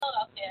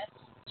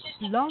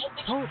Blog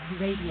Talk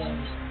Radio.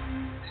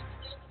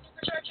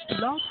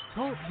 Blog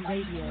Talk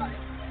Radio.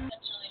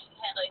 Essentially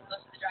handling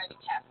most of the driving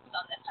tasks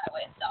on this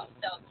highway itself.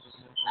 So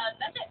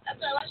that's it.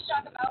 That's what I wanted to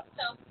talk about.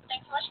 So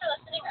thanks so much for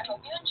listening. I hope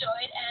you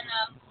enjoyed.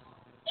 And,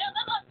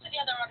 good luck to the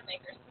other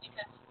automakers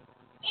because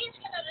these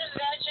competitive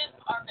advantages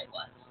are big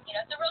ones. You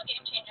know, it's a real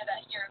game changer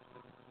that your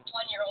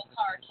one-year-old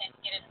car can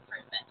get an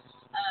improvement.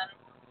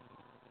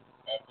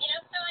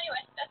 So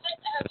anyway, that's it.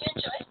 I hope you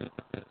enjoyed.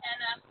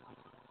 And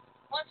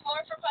once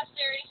more, for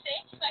posterity's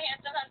sake, my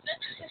handsome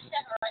husband is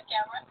never on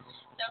camera.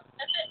 So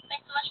that's it.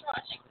 Thanks so much for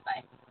watching.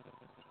 Bye.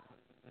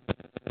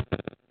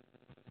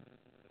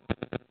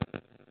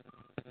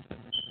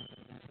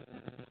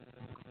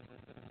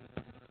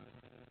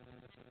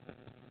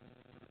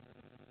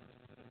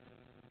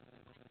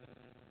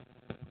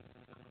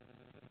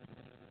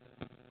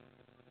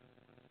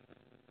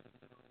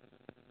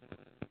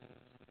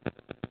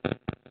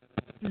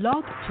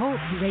 Blog Talk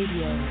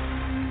Radio.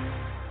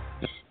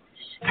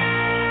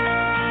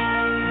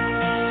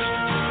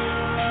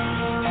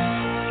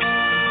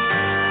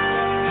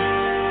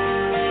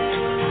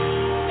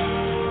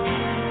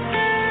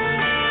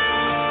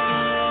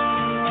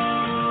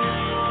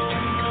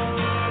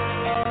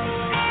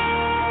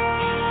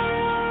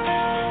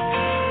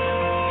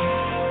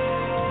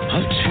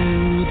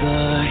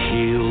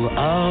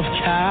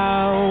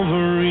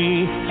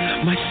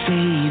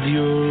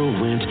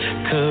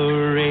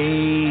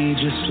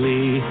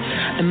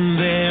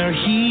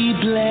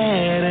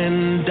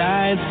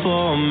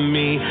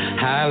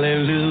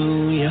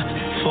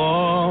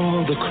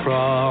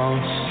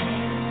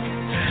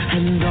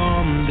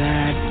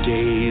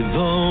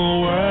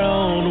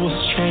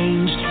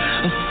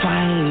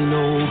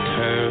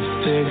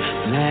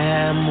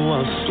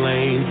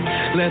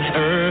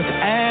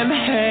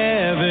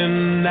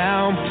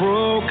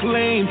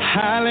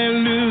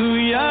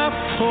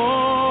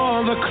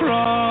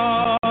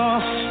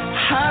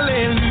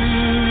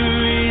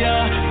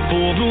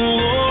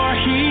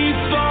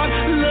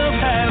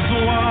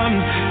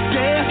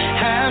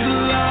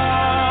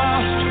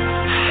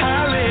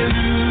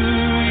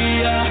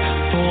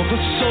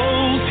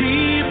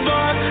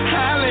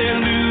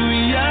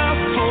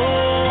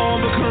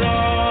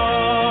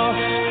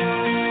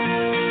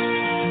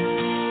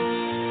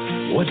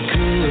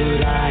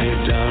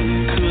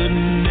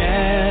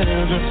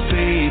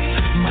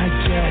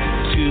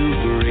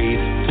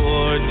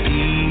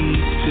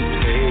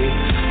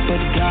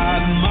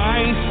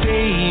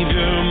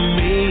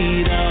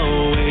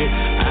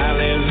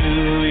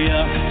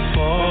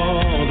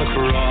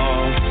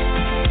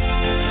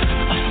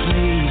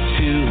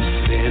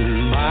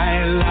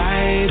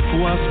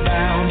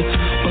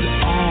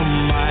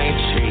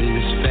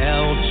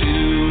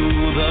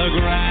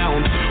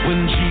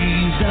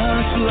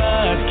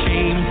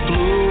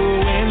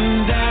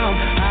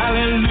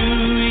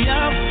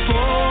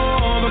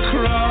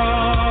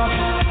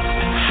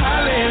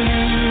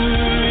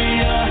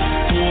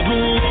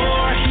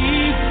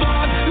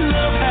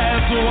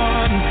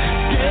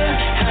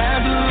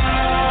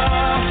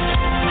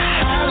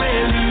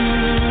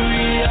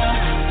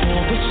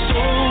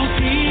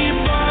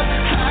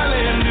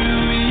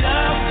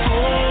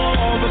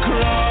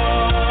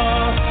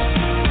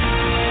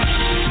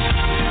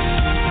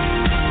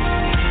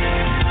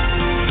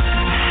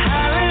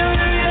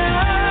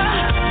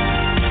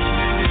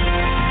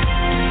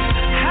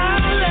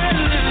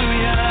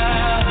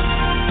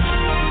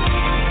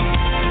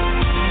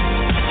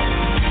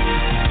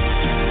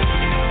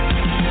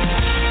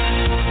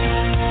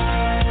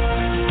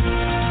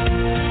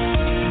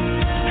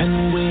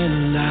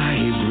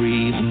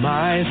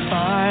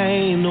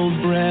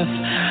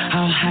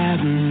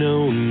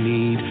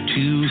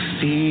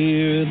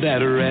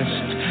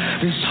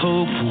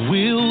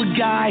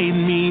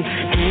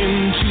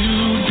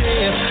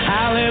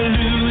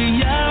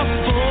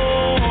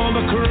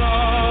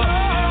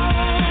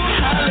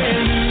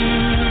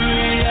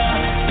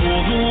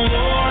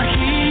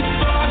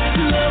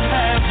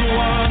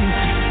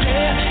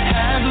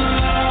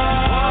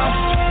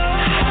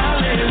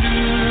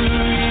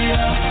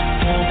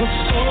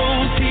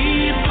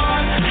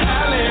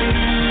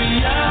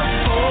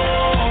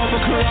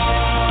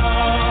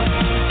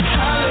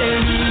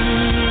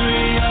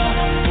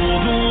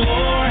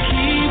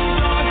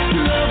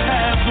 Love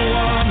has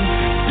won,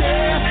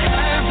 death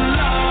has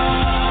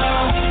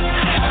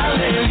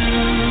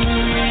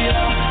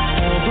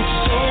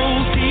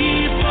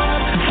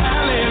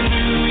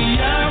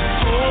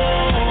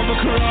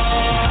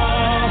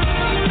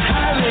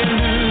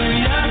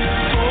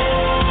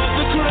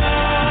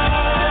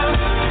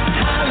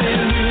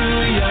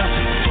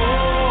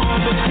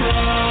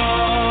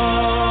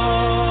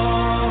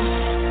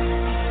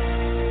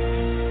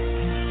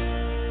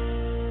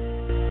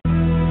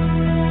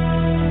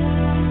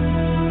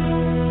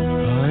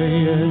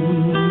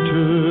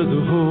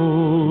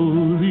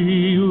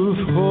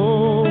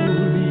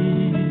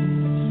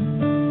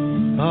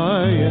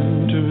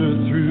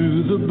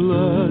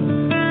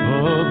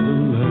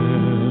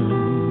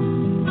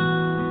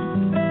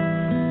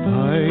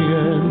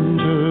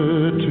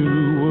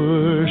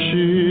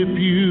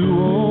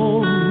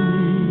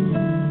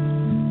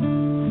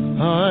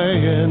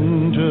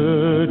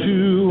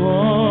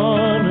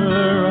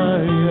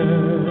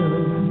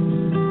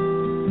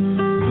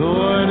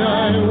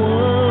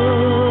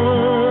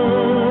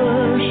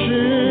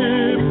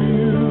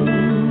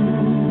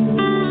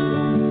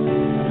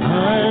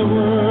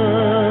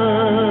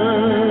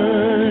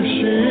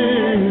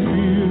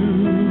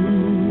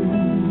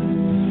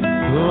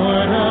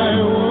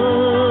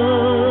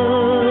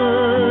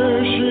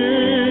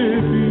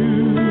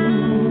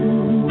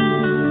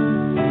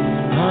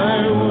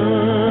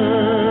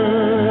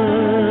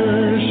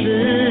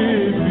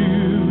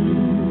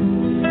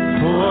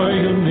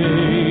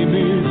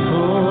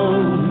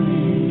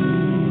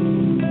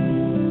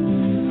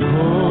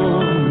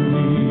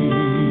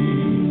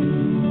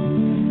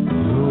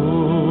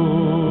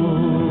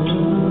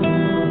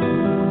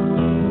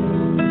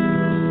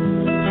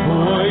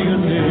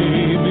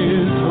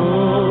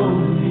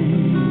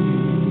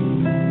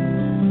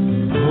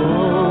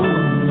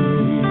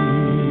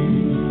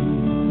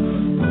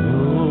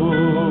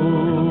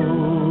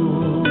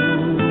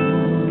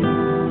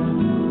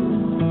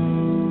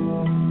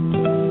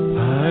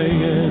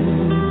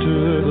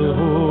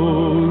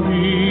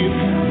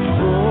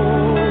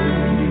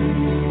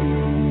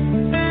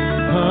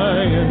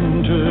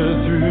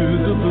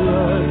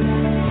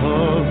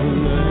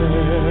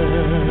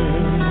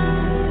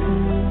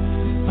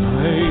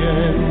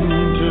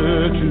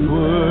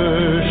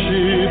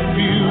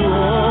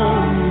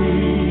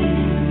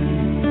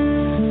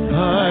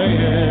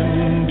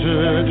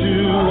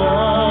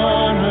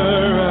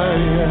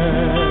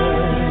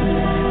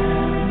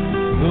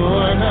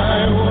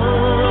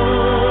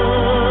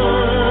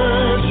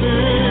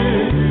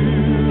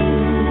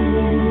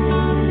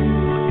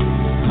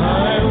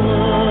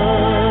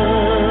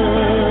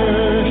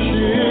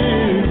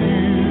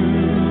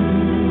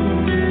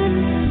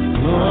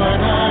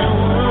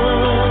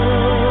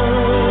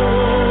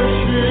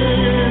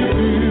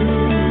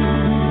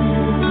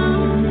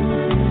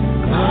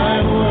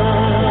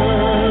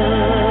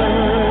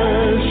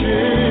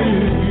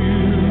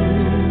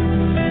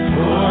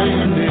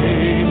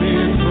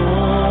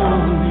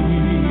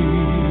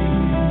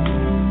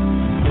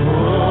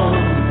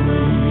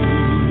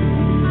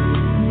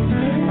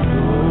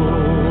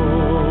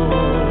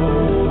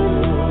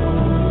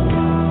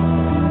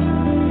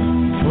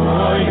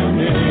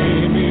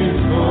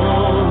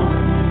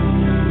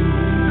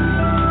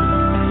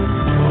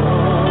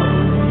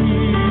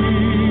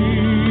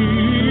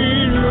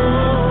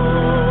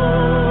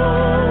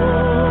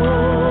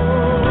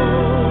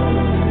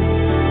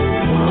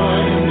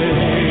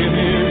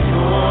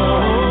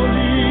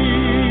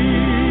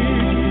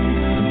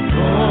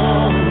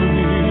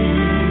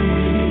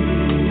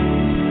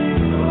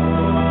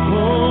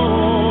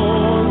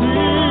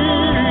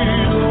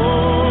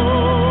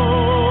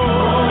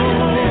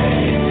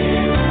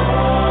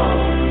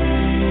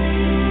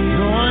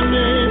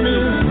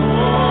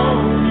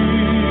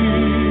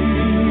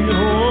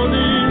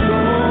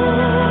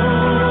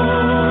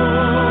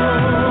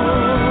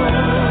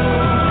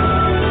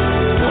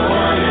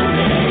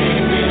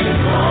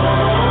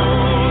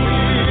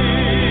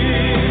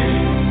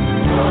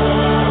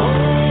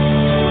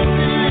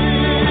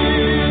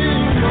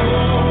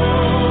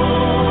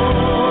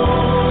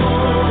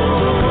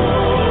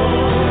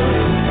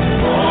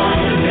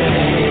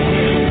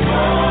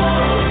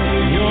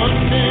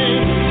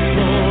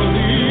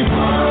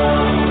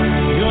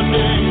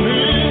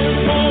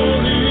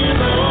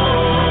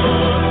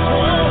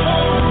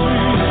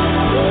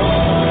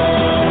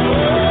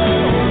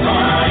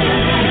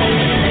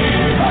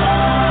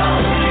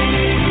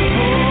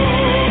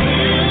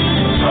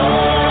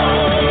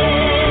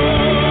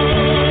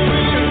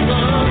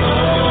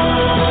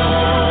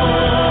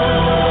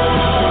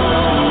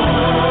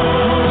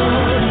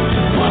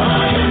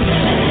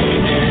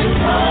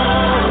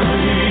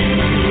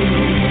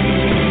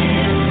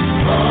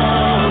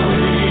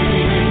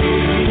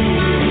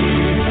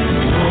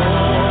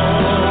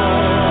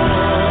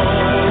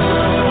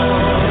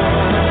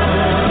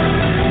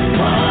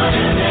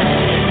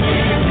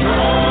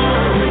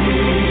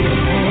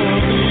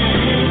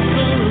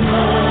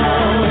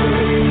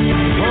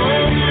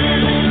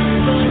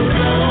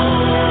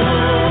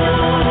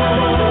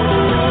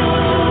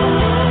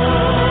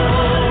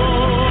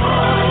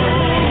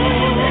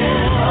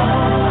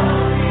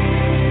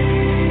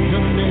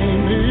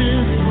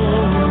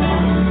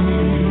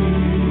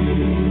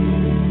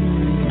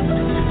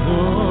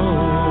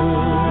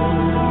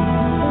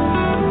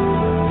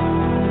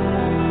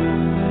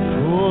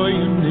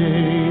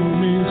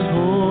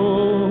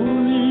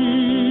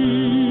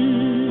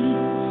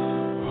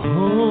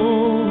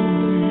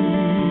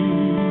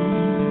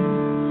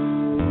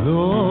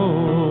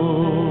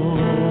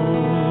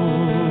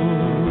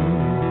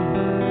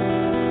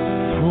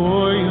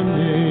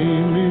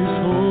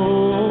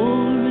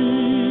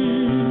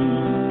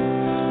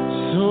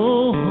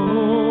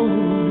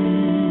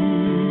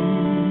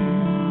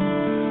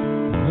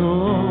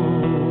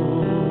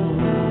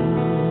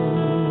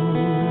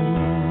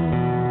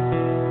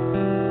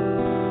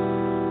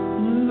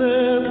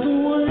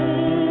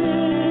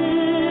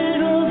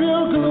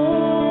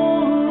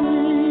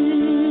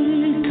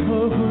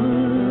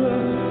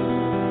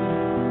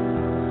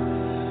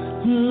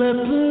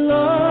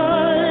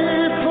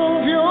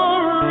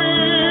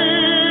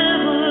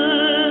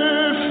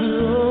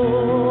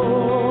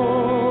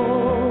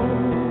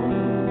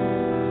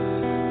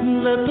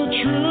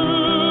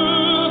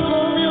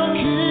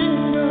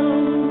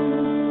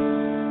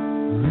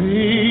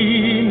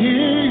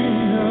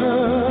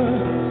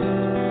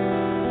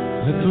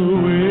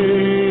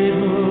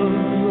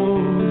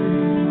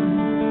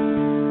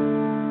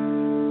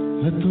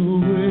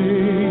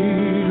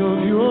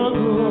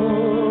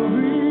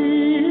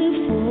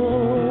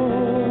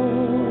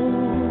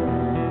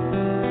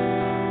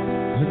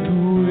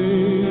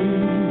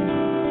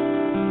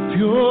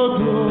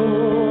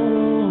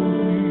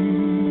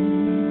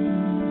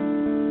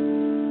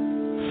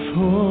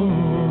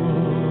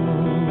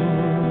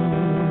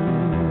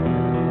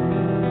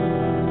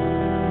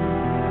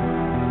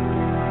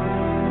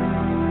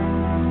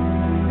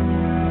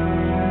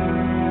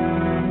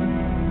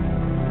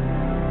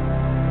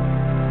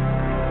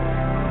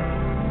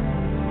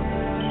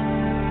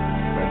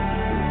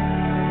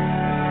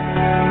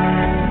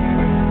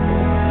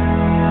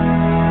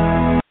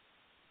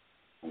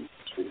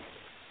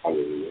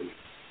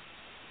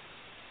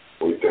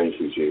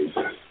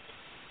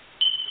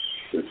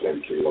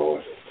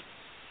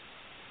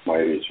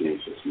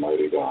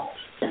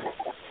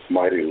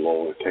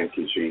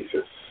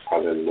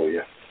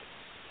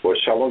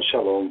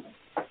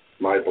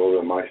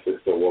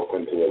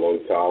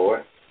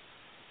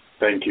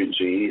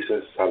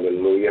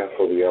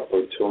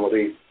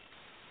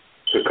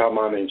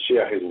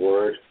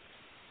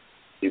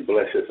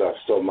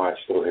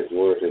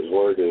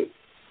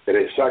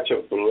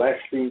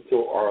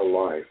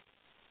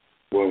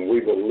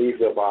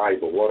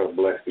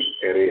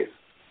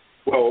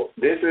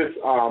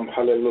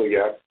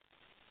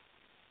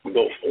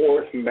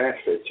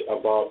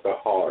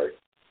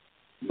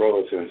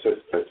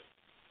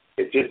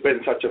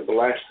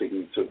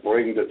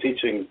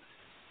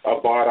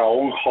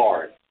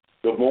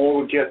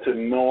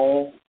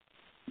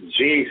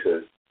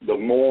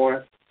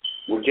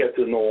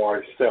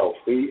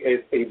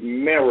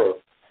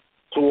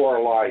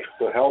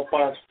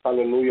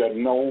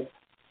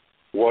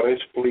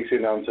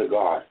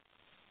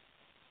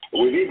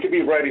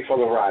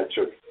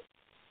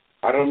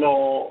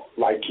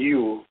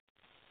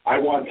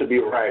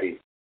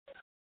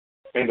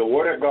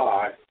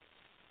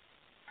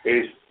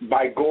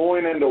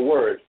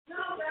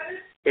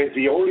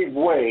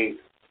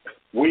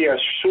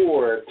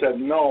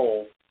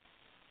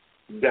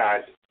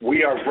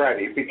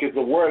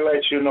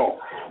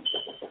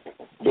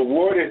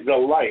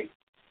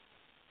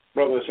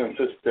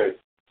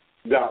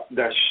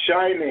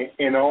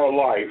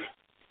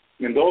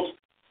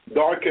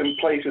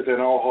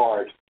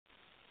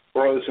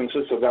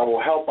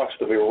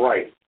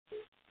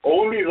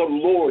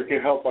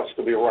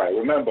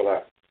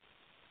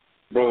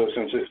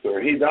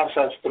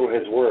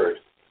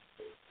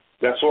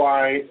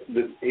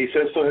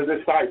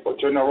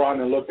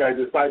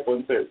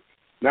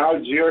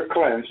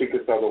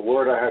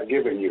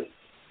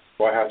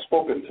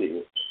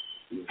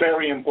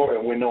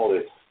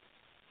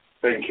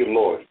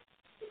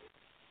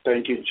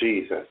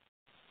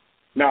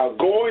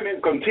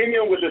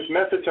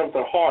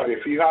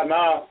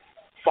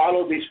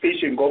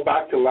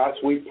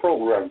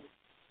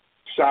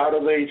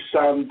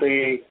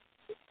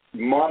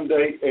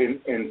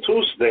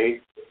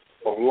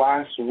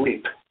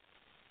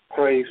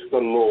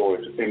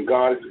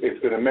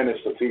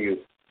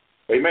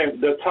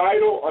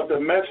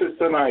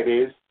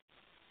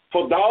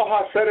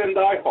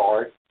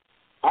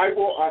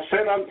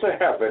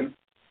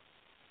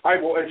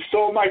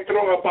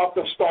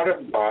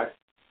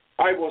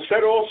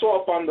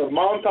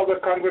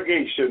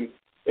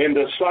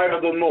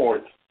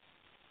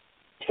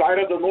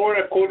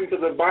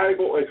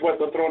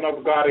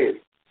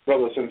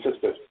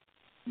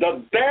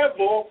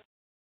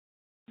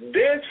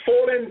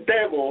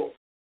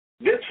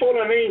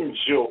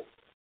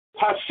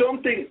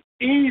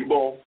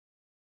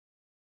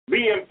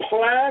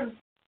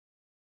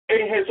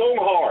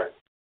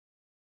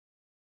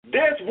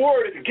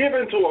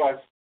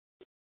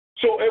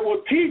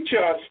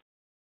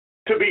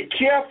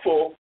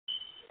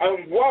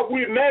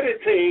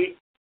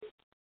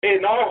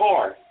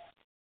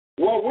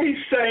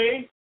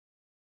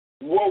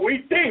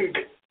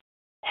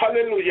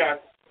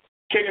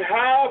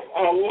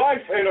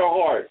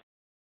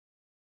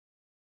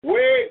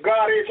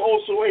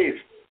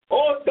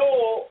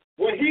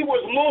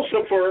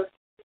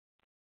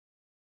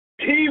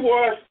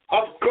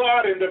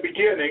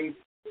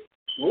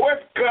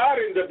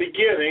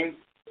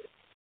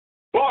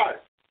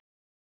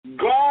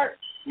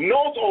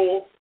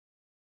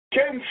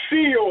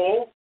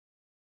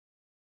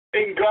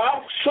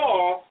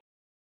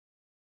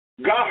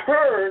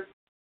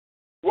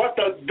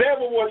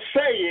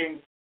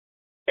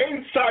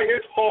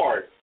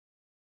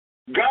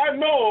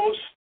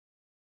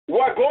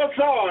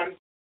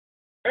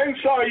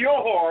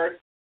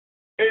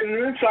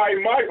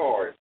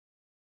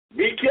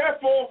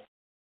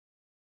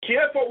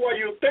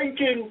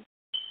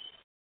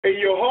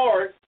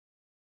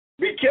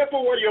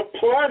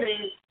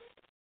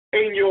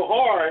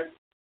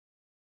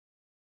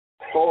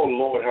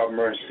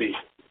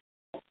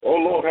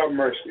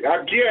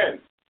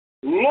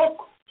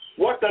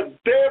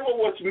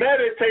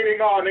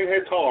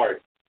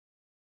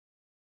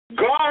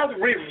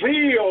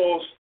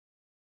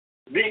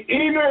the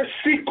inner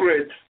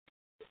secrets,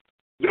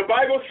 the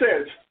Bible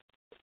says,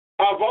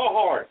 of our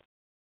heart.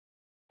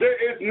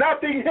 There is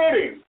nothing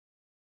hidden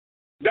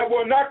that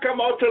will not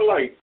come out to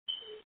light.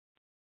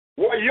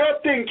 What you're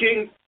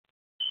thinking,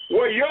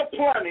 what you're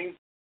planning,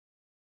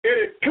 it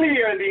is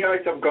clear in the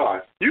eyes of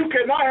God. You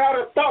cannot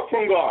have a thought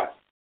from God.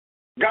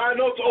 God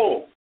knows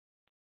all.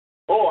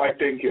 Oh, I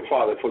thank you,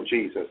 Father, for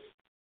Jesus.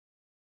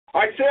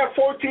 Isaiah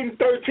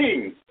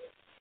 14:13.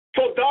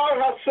 For thou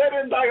hast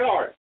said in thy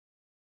heart,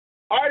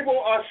 I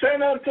will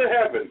ascend unto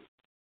heaven,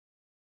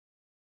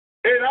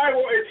 and I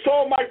will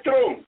exalt my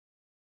throne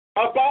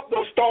above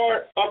the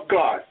star of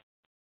God,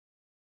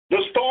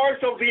 the stars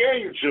of the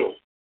angel.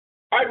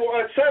 I will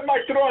ascend my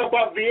throne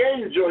above the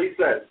angel, he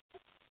said.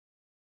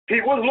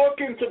 He was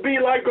looking to be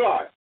like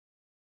God.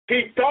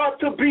 He thought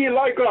to be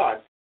like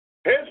God.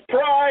 His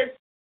pride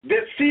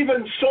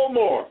deceiving so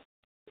more.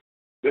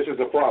 This is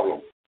the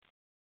problem.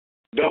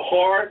 The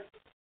heart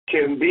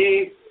can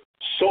be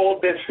so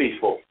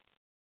deceitful.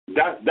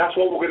 That's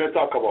what we're going to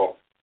talk about.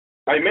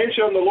 I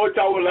mentioned on the Lord's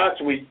Hour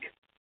last week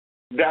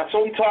that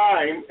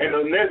sometime in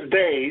the next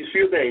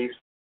few days,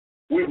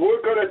 we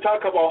were going to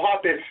talk about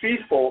how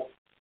deceitful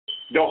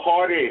the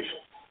heart is.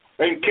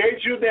 In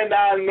case you did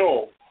not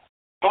know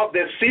how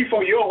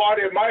deceitful your heart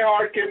and my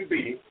heart can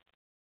be,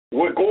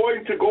 we're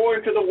going to go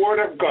into the Word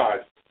of God.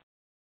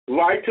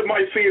 Light to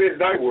my feet is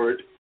thy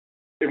word.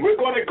 And we're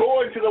going to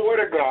go into the Word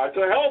of God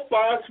to help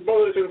us,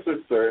 brothers and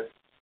sisters,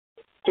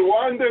 to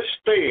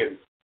understand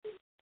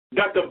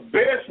that the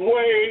best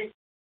way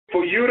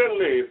for you to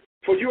live,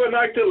 for you and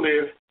I to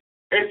live,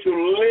 is to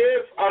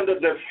live under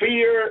the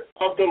fear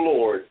of the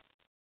Lord.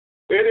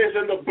 It is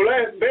in the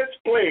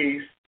best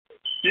place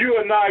you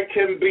and I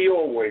can be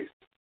always,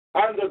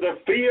 under the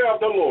fear of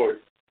the Lord.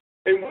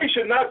 And we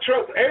should not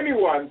trust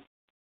anyone,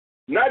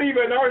 not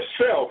even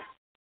ourselves.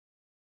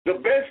 The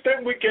best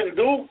thing we can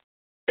do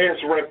is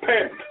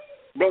repent,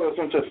 brothers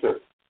and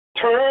sisters.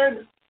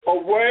 Turn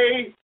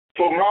away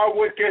from our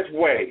wicked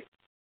way.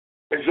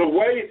 It's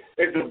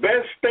the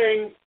best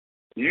thing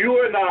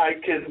you and I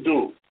can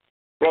do,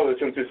 brothers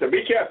and sisters.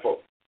 Be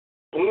careful.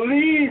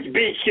 Please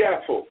be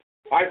careful.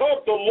 I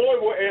hope the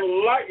Lord will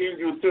enlighten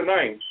you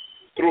tonight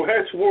through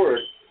His Word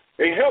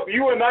and help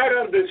you and I to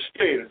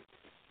understand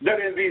that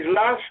in these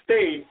last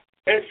days,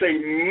 it's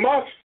a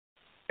must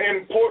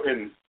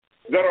important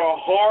that our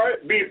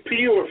heart be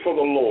pure for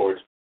the Lord.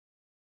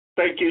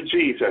 Thank you,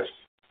 Jesus.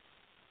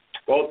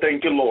 Oh,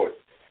 thank you, Lord.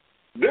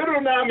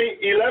 Deuteronomy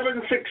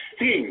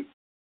 11:16.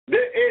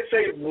 There is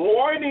a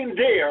warning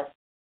there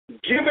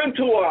given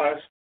to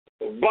us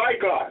by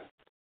God.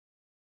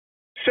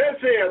 Says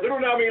there,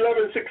 Deuteronomy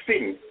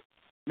 11:16.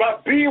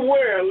 But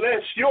beware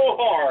lest your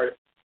heart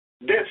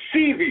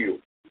deceive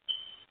you,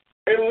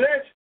 and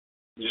lest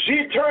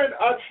you turn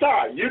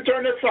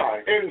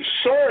aside and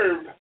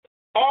serve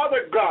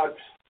other gods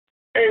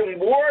and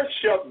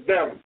worship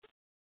them.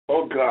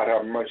 Oh God,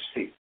 have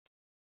mercy.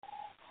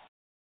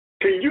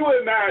 Can you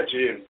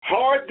imagine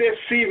how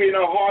deceiving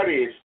our heart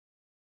is?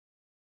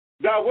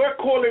 That we're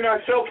calling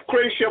ourselves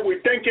Christian, we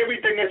think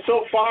everything is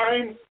so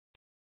fine,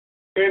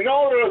 and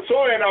all of a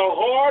sudden our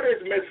heart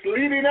is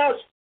misleading us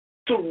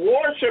to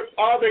worship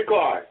other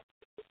gods,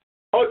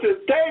 or to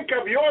think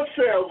of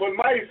yourself and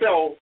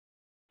myself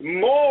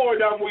more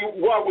than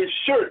what we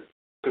should,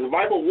 because the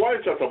Bible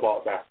warns us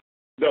about that.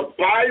 The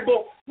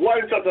Bible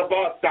warns us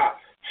about that.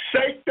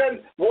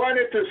 Satan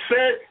wanted to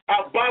sit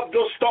above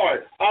the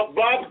stars,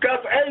 above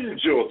God's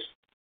angels.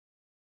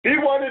 He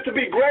wanted to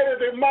be greater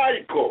than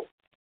Michael,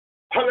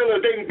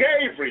 hallelujah, than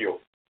Gabriel,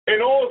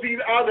 and all these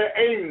other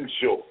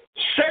angels.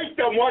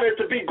 Satan wanted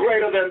to be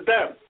greater than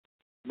them,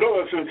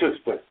 brothers and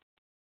sisters.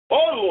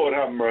 Oh, Lord,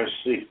 have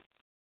mercy.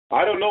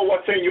 I don't know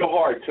what's in your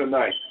heart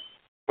tonight,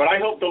 but I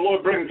hope the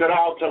Lord brings it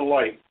out to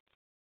light,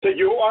 to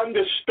your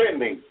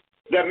understanding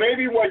that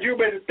maybe what you've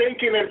been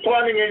thinking and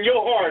planning in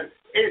your heart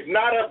is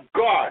not of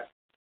God.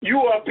 You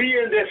are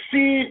being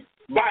deceived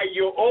by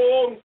your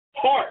own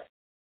heart.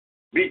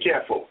 Be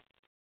careful.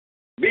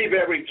 Be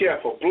very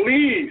careful.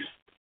 Please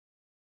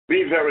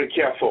be very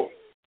careful.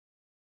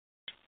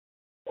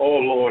 Oh,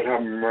 Lord,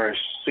 have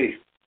mercy.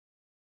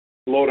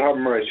 Lord, have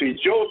mercy.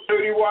 Job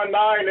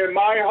 31:9, and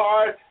my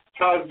heart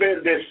has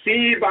been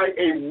deceived by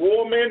a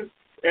woman,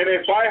 and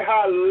if I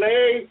had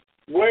laid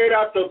wait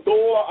at the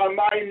door of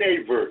my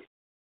neighbor.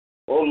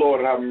 Oh,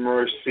 Lord, have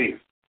mercy.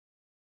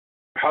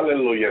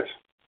 Hallelujah.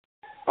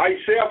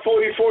 Isaiah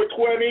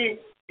 44:20,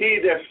 he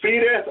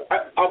defeateth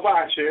of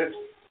ashes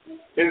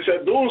and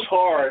seduced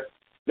heart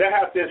that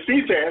hath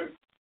deceived him,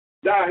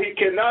 that he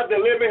cannot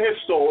deliver his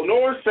soul,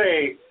 nor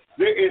say,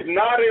 there is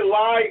not a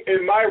lie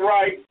in my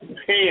right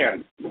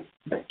hand.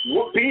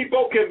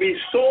 People can be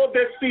so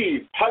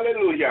deceived.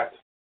 Hallelujah.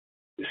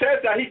 It says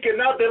that he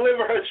cannot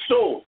deliver his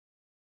soul.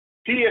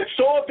 He is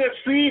so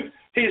deceived,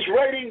 he's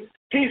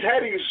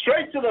heading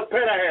straight to the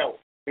pit of hell,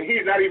 and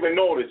he's not even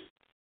noticed.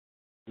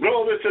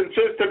 Brothers and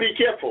sisters, be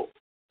careful.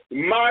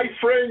 My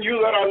friend, you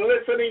that are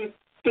listening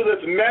to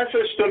this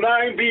message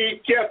tonight,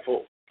 be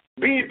careful.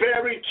 Be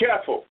very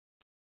careful.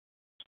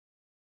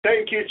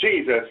 Thank you,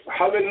 Jesus.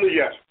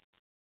 Hallelujah.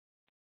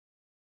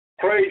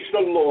 Praise the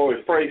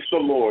Lord. Praise the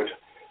Lord.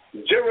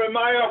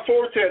 Jeremiah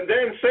 4:10.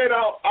 Then said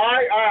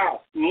I,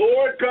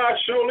 Lord God,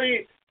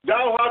 surely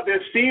thou hast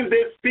deceived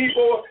this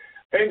people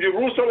in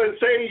Jerusalem,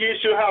 saying, ye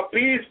shall have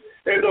peace,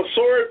 and the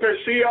sword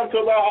pursue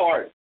unto the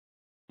heart.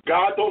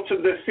 God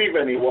doesn't deceive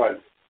anyone.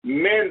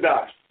 Man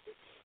does.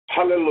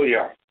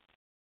 Hallelujah.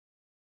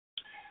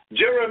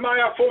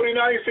 Jeremiah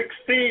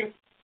 49:16.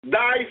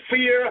 Thy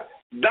fear,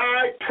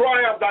 thy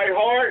pride of thy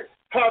heart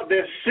have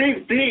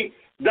deceived thee.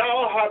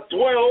 Thou hast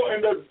dwelt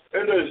in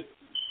the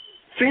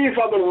seas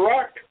of the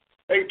rock,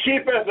 and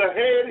keepest the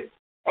head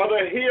of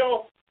the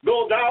hill.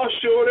 Though thou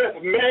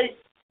shouldest make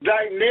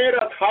thy net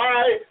as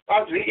high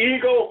as the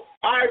eagle,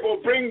 I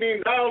will bring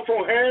thee down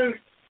from hence,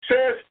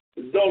 says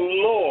the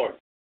Lord.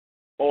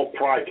 Oh,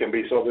 pride can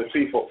be so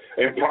deceitful,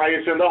 and pride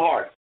is in the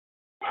heart.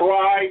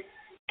 Pride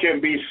can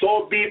be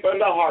so deep in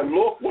the heart.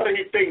 Look what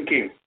he's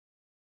thinking.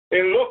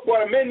 And look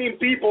what many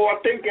people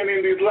are thinking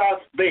in these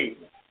last days.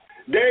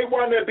 They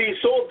want to be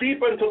so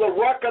deep into the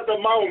rock of the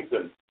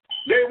mountain.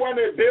 They want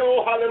to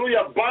build,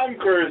 hallelujah,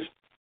 bunkers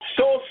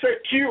so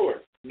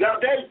secure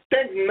that they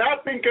think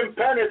nothing can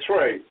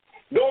penetrate.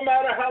 No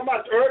matter how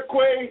much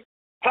earthquake,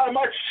 how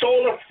much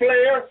solar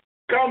flare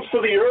comes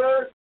to the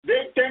earth,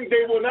 they think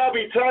they will not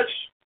be touched.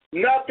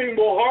 Nothing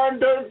will harm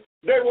them.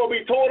 They will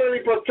be totally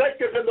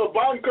protected in the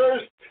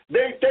bunkers.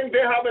 They think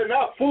they have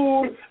enough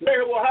food. They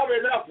will have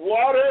enough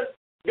water.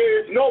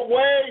 There is no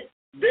way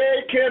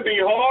they can be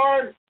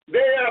harmed.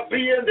 They are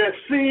being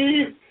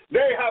deceived.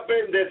 They have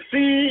been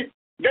deceived.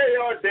 They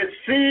are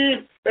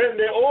deceived in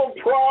their own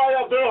pride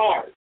of their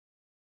heart.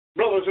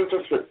 Brothers and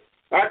sisters,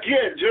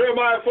 again,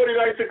 Jeremiah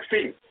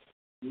 49:16.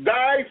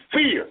 Thy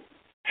fear.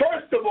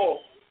 First of all,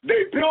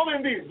 they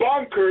building these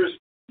bunkers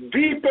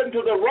deep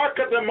into the rock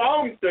of the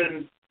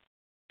mountain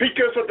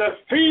because of the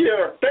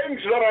fear,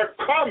 things that are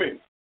coming.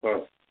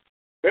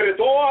 It is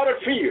all out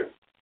of fear.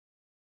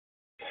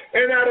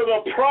 And out of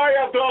the pride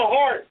of the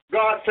heart,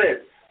 God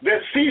said,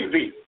 deceive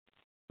thee.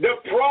 The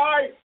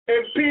pride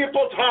in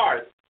people's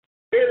heart,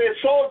 it is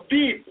so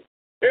deep,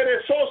 it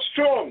is so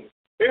strong,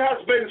 it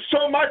has been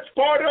so much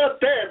part of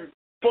them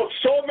for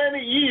so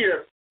many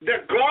years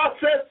that God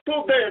said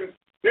to them,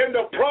 in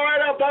the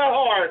pride of thy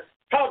heart,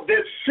 have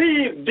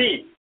deceived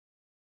thee.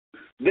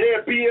 They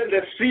are being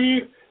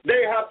deceived,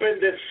 they have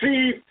been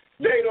deceived,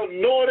 they don't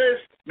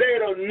notice, they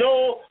don't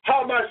know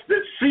how much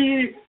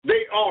deceived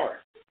they are.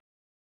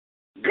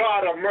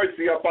 God have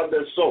mercy upon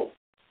their soul.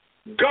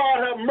 God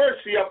have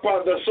mercy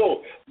upon the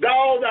soul.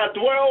 Thou that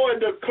dwell in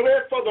the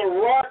cliff of the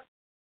rock,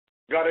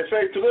 God is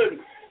saying to them,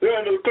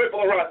 they're in the cliff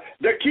of the rock,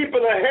 the keeper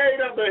the head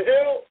of the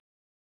hill,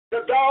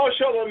 that thou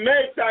shalt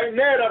make thy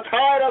net as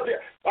high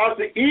as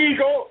the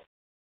eagle,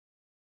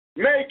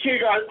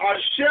 making a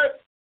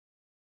ship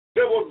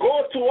that will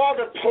go to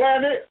other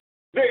planet.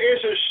 There is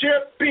a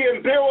ship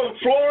being built in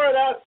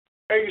Florida,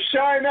 in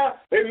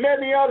China, in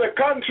many other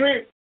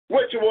countries,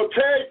 which will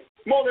take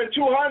more than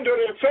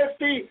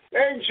 250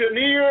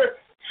 engineers,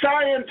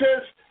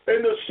 scientists,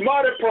 and the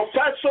smartest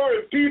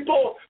professor and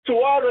people to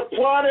other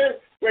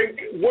planets.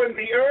 When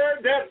the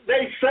earth, that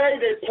they say,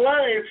 they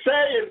plan and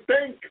say and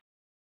think,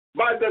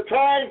 by the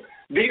time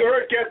the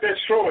earth gets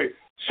destroyed.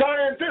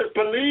 Scientists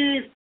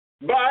believe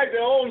by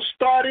their own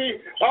study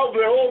of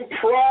their own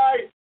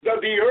pride that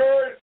the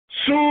earth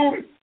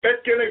soon is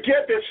going to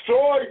get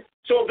destroyed.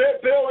 So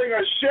they're building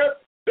a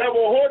ship that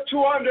will hold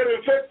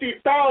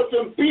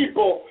 250,000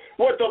 people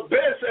with the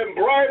best and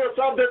brightest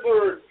of the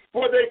earth,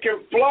 where they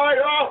can fly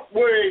off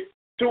way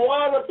to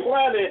other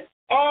planets,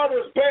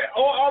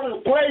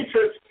 other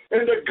places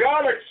in the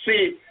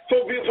galaxy,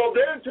 for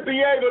them to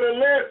be able to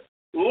live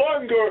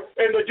longer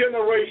in the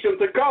generation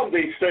to come,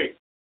 they say.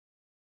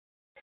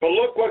 But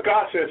look what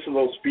God says to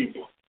those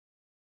people.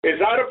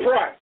 It's out of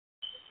pride.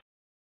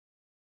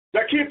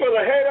 The keeper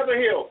the head of the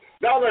hill,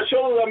 thou that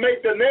shalt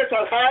make the nest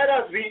as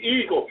high as the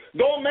eagle.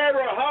 No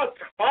matter how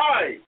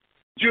high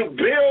you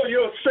build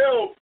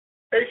yourself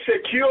a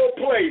secure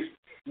place,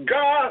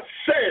 God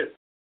says,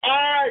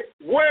 I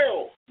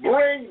will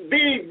bring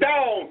thee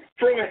down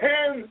from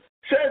hence,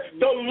 says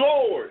the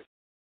Lord.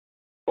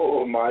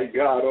 Oh my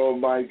God, oh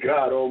my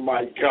God, oh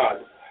my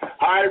God.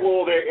 I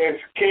will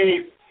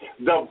escape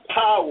the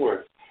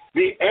power,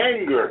 the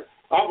anger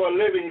of a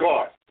living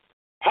God.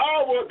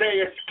 How will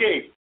they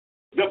escape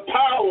the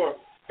power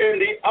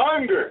and the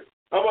anger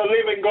of a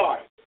living God?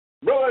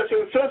 Brothers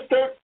and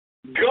sisters,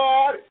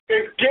 God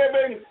is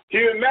giving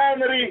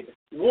humanity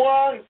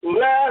one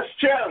last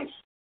chance,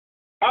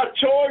 a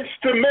choice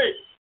to make.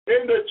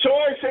 And the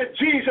choice is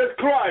Jesus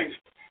Christ.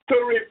 To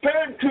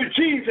repent to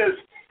Jesus,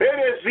 it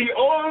is the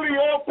only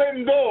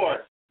open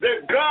door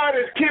that God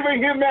is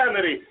giving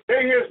humanity.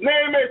 And his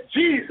name is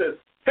Jesus.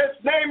 His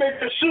name is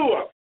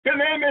Yeshua. His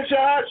name is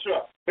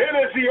Yahshua. It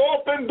is the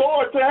open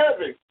door to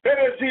heaven.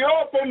 It is the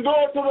open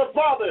door to the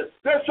Father.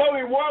 There's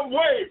only one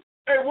way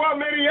and one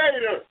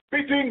mediator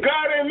between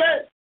God and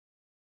man.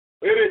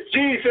 It is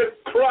Jesus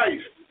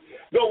Christ,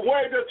 the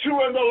way, the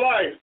truth, and the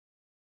life.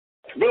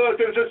 Brothers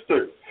and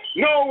sisters,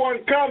 no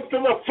one comes to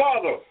the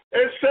Father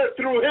except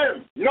through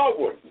him. No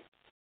one.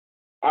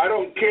 I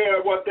don't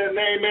care what their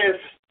name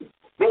is.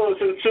 Brothers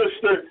and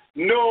sisters,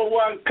 no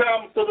one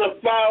comes to the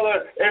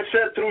Father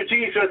except through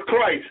Jesus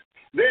Christ.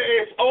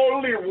 There is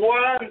only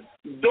one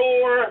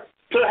door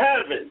to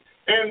heaven,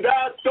 and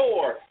that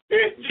door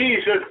is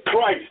Jesus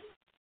Christ.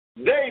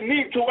 They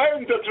need to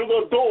enter through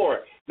the door.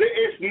 There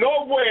is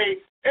no way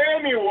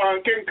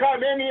anyone can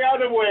come any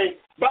other way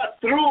but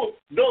through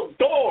the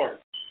door.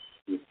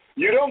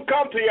 You don't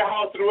come to your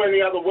house through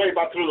any other way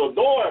but through the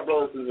door,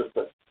 brothers and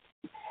sisters.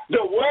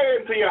 The way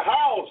into your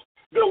house,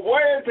 the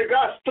way into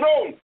God's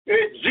throne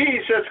is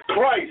Jesus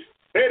Christ.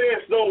 It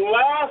is the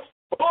last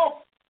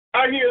hope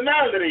of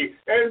humanity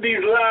in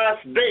these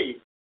last days.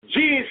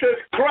 Jesus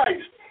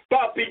Christ.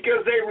 But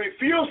because they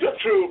refuse the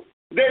truth,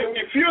 they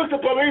refuse to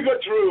believe the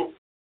truth,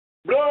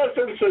 brothers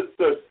and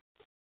sisters,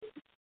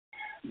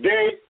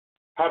 they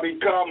have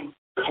become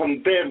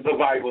condemned, the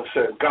Bible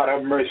says. God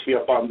have mercy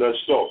upon their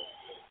soul.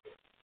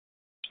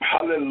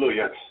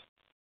 Hallelujah.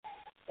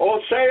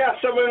 Hosea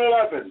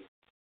 7:11.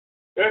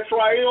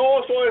 Ephraim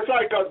also is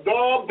like a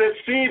dog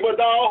deceived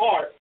without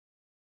heart.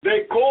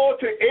 They go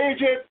to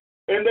Egypt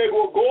and they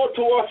will go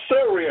to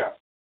Assyria.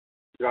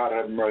 God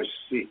have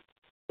mercy.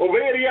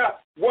 Obadiah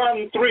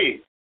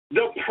 1:3.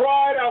 The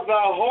pride of the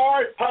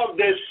heart have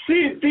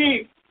deceived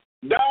thee,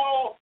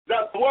 thou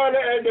that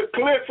dwellest in the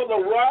cliff of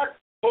the rock,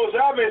 whose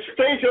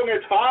habitation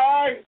is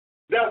high,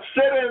 that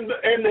sitteth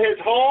in his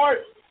heart,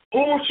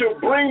 who shall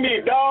bring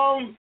me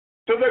down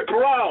to the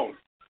ground?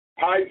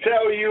 I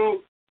tell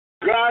you,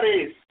 God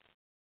is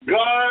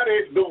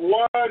the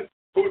one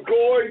who's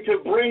going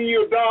to bring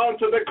you down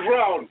to the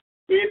ground.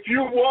 If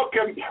you walk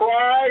in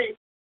pride,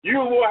 you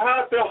will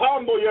have to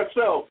humble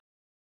yourself.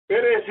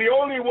 It is the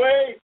only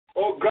way,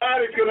 or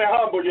God is going to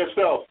humble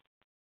yourself.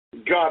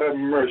 God have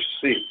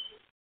mercy.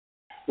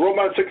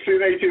 Romans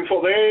 16:18,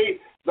 for they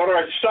that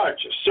are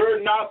such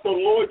serve not the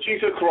Lord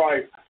Jesus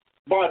Christ,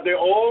 but their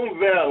own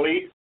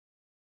belly,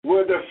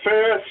 with the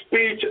fair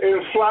speech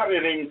and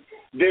flattening,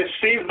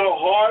 deceive the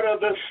heart of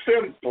the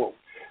simple.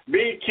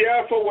 Be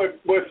careful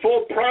with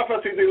full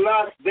prophecy in the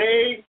last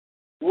day,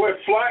 with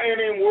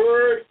flattening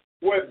words,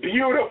 with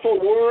beautiful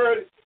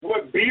words,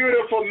 with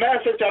beautiful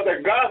message of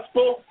the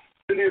gospel.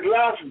 In this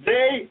last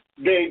day,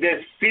 they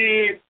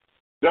deceive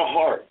the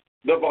heart,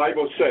 the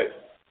Bible says.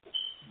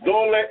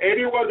 Don't let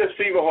anyone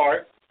deceive the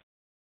heart,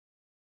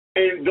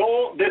 and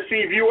don't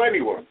deceive you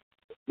anyone.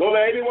 Don't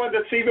let anyone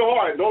deceive your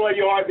heart. Don't let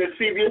your heart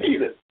deceive you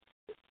either.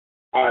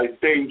 I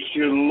thank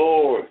you,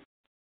 Lord.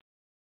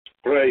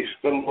 Praise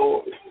the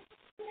Lord.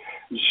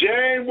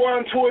 James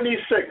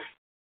 1:26.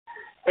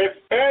 If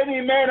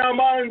any man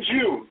among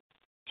you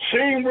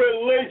seem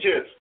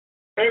religious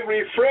and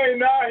refrain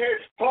not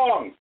his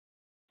tongue,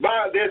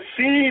 but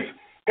deceive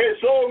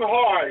his own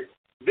heart,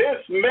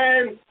 this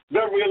man,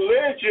 the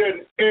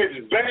religion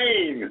is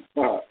vain,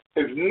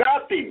 is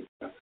nothing.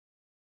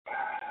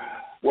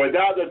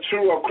 Without the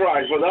truth of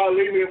Christ, without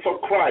living for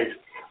Christ,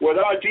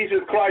 without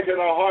Jesus Christ in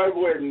our heart,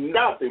 we're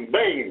nothing,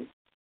 vain.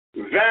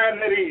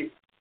 Vanity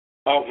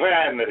of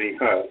vanity.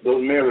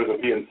 Those mirrors are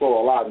being so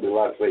alive in the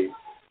last days.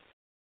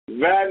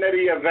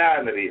 Vanity of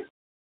vanity.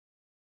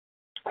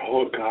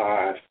 Oh,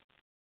 God.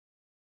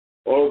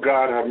 Oh,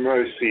 God, have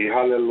mercy.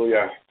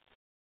 Hallelujah.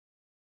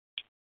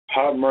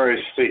 Have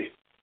mercy.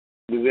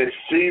 The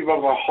deceive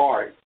of a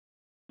heart.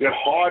 The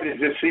heart is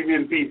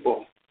deceiving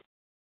people.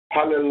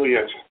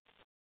 Hallelujah.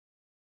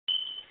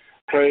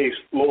 Praise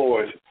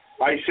Lord.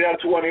 Isaiah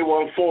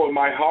 21:4.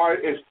 My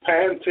heart is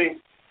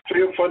panting,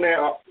 fearfully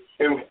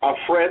and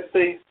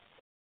afraid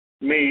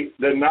me.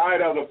 The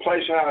night of the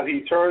pleasure has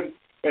he turned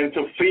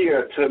into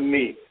fear to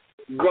me.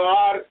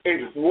 God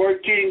is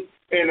working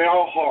in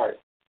our heart,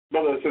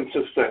 brothers and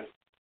sisters.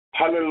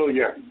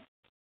 Hallelujah.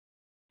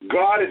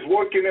 God is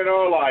working in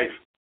our life.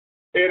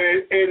 And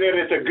it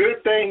is a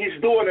good thing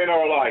he's doing in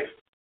our life.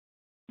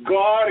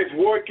 God is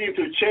working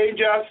to change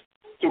us,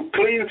 to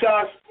cleanse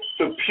us,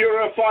 to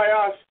purify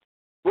us,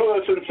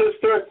 brothers and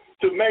sisters,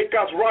 to make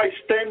us right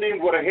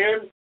standing with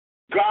him.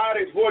 God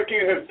is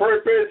working his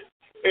purpose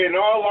in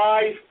our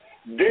life.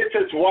 This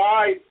is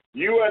why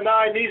you and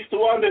I need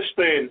to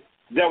understand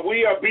that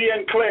we are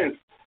being cleansed.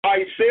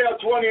 Isaiah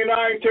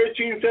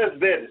 29:13 says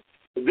this.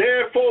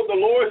 Therefore the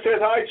Lord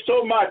says, I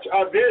so much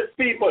of this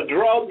people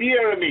draw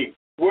near me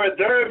with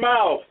their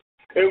mouth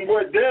and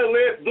with their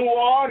lips do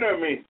honor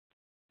me,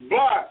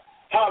 but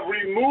have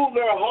removed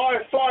their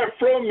heart far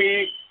from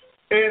me,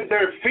 and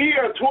their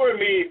fear toward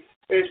me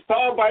is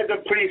taught by the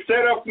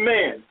precept of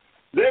men.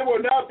 They were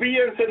not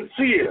being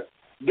sincere.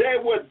 They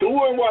were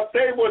doing what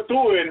they were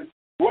doing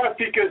was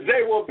because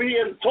they were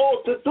being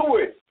told to do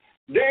it.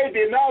 They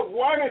did not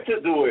want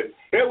to do it.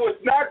 It was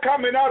not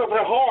coming out of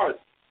their heart.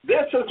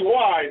 This is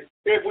why,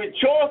 if we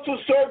chose to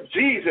serve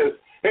Jesus,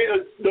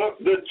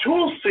 the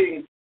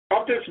choosing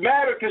of this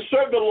matter to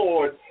serve the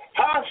Lord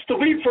has to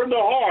be from the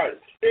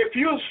heart. If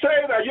you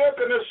say that you're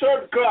going to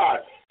serve God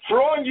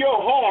from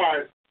your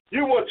heart,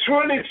 you will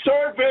truly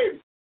serve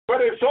him. But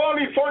it's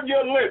only from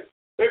your lips.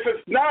 If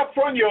it's not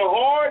from your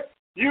heart,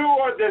 you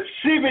are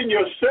deceiving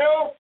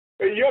yourself,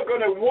 and you're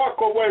going to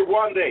walk away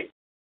one day.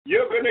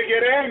 You're going to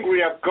get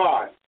angry at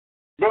God.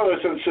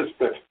 brothers and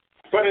sisters.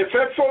 But it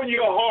sets on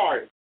your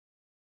heart,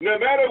 no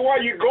matter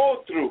what you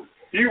go through,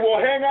 you will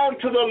hang on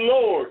to the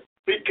Lord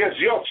because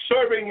you're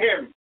serving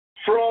Him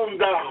from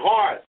the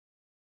heart.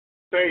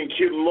 Thank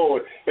you,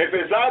 Lord. If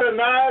it's out of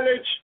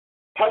knowledge,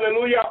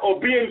 hallelujah, or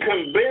being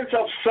convinced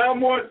of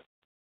someone,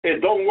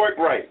 it don't work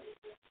right.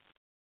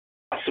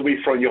 It has to be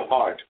from your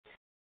heart.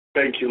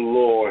 Thank you,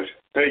 Lord.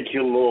 Thank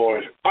you,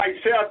 Lord.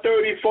 Isaiah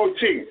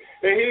 30:14.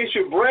 And He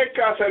should break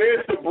us, and it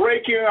is the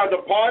breaking of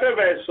the part of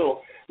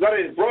vessel that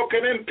is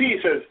broken in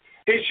pieces.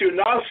 He should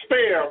not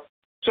spare,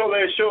 so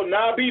there shall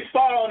not be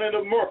found in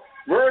the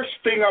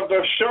bursting of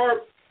the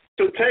sharp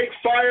to take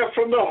fire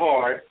from the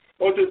heart,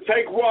 or to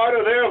take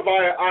water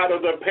thereby out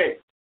of the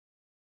pit.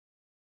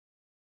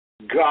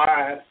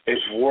 God is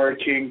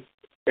working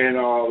in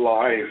our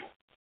life.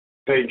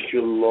 Thank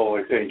you,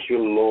 Lord. Thank you,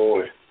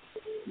 Lord.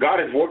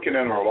 God is working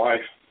in our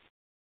life.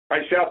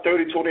 Isaiah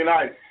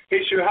 30:29.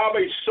 He should have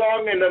a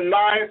song in the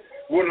night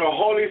when the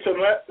holy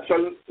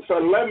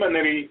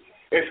solemnity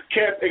is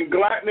kept in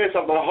gladness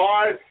of the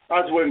heart,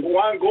 as when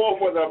one goeth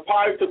with a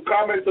pipe to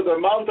come into the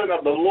mountain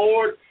of the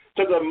Lord,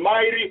 to the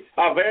mighty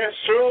of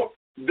Israel.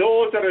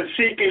 Those that are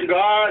seeking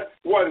God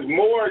want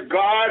more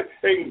God,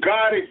 and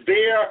God is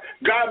there.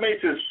 God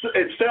makes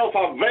itself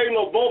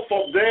available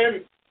for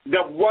them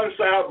that wants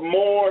to have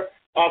more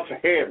of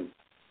Him.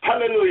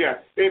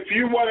 Hallelujah. If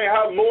you want to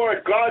have more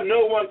of God,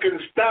 no one can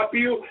stop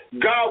you.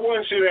 God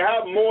wants you to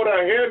have more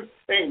of Him,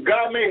 and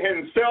God made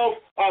Himself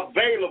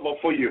available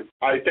for you.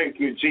 I thank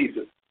you,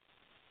 Jesus.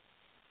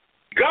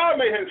 God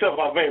made Himself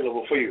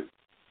available for you.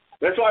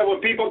 That's why when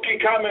people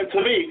keep coming to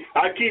me,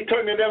 I keep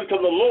turning them to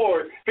the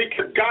Lord,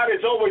 because God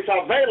is always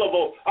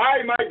available.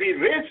 I might be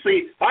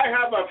busy. I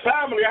have a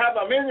family. I have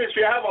a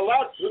ministry. I have a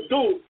lot to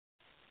do.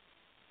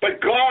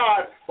 But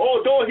God,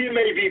 although He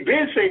may be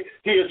busy,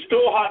 He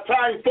still has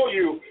time for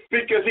you,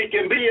 because He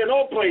can be in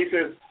all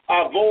places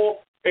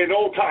in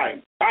all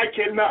time. I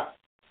cannot.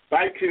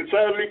 I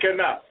certainly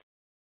cannot.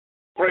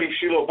 Praise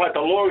you, Lord. But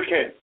the Lord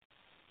can.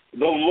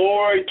 The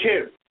Lord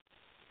can.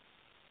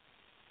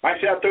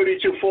 Isaiah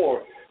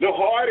 32:4. The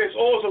heart is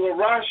also the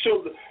rod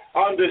shall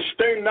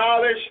understand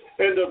knowledge,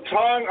 and the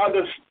tongue of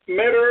the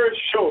smitter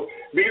shall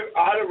be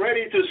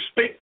ready to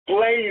speak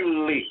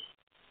plainly.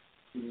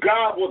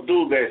 God will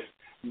do this.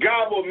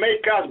 God will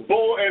make us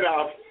bold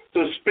enough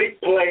to speak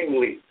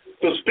plainly,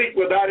 to speak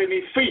without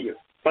any fear.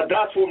 But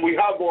that's when we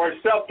humble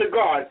ourselves to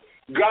God.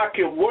 God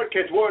can work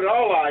His word in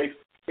our life.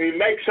 He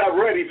makes us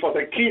ready for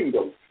the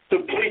kingdom, to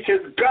preach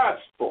His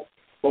gospel.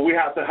 But we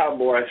have to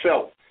humble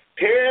ourselves.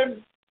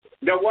 Him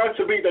that wants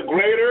to be the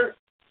greater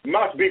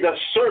must be the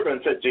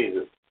servant, said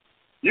Jesus.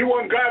 You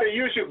want God to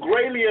use you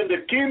greatly in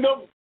the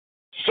kingdom?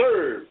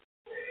 Serve.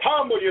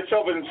 Humble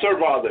yourself and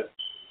serve others.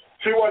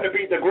 If you want to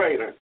be the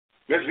greater.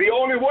 That's the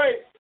only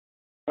way.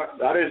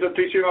 That is the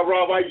teaching of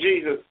Rabbi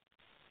Jesus.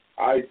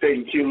 I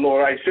thank you,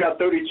 Lord. Isaiah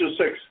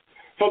 32:6.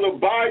 For the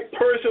bad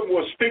person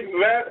will speak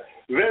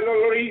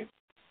vehemently,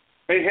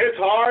 and his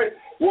heart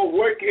will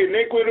work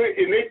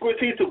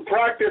iniquity to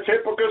practice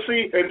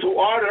hypocrisy and to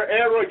utter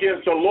error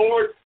against the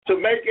Lord, to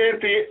make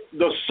empty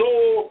the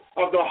soul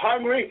of the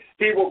hungry.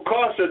 He will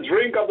cause the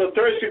drink of the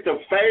thirsty to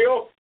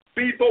fail.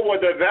 People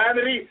with the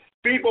vanity,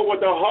 people with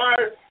the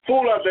heart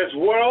full of this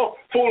world,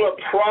 full of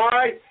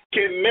pride,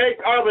 can make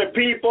other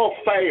people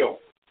fail.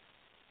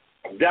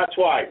 That's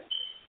why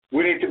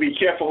we need to be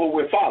careful who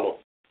we follow.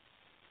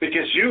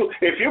 Because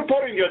if you're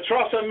putting your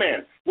trust in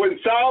men, when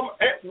Psalm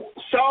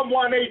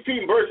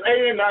 118, verse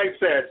 8 and 9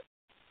 says,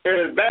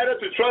 it is better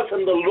to trust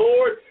in the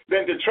Lord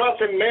than to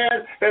trust in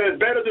man. It is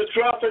better to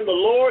trust in the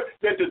Lord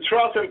than to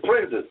trust in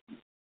princes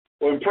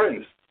or in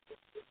prince.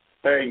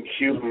 Thank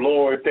you,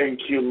 Lord. Thank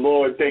you,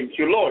 Lord. Thank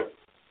you, Lord.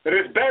 It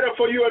is better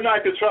for you and I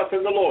to trust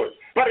in the Lord.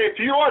 But if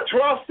you are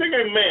trusting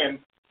in man,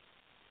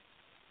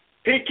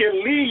 he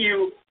can lead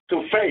you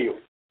to fail.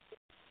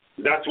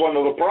 That's one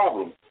of the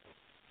problems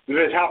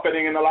that is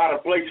happening in a lot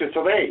of places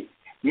today.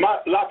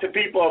 Lots of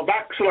people are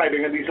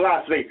backsliding in these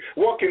last days,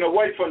 walking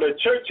away from the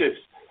churches.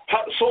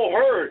 So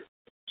hurt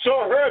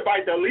by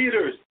the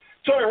leaders,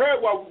 so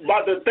hurt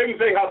by the things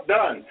they have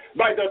done,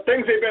 by the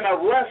things they've been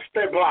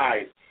arrested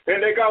by,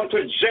 and they gone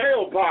to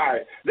jail by.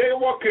 They're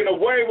walking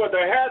away with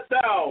their head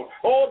down,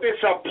 all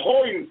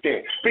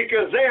disappointed,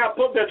 because they have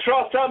put their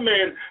trust in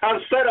men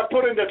instead of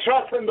putting the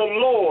trust in the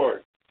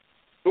Lord,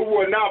 who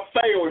will not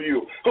fail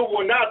you, who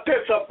will not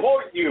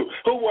disappoint you,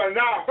 who will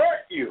not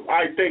hurt you.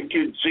 I thank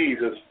you,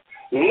 Jesus.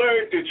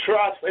 Learn to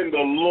trust in the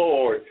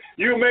Lord.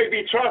 You may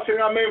be trusting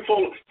a man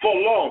for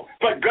long,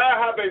 but God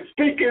has been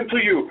speaking to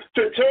you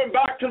to turn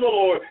back to the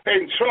Lord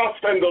and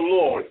trust in the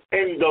Lord.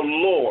 In the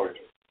Lord.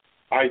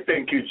 I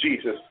thank you,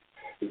 Jesus.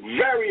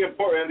 Very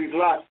important in these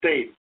last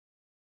days,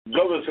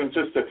 brothers and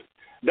sisters,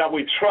 that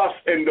we trust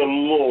in the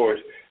Lord.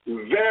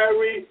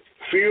 Very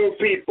few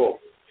people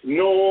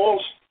know,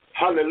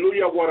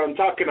 hallelujah, what I'm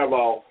talking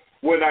about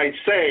when I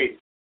say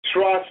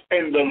trust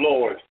in the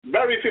Lord.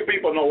 Very few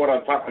people know what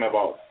I'm talking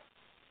about.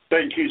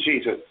 Thank you,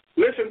 Jesus.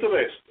 Listen to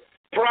this.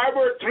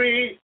 Proverbs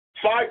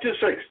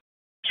 3:5-6.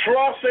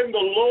 Trust in the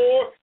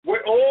Lord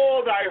with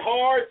all thy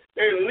heart,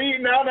 and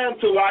lean not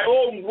unto thy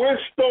own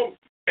wisdom.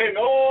 In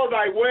all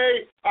thy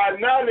way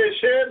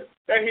acknowledge him,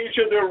 and he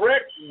shall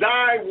direct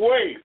thy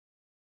way.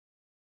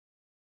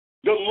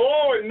 The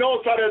Lord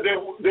knows how to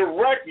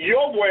direct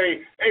your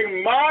way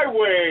and my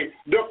way,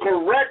 the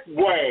correct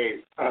way.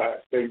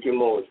 Thank you,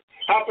 Lord.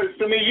 Happened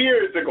to me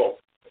years ago.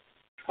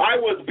 I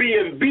was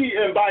being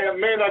beaten by a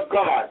man of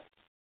God,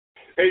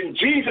 and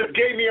Jesus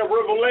gave me a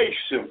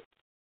revelation.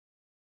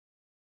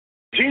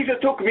 Jesus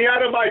took me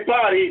out of my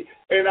body,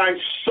 and I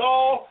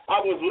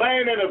was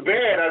laying in a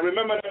bed. I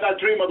remember that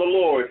dream of the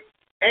Lord.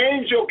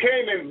 Angel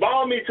came and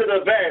bound me to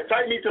the bed,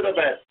 tied me to the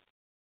bed.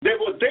 They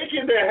were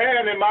taking their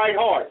hand in my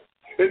heart,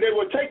 and they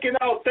were taking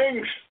out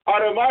things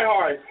out of my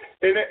heart.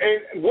 And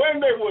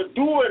when they were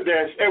doing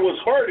this, it was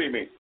hurting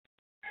me.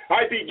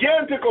 I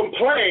began to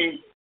complain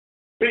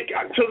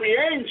to the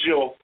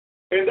angel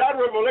in that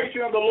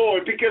revelation of the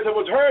Lord because it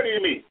was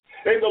hurting me.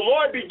 And the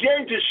Lord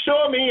began to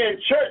show me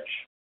in church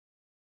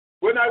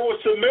when I was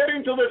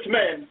submitting to this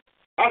man,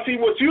 as he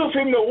was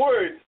using the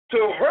word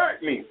to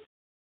hurt me.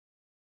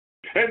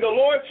 And the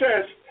Lord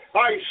says,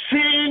 I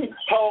see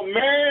how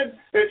man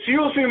is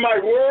using my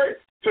word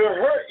to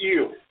hurt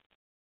you.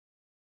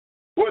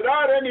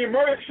 Without any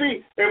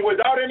mercy and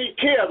without any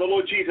care, the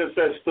Lord Jesus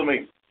says to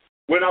me,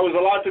 when I was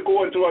allowed to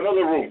go into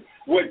another room,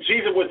 when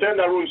Jesus was in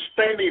that room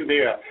standing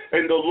there,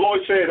 and the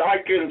Lord said,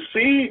 I can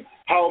see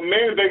how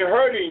men been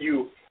hurting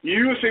you,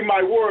 using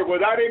my word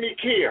without any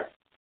care.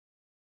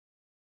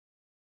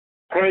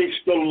 Praise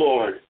the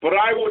Lord. But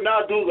I will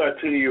not do that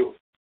to you.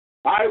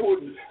 I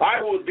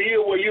will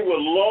deal with you with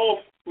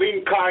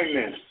loving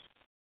kindness.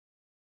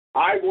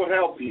 I will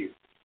help you.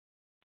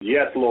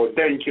 Yes, Lord.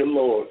 Thank you,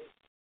 Lord.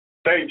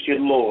 Thank you,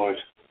 Lord.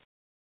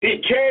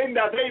 He came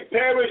that they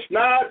perish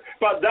not,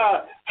 but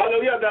that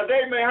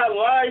they may have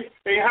life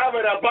and have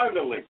it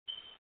abundantly.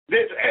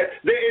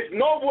 There is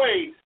no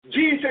way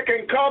Jesus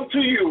can come to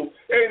you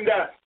and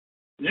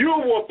you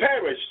will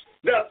perish.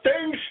 The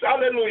things,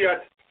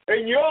 hallelujah,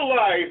 in your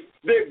life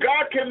that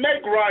God can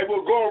make right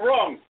will go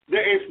wrong.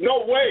 There is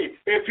no way.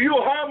 If you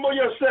humble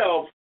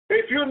yourself,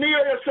 if you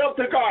kneel yourself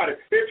to God,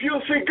 if you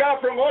seek God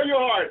from all your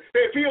heart,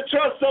 if you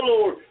trust the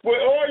Lord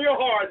with all your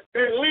heart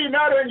and lean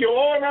not on your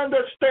own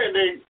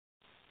understanding,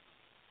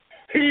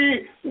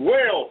 He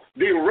will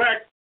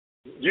direct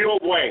your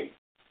way.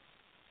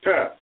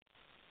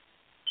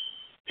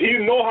 He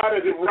knows how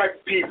to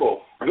direct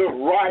people the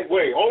right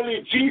way.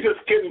 Only Jesus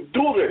can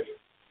do this,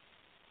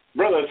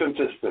 brothers and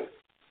sisters.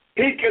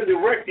 He can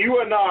direct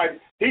you and I.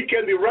 He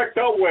can direct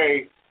our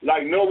way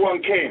like no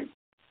one can.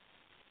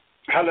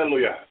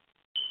 Hallelujah.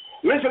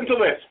 Listen to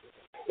this.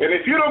 And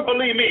if you don't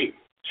believe me,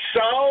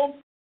 Psalm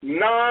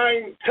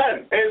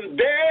 9:10. And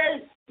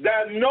they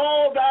that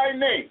know thy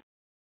name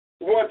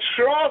will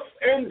trust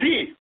in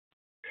thee.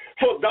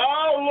 For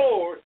thou,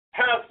 Lord,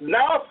 hast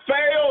not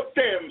failed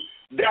them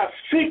that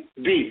seek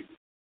thee.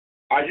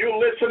 Are you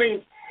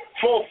listening?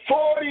 For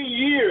 40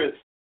 years,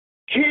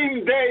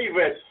 King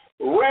David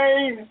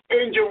reigned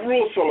in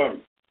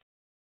Jerusalem.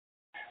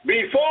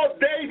 Before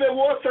David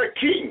was a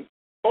king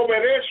over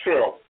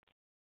Israel,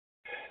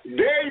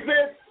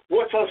 David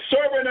was a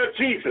servant of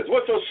Jesus,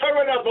 was a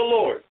servant of the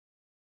Lord.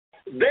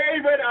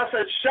 David, as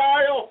a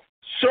child,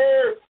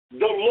 served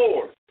the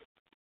Lord.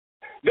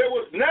 There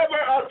was never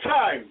a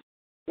time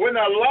when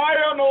a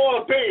lion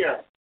or a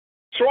bear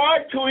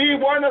tried to eat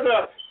one of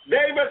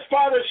David's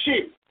father's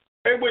sheep,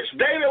 in which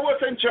David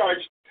was in charge,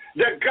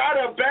 that God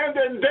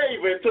abandoned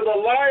David to the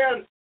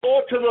lion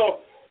or to the,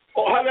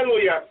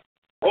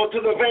 or to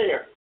the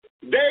bear.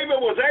 David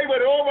was able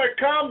to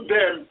overcome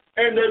them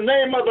in the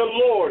name of the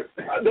Lord.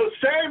 The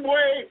same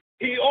way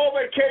he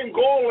overcame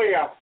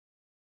Goliath,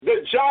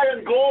 the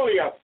giant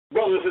Goliath,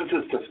 brothers and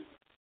sisters.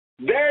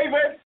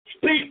 David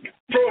speaks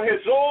from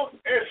his own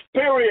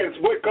experience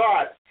with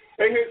God,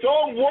 and his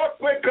own work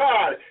with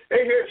God,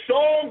 and his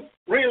own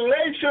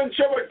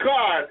relationship with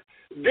God.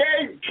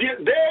 David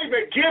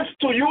gives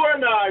to you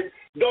and I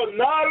the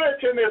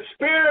knowledge and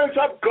experience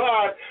of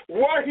God,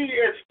 what he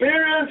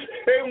experienced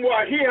and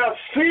what he has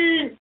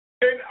seen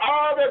in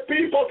other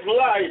people's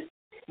life.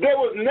 There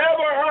was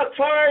never a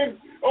time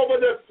over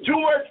the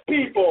Jewish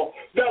people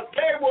that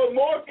they were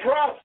more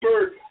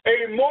prospered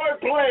and more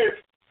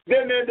blessed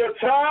than in the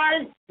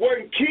time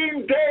when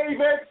King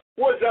David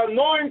was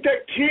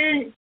anointed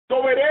king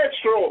over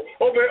Israel,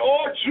 over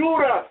all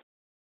Judah.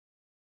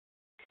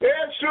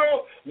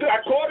 Israel,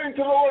 according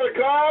to the word of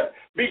God,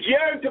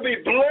 began to be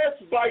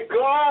blessed by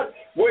God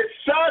with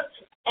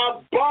such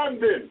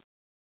abundance.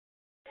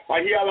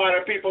 I hear a lot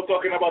of people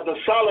talking about the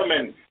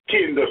Solomon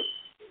kingdom.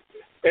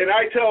 And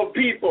I tell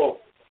people,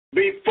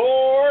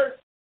 before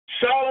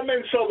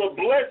Solomon saw the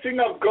blessing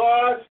of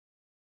God,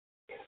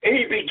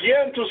 he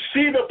began to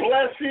see the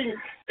blessing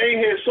in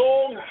his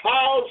own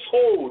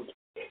household.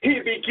 He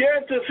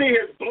began to see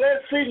his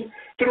blessing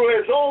through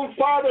his own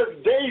father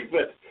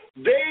David.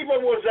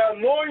 David was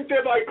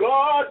anointed by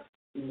God.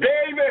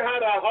 David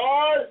had a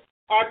heart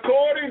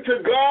according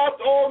to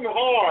God's own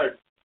heart.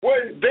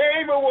 When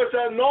David was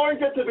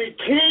anointed to be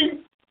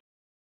king,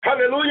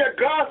 hallelujah,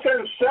 God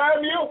sent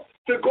Samuel,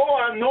 to go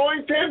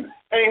anoint him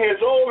in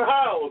his own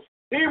house.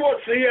 He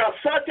had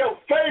such a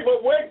favor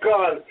with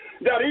God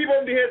that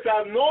even his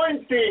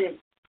anointing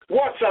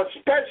was a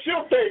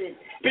special thing,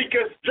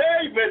 because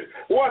David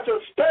was a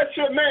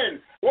special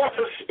man, was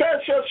a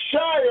special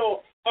child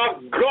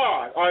of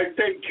God. I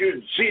thank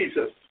you,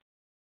 Jesus.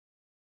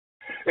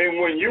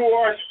 And when you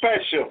are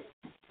special,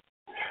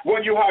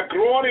 when you have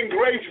grown in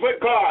grace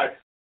with God,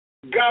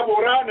 God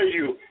will honor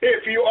you.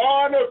 If you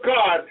honor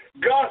God,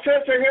 God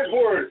says in his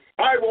word,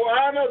 I will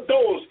honor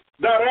those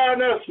that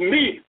honor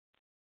me.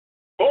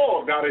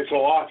 Oh, God is so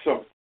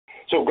awesome.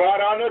 So God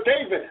honored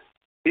David.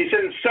 He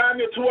sent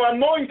Samuel to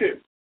anoint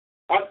him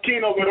as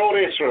king over all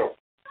Israel.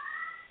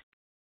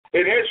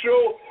 And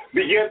Israel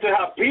began to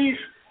have peace,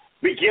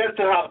 began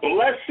to have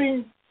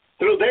blessing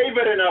through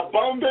David in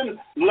abundance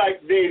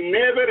like they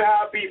never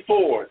had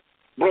before,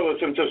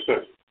 brothers and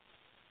sisters.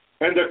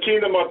 And the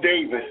kingdom of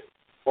David.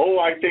 Oh,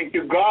 I thank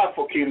you, God,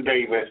 for King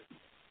David.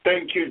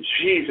 Thank you,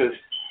 Jesus.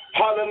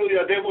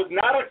 Hallelujah. There was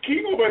not a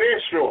king over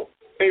Israel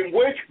in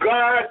which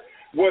God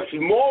was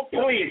more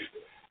pleased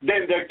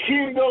than the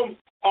kingdom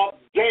of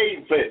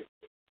David.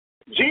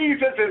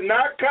 Jesus did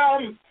not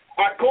come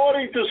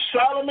according to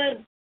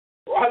Solomon,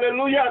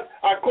 hallelujah,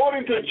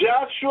 according to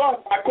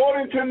Joshua,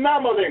 according to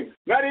none of them,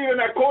 not even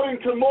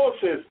according to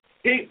Moses.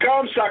 He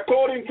comes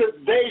according to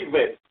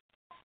David.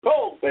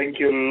 Oh, thank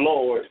you,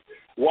 Lord.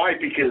 Why?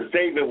 Because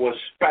David was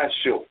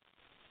special.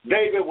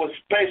 David was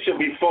special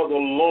before the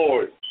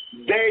Lord.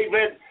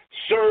 David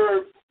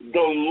served the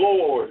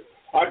Lord.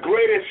 A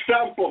great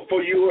example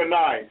for you and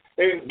I.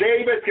 And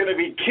David's going to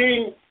be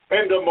king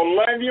in the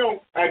millennium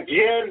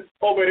again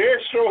over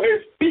Israel,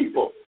 his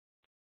people.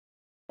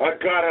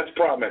 God has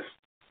promised.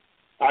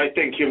 I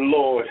thank you,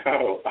 Lord.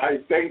 Oh, I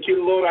thank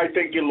you, Lord. I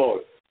thank you,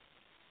 Lord.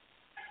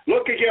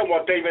 Look again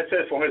what David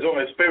says from his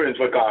own experience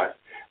with God.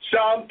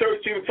 Psalm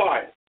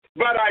 13:5.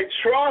 But I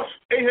trust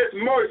in his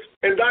mercy,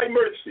 in thy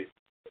mercy.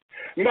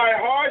 My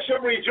heart shall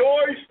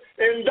rejoice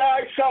in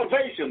thy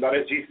salvation. That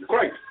is Jesus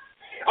Christ.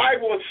 I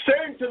will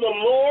sing to the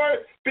Lord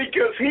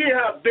because he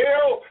hath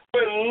dealt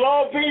with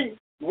loving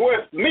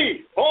with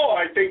me. Oh,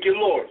 I thank you,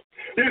 Lord.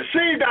 You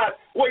see that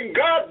when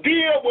God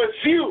deals with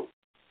you,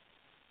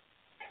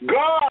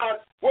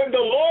 God, when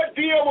the Lord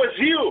deals with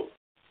you,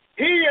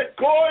 he is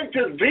going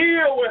to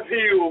deal with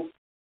you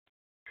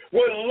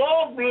with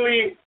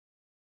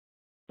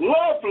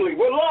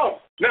with love.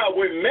 Now,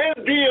 when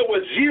men deal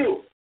with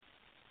you,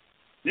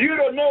 you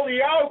don't know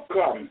the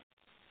outcome,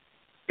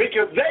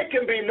 because they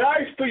can be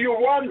nice to you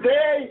one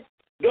day,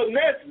 the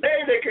next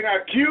day they can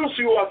accuse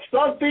you of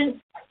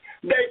something,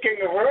 they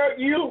can hurt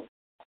you,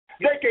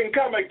 they can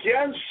come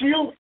against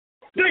you,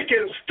 they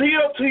can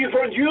steal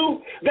from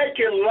you, they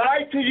can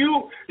lie to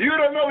you. You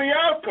don't know the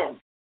outcome,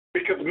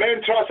 because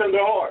men trust in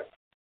their heart.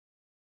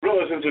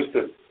 Brothers and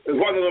sisters, it's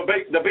one of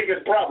the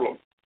biggest problems.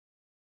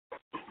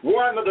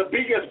 One of the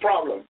biggest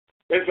problems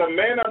is the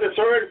men on this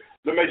earth,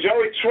 the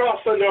majority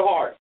trust in their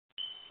heart.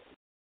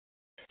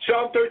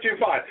 Psalm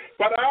 13:5.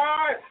 But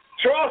I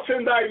trust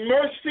in thy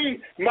mercy,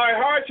 my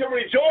heart shall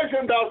rejoice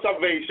in thy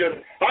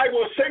salvation. I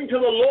will sing to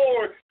the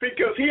Lord,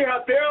 because he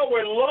hath dealt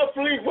with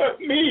lovely with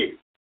me.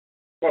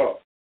 Oh,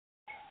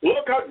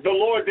 look how the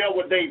Lord dealt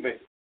with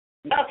David.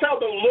 That's how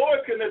the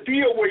Lord's going to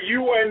deal with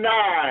you and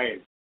I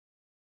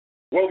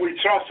when we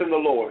trust in the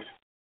Lord.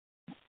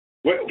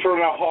 From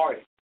our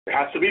heart. It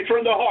has to be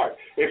from the heart.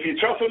 If you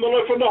trust in the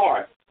Lord from the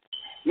heart.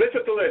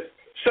 Listen to this.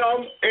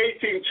 Psalm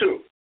 18:2.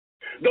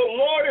 The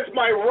Lord is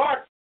my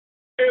rock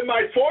and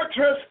my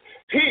fortress.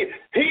 He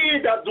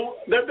that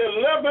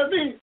delivered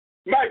me,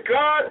 my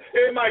God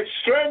and my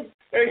strength.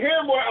 In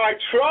him will I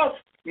trust,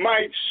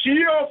 my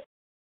shield,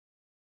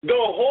 the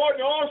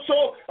horn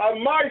also of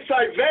my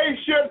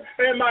salvation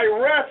and my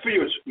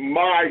refuge.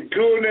 My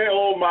goodness,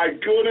 oh my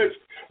goodness,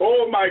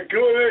 oh my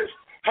goodness.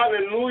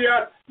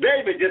 Hallelujah.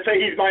 David just say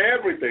he's my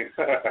everything.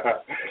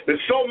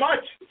 There's so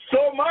much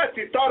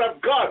he thought of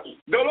God.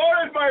 The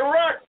Lord is my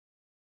rock,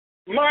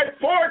 my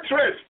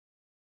fortress.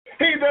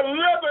 He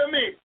delivered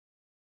me,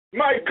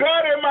 my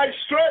God and my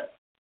strength.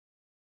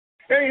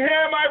 In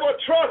him I will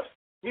trust,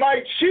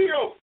 my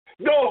shield,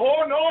 the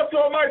horn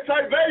also of my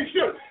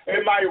salvation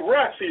and my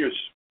refuge.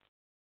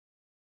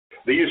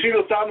 Do you see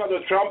the sound of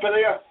the trumpet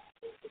there?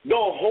 The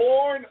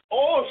horn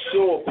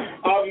also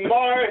of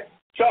my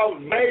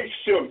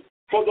salvation.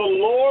 For the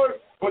Lord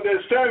will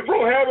descend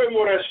from heaven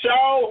with a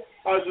shout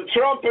as the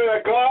trumpet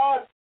of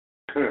God.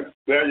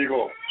 There you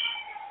go.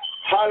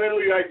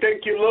 Hallelujah. I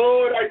thank you,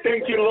 Lord. I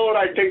thank you, Lord.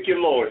 I thank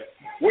you, Lord.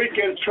 We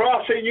can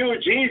trust in you,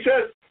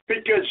 Jesus,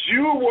 because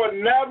you will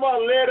never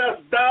let us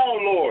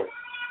down, Lord.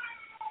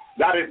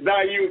 That is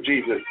not you,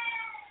 Jesus.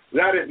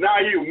 That is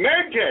not you.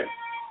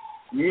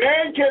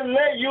 Men can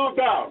let you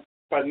down,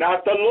 but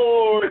not the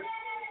Lord.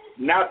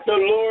 Not the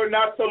Lord,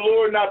 not the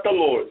Lord, not the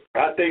Lord.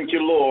 I thank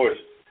you, Lord.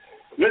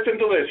 Listen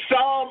to this.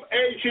 Psalm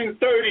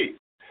 18:30.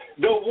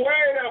 The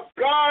word of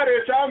God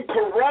is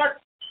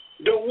incorrect.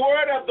 The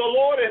word of the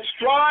Lord is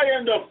try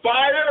in the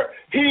fire.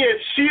 He is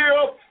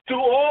shield to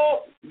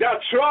all that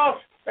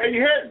trust in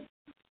him.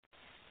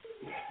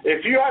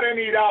 If you had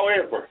any doubt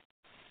ever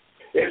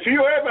If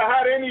you ever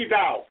had any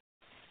doubt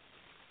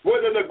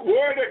whether the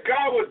Word of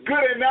God was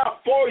good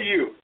enough for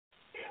you,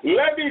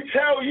 let me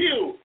tell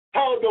you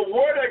how the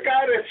Word of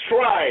God is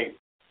tried.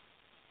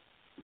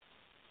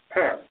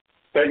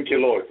 Thank you,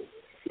 Lord.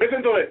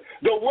 Listen to it.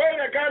 The Word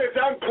of God is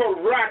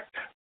incorrect.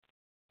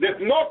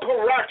 There's no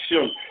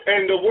correction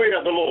in the way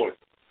of the Lord.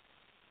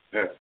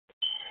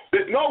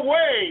 There's no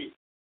way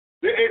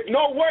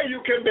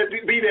you can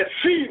be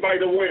deceived by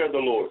the word of the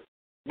Lord.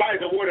 By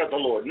the word of the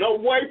Lord. No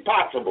way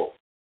possible.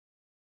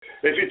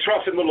 If you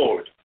trust in the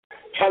Lord.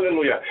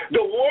 Hallelujah.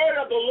 The word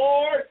of the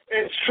Lord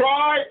is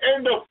tried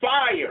in the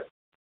fire.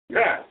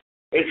 Yeah.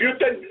 If you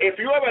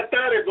ever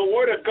thought that the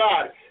word of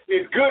God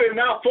is good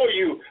enough for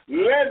you,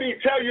 let me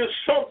tell you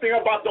something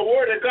about the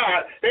word of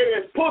God.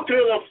 It is put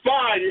through the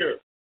fire.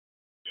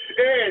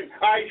 And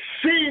I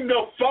seen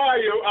the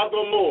fire of the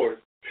Lord.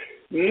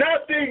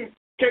 Nothing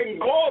can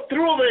go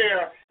through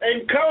there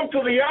and come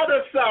to the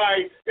other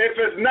side if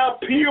it's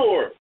not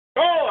pure.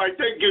 Oh, I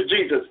thank you,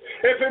 Jesus.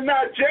 If it's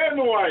not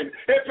genuine,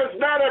 if it's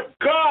not of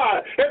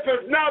God, if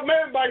it's not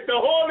made by the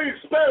Holy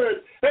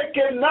Spirit, it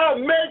cannot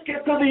make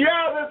it to the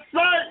other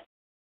side.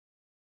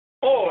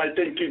 Oh, I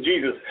thank you,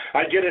 Jesus.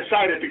 I get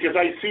excited because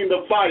I seen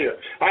the fire.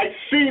 I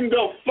seen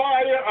the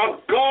fire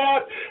of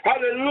God.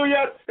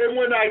 Hallelujah. And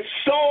when I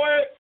saw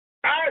it,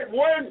 I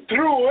went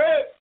through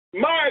it.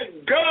 My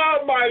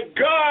God,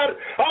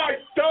 I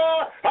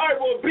thought I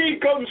would be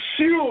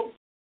consumed.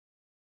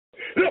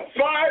 The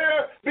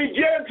fire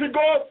began to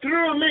go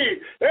through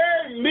me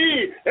and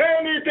me.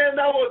 Anything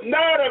that was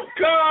not of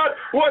God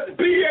was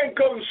being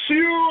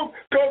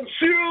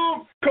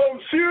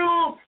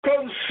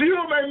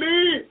consuming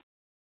me.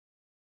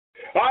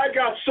 I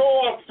got so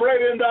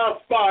afraid in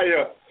that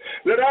fire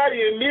that I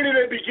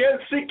immediately began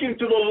seeking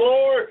to the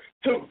Lord,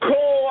 to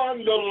call on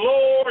the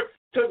Lord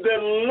to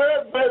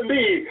deliver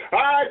me.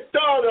 I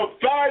thought the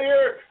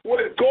fire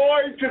was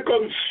going to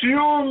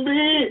consume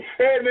me,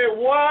 and it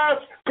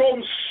was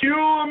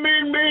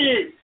consuming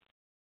me.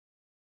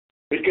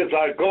 Because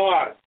our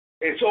God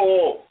is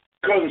all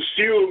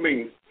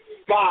consuming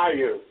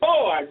fire.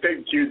 Oh, I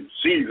thank you,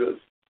 Jesus.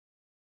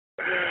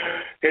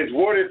 His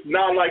word is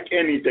not like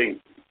anything.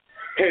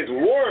 His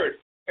word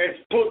is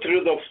put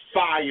through the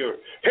fire.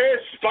 His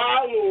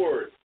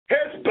follower,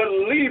 his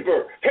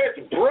believer,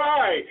 his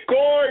bride,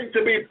 going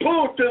to be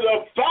put to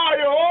the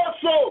fire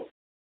also.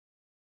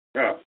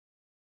 Yeah.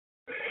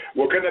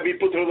 We're going to be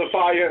put through the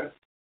fire.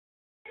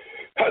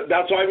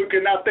 That's why we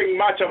cannot think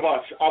much of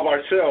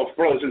ourselves,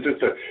 brothers and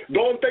sisters.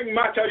 Don't think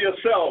much of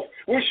yourself.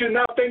 We should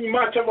not think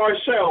much of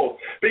ourselves,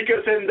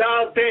 because in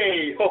that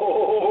day,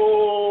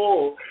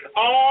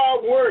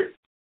 our work,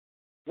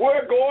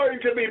 we're going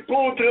to be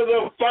put through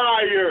the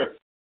fire.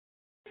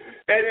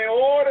 And in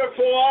order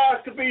for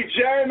us to be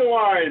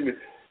genuine,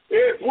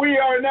 if we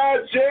are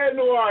not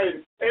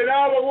genuine, in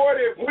other words,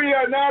 if we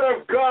are not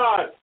of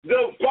God,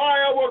 the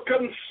fire will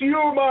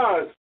consume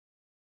us.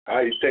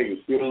 I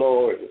thank you,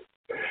 Lord.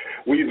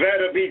 We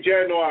better be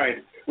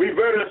genuine. We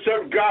better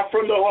serve God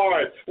from the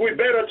heart. We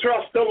better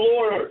trust the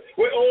Lord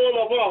with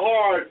all of our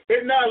heart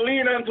and not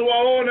lean unto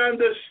our own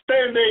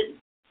understanding.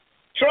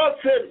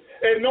 Trust Him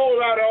and know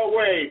that our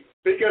way.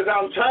 Because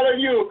I'm telling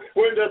you,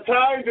 when the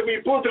time to be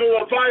put through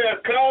the fire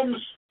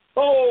comes,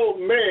 oh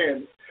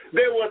man,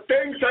 there were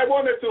things I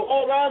wanted to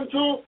hold on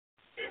to.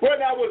 When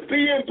I was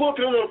being put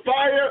through the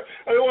fire,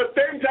 there were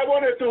things I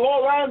wanted to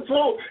hold on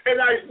to,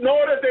 and I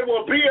noticed they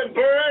were being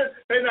burned,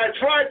 and I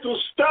tried to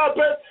stop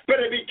it,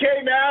 but it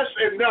became ash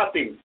and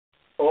nothing.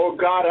 Oh,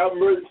 God, have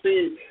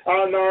mercy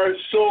on our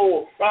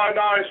soul, on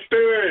our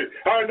spirit,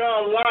 on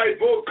our life.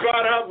 Oh,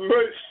 God, have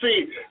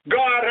mercy.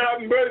 God,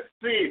 have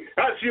mercy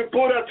as you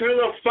put us through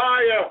the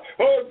fire.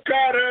 Oh,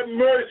 God, have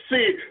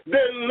mercy.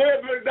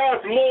 Deliver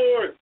us,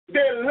 Lord.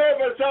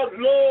 Deliver us,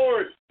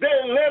 Lord.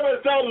 Deliver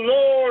us,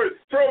 Lord,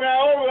 from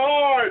our own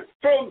heart,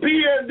 from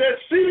being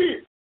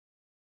deceived.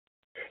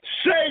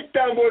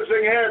 Satan was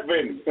in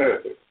heaven.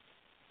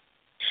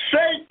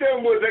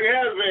 Satan was in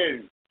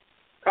heaven.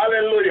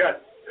 Hallelujah.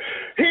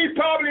 He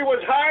probably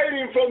was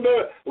hiding from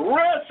the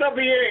rest of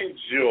the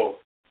angels,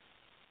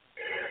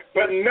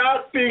 but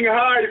not being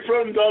hide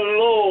from the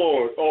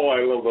Lord. Oh,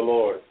 I love the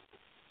Lord.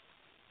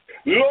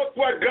 Look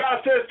what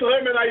God says to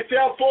him in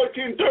Isaiah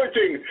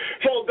 14:13.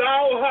 For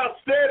thou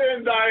hast said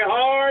in thy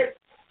heart,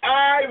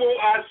 I will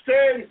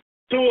ascend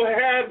to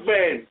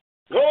heaven.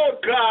 Oh,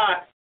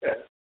 God.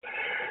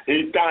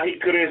 He thought he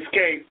could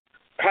escape.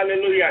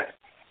 Hallelujah.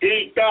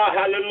 He thought,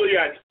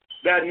 hallelujah,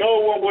 that no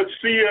one would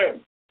see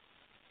him.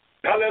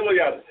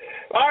 Hallelujah.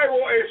 I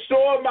will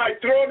restore my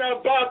throne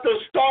about the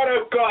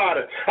start of God.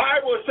 I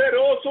will set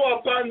also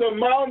upon the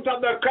mount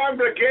of the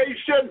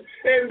congregation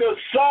in the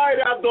side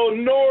of the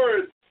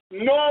north.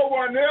 No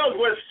one else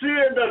was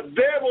seeing the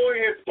devil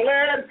in his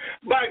plan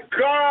but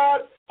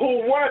God,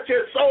 who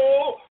watches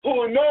all,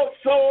 who knows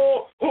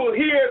all, who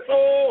hears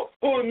all,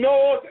 who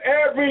knows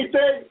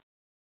everything,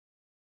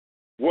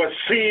 was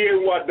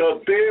seeing what the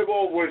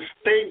devil was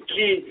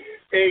thinking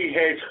in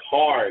his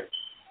heart.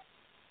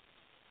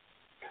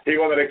 He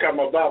wanted to come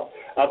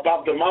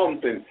above the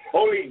mountain.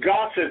 Only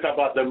God says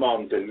about the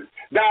mountain.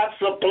 That's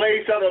the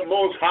place of the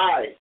Most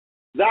High.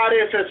 That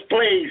is His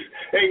place.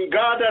 And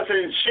God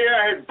doesn't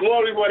share His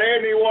glory with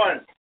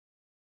anyone.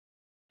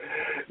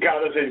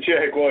 God doesn't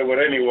share His glory with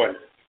anyone.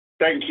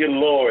 Thank you,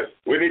 Lord.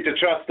 We need to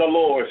trust the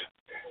Lord.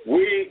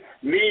 We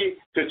need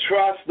to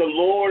trust the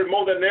Lord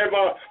more than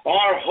ever.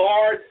 Our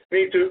heart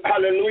need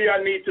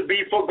to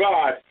be for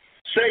God.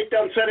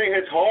 Satan said in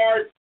his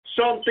heart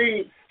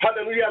something,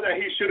 hallelujah, that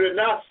he should have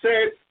not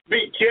said.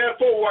 Be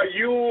careful what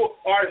you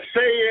are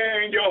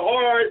saying in your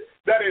heart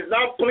that is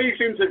not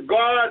pleasing to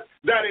God,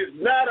 that is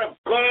not of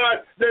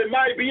God, that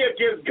might be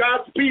against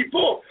God's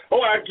people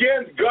or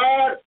against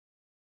God.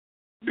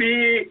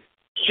 Be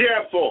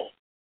careful.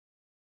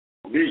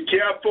 Be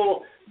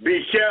careful.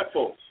 Be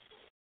careful.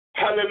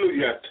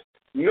 Hallelujah.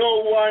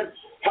 No one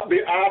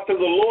after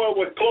the Lord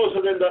was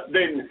closer than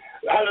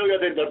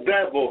the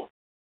devil.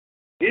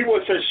 He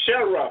was a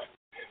sheriff.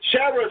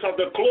 Sheriffs are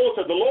the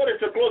closer. The Lord is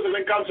the closest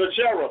when it comes to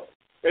sheriff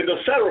and the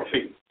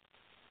seraphim.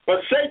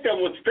 But Satan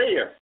was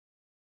there,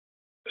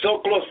 so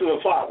close to the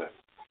Father.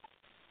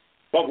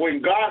 But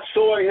when God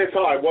saw in his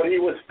heart what he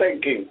was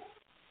thinking,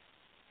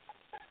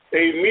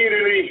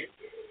 immediately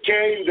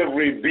came the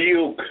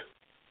rebuke.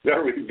 The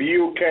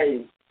rebuke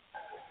came.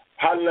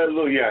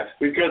 Hallelujah.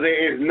 Because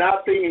there is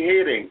nothing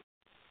hidden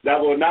that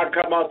will not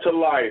come out to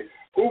light.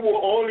 Who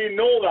will only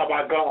know that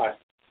by God?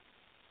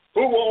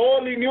 Who will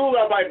only knew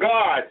that by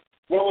God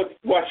what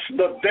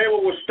the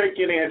devil was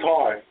thinking in his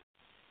heart?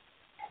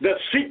 The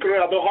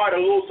secret of the heart of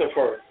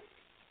Lucifer.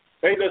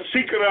 And the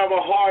secret of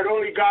our heart,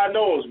 only God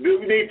knows.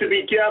 We need to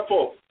be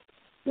careful.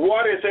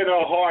 What is in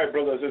our heart,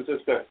 brothers and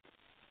sisters?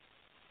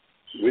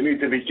 We need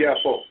to be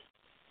careful.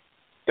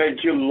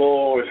 Thank you,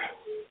 Lord.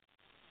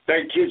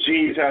 Thank you,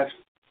 Jesus.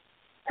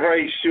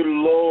 Praise you,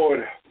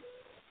 Lord.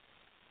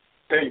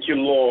 Thank you,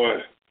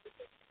 Lord.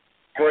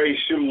 Praise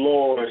you,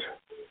 Lord.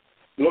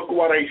 Look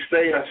what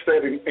Isaiah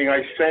said in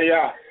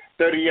Isaiah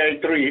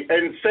 38:3.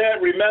 And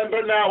said,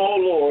 remember now, O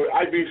Lord,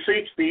 I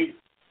beseech thee,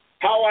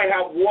 how I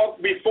have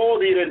walked before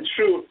thee in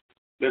truth.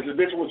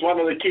 This was one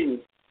of the kings.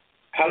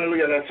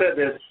 Hallelujah, that said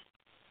this.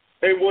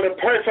 And with a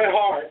perfect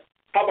heart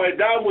have I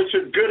done which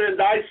is good in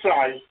thy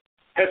sight.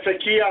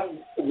 Hezekiah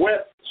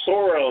wept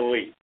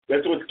sorely.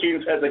 That was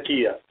King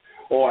Hezekiah.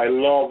 Oh, I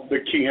love the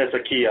King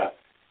Hezekiah.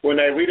 When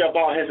I read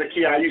about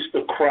Hezekiah, I used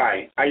to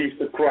cry. I used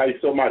to cry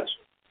so much.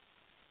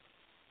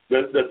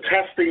 The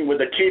testing with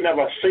the king of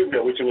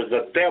Assyria, which was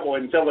the devil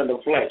himself in the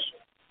flesh,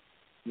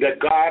 that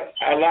God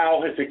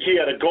allowed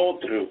Hezekiah to go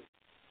through.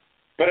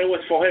 But it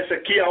was for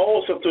Hezekiah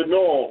also to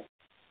know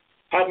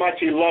how much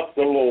he loved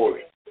the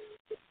Lord.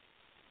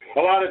 A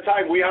lot of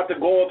times we have to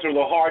go through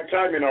the hard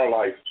time in our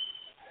life.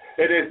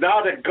 It is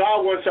not that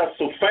God wants us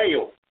to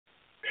fail.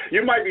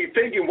 You might be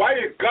thinking, why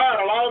did God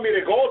allow me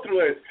to go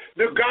through this?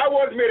 Do God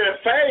want me to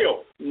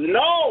fail?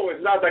 No,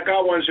 it's not that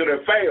God wants you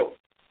to fail.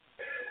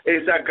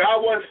 It's that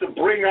God wants to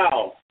bring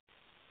out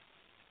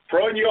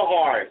from your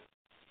heart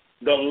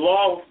the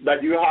love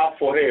that you have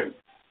for Him.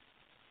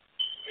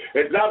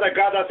 It's not that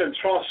God doesn't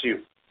trust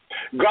you.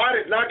 God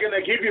is not going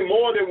to give you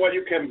more than what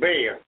you can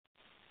bear.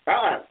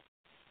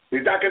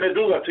 He's not going to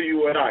do that to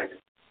you and I.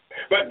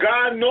 But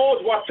God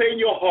knows what's in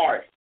your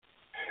heart.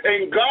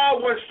 And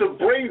God wants to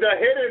bring the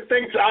hidden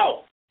things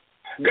out.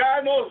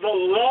 God knows the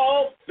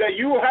love that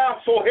you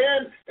have for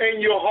Him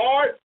in your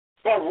heart,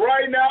 but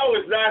right now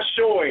it's not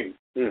showing.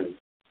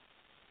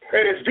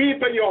 It is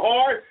deep in your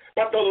heart,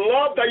 but the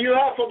love that you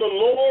have for the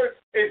Lord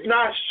is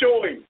not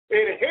showing.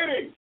 It's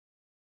hidden.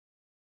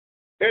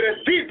 It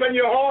is deep in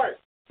your heart.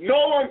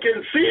 No one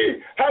can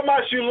see how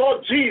much you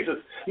love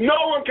Jesus.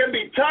 No one can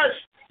be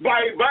touched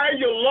by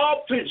your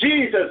love to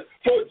Jesus,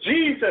 for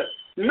Jesus.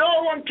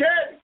 No one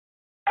can.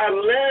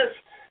 Unless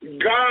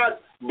God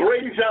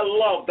brings that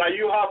love that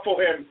you have for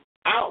Him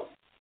out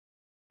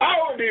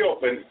in the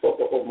open.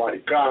 Oh my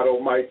God, oh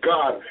my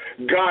God.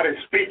 God is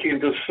speaking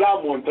to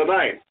someone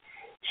tonight.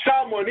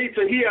 Someone needs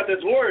to hear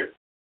this word.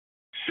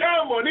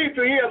 Someone needs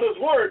to hear this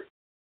word.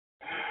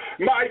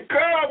 My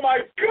God, my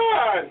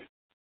God.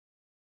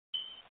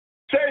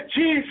 Said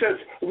Jesus,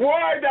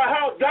 why did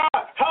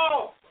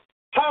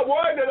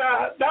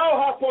thou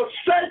have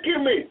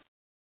forsaken me?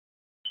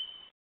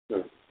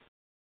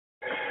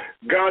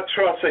 God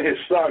trusted His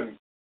Son.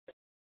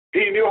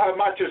 He knew how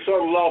much His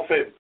Son loved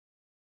Him.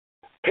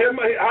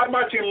 How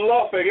much He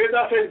loved Him.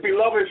 That's His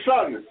beloved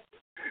Son.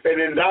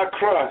 And in that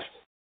cross,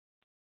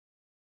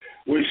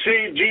 we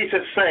see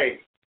Jesus say,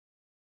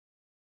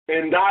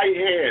 in thy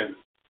hand,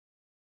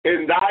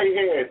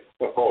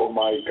 oh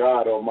my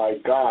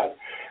God,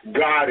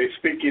 God is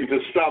speaking to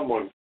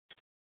someone.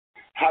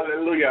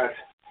 Hallelujah.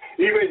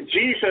 Even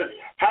Jesus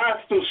has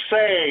to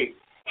say,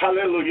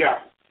 hallelujah.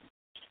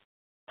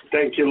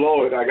 Thank you,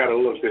 Lord. I got to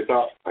look this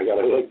up. I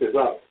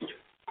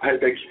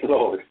thank you,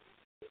 Lord.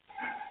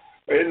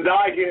 In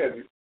thy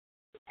hand,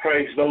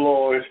 praise the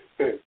Lord.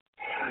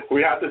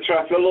 We have to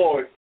trust the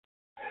Lord.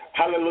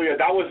 Hallelujah.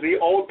 That was the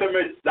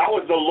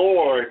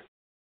Lord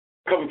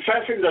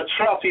confessing the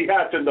trust He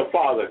has in the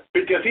Father,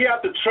 because He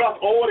had to trust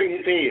all in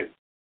His hand.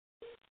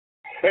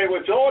 It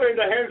was all in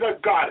the hands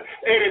of God.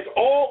 It is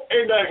all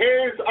in the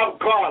hands of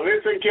God.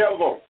 Listen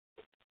careful.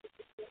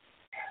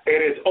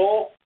 It is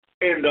all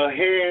in the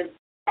hands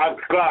of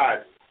God.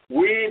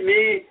 We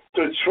need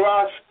to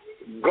trust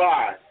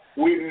God.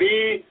 We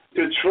need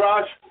to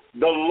trust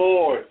the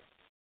Lord.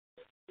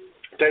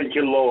 Thank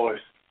you, Lord.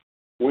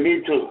 We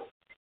need to.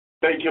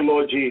 Thank you,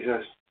 Lord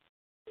Jesus.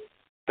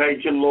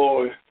 Thank you,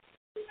 Lord.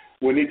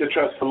 We need to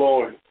trust the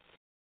Lord.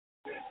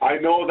 I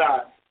know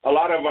that a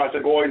lot of us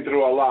are going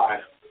through a lot.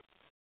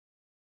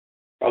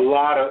 A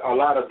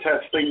lot of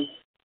testing,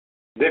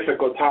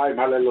 difficult time.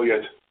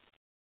 Hallelujah.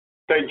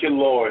 Thank you,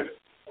 Lord.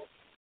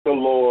 The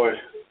Lord.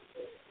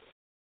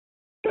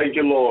 Thank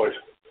you, Lord.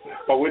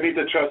 But we need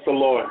to trust the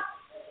Lord.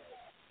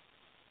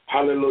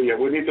 Hallelujah.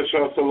 We need to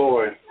trust the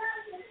Lord.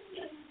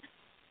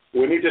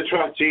 We need to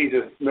trust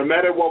Jesus. No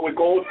matter what we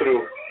go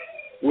through,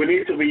 we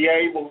need to be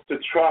able to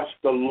trust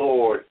the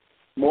Lord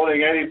more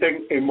than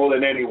anything and more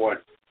than anyone.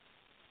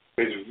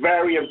 It's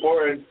very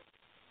important.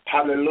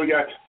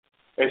 Hallelujah.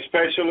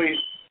 Especially,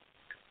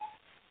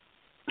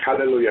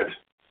 hallelujah.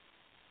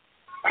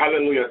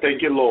 Hallelujah.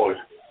 Thank you, Lord.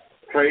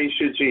 Praise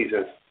you,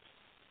 Jesus.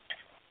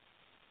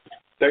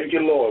 Thank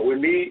you, Lord.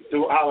 We need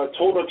to have a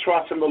total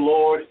trust in the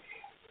Lord.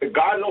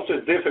 God knows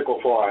it's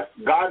difficult for us.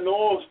 God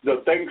knows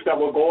the things that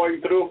we're going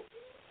through,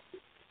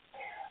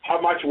 how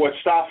much we're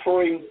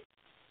suffering,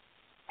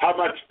 how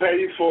much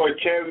painful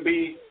it can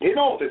be. He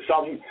knows that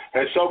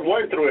some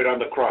went through it on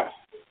the cross.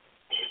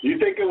 You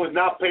think it was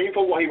not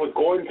painful what he was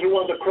going through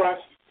on the cross?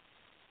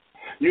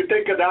 You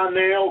think that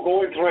nail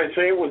going through his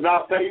hand was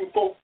not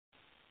painful?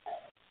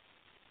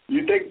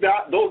 You think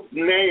that those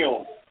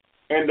nails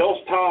and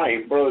those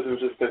times, brothers and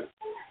sisters,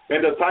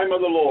 and the time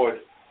of the Lord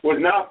was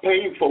not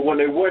painful when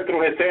they went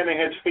through his hand and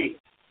his feet?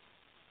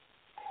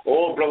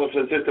 Oh, brothers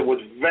and sisters, it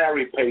was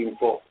very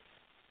painful.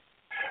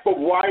 But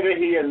why did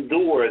he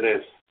endure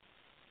this?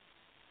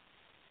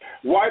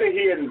 Why did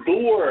he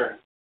endure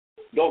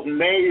those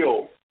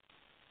nails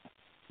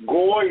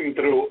going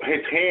through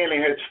his hand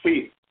and his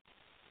feet?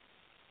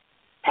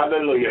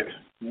 Hallelujah.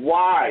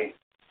 Why?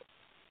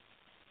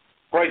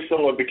 Praise the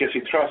Lord, because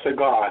he trusted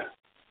God.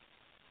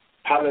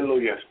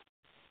 Hallelujah.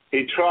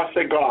 He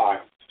trusted God.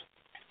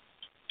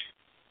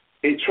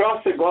 He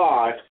trusted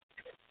God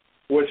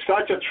with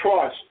such a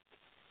trust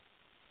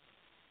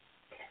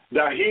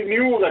that he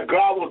knew that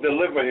God would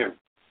deliver him.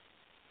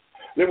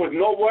 There was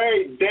no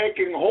way they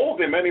can hold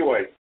him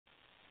anyway.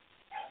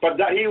 But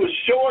that he was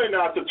showing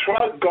us to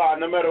trust God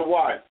no matter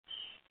what.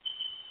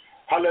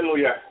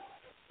 Hallelujah.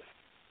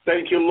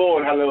 Thank you,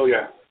 Lord.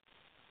 Hallelujah.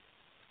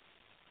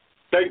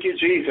 Thank you,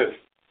 Jesus.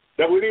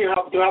 That we need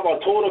to have a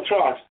total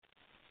trust.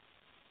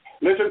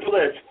 Listen to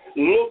this.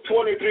 Luke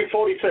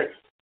 23:46.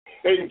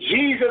 And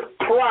Jesus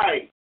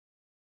cried.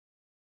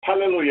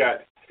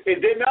 Hallelujah.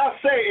 It does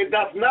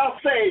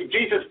not say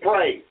Jesus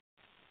prayed.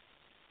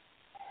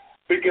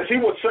 Because he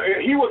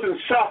was in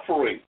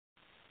suffering.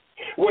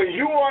 When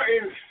you are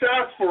in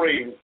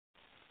suffering,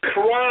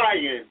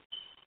 crying,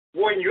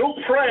 when you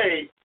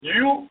pray,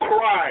 you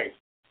cry.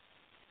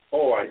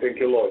 Oh, I thank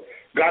you, Lord.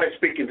 God is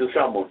speaking to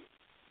someone.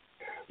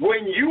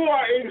 When you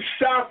are in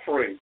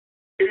suffering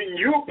and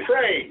you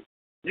pray,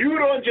 you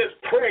don't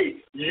just pray,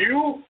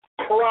 you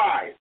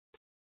cry.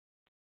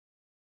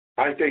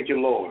 I thank you,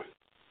 Lord.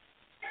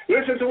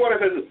 Listen to what it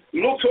says,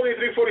 Luke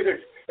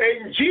 23:46.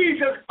 And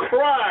Jesus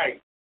cried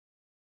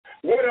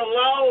with a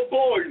loud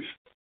voice.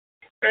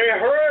 It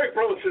hurts,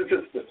 brothers and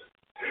sisters.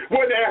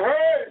 When it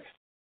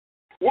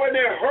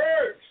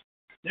hurts,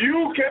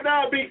 you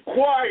cannot be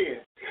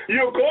quiet.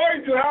 You're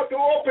going to have to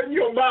open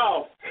your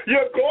mouth.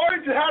 You're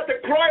going to have to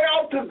cry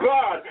out to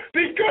God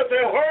because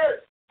it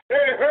hurts.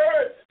 It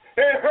hurts.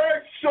 It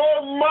hurts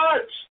so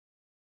much.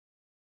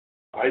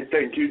 I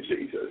thank you,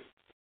 Jesus.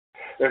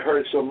 It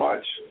hurts so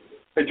much.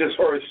 It just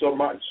hurts so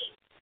much.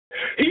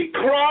 He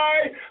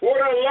cried with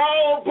a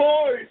loud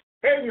voice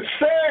and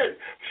said,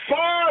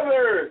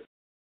 Father,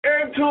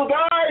 into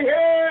thy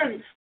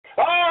hands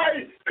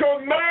I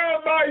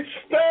command my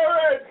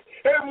spirit.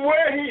 And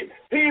when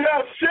he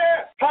has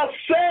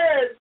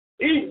said,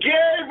 he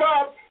gave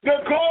up the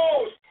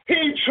ghost.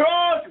 He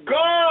trusts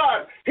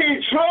God. He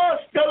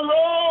trusts the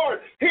Lord.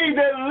 He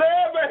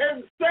delivered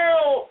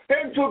himself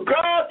into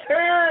God's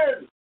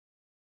hands.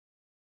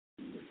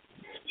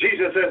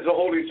 Jesus says the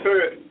Holy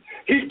Spirit.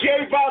 He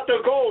gave out the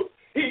ghost.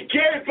 He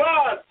gave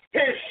out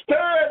his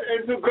spirit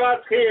into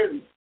God's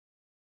hands.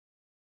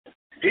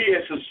 He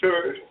is the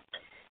Spirit.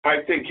 I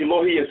thank you,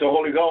 Lord. He is the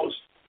Holy Ghost.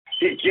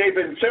 He gave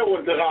himself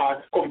unto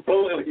God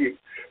completely.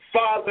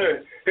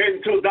 Father,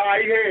 into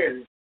thy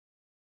hands.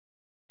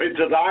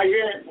 Into thy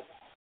hands.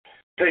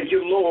 Thank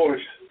you, Lord.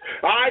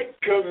 I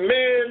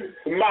commend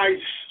my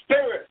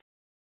spirit.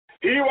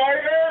 Here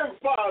I am,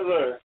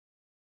 Father.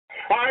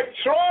 I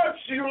trust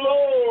you,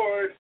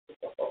 Lord.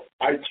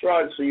 I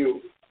trust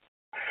you.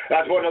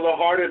 That's one of the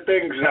harder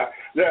things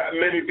that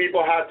many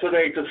people have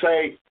today to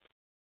say.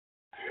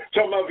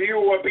 Some of you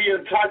are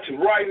being touched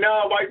right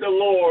now by the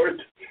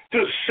Lord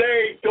to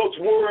say those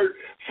words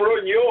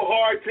from your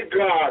heart to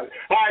God.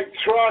 I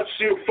trust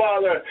you,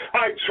 Father.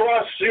 I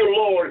trust you,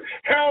 Lord.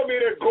 Help me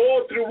to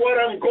go through what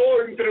I'm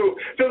going through,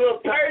 to the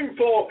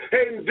painful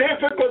and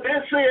difficult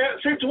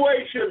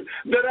situation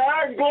that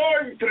I'm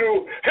going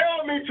through.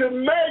 Help me to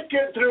make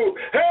it through.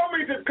 Help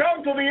me to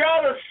come to the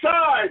other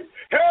side.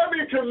 Help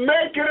me to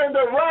make it in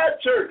the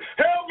rapture.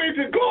 Help me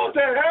to go to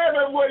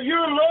heaven with you,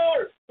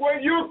 Lord,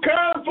 when you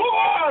come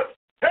for us.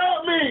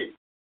 Help me.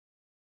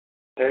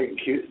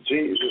 Thank you,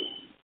 Jesus.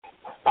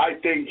 I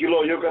thank you,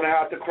 Lord. You're going to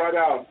have to cry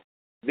out.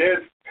 This,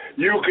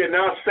 you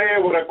cannot say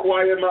it with a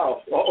quiet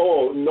mouth.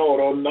 Oh,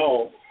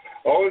 no.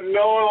 Oh,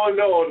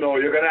 no.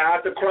 You're going to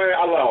have to cry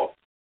aloud.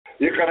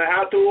 You're going to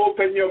have to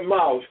open your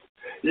mouth.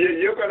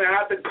 You're going to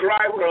have to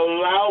cry with a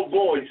loud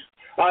voice.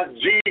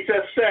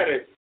 Jesus said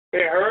it.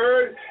 It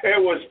hurt.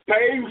 It was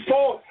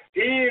painful.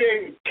 He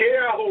didn't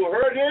care who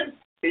heard it.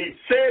 He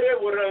said it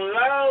with a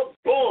loud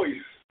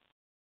voice.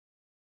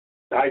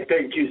 I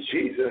thank you,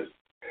 Jesus.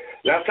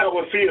 That's how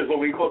it feels when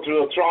we go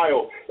through a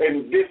trial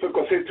and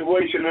difficult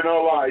situation in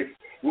our life.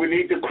 We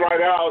need to cry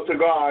out to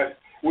God.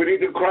 We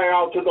need to cry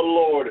out to the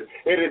Lord.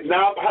 It is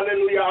not,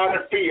 hallelujah, out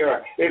of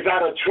fear. It's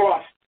out of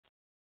trust.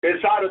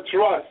 It's out of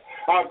trust.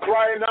 Our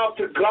crying out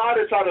to God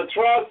is out of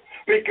trust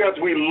because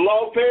we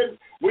love Him.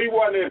 We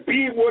want to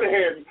be with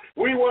Him.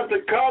 We want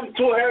to come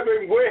to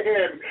heaven with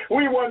Him.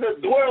 We want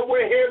to dwell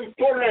with Him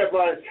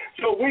forever.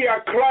 So we are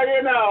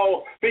crying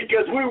out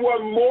because we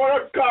want more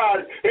of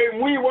God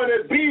and we want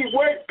to be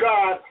with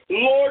God.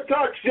 Lord,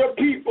 touch your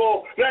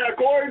people that are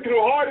going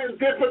through hard and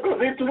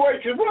difficult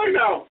situations right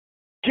now.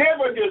 Give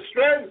them your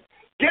strength.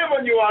 Give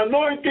them your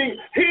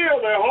anointing. Heal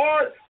their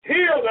heart.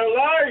 Heal their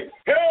life.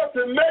 Help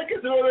them make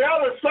it to the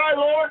other side,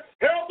 Lord.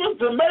 Help them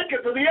to make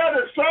it to the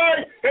other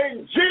side.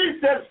 In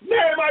Jesus'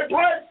 name I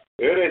pray.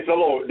 It is the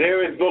Lord.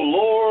 There is the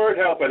Lord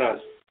helping us.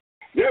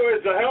 There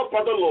is the help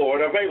of the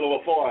Lord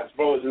available for us,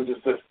 brothers and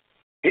sisters.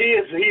 He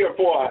is here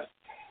for us.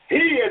 He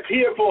is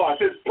here for us.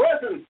 His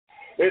presence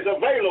is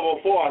available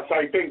for us.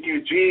 I thank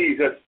you,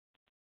 Jesus.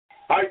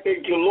 I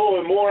thank you,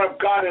 Lord. More of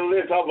God and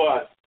less of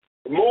us.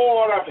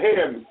 More of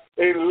Him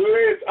and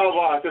less of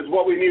us is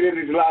what we need in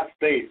these last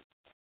days.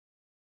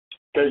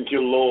 Thank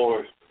you,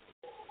 Lord.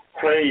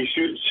 Praise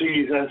you,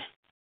 Jesus.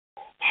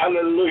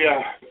 Hallelujah.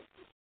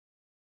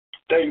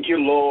 Thank you,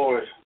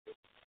 Lord.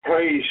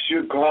 Praise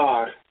you,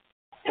 God.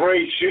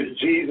 Praise you,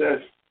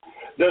 Jesus.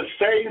 The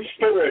same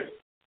Spirit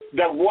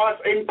that was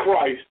in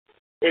Christ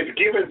is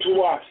given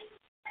to us.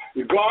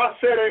 God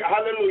said it,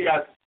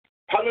 hallelujah,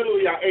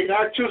 hallelujah. In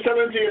Acts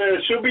 2:17,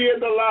 it should be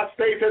in the last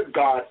days of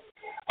God.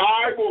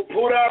 I will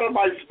put out of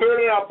my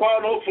Spirit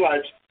upon all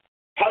flesh.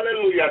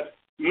 Hallelujah.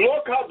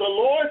 Look how the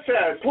Lord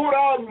says, put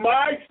out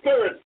my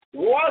Spirit.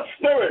 What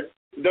Spirit?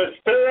 The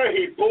Spirit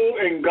He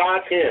put in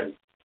God's hand.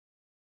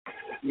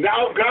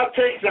 Now God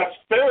takes that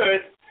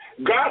Spirit,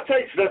 God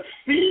takes the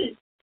seed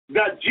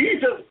that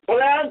Jesus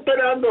planted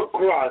on the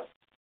cross.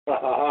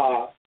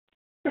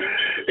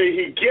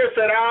 He gives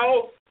it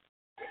out.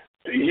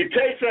 He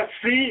takes a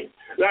seed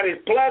that is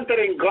planted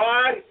in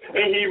God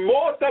and He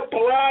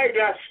multiplies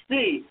that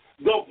seed.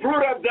 The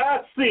fruit of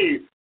that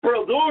seed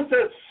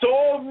produces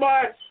so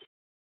much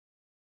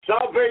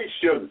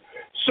salvation,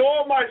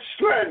 so much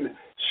strength,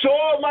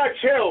 so much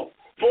help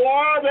for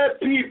other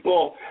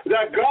people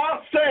that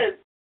God said,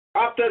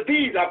 after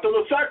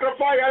the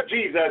sacrifice of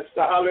Jesus,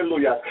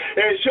 hallelujah,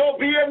 it shall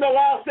be in the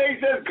last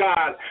days of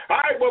God.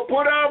 I will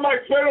put out my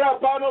Spirit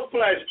upon all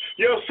flesh.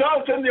 Your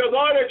sons and your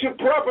daughters should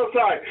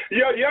prophesy.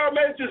 Your young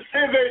men to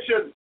see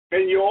vision,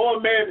 and your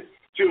old men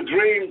to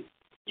dream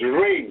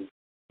dreams.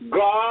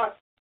 God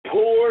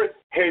poured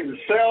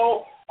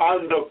Himself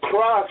on the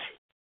cross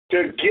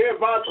to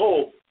give us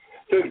hope,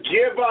 to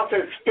give us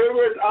His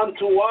Spirit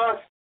unto us,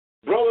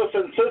 brothers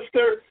and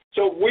sisters,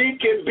 so we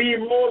can be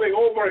more than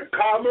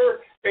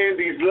overcomer in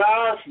these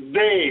last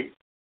days.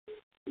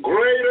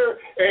 Greater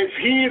is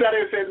He that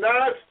is in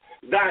us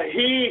than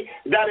he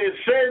that is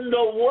in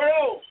the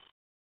world.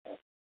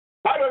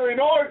 How do we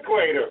know it's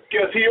greater?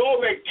 Because He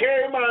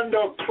overcame on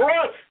the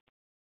cross.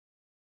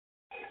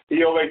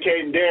 He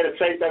overcame death,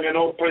 Satan, and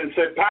all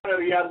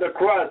principality on the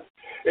cross.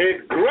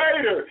 It's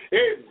greater,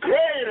 it's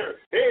greater,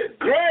 it's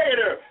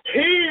greater.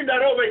 He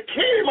that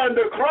overcame on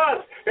the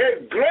cross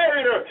is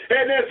greater,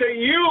 and it's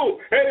in you,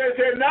 and it's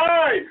in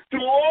I to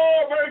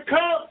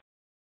overcome.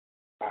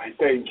 I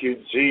thank you,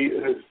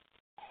 Jesus.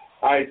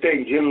 I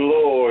thank you,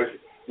 Lord.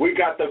 We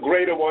got the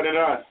greater one in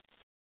us.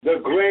 The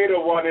greater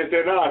one is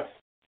in us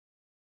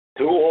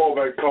to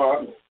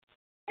overcome.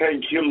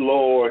 Thank you,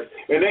 Lord.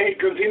 And then He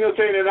continues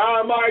saying, and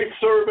now my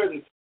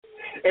servants,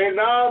 and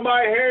now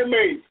my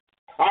handmaids,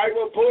 I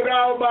will put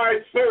out my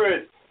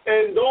Spirit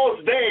in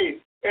those days,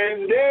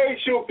 and they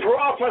shall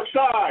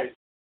prophesy.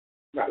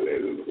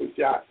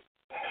 Hallelujah.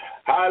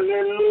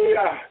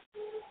 Hallelujah.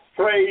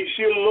 Praise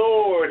you,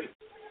 Lord.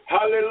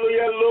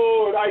 Hallelujah,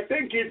 Lord. I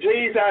thank you,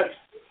 Jesus.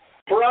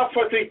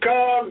 Prophecy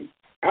come.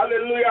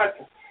 Hallelujah.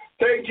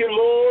 Thank you,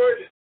 Lord.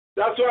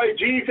 That's why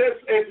Jesus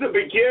is the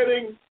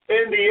beginning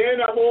and the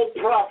end of all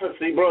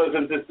prophecy, brothers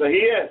and sisters. He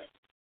is.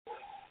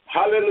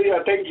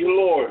 Hallelujah. Thank you,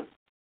 Lord.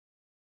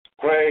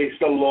 Praise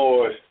the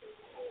Lord.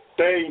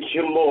 Thank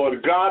you,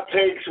 Lord. God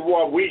takes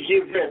what we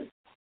give him.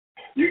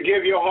 You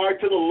give your heart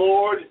to the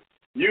Lord.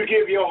 You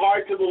give your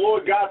heart to the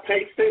Lord. God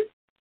takes it,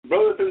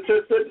 brothers and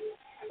sisters,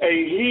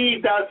 and he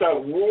does a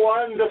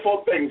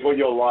wonderful thing for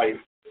your life.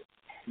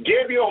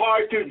 Give your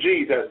heart to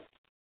Jesus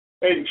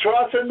and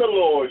trust in the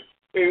Lord.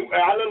 And,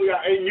 hallelujah.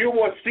 And you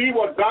will see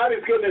what God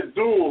is going to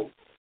do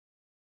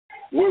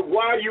with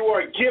what you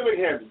are giving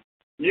him.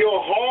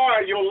 Your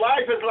heart, your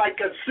life is like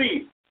a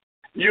seed.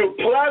 You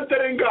plant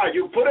it in God.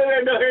 You put it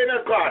in the hand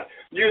of God.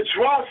 You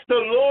trust the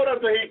Lord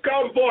until he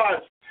comes for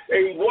us.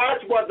 And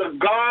watch what the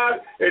God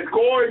is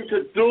going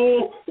to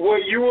do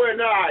with you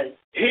and I.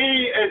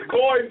 He is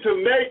going to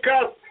make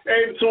us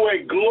into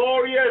a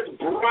glorious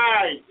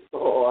bride.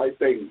 Oh, I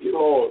thank you,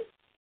 Lord.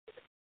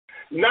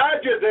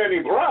 Not just any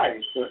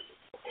bride,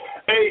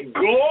 a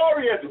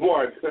glorious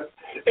one,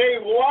 a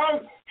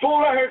one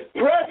full of his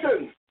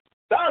presence.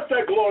 That's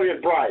a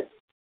glorious bride.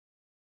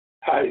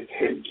 I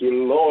thank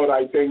you, Lord.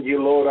 I thank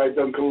you, Lord. I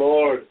thank you,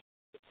 Lord.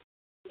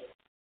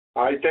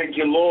 I thank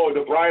you, Lord.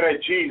 The bride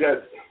of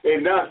Jesus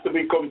is not to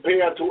be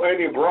compared to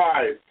any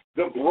bride.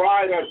 The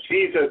bride of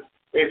Jesus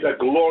is a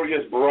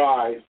glorious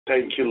bride.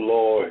 Thank you,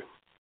 Lord.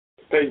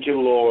 Thank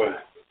you, Lord.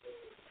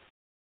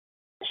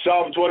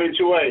 Psalm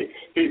 22:8.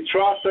 He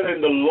trusted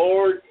in the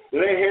Lord.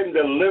 Let him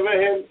deliver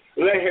him.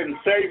 Let him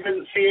save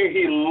him. See,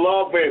 he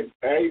loved him.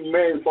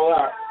 Amen for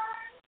that.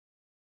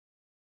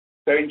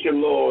 Thank you,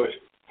 Lord.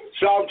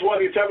 Psalm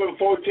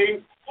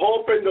 27:14.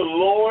 Hope in the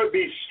Lord,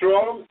 be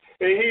strong,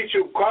 and he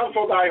shall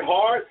comfort thy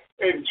heart,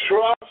 and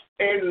trust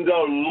in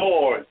the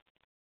Lord.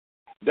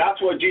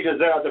 That's what Jesus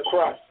did at the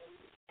cross.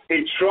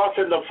 He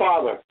trusted in the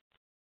Father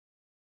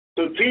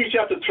to teach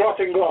us to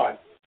trust in God.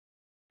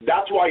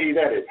 That's why he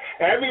did it.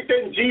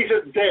 Everything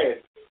Jesus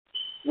did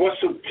was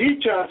to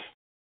teach us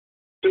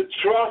to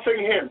trust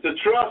in him, to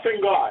trust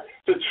in God,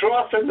 to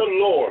trust in the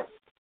Lord.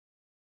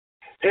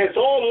 His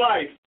whole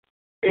life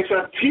is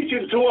a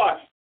teaching to us.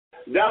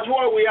 That's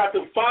why we have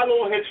to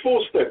follow his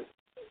footsteps.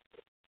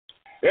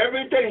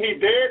 Everything he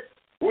did,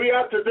 we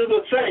have to do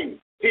the same.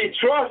 He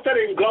trusted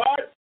in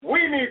God.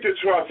 We need to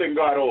trust in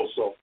God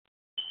also.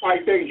 I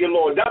thank you,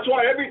 Lord. That's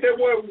why everything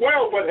went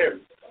well with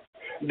him.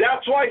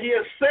 That's why he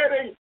is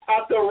sitting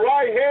at the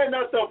right hand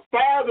of the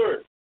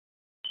Father.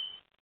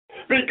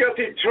 Because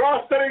he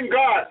trusted in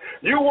God.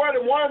 You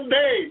want one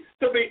day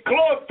to be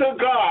close to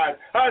God,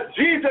 as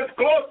Jesus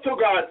close to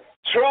God.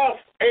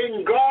 Trust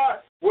in God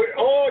with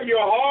all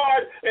your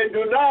heart and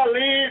do not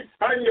lean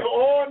on your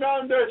own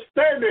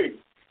understanding.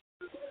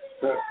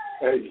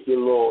 Thank you,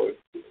 Lord.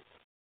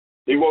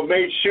 He will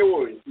make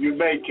sure you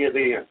make it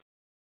in.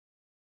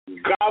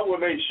 God will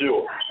make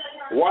sure.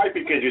 Why?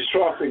 Because you're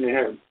trusting in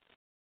him.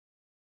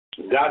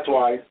 That's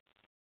why.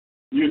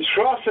 You're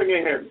trusting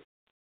in him.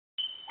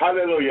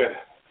 Hallelujah.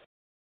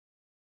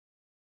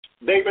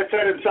 David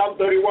said in Psalm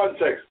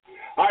 31:6,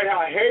 I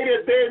have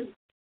hated them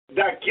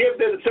that give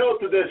themselves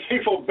to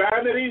deceitful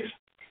vanities,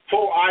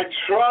 for I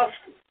trust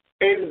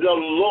in the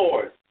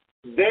Lord.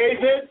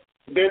 David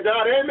did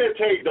not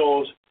imitate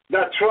those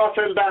that trust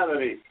in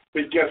vanity,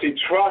 because he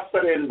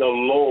trusted in the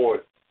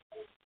Lord.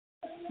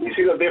 You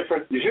see the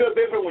difference? You see the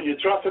difference when you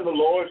trust in the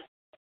Lord?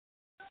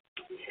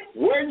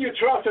 When you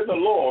trust in the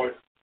Lord,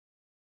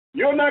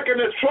 you're not going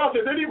to trust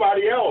in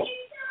anybody else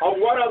of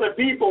what other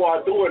people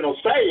are doing or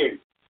saying.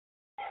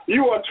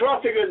 You are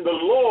trusting in the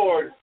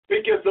Lord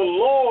because the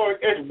Lord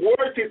is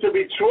worthy to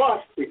be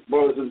trusted,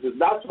 brothers and sisters.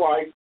 That's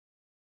why.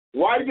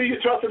 Why do you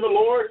trust in the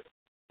Lord?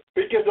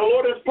 Because the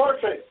Lord is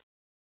perfect.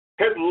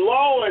 His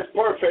law is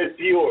perfect,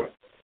 pure.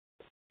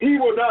 He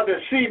will not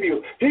deceive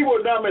you. He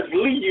will not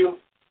mislead you.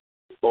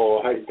 Oh,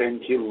 I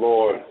thank you,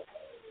 Lord.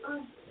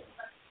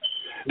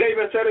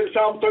 David said in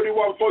Psalm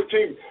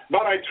 31:14,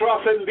 but I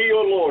trust in thee,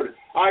 O Lord.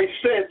 I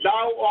said,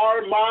 thou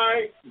art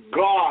my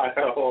God.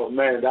 Oh,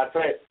 man, that's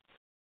it.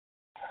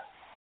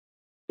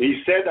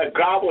 He said that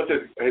God was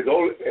his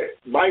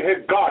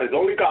God, his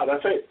only God.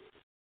 That's it.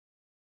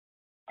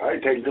 I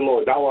thank the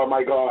Lord. Thou art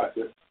my God.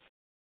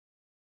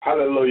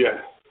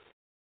 Hallelujah.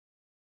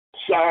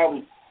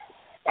 Psalm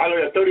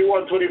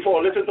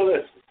 31:24. Listen to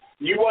this.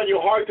 You want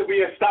your heart to be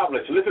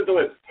established. Listen to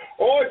it.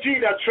 O ye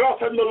that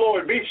trust in the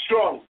Lord, be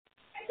strong,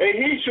 and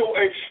he shall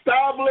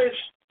establish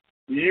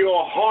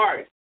your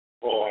heart.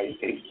 Oh, I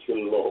thank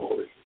you,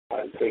 Lord.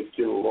 I thank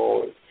you,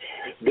 Lord.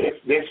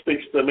 This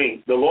speaks to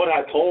me. The Lord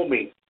had told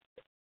me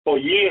for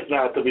years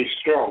now to be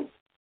strong.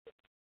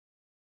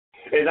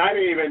 And I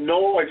didn't even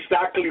know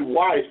exactly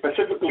why,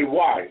 specifically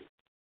why.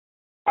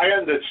 I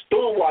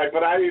understood why,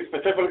 but I didn't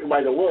specifically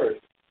by the word.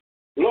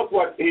 Look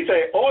what he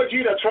said. Oh,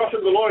 ye that trust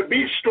in the Lord,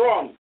 be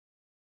strong.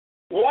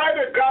 Why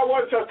did God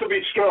want us to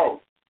be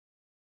strong?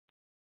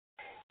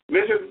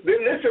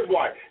 Listen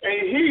why.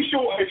 And he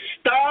shall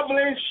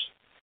establish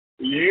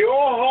your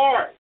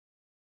heart.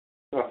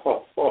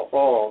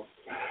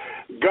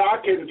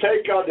 God can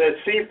take a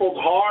deceitful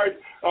heart,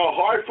 a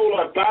heart full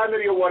of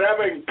vanity or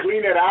whatever, and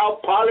clean it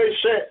out,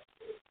 polish it,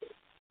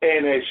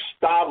 and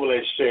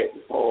establish it.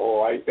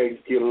 Oh, I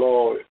thank you,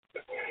 Lord.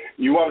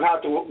 You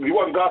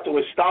want God to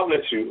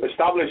establish you,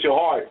 establish your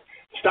heart.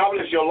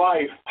 establish your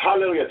life,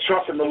 hallelujah,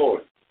 trust in the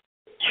Lord.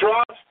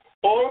 Trust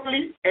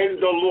only in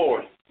the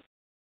Lord.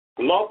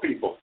 Love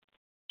people.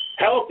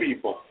 Help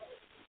people.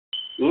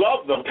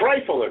 Love them.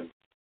 Pray for them.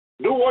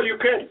 Do what you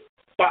can.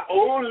 But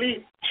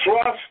only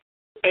trust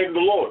in the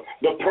Lord.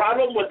 The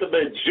problem with the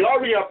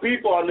majority of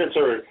people on this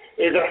earth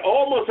is that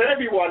almost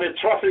everyone is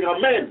trusting a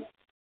man.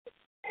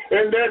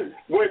 And then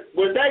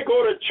when they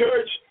go to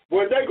church,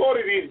 when they go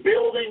to these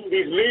buildings,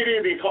 these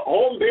meetings, these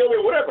home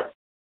buildings, whatever,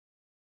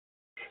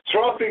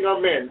 trusting a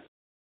man.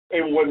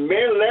 And when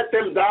men let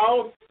them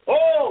down,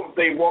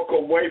 they walk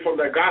away from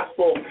the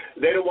gospel.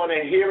 They don't want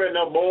to hear it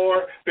no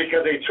more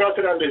because they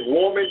trusted on this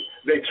woman,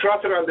 they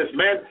trusted on this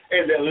man,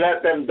 and they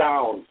let them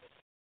down.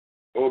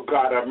 Oh,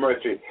 God have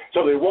mercy.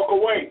 So they walk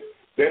away.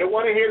 They don't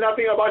want to hear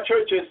nothing about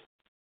churches.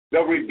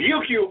 They'll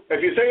rebuke you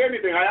if you say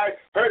anything. I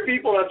heard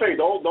people that say,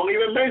 don't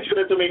even mention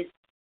it to me.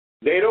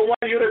 They don't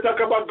want you to talk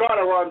about God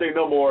around there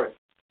no more.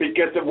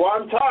 Because at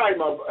one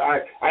time,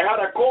 I had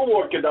a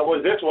co-worker that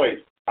was this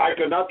way. I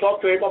could not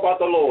talk to him about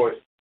the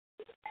Lord.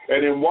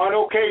 And in one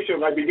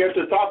occasion, I began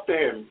to talk to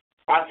him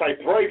as I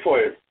pray for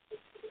him.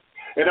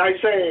 And I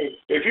say,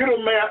 I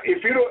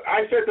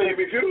said to him,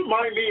 if you don't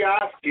mind me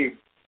asking,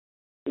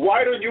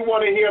 why don't you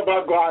want to hear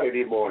about God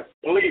anymore?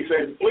 Please,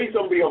 and please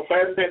don't be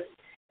offended.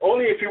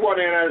 Only if you want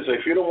an answer.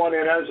 If you don't want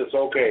an answer, it's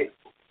okay.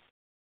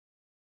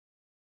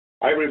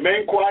 I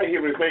remained quiet. He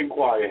remained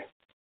quiet.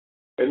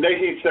 And then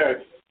he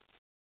said,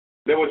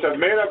 there was a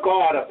man of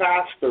God, a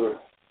pastor,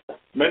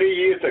 many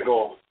years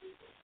ago,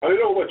 a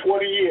little over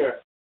 20 years.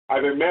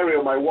 I've been married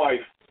with my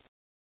wife.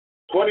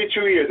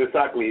 22 years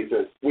exactly, he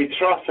says. We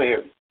trust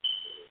him.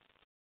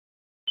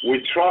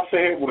 We trust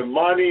him with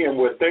money and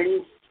with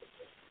things.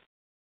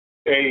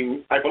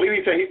 And I believe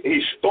he said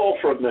he stole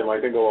from them, I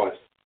think it was.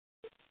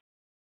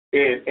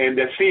 And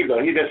deceived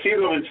them. He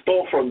deceived them and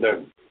stole from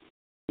them.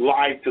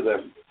 Lied to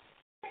them.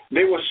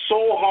 They were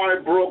so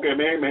heartbroken,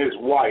 him and his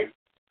wife,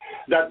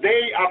 that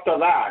they, after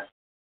that,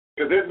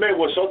 because this man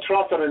was so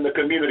trusted in the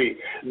community,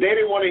 they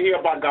didn't want to hear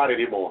about God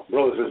anymore,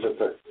 brothers and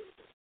sisters.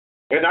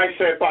 And I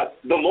said, but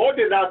the Lord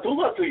did not do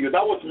that to you.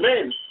 That was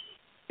men.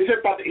 He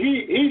said, but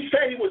he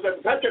said he was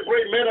such a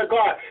great man of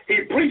God.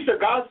 He preached the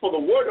gospel,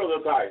 the word of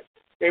the time.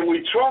 And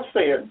we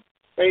trusted him.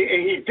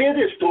 And he did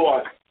this to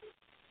us.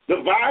 The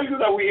value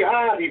that we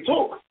had, he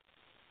took.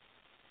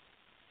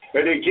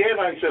 And again,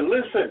 I said,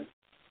 listen,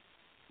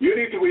 you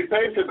need to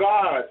repent to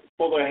God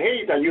for the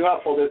hate that you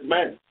have for this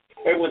man.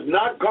 It was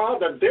not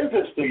God that did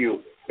this to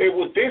you. It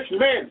was this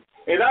man.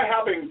 And I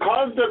have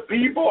encountered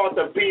people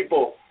after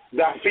people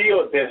that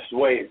feel this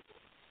way.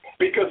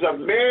 Because a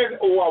man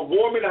or a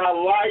woman had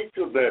lied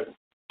to them,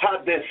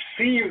 had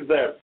deceived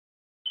them.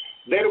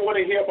 They don't want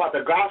to hear about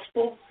the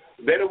gospel.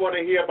 They don't want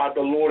to hear about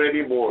the Lord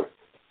anymore.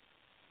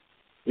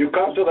 You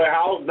come to their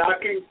house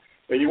knocking,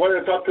 and you want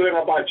to talk to them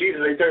about Jesus.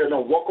 They tell you,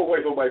 no, walk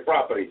away from my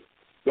property.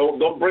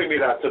 Don't bring me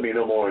that to me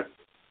no more.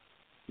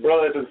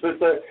 Brothers and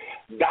sisters,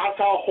 that's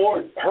how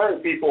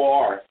hurt people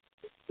are.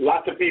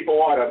 Lots of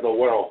people are in the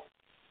world,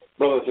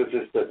 brothers and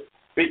sisters,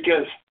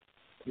 because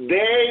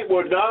they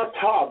were not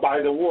taught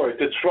by the word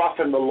to trust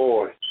in the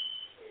Lord.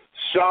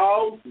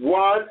 Psalm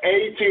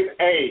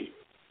 118a.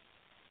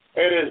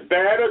 It is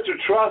better to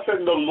trust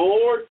in the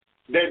Lord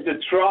than to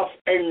trust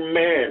in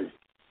men.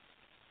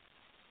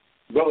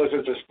 Brothers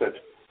and sisters,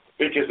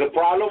 because the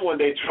problem when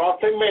they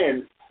trust in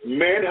men,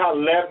 men have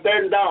let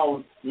them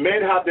down,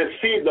 men have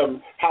deceived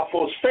them, have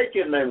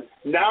forsaken them.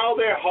 Now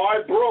they're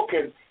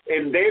heartbroken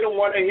and they don't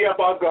want to hear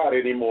about God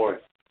anymore.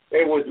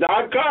 It was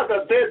not God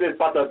that did it,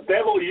 but the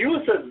devil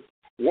uses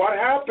what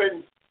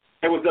happened.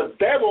 It was the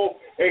devil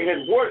and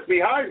his works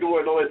behind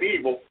doing all his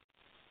evil.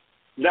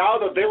 Now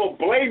the devil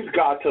blames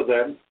God to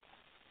them,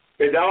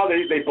 and now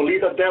they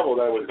believe the devil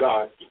that it was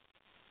God.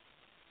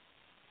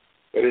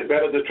 It is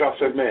better to trust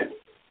in men.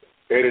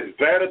 It is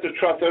better to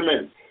trust in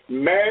men.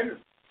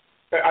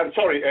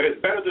 It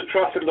is better to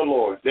trust in the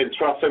Lord than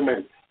trust in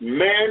men.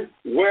 Men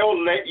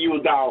will let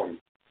you down.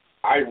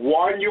 I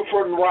warn you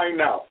from right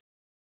now.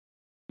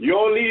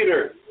 Your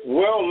leader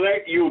will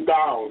let you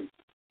down.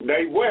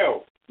 They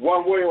will,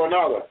 one way or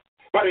another.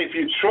 But if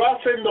you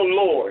trust in the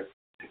Lord,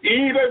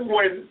 even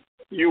when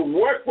you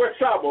work with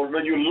someone,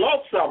 when you love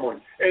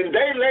someone, and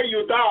they let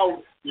you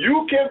down,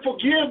 you can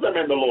forgive them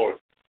in the Lord.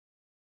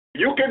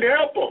 You can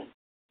help them.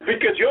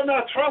 Because you're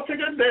not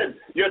trusting in them.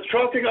 You're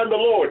trusting on the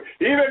Lord.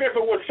 Even if it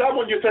was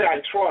someone you say,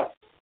 I trust.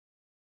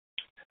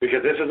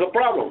 Because this is a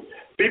problem.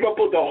 People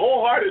put the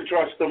whole heart and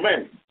trust to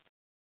men.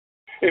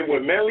 And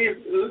when men leave,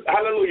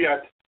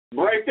 hallelujah,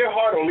 break their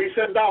heart or leave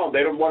them down,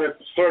 they don't want to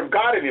serve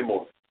God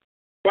anymore.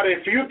 But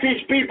if you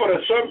teach people to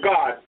serve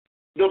God,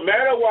 no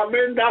matter what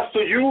men does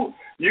to you,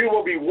 you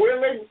will be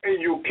willing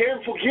and you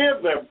can forgive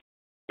them.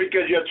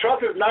 Because your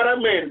trust is not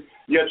in men.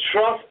 Your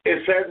trust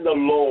is in the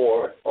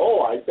Lord.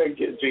 Oh, I thank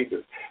you, Jesus.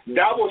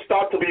 That will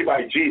start to be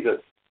by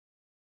Jesus.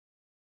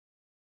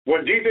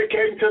 When Jesus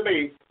came to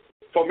me,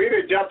 for me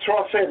to just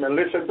trust him and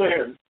listen to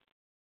him,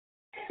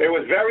 it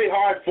was very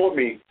hard for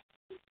me.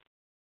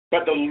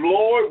 But the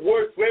Lord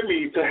worked with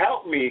me to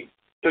help me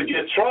to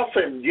just trust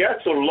Him, yes,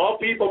 to love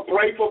people,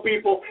 pray for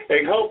people,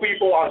 and help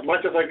people as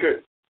much as I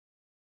could.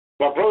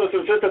 But brothers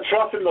and sisters,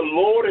 trusting the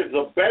Lord is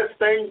the best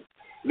thing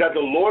that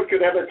the Lord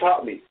could ever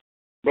taught me,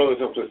 brothers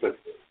and sisters.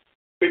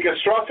 Because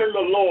trusting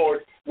the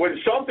Lord, when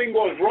something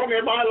goes wrong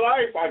in my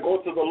life, I go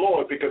to the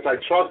Lord because I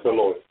trust the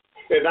Lord.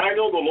 And I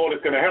know the Lord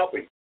is going to help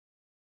me.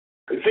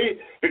 You see,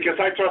 because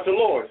I trust the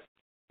Lord.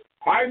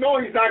 I know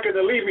He's not going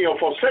to leave me or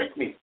forsake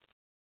me,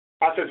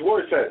 as His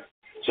word says.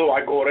 So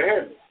I go to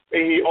Him.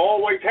 And He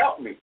always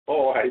helped me.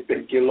 Oh, I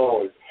thank you,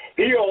 Lord.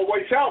 He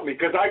always helped me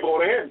because I go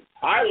to Him.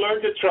 I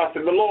learned to trust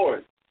in the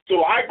Lord.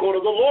 So I go to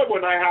the Lord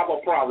when I have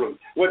a problem.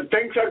 When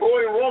things are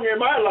going wrong in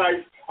my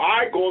life,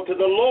 I go to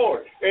the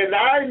Lord. And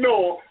I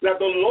know that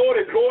the Lord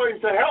is going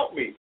to help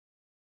me.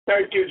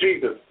 Thank you,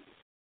 Jesus.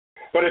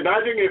 But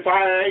imagine if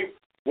I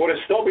would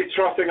still be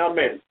trusting on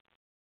men.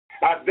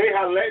 As they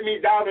have let me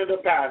down in the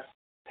past,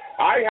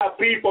 I have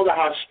people that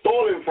have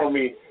stolen from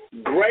me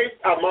great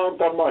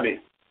amount of money.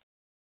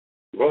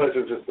 Brothers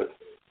and sisters.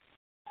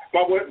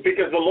 But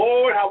because the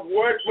Lord have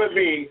worked with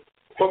me,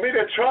 for me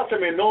to trust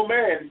Him in no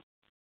man,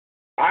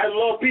 I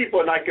love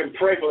people and I can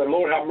pray for them.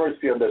 Lord, have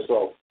mercy on their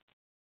soul.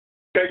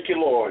 Thank you,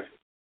 Lord.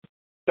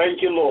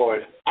 Thank you,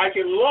 Lord. I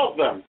can love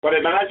them. But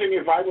imagine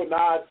if I would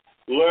not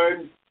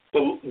learn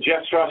to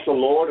just trust the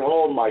Lord.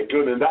 Oh, my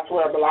goodness. That's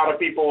where a lot of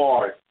people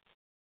are.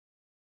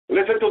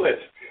 Listen to this.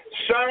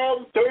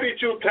 Psalm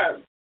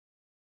 32:10.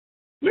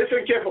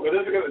 Listen carefully.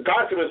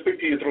 God's going to speak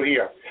to you through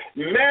here.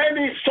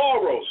 Many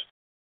sorrows,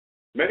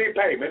 many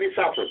pain, many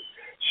suffering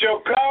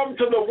shall come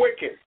to the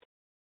wicked.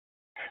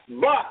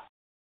 But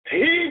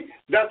he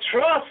that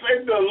trusts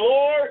in the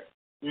Lord,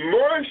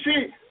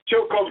 mercy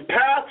shall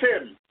compass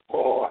him.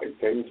 Oh, I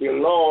thank you,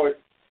 Lord.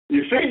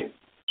 You see,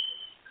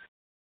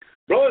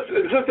 brothers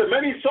and sisters,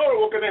 many sorrows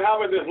we're going to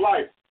have in this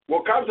life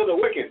will come to the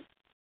wicked.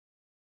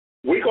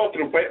 We go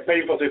through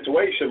painful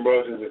situations,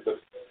 brothers and sisters.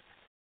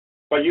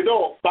 But you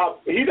know,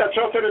 he that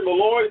trusted in the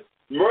Lord,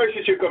 mercy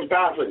shall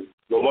compass him.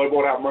 The Lord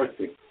will have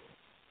mercy.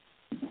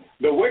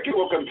 The wicked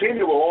will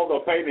continue with all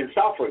the pain and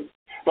suffering.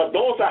 But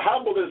those that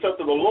humble themselves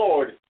to the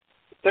Lord,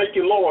 thank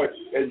you, Lord,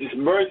 and just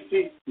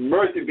mercy,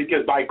 mercy,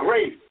 because by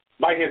grace,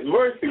 by His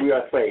mercy we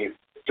are saved.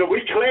 So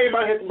we claim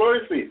on His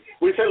mercy.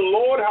 We say,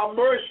 Lord, have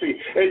mercy.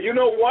 And you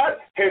know what?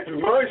 His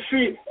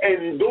mercy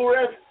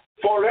endureth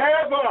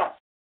forever.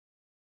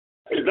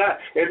 It's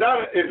not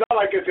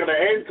like it's going to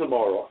end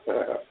tomorrow.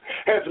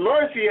 His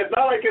mercy is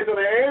not like it's going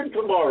to end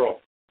tomorrow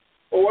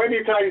or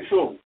anytime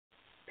soon.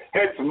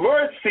 His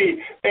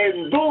mercy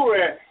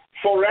endureth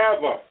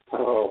forever.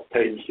 Oh,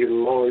 thank you,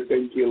 Lord.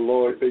 Thank you,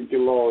 Lord. Thank you,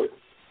 Lord.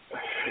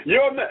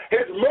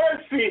 His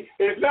mercy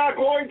is not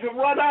going to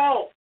run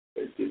out.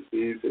 Thank you,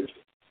 Jesus.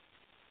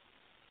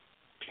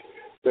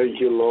 Thank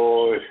you,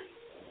 Lord.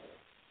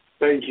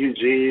 Thank you,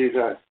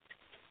 Jesus.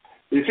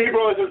 You see,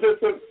 brothers and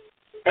sisters,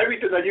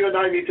 everything that you and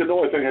I need to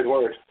know is in His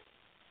Word.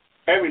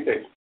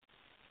 Everything.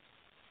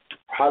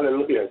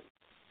 Hallelujah.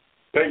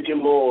 Thank you,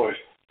 Lord.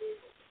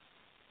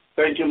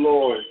 Thank you,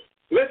 Lord.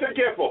 Listen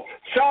careful.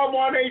 Psalm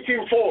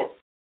 118:4.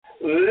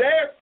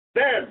 Let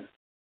them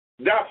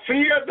that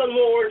fear the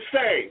Lord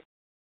say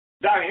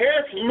that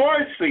His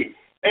mercy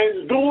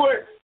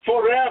endure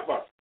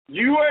forever.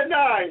 You and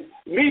I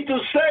need to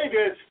say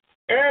this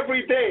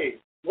every day.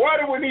 What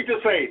do we need to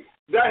say?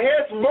 That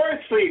His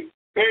mercy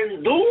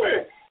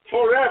endure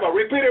forever.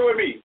 Repeat it with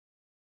me.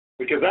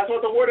 Because that's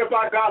what the Word of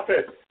God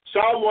says.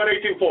 Psalm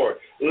 118:4.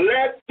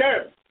 Let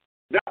them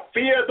that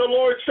fear the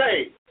Lord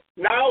say,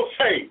 now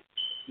say,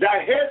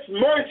 that His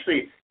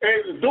mercy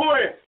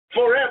endure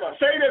forever.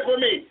 Say this with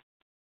me.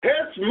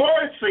 His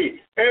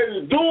mercy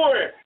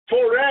endure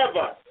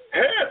forever.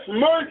 His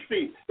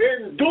mercy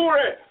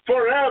endure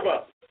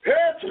forever.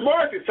 His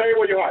mercy. Say it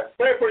with your heart.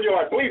 Say it from your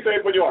heart. Please say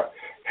it from your heart.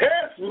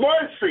 His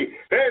mercy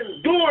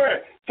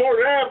endure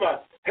forever.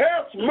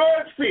 His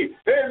mercy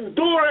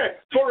endure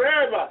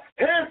forever.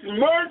 His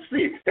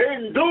mercy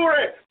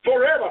endure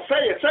forever.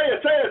 Say it, say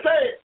it, say it, say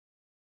it.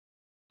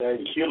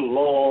 Thank you,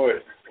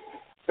 Lord.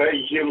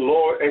 Thank you,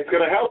 Lord. It's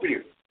going to help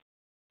you.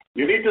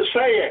 You need to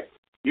say it.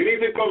 You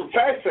need to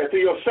confess it to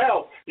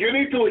yourself. You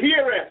need to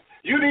hear it.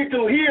 You need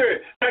to hear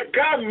it. That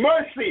God's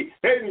mercy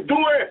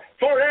endure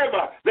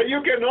forever. That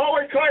you can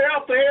always cry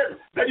out to Him.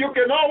 That you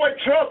can always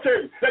trust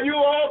Him. That you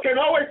all can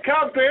always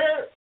come to Him.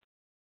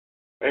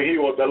 And He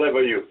will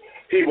deliver you.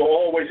 He will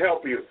always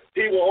help you.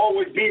 He will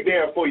always be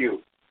there for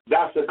you.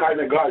 That's the kind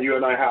of God you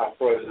and I have,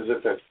 brothers and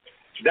sisters.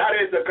 That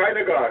is the kind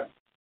of God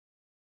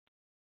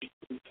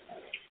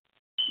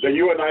that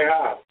you and I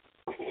have.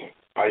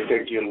 I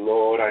thank you,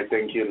 Lord. I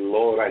thank you,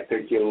 Lord. I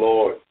thank you,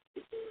 Lord.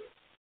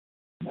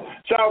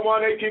 Psalm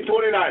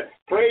 118:29.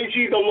 Praise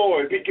ye the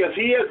Lord, because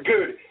He is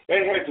good,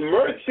 and His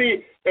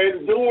mercy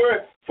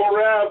endure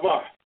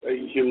forever.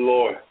 Thank you,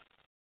 Lord.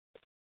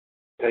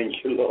 Thank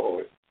you,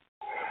 Lord.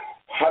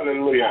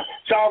 Hallelujah.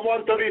 Psalm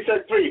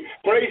 136:3.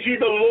 Praise ye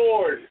the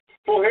Lord,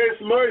 for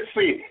His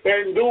mercy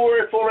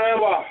endure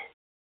forever.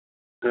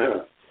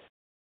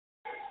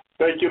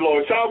 Thank you,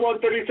 Lord. Psalm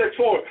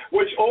 136:4,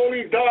 which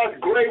only does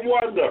great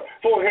wonder,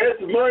 for his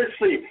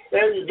mercy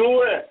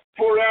endureth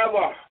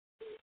forever.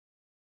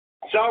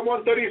 Psalm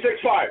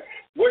 136:5,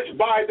 which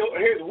by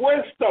his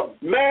wisdom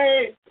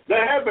made the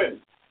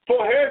heaven,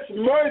 for his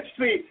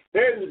mercy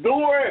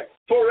endureth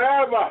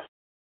forever.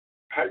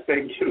 I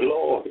thank you,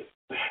 Lord.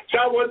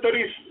 Psalm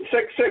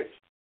 136:6,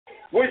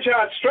 which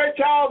has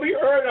stretched out the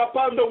earth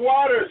upon the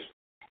waters,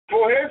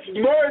 for his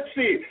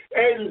mercy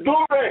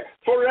endureth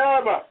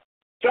forever.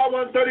 Psalm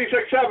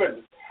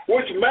 136:7,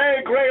 which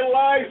made great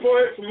light, for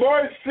his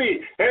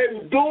mercy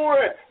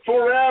endureth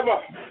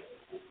forever.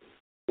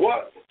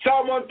 What?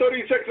 Psalm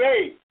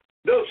 136:8,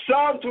 the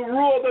sun to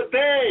rule the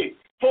day,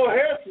 for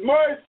his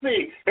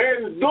mercy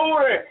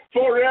endureth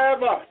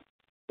forever.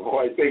 Oh,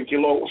 I thank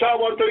you, Lord. Psalm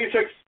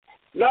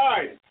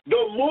 136:9,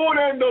 the moon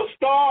and the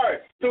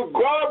stars to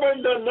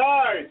govern the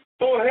night,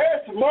 for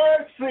his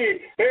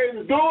mercy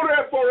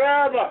endureth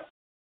forever.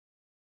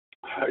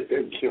 I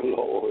thank you,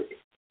 Lord.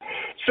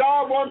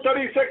 Psalm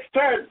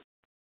 136:10,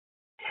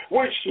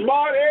 which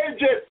smote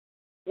Egypt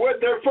with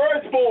their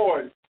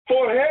firstborn,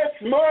 for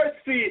his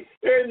mercy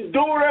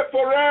endureth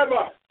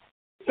forever.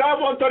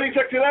 Psalm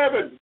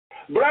 136:11,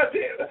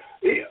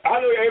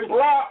 and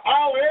brought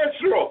out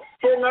Israel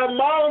from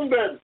among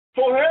them,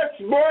 for his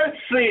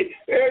mercy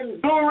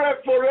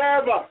endureth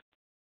forever.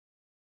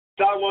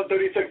 Psalm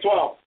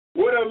 136:12,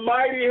 with a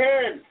mighty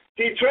hand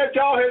he stretched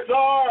out his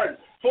arm,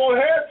 for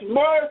his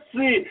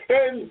mercy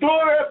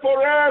endureth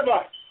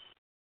forever.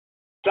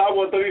 Psalm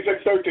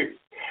 136:13,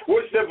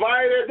 which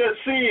divided the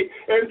sea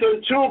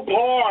into two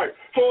parts,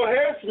 for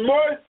his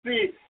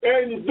mercy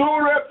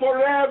endureth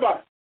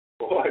forever.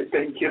 Oh, I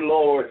thank you,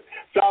 Lord.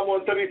 Psalm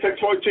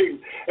 136:14,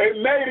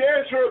 and made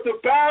Israel to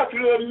pass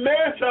through the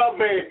midst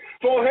of it,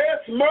 for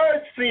his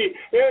mercy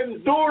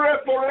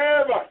endureth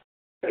forever.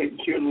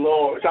 Thank you,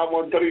 Lord. Psalm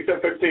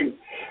 137:15,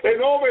 and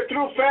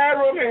overthrew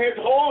Pharaoh and his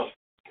host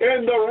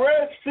in the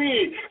Red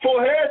Sea,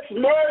 for his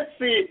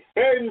mercy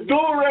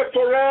endureth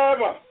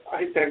forever.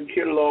 I thank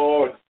you,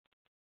 Lord.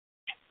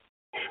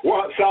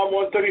 Psalm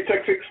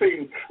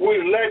 136:16,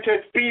 we led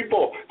his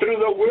people through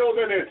the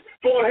wilderness,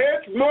 for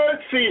his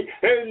mercy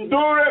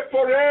endureth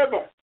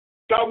forever.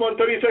 Psalm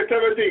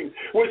 136:17,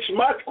 which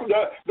smote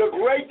the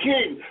great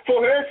king,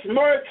 for his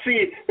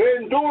mercy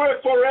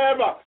endureth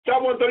forever.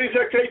 Psalm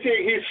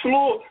 136:18, he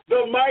slew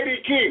the mighty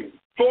king,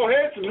 for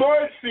his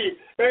mercy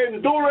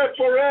endureth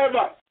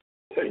forever.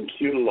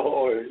 Thank you,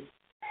 Lord.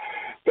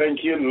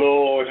 Thank you,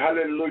 Lord.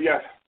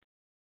 Hallelujah.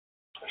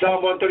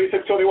 Psalm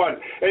 136:21,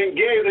 and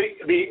gave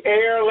the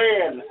air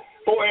land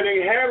for an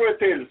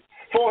inheritance,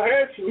 for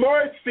his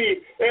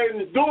mercy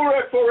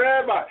endureth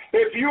forever.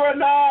 If you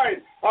and I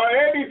are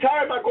any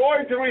time are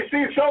going to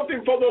receive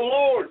something from the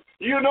Lord,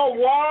 you know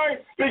why?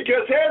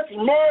 Because his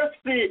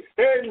mercy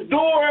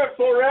endureth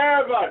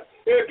forever.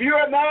 If you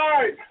and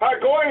I are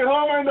going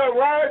home in the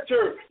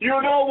rapture,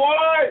 you know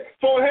why?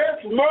 For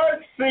his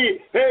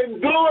mercy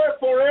endureth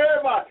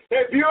forever.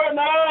 If you and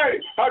I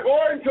are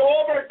going to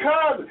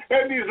overcome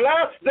in these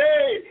last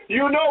days,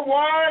 you know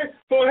why?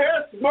 For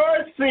his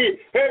mercy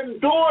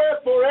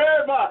endureth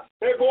forever.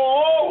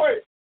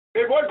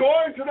 If we're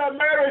going to the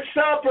marriage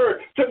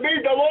supper to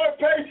meet the Lord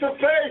face to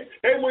face,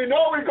 and we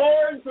know we're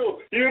going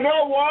to, you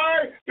know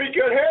why?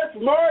 Because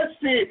his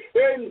mercy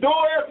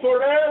endureth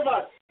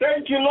forever.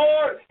 Thank you,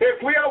 Lord.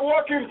 If we are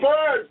walking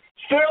firm,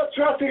 still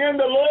trusting in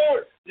the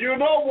Lord, you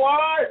know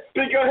why?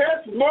 Because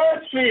his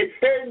mercy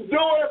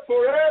endureth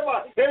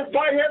forever. It's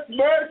by his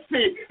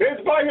mercy.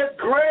 It's by his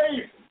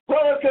grace.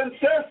 Brothers and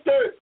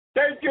sisters,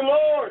 thank you,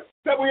 Lord,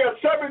 that we are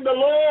serving the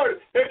Lord.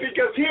 It's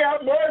because he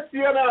has mercy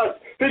on us.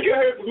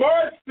 Because his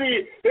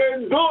mercy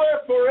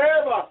endureth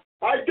forever.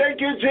 I thank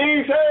you,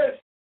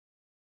 Jesus.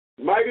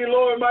 Mighty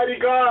Lord, mighty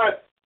God.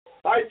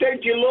 I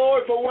thank you,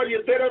 Lord, for what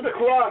you did on the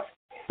cross.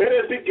 It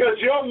is because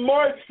your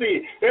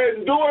mercy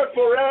endureth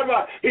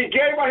forever. He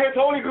gave us his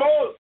Holy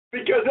Ghost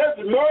because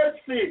his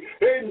mercy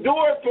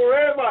endureth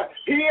forever.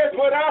 He is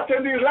with us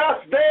in these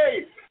last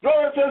days.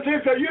 Brothers and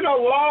sisters, you know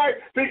why?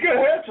 Because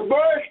his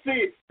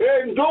mercy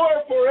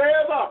endureth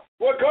forever.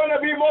 We're going to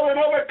be more than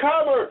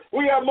overcomer.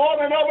 We are more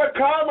than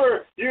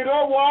overcomer. You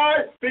know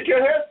why?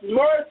 Because his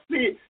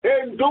mercy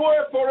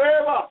endureth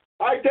forever.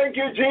 I thank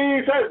you,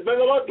 Jesus. May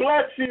the Lord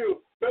bless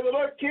you. May the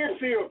Lord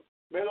keep you.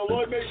 May the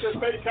Lord make his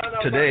face shine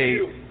upon you. Today,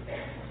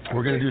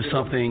 we're going to do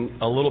something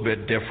a little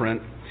bit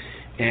different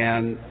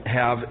and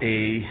have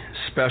a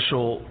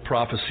special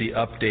prophecy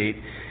update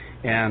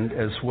and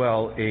as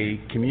well a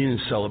communion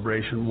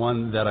celebration,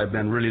 one that I've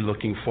been really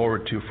looking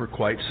forward to for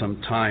quite some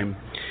time.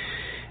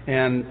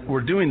 And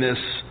we're doing this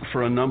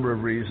for a number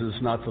of reasons,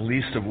 not the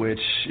least of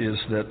which is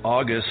that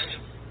August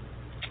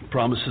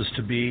promises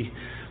to be,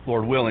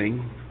 Lord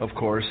willing, of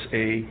course,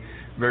 a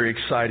very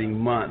exciting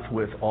month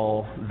with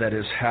all that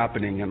is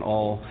happening and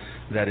all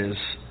that is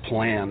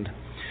planned.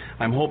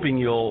 I'm hoping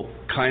you'll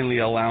kindly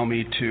allow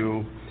me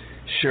to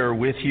share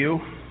with you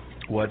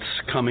what's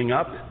coming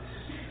up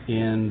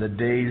in the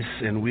days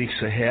and weeks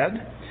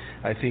ahead.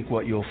 I think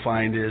what you'll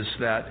find is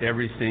that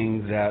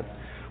everything that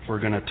we're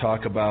going to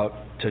talk about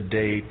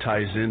today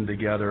ties in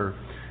together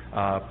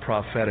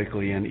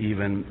prophetically and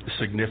even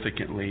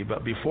significantly.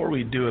 But before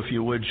we do, if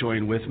you would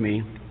join with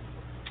me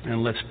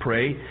and let's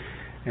pray,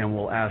 and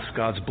we'll ask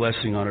God's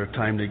blessing on our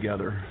time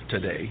together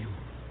today.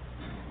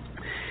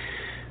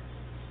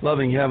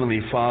 Loving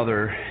Heavenly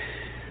Father,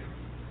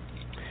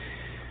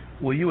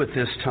 will you at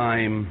this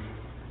time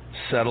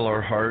settle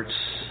our hearts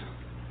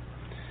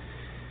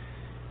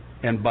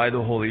and by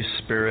the Holy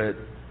Spirit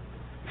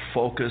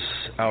focus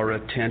our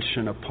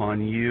attention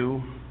upon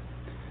you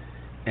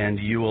and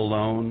you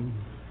alone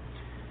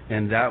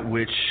and that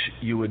which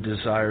you would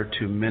desire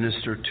to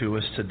minister to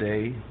us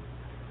today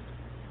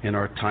in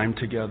our time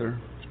together?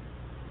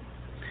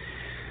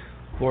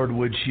 Lord,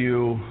 would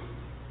you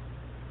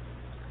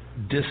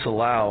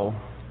disallow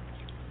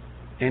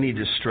any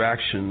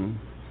distraction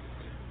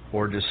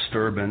or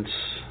disturbance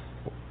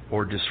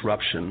or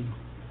disruption,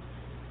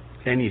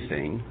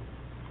 anything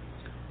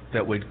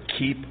that would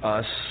keep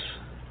us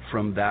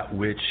from that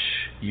which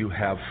you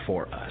have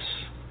for us.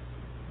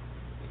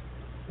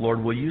 Lord,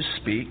 will you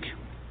speak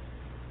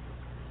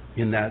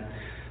in that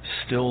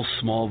still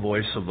small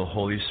voice of the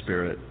Holy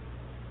Spirit?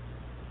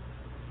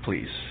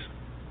 Please,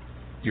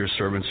 your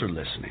servants are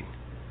listening.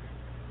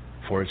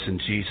 For it's in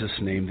Jesus'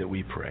 name that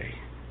we pray.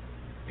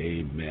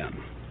 Amen.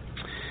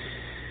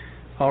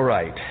 All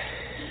right.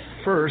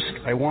 First,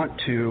 I want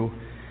to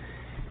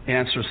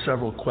answer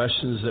several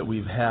questions that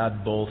we've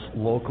had both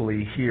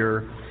locally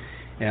here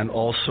and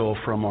also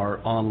from our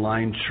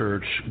online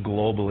church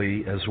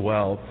globally as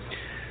well.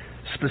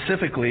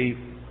 Specifically,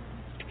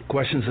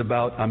 questions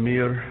about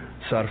Amir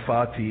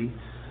Tsarfati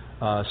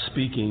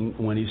speaking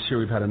when he's here.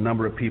 We've had a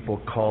number of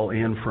people call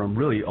in from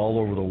really all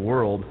over the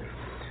world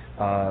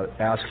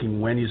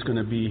asking when he's going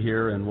to be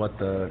here and what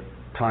the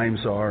times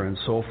are and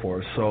so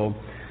forth. So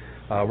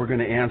we're going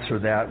to answer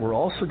that. We're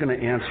also going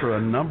to answer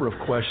a number of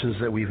questions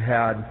that we've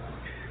had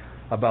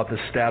about the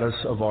status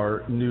of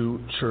our new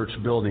church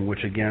building,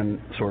 which again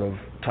sort of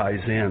ties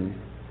in.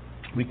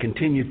 We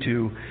continue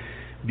to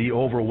be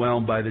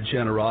overwhelmed by the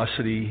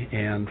generosity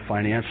and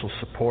financial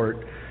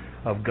support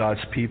of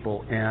God's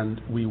people, and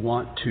we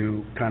want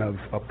to kind of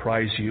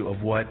apprise you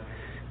of what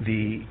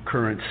the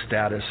current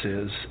status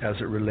is as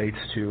it relates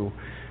to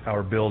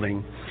our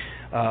building.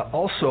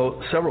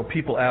 Also, several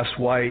people asked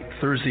why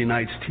Thursday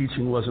night's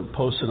teaching wasn't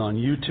posted on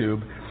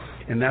YouTube,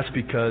 and that's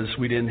because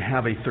we didn't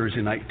have a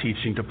Thursday night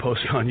teaching to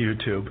post on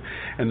YouTube.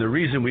 And the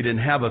reason we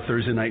didn't have a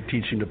Thursday night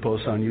teaching to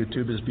post on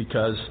YouTube is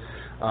because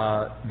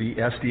the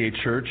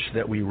SDA church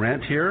that we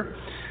rent here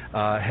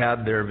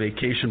had their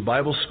vacation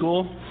Bible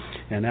school,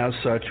 and as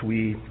such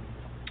we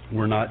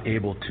were not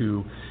able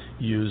to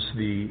use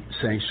the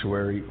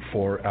sanctuary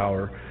for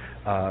our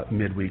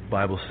midweek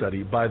Bible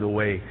study. By the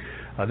way,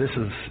 this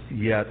is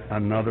yet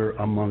another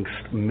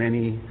amongst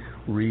many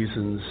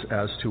reasons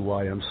as to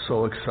why I'm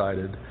so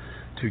excited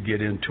to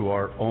get into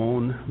our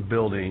own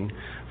building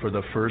for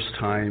the first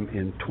time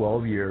in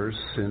 12 years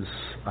since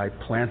I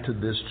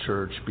planted this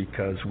church,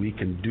 because we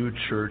can do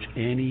church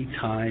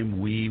anytime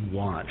we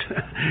want.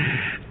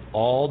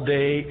 All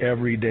day,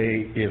 every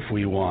day, if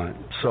we want.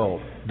 So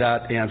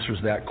that answers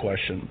that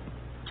question.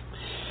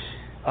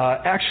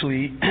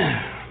 Actually,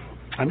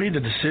 I made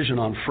the decision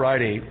on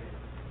Friday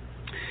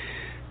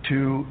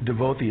to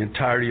devote the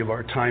entirety of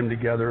our time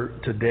together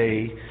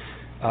today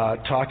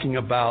talking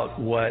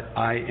about what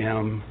I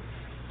am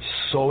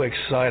so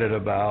excited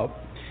about,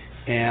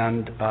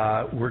 and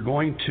we're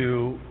going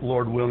to,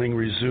 Lord willing,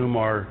 resume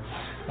our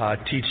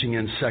teaching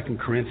in 2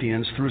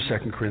 Corinthians through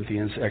 2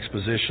 Corinthians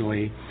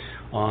expositionally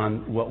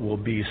on what will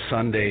be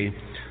Sunday,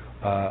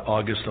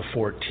 August the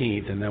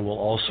 14th, and then we'll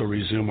also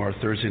resume our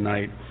Thursday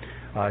night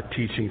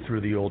teaching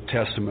through the Old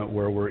Testament,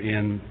 where we're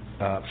in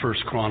 1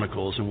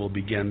 Chronicles, and we'll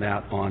begin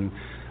that on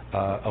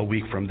a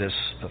week from this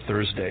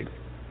Thursday.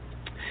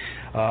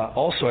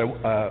 Also,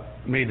 I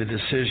made the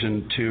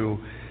decision to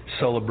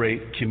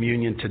celebrate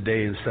communion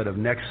today instead of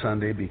next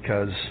Sunday,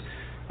 because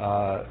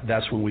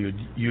that's when we would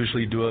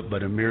usually do it,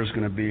 but Amir's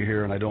going to be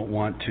here, and I don't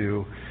want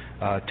to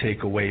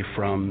take away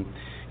from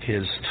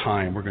his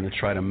time. We're going to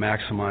try to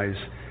maximize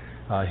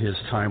his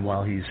time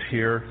while he's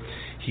here.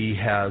 He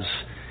has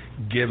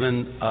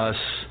given us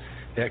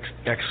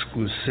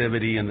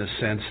exclusivity in the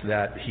sense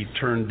that he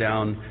turned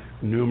down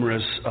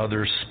numerous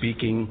other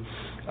speaking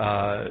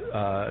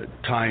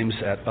times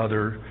at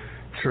other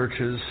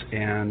churches,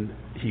 and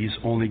he's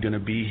only going to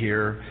be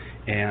here,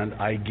 and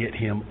I get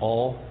him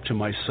all to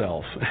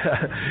myself.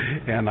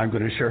 And I'm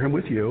going to share him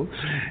with you.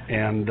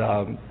 And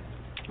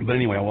but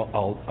anyway,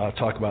 I'll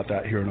talk about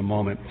that here in a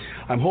moment.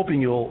 I'm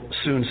hoping you'll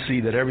soon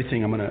see that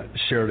everything I'm going to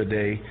share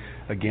today,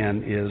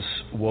 again, is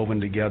woven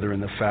together in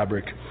the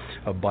fabric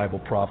of Bible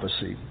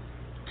prophecy.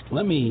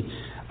 Let me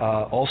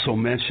also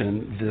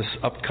mention this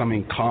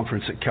upcoming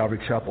conference at Calvary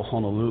Chapel,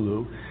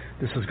 Honolulu.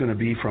 This is going to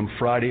be from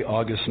Friday,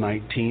 August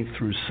 19th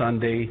through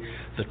Sunday,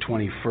 the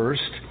 21st.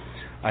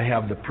 I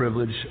have the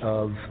privilege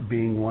of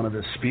being one of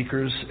the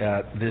speakers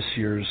at this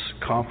year's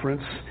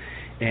conference,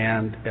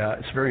 and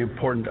it's very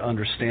important to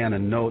understand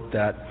and note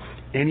that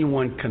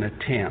anyone can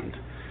attend.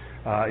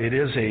 It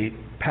is a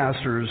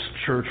pastors,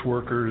 church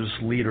workers,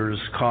 leaders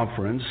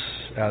conference,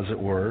 as it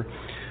were,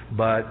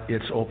 but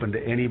it's open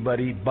to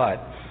anybody,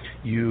 but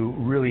you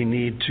really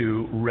need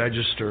to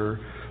register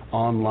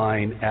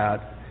online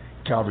at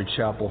Calvary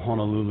Chapel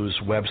Honolulu's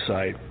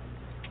website.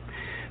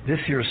 This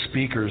year's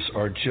speakers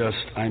are just,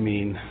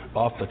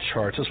 off the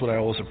charts. That's what I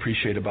always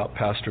appreciate about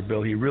Pastor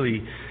Bill. He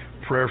really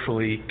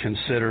prayerfully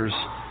considers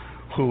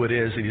who it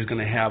is that he's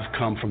going to have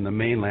come from the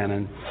mainland.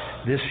 And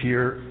this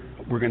year,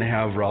 we're going to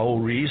have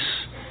Raul Reese,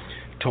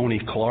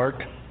 Tony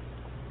Clark,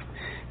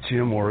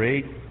 Jim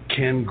Orate,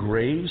 Ken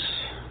Graves,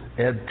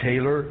 Ed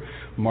Taylor,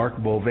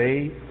 Mark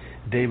Beauvais,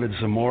 David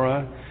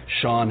Zamora,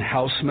 Sean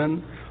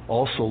Hausman.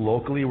 Also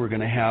locally, we're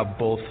going to have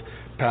both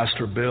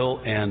Pastor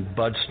Bill and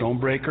Bud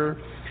Stonebreaker,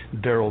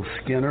 Daryl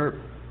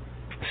Skinner,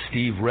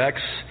 Steve Rex,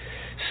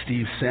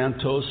 Steve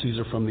Santos, these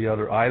are from the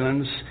other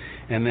islands,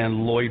 and then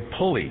Lloyd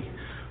Pulley,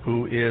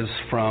 who is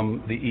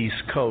from the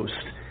East Coast.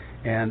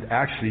 And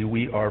actually,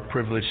 we are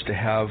privileged to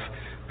have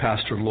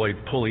Pastor Lloyd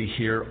Pulley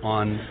here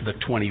on the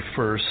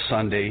 21st,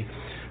 Sunday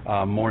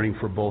morning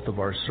for both of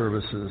our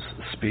services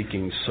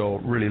speaking. So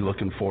really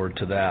looking forward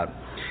to that.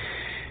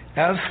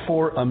 As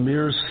for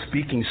Amir's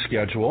speaking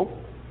schedule,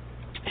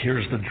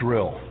 here's the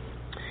drill.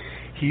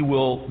 He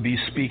will be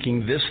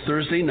speaking this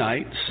Thursday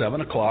night,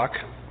 7 o'clock,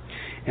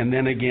 and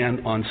then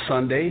again on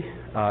Sunday,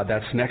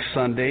 that's next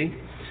Sunday,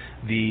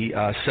 the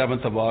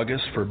 7th of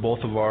August, for both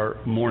of our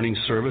morning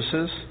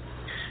services.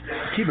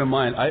 Keep in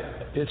mind,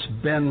 it's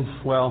been,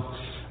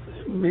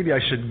 maybe I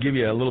should give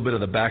you a little bit of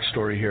the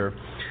backstory here.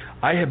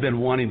 I have been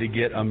wanting to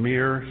get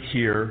Amir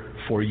here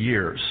for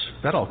years.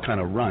 That all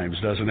kind of rhymes,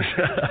 doesn't it?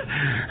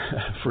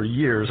 For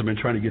years, I've been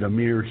trying to get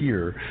Amir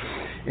here.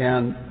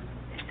 And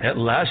at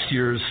last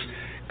year's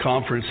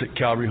conference at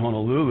Calvary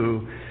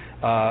Honolulu,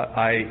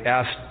 I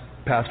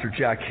asked Pastor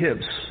Jack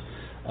Hibbs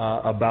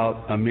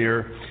about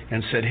Amir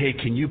and said, hey,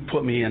 can you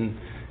put me in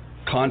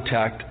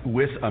contact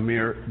with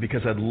Amir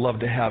because I'd love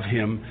to have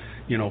him,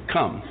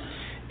 come.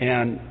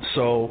 And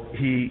so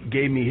he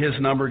gave me his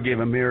number,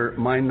 gave Amir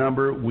my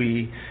number.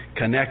 We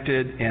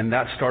connected, and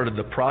that started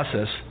the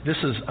process. This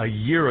is a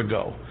year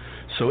ago.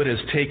 So it has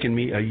taken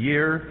me a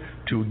year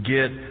to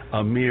get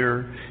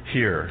Amir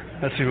here.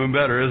 That's even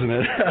better, isn't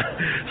it?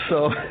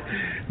 So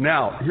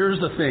now,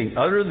 here's the thing.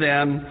 Other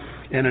than,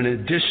 and in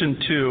addition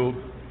to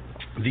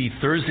the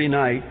Thursday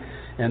night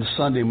and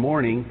Sunday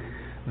morning,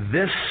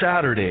 this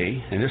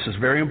Saturday, and this is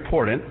very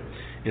important,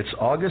 it's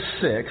August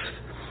 6th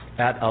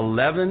at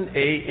 11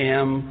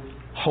 a.m.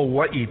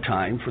 Hawaii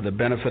time for the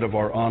benefit of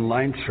our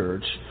online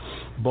church.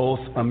 Both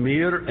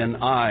Amir and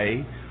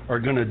I are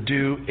going to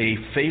do a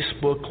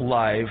Facebook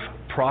Live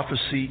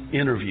prophecy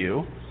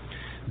interview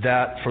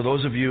that, for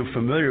those of you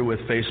familiar with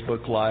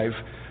Facebook Live,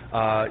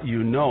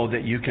 you know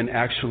that you can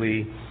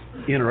actually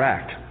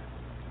interact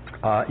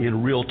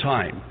in real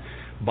time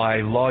by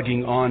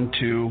logging on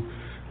to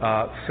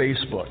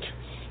Facebook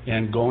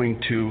and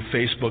going to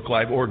Facebook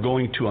Live, or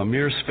going to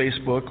Amir's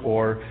Facebook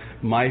or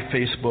my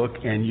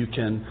Facebook, and you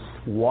can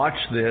watch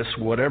this,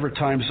 whatever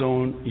time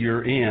zone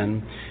you're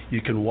in,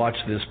 you can watch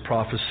this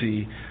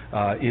prophecy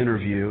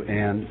interview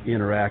and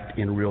interact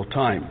in real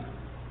time.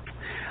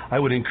 I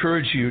would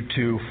encourage you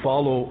to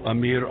follow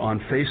Amir on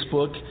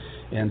Facebook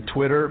and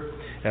Twitter,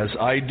 as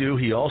I do.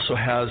 He also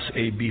has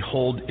a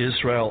Behold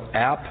Israel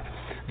app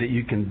that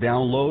you can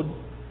download,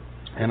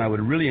 and I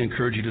would really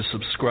encourage you to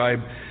subscribe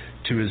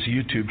to his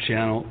YouTube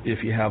channel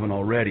if you haven't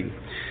already.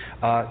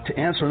 To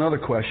answer another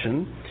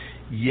question,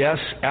 yes,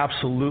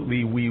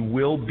 absolutely, we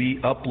will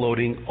be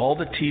uploading all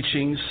the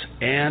teachings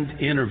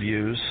and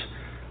interviews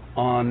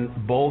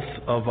on both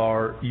of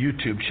our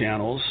YouTube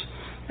channels,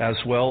 as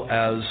well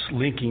as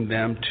linking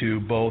them to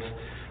both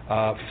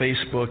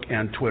Facebook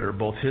and Twitter,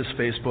 both his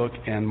Facebook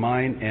and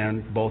mine,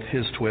 and both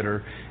his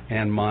Twitter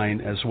and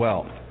mine as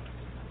well.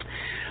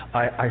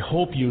 I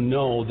hope you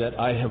know that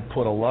I have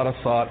put a lot of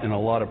thought and a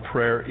lot of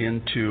prayer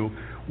into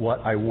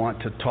what I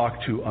want to talk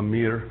to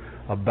Amir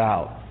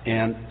about.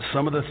 And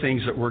some of the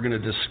things that we're going to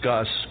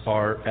discuss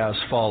are as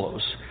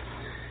follows.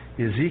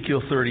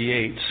 Ezekiel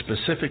 38,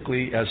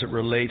 specifically as it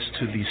relates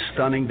to the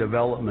stunning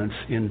developments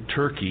in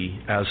Turkey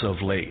as of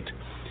late,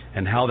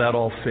 and how that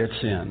all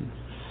fits in.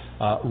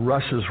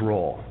 Russia's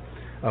role.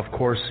 Of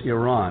course,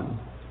 Iran.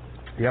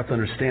 You have to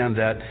understand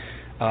that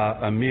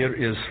Amir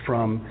is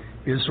from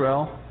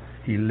Israel.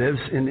 He lives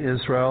in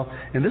Israel.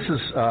 And this is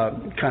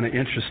kind of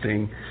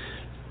interesting.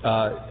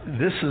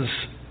 This is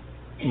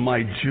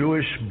my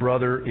Jewish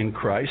brother in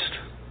Christ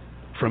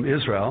from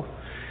Israel,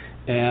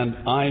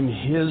 and I'm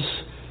his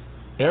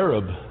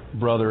Arab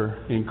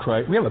brother in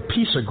Christ. We have a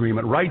peace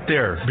agreement right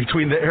there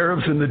between the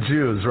Arabs and the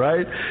Jews,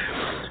 right?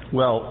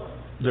 Well,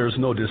 there's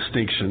no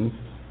distinction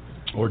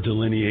or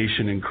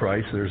delineation in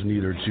Christ. There's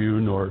neither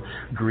Jew nor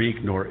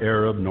Greek nor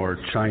Arab nor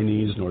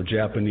Chinese nor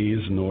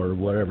Japanese nor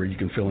whatever. You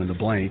can fill in the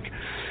blank.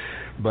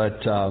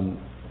 But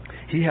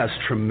he has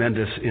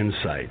tremendous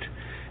insight.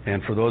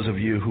 And for those of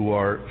you who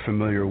are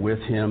familiar with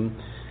him,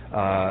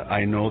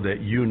 I know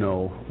that you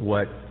know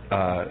what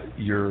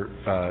you're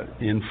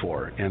in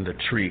for and the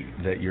treat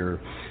that you're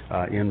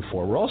in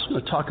for. We're also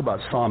going to talk about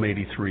Psalm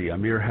 83.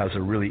 Amir has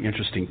a really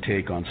interesting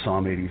take on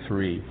Psalm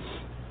 83.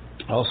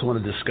 I also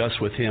want to discuss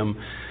with him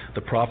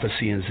the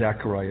prophecy in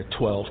Zechariah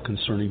 12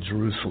 concerning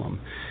Jerusalem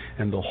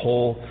and the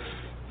whole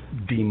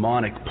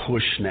demonic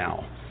push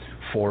now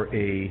for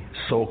a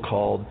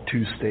so-called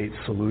two-state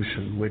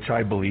solution, which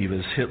I believe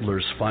is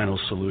Hitler's final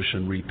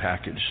solution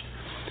repackaged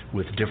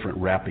with different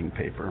wrapping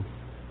paper.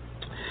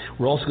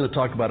 We're also going to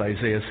talk about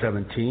Isaiah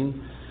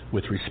 17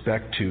 with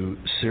respect to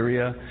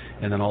Syria,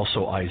 and then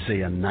also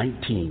Isaiah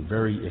 19,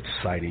 very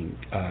exciting,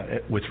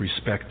 with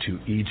respect to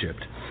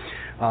Egypt.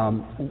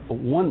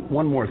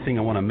 One more thing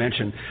I want to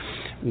mention.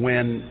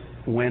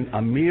 When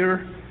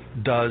Amir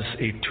does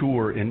a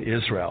tour in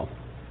Israel,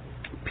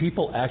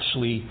 people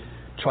actually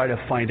try to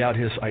find out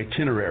his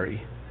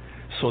itinerary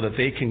so that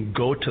they can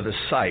go to the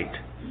site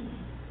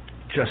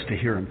just to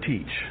hear him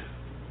teach.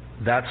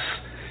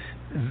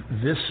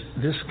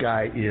 This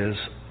guy is,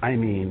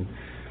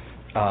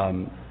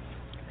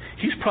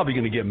 he's probably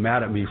going to get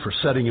mad at me for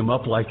setting him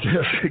up like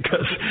this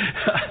because,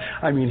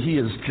 he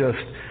is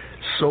just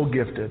so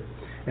gifted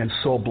and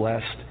so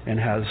blessed and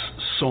has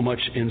so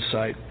much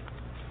insight.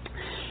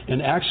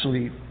 And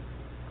actually,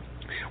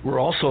 we're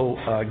also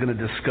going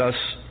to discuss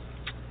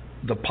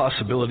the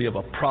possibility of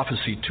a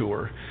prophecy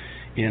tour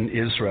in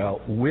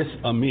Israel with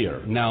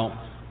Amir.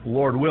 Now,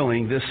 Lord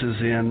willing, this is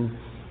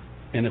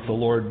and if the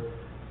Lord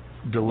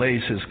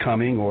delays his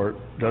coming or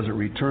doesn't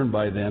return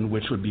by then,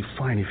 which would be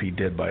fine if he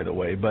did, by the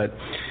way, but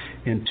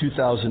in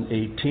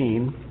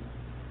 2018,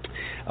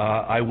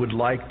 I would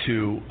like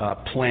to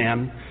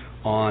plan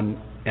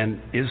on an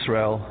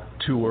Israel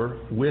tour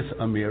with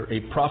Amir,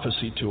 a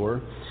prophecy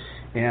tour.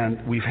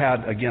 And we've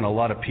had, again, a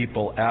lot of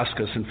people ask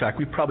us. In fact,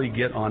 we probably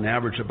get on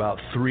average about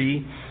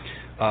 3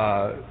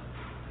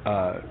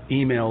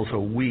 emails a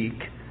week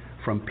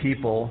from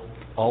people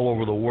all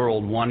over the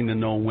world wanting to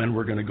know when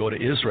we're going to go to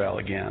Israel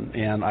again.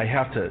 And I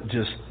have to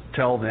just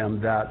tell them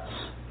that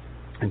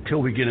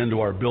until we get into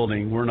our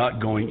building, we're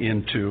not going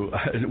into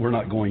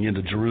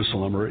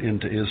Jerusalem or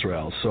into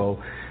Israel.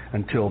 So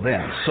until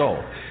then.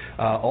 So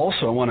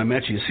also, I want to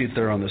mention, you see it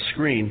there on the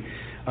screen,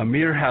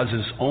 Amir has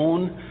his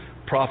own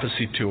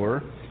prophecy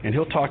tour, and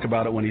he'll talk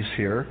about it when he's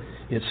here.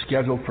 It's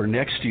scheduled for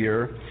next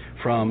year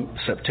from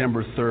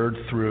September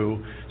 3rd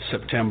through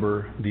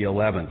September the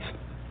 11th.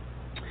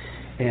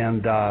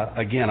 And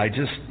again, I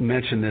just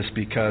mention this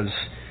because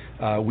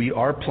we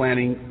are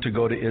planning to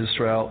go to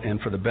Israel, and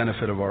for the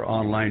benefit of our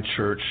online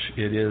church,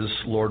 it is,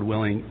 Lord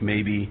willing,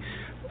 maybe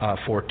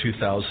for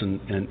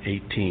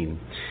 2018.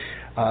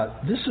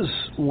 This is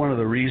one of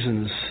the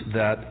reasons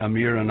that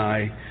Amir and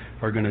I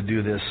are going to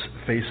do this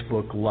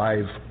Facebook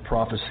Live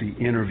prophecy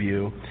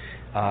interview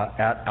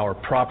at our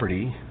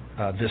property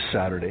this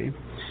Saturday.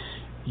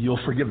 You'll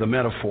forgive the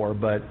metaphor,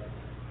 but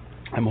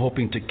I'm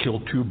hoping to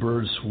kill 2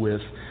 birds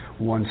with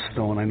 1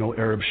 stone. I know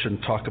Arabs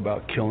shouldn't talk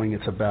about killing.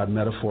 It's a bad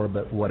metaphor,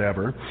 but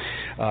whatever.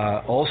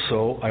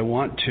 Also, I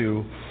want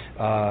to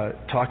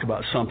talk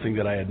about something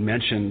that I had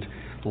mentioned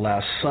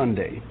last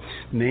Sunday,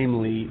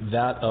 namely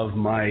that of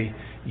my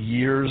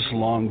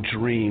years-long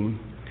dream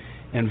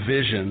and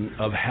vision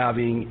of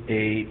having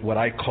a what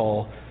I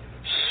call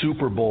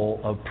Super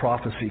Bowl of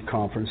prophecy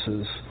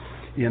conferences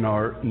in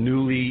our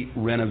newly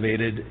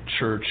renovated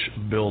church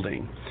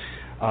building.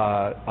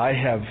 I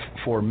have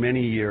for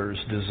many years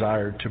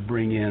desired to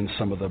bring in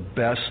some of the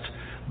best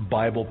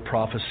Bible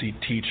prophecy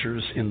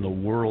teachers in the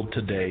world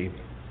today,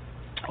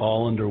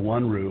 all under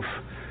one roof,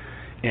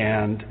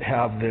 and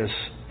have this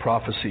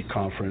prophecy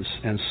conference.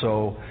 And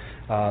so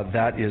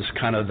that is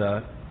kind of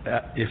the,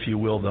 if you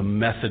will, the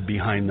method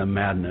behind the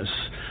madness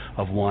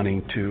of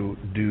wanting to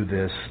do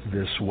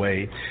this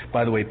way.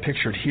 By the way,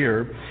 pictured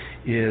here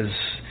is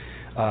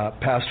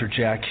Pastor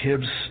Jack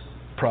Hibbs'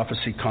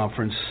 prophecy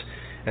conference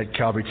at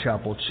Calvary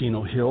Chapel,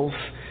 Chino Hills,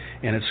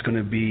 and it's going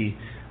to be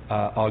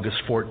August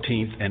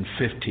 14th and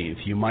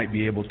 15th. You might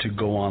be able to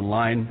go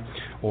online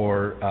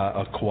or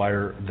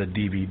acquire the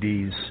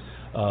DVDs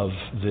of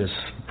this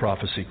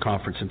prophecy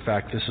conference. In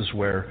fact, this is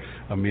where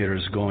Amir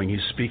is going. He's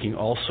speaking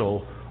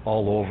also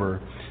all over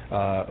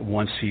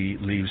once he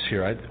leaves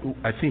here.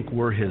 I think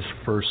we're his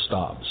first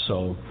stop,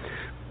 so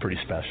pretty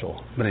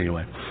special. But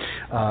anyway,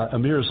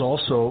 Amir is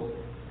also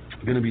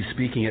going to be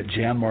speaking at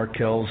Jan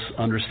Markell's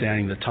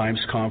Understanding the Times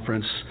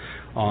conference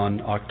on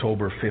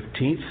October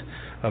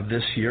 15th of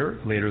this year,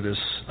 later this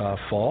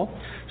fall.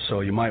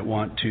 So you might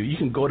want to, you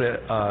can go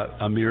to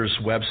Amir's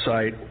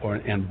website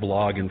and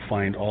blog and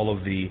find all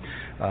of the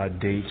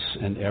dates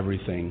and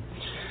everything.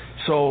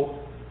 So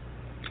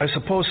I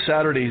suppose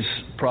Saturday's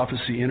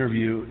prophecy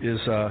interview is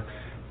a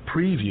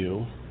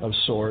preview of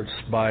sorts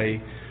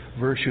by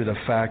virtue of the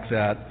fact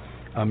that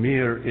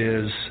Amir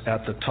is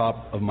at the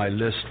top of my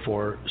list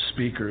for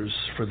speakers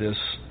for this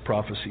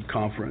prophecy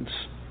conference.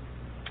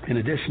 In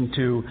addition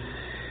to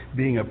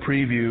being a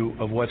preview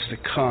of what's to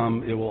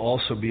come, it will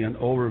also be an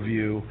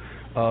overview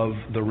of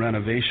the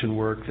renovation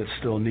work that's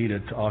still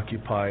needed to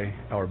occupy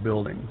our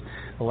building.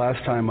 The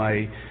last time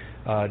I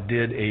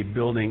did a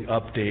building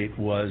update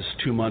was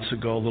 2 months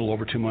ago, a little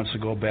over 2 months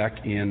ago,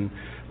 back in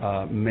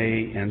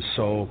May. And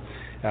so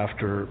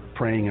after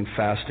praying and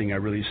fasting, I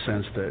really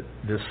sensed that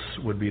this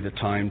would be the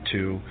time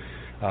to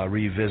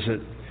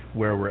revisit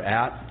where we're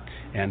at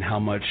and how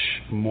much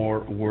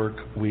more work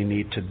we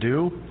need to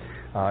do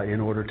in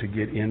order to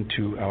get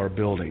into our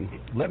building.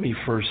 Let me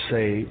first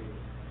say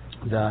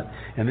that,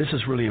 and this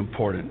is really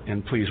important,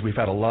 and please, we've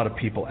had a lot of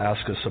people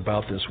ask us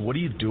about this. What are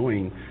you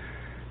doing,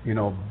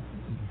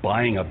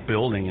 buying a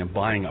building and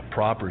buying a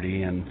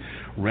property and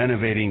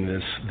renovating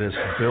this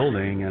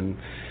building? And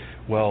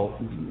well,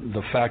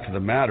 the fact of the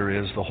matter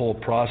is the whole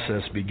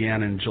process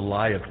began in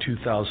July of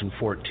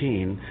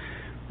 2014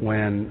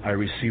 when I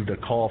received a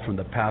call from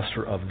the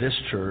pastor of this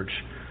church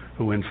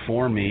who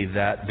informed me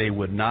that they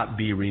would not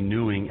be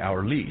renewing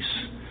our lease.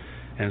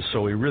 And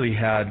so we really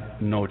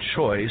had no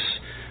choice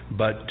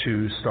but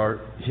to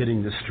start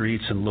hitting the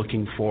streets and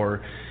looking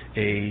for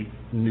a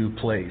new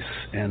place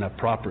and a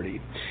property.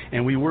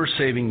 And we were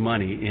saving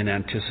money in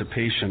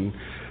anticipation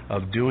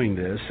of doing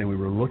this, and we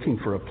were looking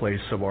for a place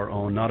of our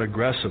own, not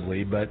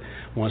aggressively, but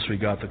once we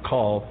got the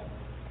call,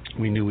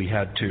 we knew we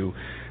had to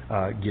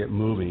get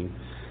moving.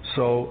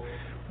 So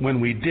when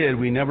we did,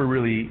 we never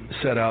really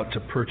set out to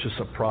purchase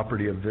a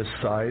property of this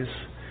size.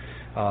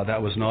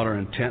 That was not our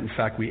intent. In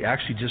fact, we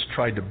actually just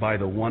tried to buy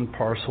the one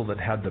parcel that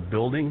had the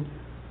building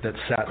that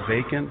sat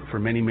vacant for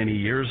many, many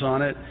years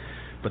on it,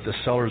 but the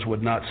sellers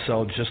would not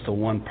sell just the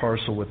one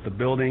parcel with the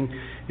building.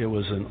 It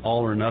was an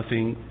all or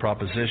nothing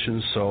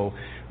proposition, so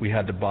we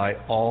had to buy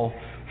all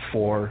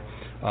 4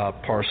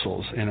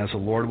 parcels. And as the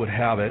Lord would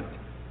have it,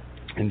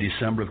 in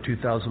December of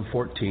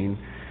 2014,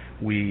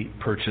 we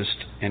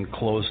purchased and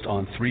closed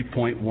on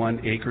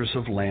 3.1 acres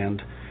of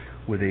land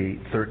with a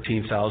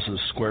 13,000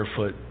 square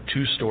foot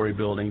 2-story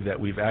building that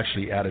we've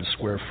actually added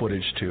square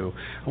footage to.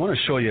 I want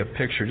to show you a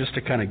picture just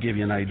to kind of give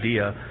you an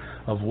idea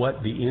of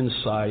what the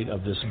inside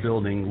of this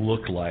building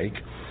looked like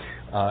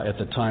at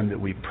the time that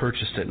we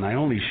purchased it. And I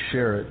only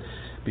share it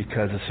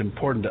because it's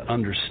important to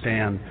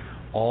understand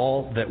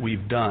all that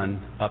we've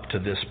done up to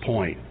this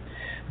point.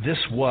 This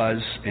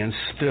was and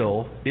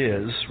still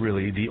is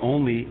really the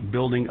only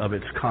building of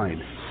its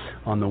kind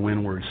on the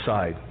Windward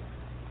side.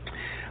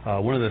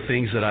 One of the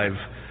things that I've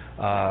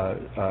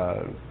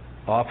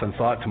often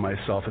thought to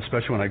myself,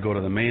 especially when I go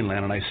to the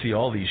mainland and I see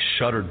all these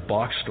shuttered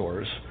box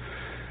stores,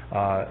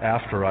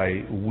 after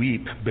I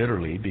weep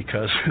bitterly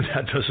because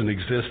that doesn't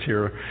exist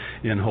here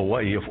in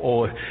Hawaii.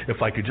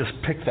 If I could just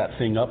pick that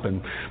thing up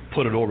and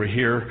put it over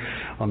here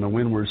on the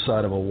windward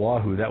side of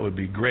Oahu, that would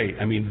be great.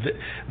 I mean,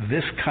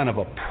 this kind of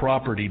a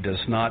property does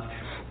not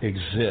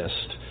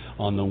exist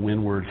on the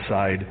windward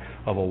side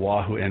of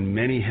Oahu, and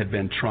many had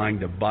been trying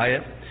to buy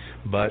it,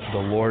 but the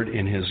Lord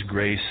in His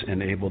grace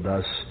enabled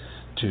us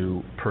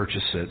to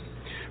purchase it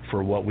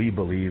for what we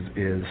believe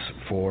is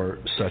for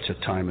such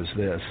a time as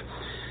this.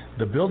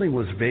 The building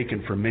was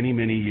vacant for many,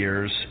 many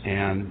years,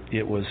 and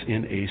it was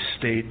in a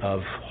state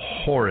of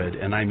horrid,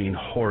 and I mean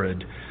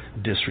horrid,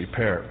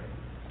 disrepair.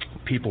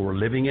 People were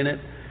living in it.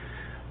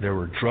 There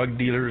were drug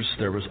dealers.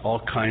 There was all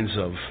kinds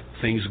of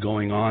things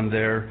going on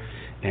there,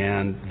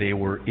 and they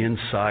were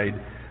inside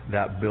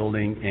that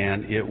building,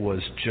 and it was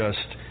just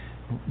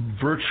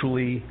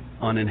virtually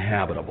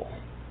uninhabitable.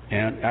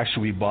 And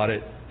actually, we bought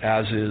it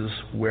as is,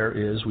 where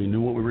is. We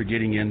knew what we were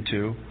getting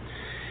into.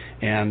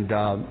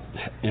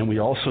 And we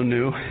also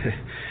knew,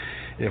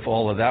 if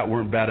all of that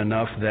weren't bad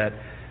enough, that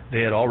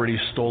they had already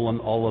stolen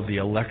all of the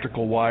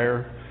electrical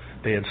wire,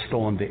 they had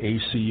stolen the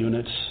AC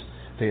units,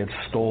 they had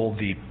stolen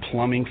the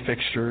plumbing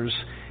fixtures,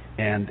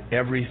 and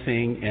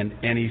everything and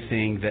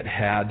anything that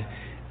had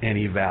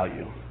any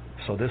value.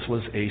 So this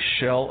was a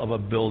shell of a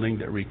building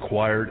that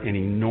required an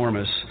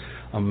enormous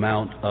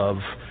amount of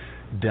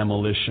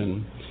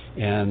demolition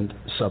and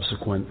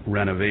subsequent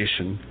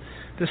renovation.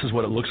 This is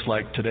what it looks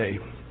like today.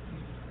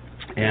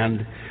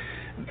 And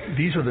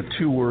these are the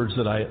 2 words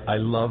that I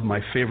love, my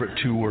favorite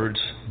 2 words,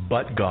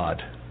 but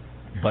God.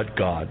 But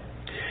God.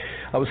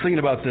 I was thinking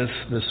about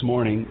this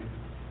morning.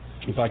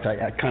 In fact,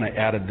 I kind of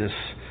added this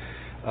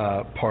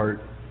part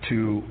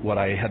to what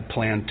I had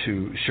planned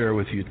to share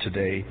with you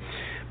today.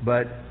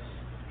 But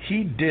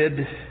He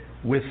did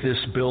with this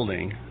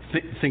building,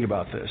 think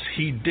about this,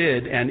 He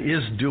did and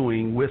is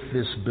doing with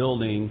this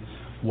building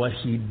what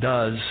He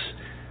does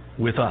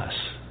with us.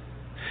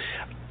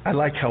 I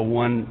like how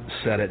one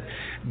said it.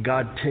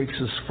 God takes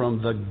us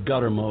from the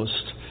guttermost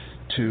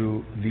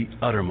to the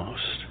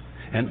uttermost.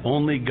 And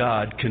only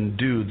God can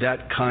do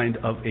that kind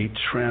of a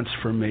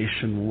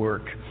transformation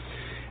work.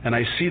 And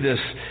I see this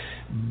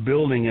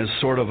building as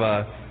sort of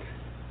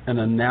an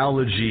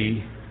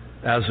analogy,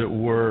 as it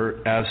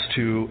were, as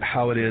to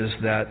how it is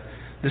that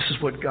this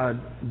is what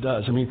God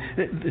does. I mean,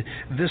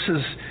 this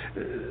is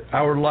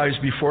our lives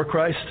before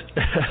Christ,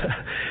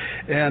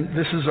 and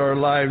this is our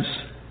lives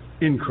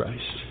in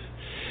Christ.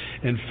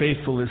 And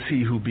faithful is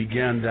He who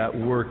began that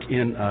work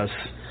in us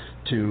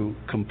to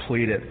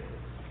complete it.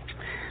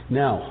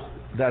 Now,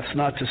 that's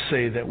not to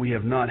say that we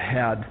have not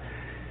had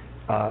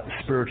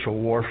spiritual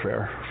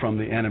warfare from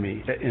the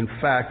enemy. In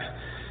fact,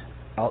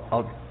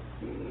 I'll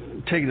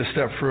take it a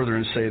step further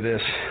and say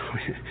this.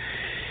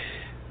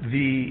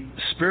 The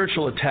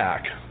spiritual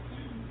attack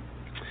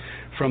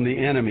from the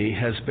enemy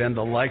has been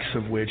the likes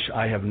of which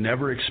I have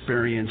never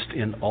experienced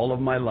in all of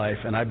my life,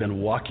 and I've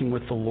been walking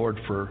with the Lord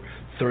for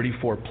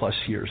 34 plus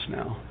years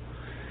now.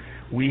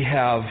 We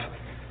have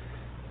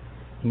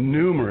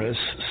numerous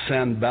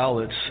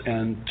Sanballats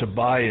and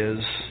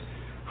Tobiahs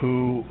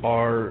who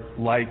are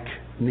like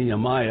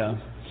Nehemiah,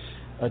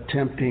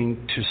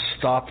 attempting to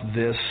stop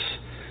this,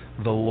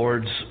 the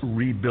Lord's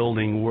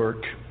rebuilding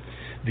work.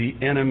 The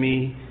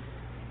enemy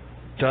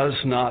does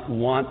not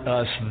want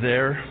us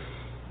there.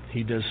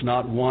 He does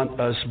not want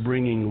us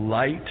bringing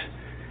light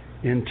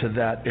into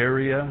that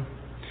area.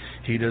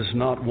 He does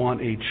not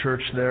want a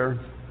church there.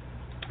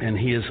 And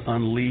he has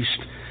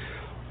unleashed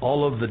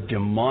all of the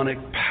demonic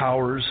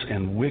powers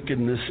and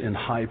wickedness in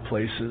high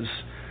places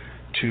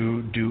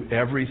to do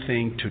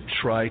everything to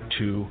try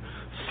to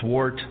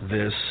thwart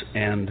this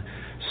and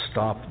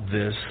stop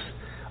this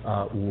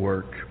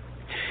work.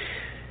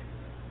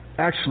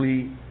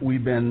 Actually,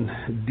 we've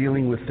been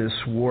dealing with this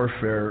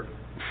warfare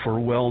for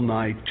well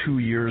nigh 2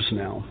 years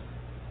now.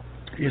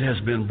 It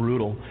has been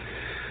brutal.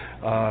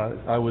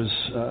 I was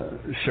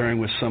sharing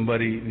with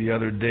somebody the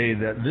other day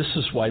that this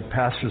is why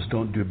pastors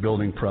don't do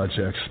building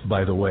projects,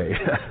 by the way,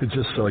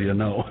 just so you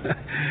know.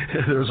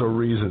 There's a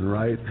reason,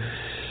 right?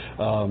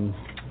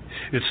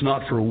 It's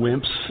not for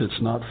wimps.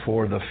 It's not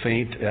for the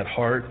faint at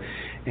heart.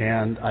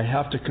 And I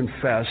have to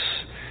confess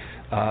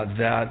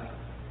that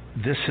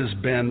this has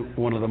been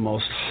one of the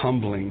most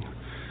humbling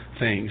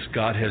things.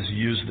 God has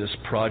used this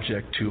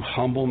project to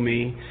humble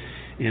me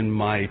in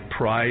my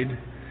pride.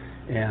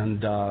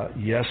 And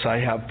yes, I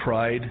have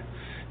pride,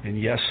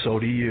 and yes, so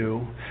do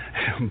you.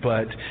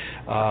 But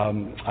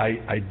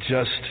I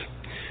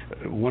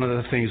just, one of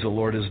the things the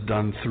Lord has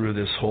done through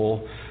this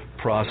whole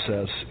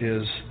process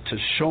is to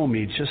show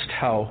me just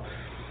how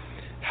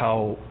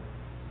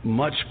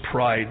much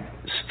pride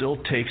still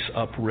takes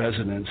up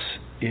residence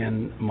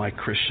in my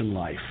Christian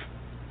life.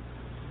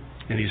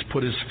 And He's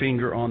put His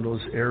finger on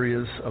those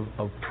areas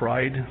of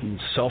pride and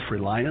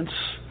self-reliance.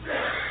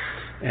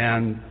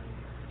 And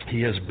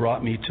He has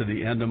brought me to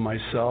the end of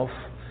myself,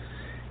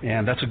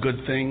 and that's a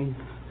good thing.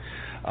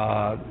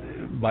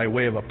 By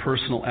way of a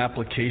personal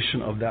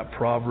application of that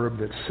proverb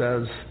that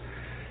says,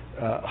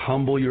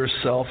 humble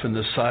yourself in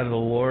the sight of the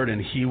Lord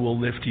and He will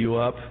lift you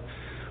up.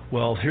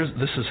 Well,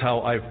 this is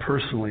how I've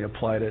personally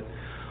applied it.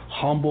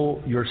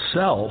 Humble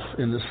yourself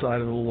in the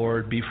sight of the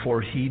Lord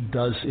before He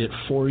does it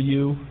for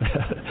you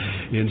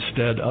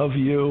instead of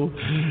you.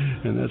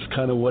 And that's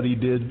kind of what He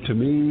did to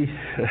me.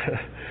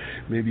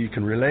 Maybe you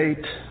can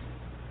relate.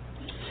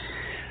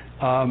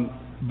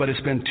 But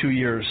it's been 2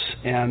 years,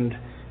 and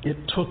it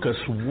took us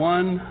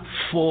 1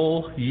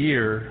 full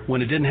year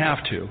when it didn't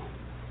have to.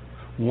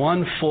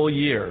 1 full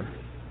year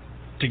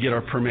to get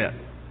our permit.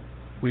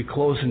 We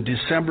closed in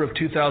December of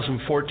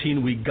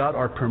 2014. We got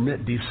our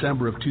permit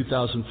December of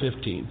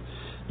 2015.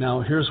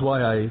 Now, here's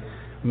why I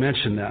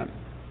mention that.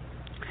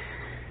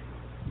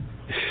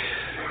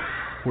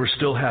 We're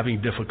still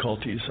having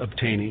difficulties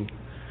obtaining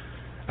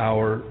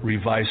our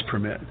revised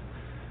permit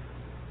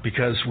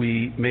because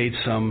we made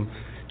some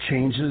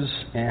changes,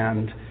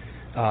 and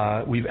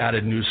we've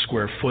added new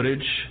square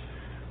footage,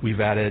 we've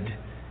added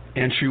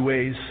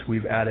entryways,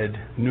 we've added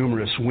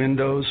numerous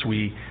windows,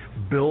 we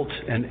built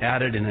and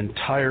added an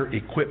entire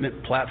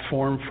equipment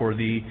platform for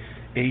the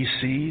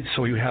AC,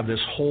 so you have this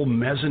whole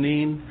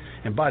mezzanine.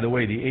 And by the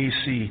way, the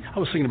AC, I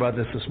was thinking about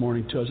this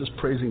morning too. I was just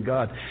praising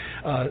God.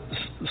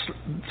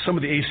 Some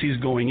of the AC is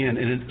going in,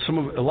 and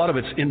a lot of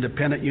it's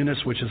independent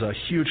units, which is a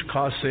huge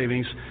cost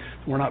savings.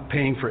 We're not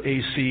paying for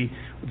AC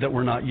that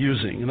we're not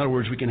using. In other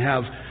words, we can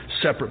have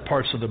separate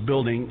parts of the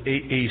building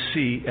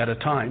AC at a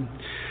time.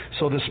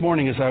 So this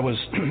morning, as I was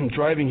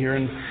driving here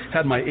and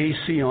had my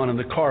AC on in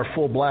the car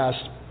full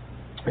blast,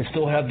 I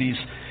still had these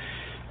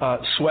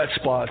sweat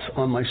spots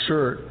on my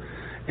shirt.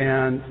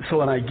 And so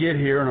when I get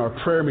here in our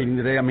prayer meeting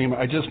today,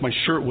 my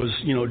shirt was,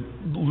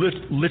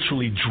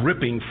 literally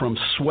dripping from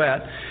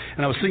sweat.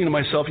 And I was thinking to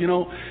myself,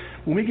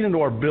 when we get into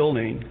our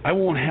building, I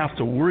won't have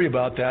to worry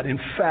about that. In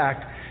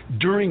fact,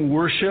 during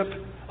worship,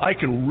 I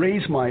can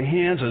raise my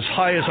hands as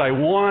high as I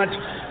want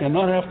and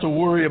not have to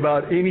worry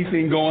about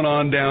anything going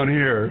on down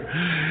here.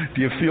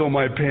 Do you feel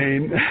my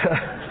pain?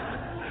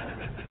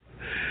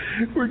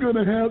 We're going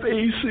to have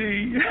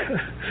AC.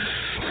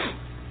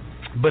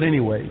 But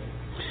anyway,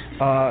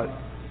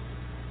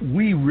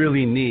 we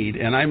really need,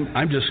 and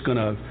I'm just going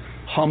to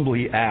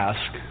humbly ask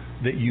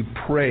that you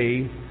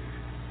pray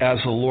as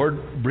the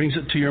Lord brings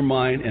it to your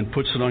mind and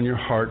puts it on your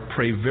heart.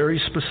 Pray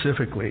very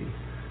specifically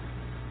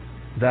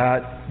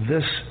that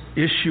this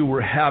issue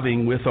we're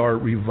having with our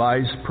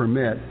revised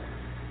permit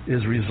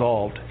is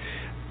resolved.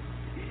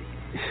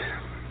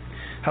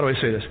 How do I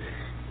say this?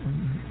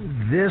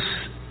 This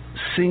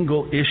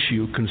single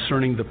issue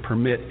concerning the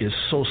permit is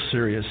so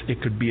serious,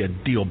 it could be a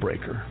deal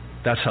breaker.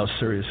 That's how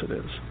serious it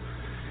is.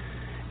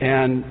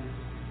 And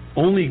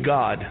only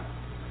God,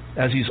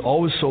 as He's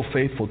always so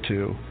faithful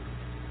to,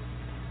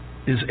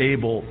 is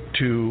able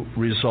to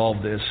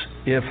resolve this.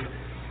 If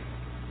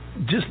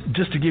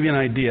just to give you an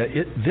idea,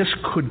 this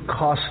could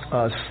cost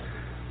us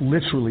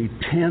literally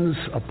tens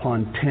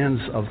upon tens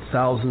of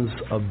thousands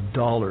of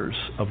dollars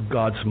of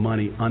God's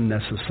money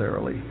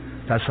unnecessarily.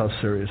 That's how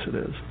serious it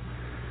is.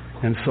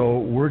 And so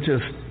we're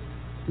just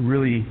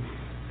really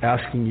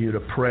asking you to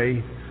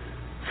pray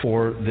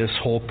for this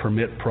whole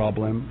permit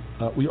problem.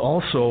 We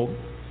also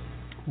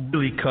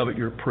really covet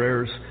your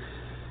prayers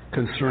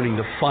concerning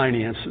the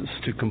finances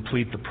to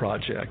complete the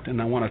project.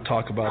 And I want to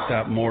talk about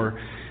that more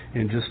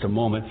in just a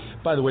moment.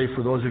 By the way,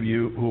 for those of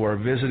you who are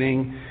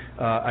visiting,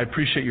 I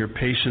appreciate your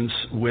patience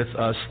with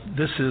us.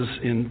 This is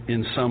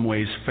in some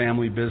ways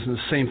family business.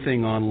 Same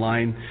thing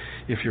online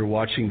if you're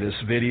watching this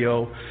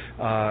video.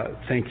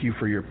 Thank you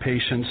for your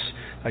patience.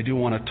 I do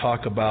want to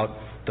talk about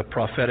the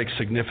prophetic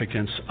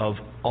significance of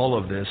all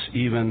of this,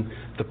 even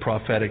the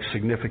prophetic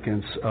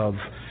significance of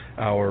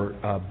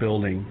our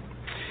building.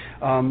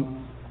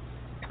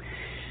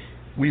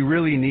 We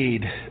really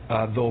need,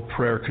 though,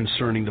 prayer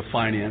concerning the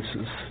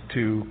finances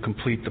to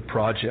complete the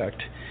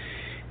project.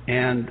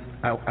 And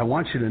I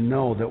want you to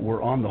know that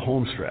we're on the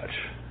home stretch.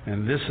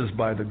 And this is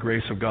by the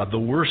grace of God. The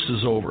worst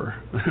is over.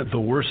 The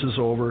worst is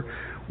over.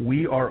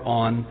 We are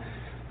on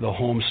the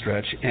home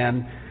stretch.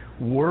 And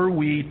were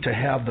we to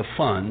have the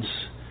funds,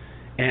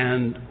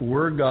 and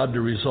were God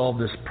to resolve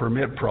this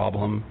permit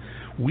problem,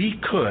 we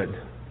could,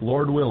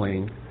 Lord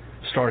willing,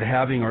 start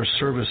having our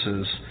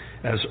services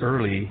as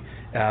early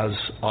as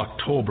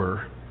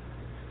October,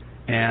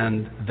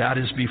 and that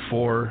is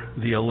before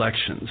the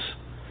elections.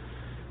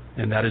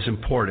 And that is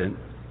important,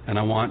 and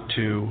I want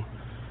to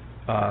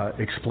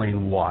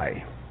explain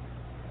why.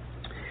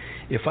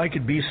 If I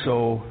could be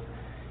so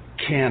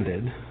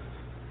candid,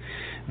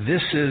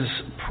 this is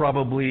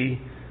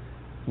probably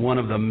one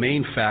of the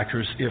main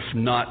factors, if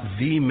not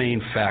the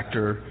main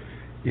factor,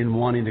 in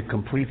wanting to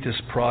complete this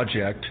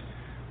project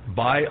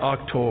by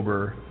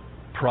October,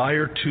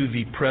 prior to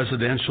the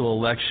presidential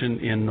election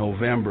in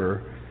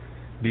November,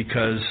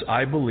 because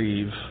I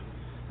believe,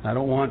 I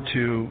don't want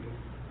you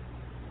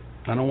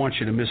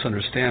to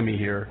misunderstand me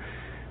here,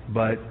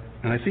 but,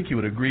 and I think you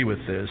would agree with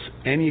this,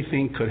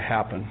 anything could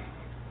happen.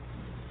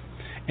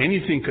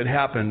 Anything could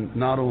happen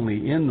not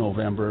only in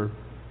November,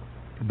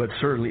 but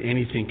certainly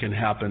anything can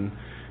happen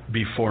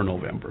before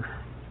November.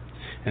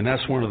 And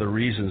that's one of the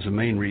reasons, the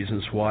main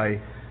reasons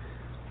why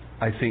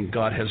I think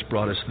God has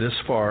brought us this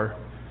far,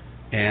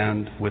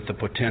 and with the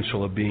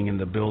potential of being in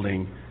the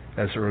building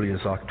as early as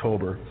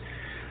October.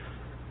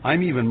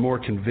 I'm even more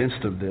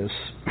convinced of this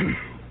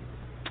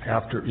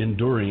after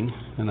enduring,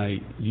 and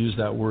I use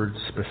that word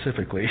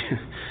specifically,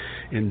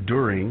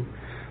 enduring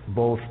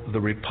both the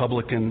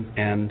Republican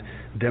and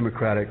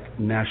Democratic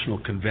national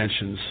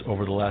conventions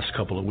over the last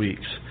couple of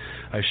weeks.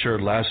 I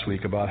shared last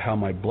week about how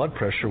my blood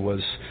pressure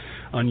was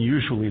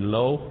unusually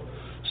low,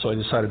 so I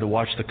decided to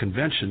watch the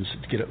conventions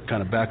to get it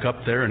kind of back up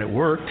there, and it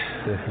worked.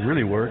 It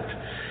really worked.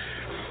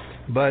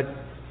 But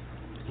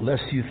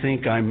lest you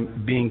think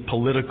I'm being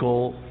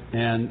political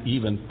and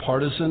even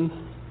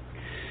partisan,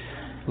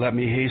 let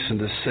me hasten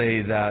to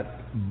say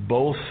that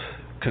both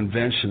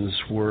conventions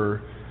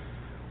were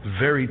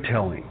very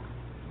telling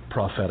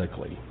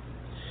prophetically.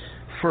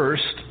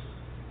 First,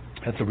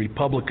 at the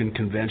Republican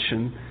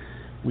convention,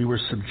 we were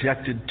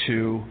subjected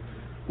to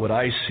what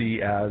I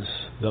see as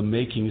the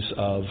makings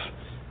of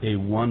a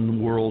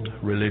one world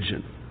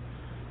religion,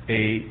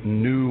 a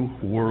new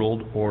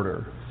world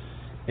order.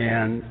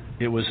 And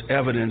it was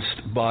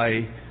evidenced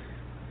by,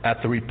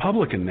 at the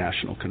Republican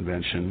National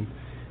Convention,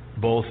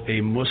 both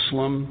a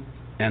Muslim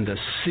and a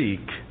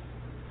Sikh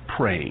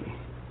praying.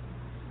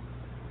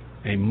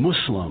 A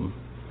Muslim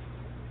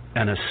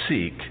and a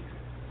Sikh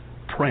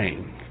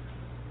praying.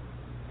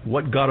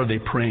 What God are they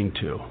praying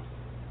to?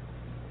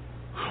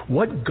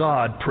 What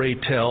God, pray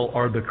tell,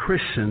 are the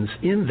Christians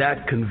in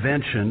that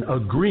convention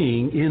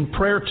agreeing in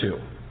prayer to?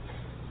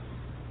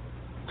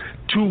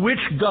 To which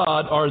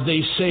God are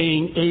they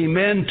saying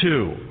amen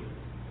to?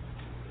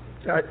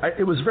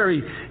 It was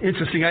very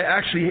interesting. I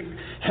actually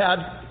had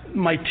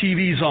my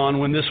TVs on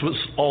when this was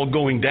all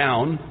going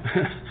down,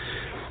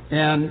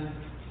 and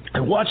I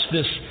watched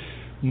this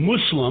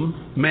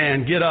Muslim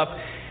man get up,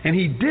 and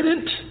he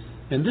didn't,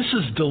 and this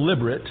is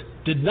deliberate,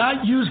 did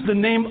not use the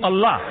name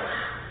Allah.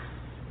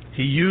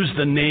 He used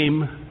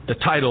the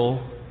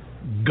title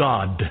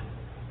God.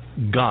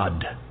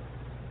 God.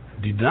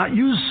 Did not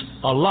use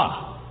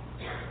Allah.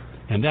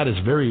 And that is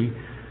very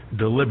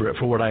deliberate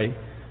for what I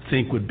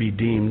think would be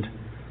deemed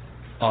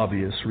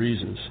obvious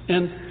reasons.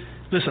 And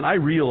listen, I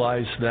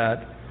realize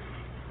that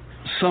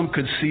some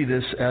could see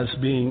this as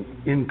being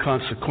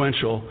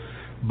inconsequential,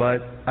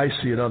 but I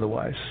see it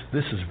otherwise.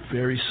 This is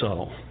very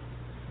subtle.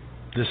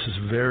 This is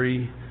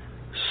very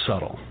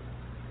subtle.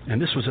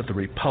 And this was at the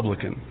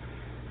Republican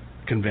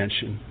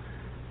convention.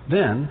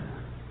 Then,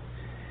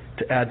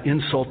 to add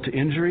insult to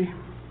injury,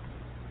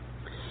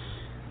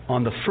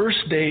 on the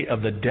first day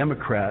of the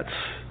Democrats'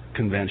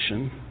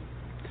 convention,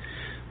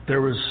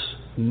 there was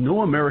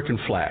no American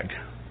flag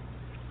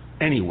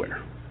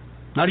anywhere.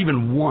 Not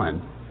even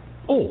one.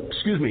 Oh,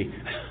 excuse me.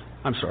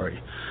 I'm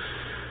sorry.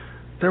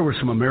 There were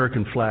some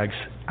American flags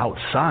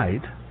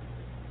outside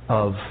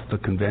of the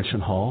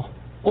convention hall.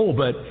 Oh,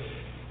 but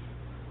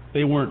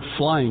they weren't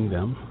flying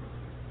them.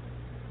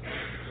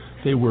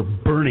 They were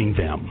burning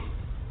them.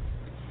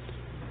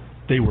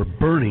 They were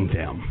burning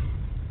them.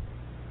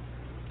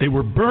 They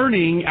were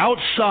burning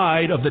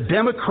outside of the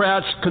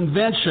Democrats'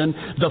 convention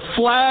the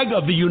flag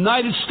of the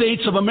United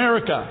States of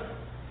America.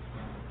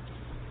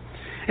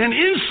 And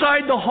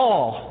inside the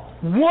hall,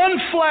 one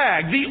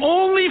flag, the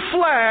only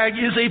flag,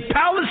 is a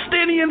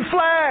Palestinian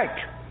flag.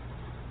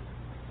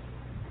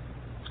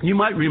 You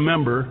might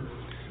remember,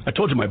 I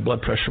told you my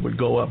blood pressure would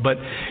go up, but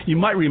you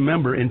might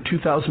remember in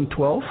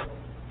 2012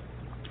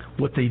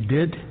 what they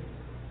did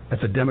at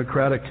the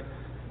Democratic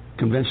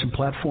convention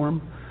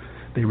platform.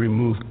 They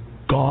removed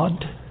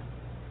God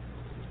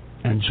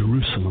and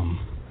Jerusalem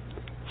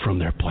from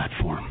their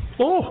platform.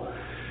 Oh,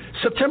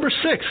 September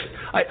 6th.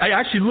 I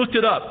actually looked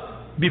it up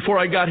before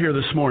I got here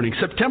this morning.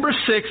 September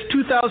 6th,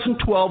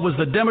 2012 was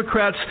the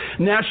Democrats'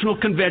 National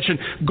Convention.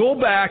 Go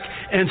back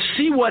and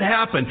see what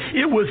happened.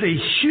 It was a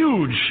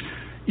huge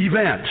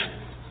event.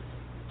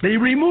 They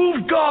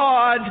removed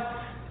God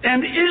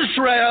and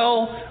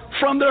Israel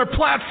from their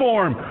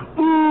platform.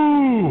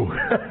 Ooh,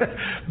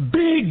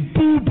 big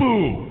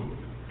boo-boo.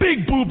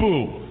 Big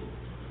boo-boo.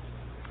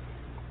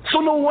 So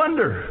no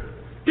wonder,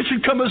 it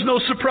should come as no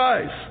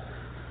surprise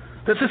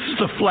that this is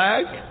a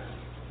flag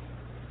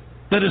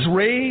that is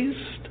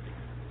raised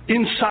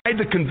inside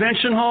the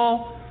convention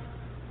hall,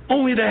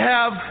 only to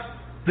have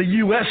the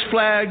U.S.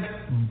 flag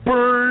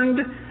burned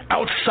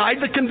outside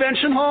the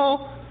convention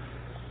hall.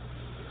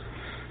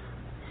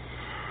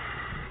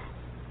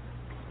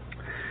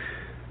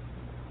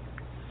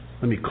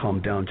 Let me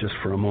calm down just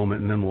for a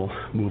moment and then we'll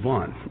move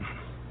on.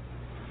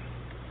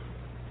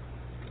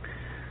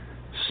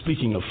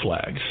 Speaking of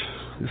flags,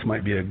 this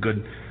might be a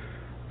good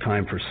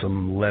time for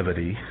some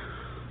levity,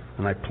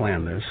 and I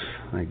planned this,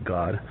 thank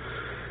God.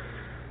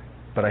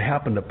 But I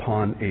happened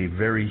upon a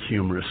very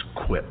humorous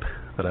quip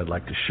that I'd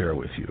like to share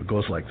with you. It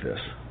goes like this.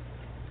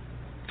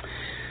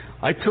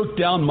 I took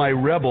down my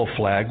rebel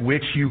flag,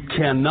 which you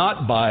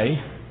cannot buy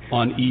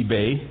on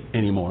eBay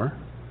anymore,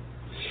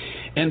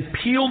 and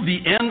peeled the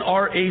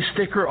NRA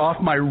sticker off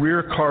my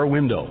rear car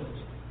window.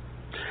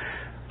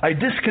 I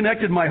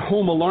disconnected my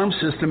home alarm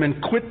system and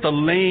quit the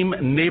lame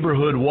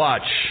neighborhood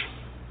watch.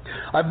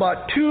 I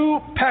bought 2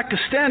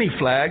 Pakistani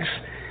flags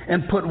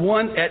and put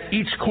one at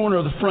each corner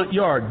of the front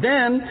yard.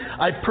 Then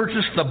I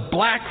purchased the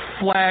black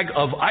flag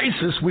of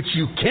ISIS, which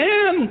you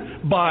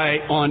can buy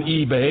on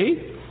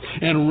eBay,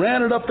 and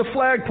ran it up the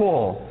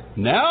flagpole.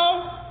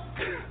 Now,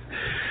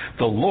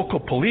 the local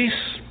police,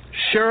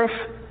 sheriff,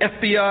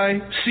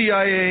 FBI,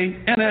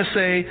 CIA,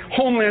 NSA,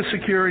 Homeland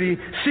Security,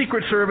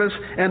 Secret Service,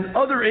 and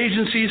other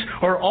agencies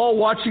are all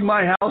watching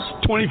my house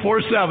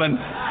 24/7.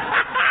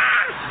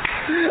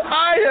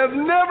 I have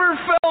never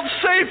felt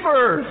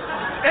safer.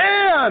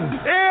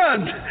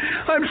 And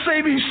I'm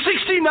saving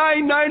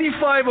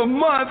 $69.95 a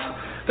month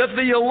that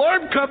the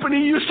alarm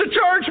company used to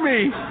charge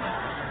me.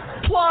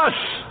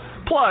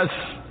 Plus,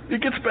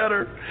 it gets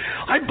better.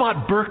 I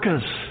bought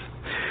burqas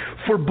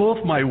for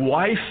both my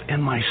wife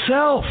and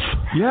myself.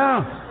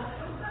 Yeah.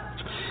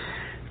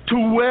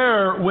 To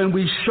wear when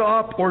we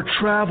shop or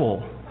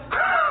travel.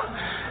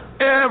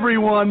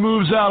 Everyone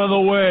moves out of the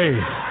way.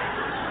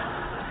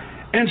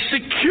 And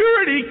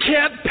security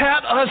can't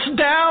pat us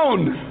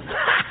down.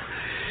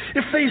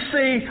 If they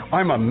say,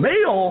 I'm a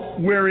male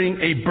wearing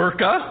a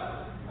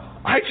burqa,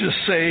 I just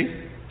say,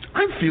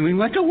 I'm feeling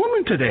like a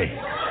woman today.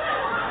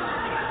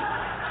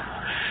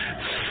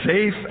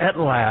 Safe at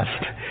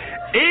last.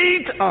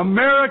 Ain't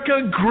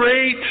America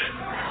great?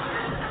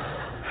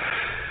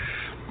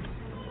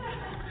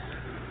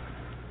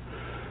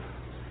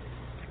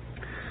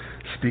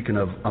 Speaking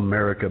of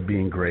America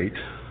being great,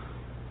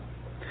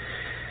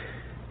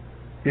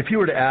 if you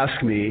were to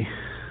ask me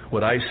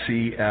what I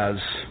see as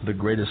the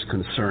greatest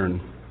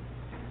concern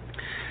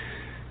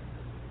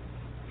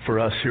for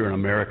us here in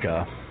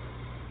America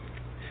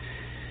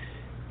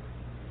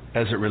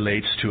as it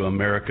relates to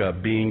America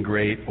being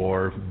great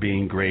or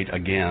being great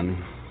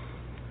again,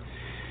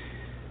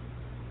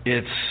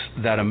 it's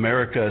that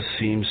America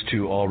seems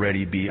to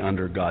already be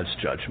under God's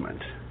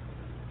judgment.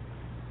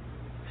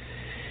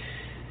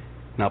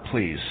 Now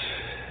please,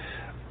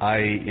 I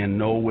in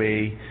no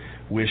way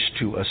wish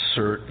to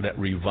assert that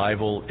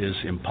revival is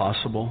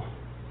impossible,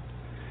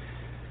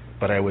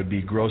 but I would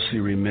be grossly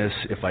remiss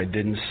if I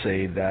didn't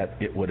say that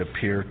it would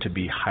appear to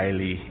be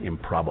highly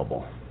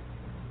improbable.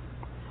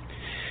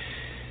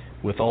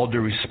 With all due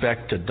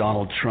respect to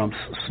Donald Trump's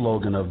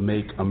slogan of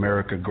Make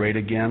America Great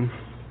Again,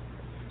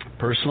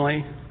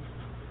 personally,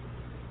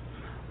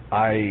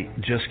 I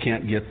just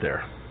can't get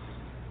there.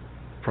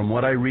 From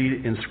what I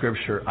read in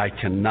Scripture, I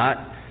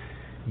cannot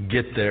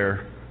get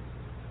there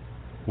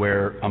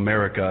where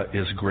America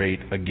is great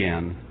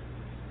again.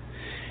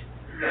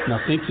 Now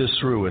think this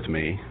through with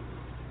me.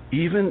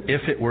 Even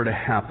if it were to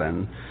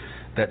happen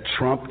that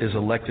Trump is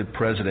elected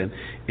president,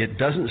 it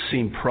doesn't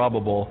seem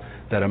probable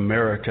that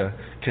America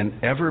can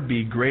ever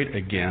be great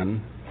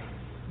again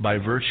by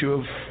virtue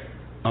of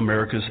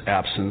America's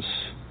absence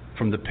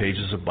from the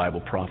pages of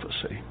Bible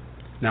prophecy.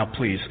 Now,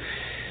 please,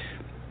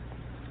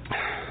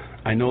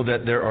 I know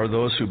that there are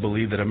those who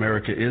believe that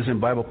America is in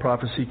Bible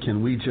prophecy.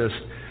 Can we just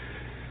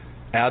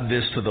add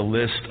this to the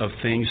list of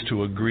things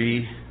to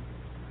agree,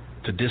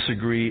 to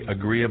disagree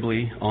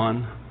agreeably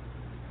on?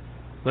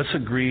 Let's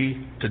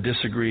agree to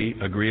disagree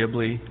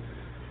agreeably.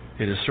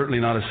 It is certainly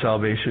not a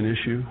salvation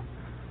issue.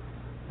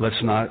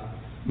 Let's not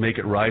make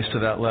it rise to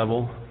that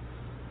level.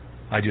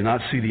 I do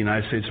not see the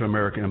United States of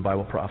America in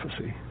Bible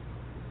prophecy.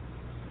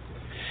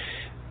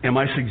 Am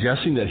I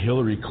suggesting that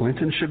Hillary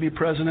Clinton should be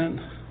president?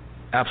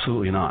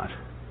 Absolutely not.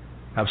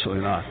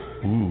 Absolutely not.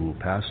 Ooh,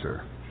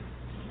 Pastor.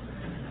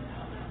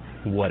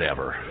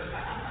 Whatever.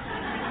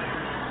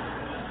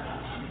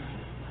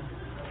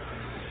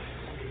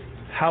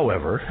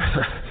 However,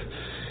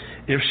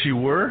 if she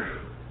were,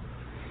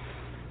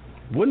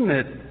 wouldn't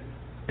it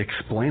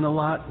explain a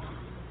lot?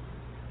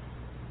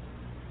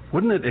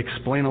 Wouldn't it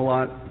explain a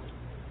lot?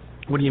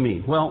 What do you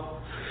mean? Well,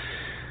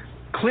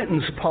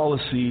 Clinton's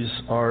policies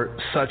are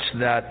such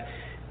that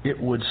it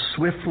would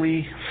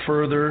swiftly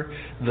further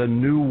the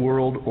New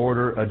World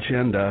Order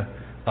agenda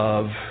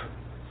of,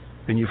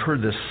 and you've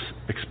heard this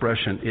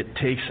expression, it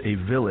takes a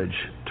village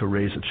to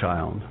raise a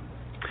child.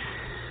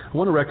 I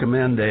want to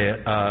recommend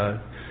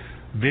a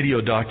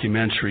video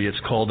documentary. It's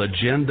called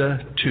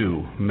Agenda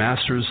 2,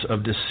 Masters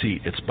of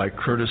Deceit. It's by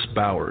Curtis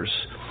Bowers.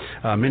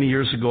 Many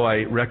years ago,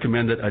 I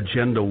recommended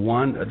Agenda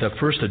 1, the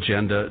first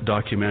Agenda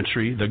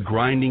documentary, The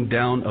Grinding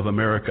Down of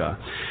America.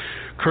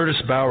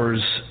 Curtis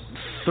Bowers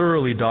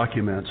thoroughly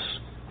documents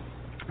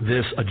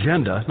this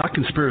agenda, not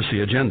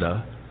conspiracy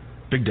agenda,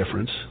 big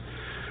difference,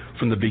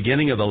 from the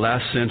beginning of the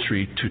last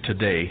century to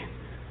today,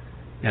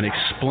 and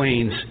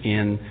explains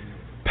in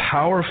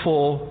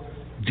powerful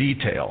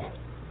detail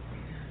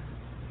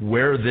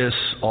where this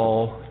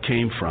all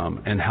came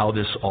from and how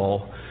this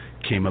all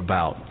came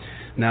about.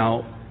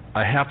 Now,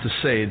 I have to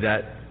say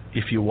that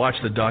if you watch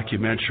the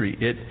documentary,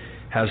 it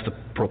has the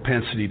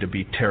propensity to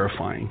be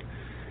terrifying.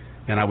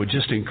 And I would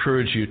just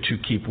encourage you to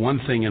keep one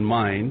thing in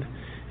mind,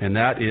 and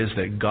that is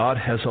that God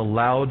has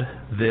allowed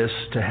this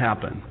to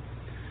happen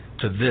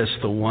to this,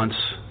 the once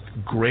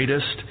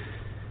greatest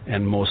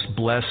and most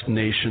blessed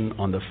nation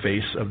on the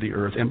face of the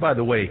earth. And by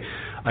the way,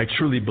 I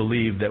truly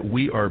believe that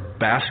we are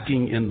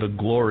basking in the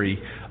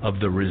glory of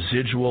the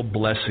residual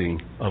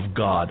blessing of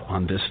God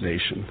on this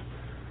nation.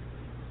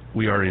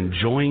 We are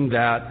enjoying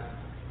that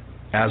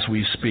as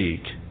we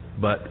speak,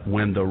 but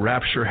when the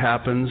rapture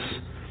happens,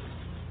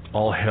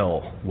 all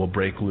hell will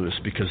break loose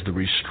because the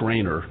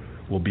restrainer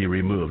will be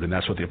removed. And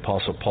that's what the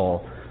Apostle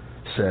Paul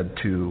said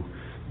to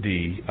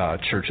the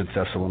church in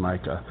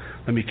Thessalonica.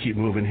 Let me keep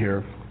moving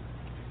here.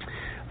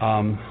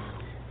 I'm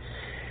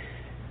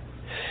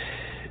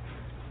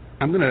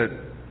going to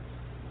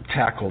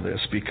tackle this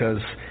because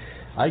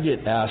I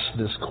get asked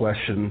this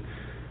question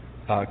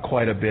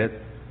quite a bit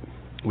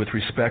with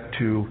respect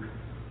to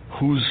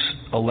who's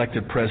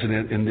elected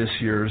president in this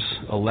year's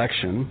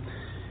election.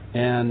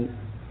 And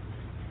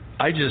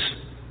I just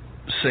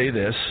say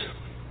this: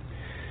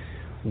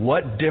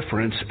 what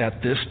difference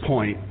at this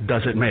point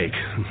does it make?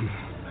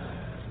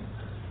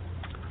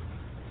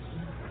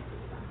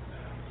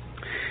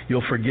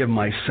 You'll forgive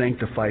my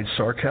sanctified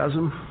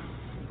sarcasm,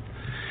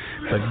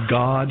 but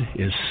God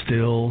is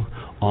still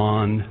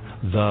on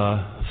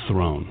the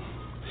throne.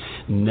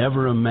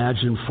 Never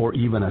imagine for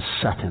even a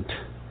second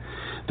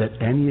that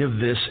any of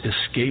this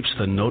escapes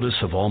the notice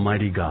of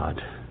Almighty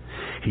God.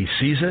 He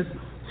sees it,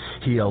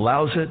 He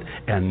allows it,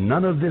 and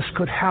none of this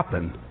could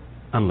happen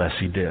unless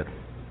He did.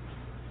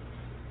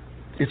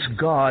 It's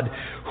God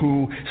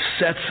who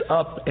sets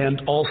up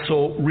and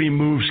also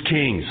removes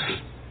kings.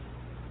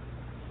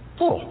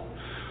 Oh,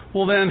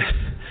 well then,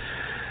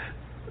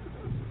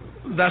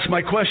 that's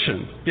my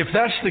question. If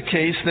that's the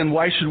case, then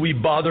why should we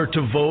bother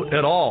to vote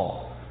at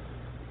all?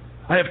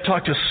 I have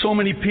talked to so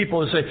many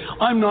people who say,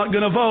 I'm not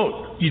going to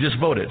vote. You just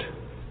voted.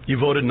 You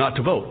voted not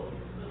to vote.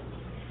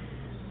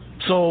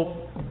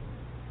 So,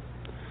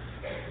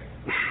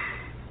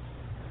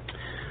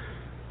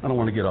 I don't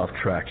want to get off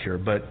track here,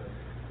 but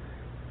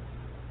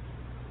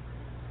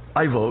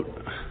I vote,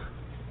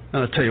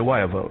 and I'll tell you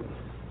why I vote.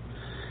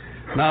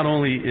 Not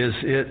only is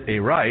it a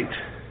right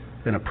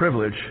and a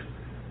privilege,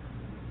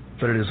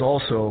 but it is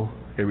also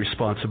a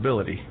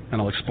responsibility,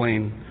 and I'll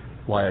explain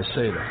why I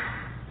say that.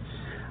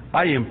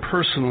 I am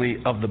personally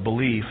of the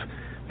belief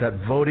that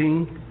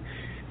voting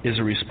is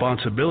a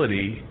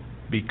responsibility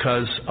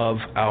because of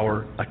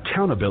our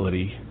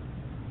accountability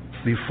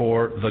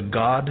before the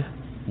God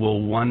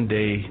will one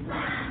day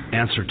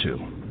answer to.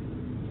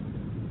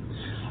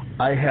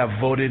 I have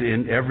voted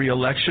in every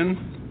election,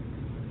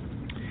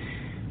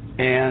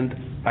 and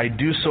I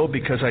do so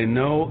because I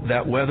know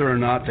that whether or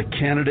not the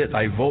candidate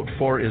I vote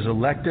for is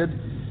elected,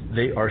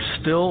 they are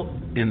still,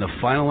 in the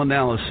final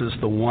analysis,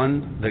 the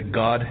one that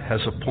God has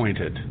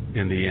appointed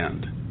in the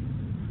end.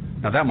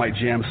 Now that might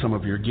jam some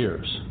of your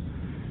gears.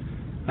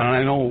 And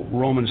I know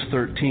Romans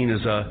 13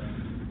 is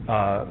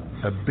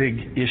a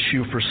big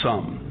issue for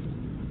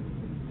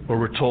some, where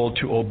we're told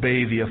to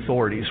obey the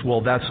authorities.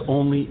 Well, that's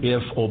only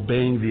if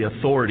obeying the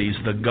authorities,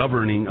 the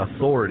governing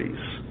authorities,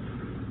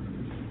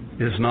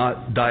 is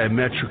not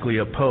diametrically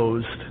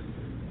opposed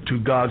to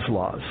God's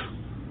laws.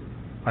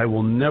 I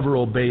will never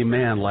obey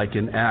man, like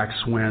in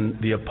Acts when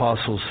the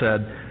apostles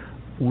said,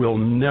 we'll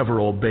never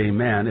obey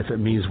man if it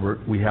means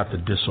we have to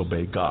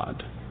disobey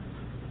God.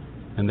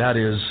 And that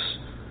is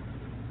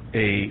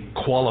a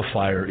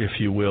qualifier, if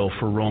you will,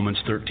 for Romans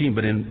 13.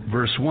 But in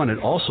verse 1, it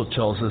also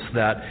tells us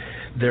that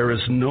there is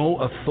no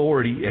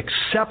authority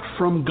except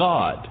from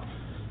God.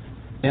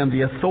 And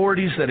the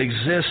authorities that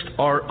exist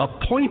are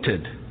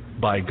appointed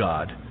by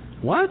God.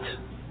 What?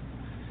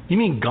 You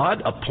mean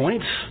God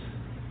appoints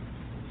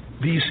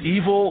these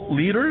evil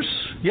leaders?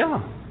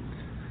 Yeah.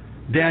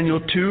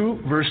 Daniel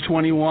 2, verse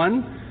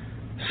 21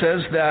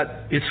 says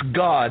that it's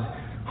God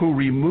who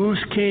removes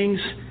kings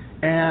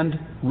and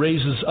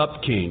raises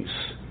up kings.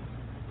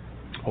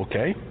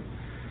 Okay.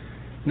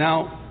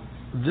 Now,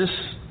 this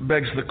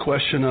begs the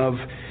question of,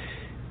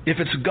 if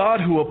it's God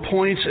who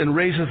appoints and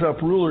raises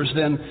up rulers,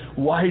 then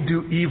why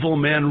do evil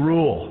men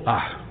rule?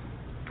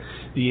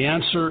 The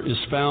answer is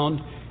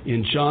found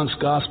in John's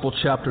Gospel,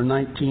 chapter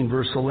 19,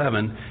 verse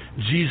 11.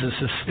 Jesus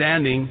is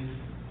standing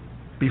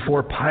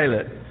before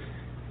Pilate.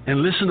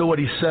 And listen to what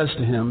he says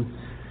to him.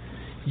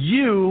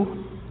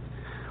 You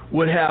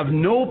would have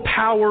no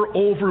power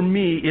over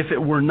me if it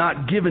were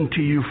not given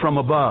to you from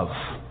above.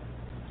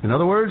 In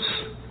other words,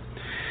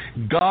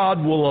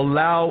 God will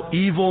allow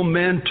evil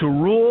men to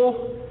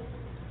rule.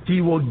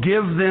 He will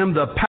give them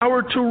the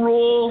power to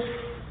rule,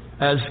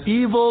 as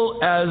evil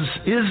as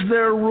is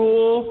their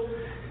rule,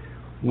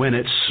 when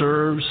it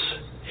serves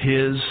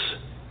His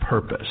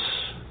purpose.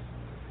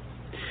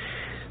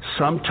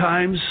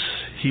 Sometimes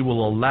He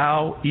will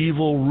allow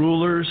evil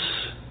rulers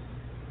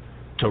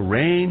to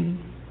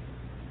reign.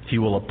 He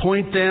will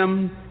appoint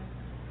them,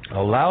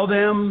 allow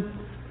them,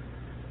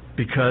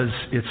 because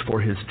it's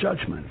for His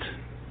judgment.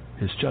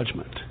 His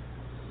judgment.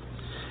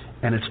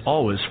 And it's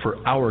always for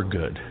our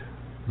good,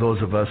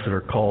 those of us that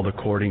are called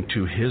according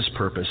to His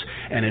purpose.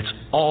 And it's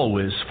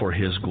always for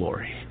His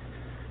glory.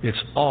 It's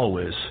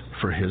always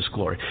for His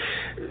glory.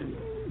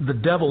 The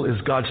devil is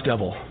God's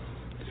devil.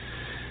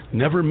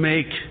 Never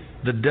make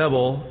the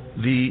devil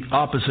the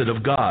opposite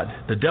of God.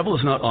 The devil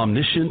is not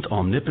omniscient,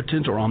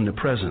 omnipotent, or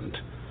omnipresent.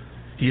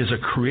 He is a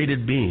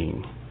created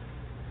being.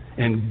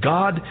 And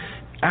God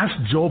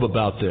asked Job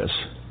about this.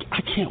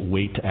 I can't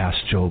wait to ask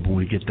Job when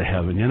we get to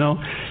heaven, you know.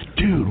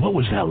 Dude, what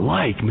was that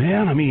like,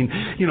 man? I mean,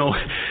 you know,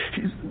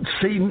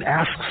 Satan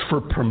asks for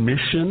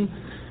permission,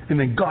 and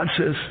then God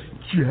says,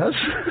 yes,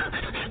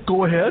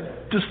 go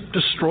ahead, just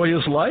destroy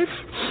his life.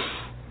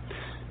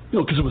 You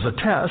know, because it was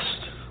a test.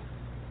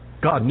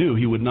 God knew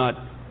He would not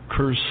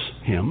curse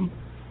him.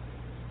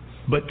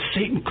 But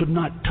Satan could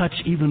not touch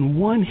even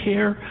one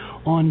hair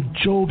on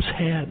Job's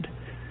head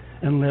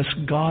unless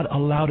God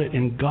allowed it.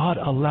 And God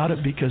allowed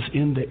it because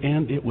in the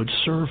end it would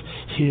serve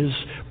His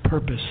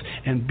purpose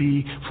and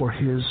be for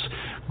His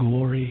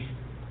glory.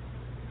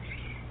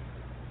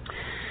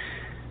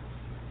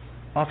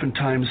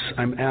 Oftentimes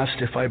I'm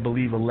asked if I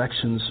believe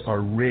elections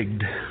are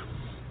rigged.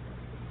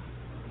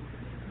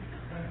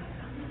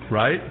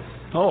 Right?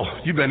 Oh,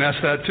 you've been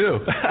asked that too.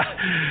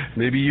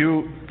 Maybe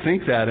you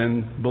think that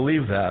and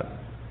believe that.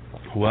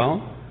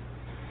 Well,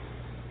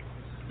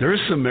 there is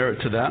some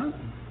merit to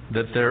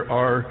that there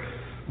are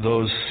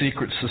those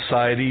secret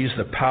societies,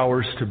 the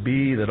powers to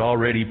be, that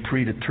already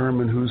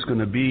predetermine who's going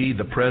to be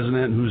the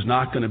president and who's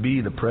not going to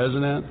be the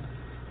president.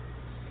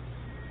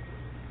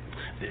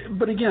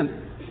 But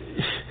again,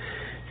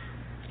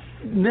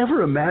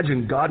 never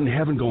imagine God in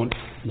heaven going,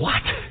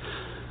 what?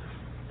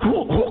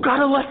 Who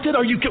got elected?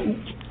 Are you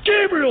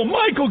Gabriel,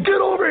 Michael,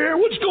 get over here.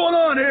 What's going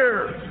on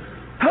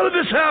here? How did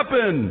this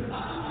happen?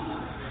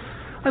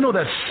 I know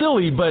that's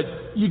silly, but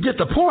you get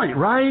the point,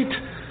 right?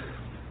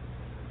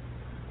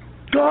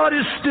 God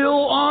is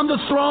still on the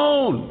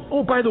throne.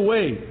 Oh, by the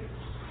way,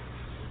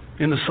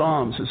 in the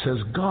Psalms it says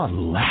God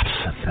laughs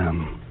at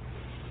them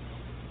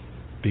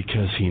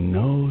because He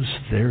knows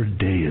their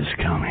day is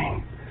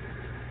coming.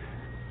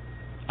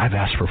 I've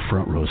asked for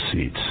front row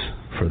seats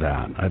for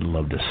that. I'd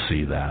love to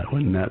see that.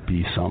 Wouldn't that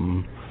be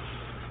something?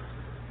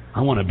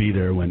 I want to be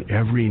there when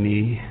every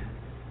knee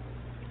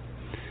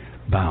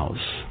bows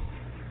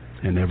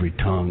and every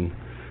tongue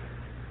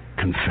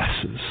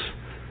confesses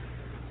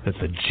that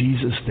the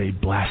Jesus they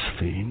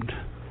blasphemed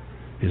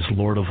is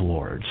Lord of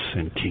Lords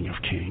and King of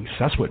Kings.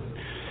 That's what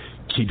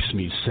keeps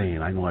me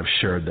sane. I know I've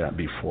shared that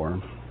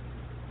before.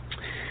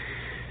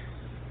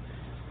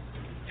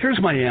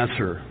 Here's my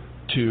answer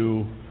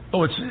to,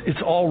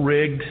 it's all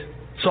rigged,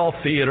 it's all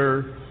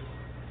theater,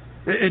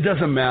 it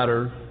doesn't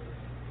matter.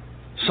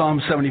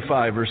 Psalm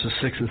 75, verses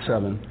 6 and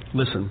 7.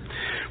 Listen.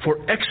 For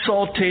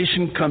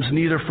exaltation comes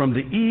neither from the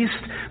east,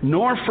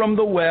 nor from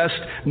the west,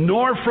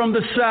 nor from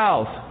the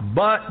south,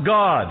 but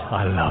God.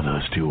 I love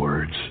those two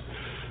words.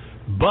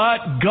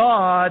 But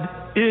God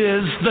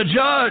is the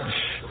judge.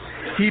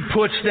 He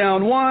puts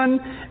down one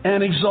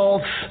and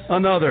exalts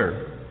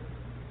another.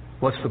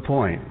 What's the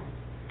point?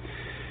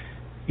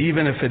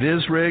 Even if it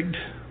is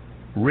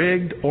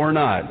rigged or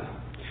not,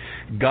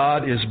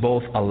 God is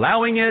both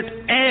allowing it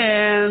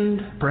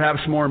and, perhaps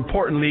more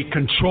importantly,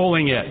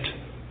 controlling it.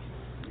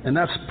 And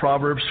that's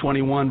Proverbs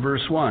 21,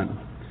 verse 1.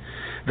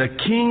 The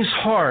king's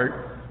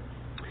heart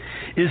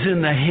is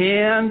in the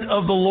hand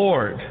of the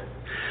Lord,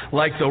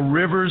 like the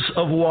rivers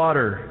of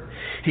water.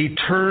 He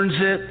turns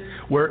it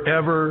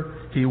wherever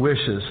He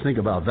wishes. Think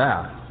about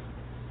that.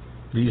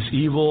 These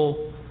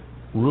evil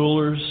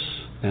rulers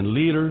and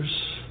leaders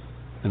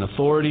and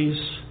authorities,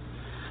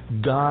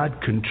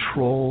 God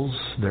controls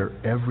their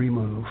every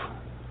move.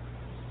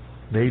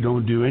 They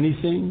don't do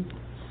anything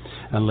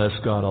unless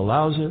God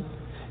allows it,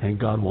 and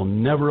God will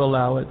never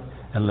allow it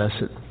unless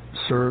it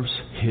serves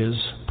His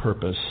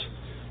purpose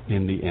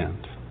in the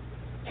end.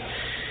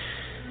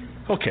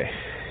 Okay.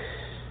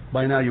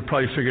 By now you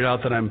probably figured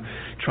out that I'm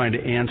trying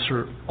to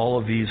answer all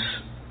of these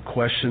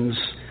questions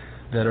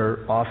that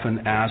are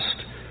often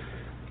asked,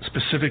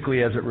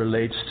 specifically as it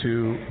relates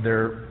to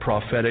their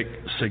prophetic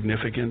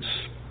significance,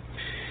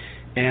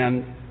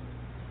 and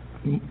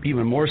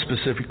even more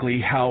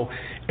specifically, how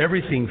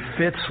everything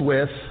fits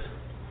with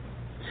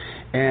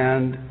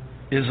and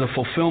is a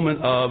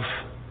fulfillment of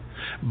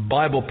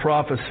Bible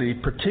prophecy,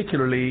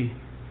 particularly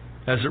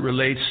as it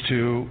relates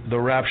to the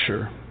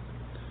rapture,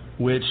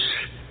 which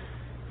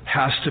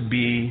has to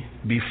be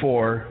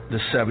before the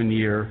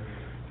 7-year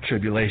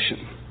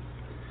tribulation.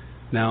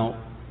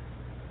 Now,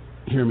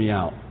 hear me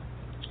out.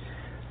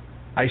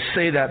 I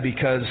say that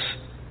because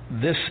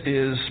this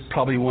is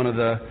probably one of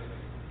the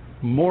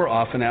more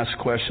often asked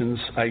questions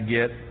I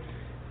get,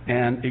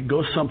 and it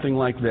goes something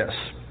like this.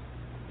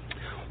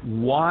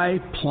 Why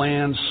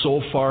plan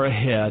so far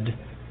ahead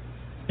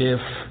if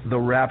the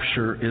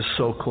rapture is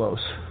so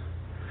close?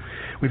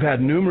 We've had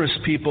numerous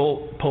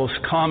people post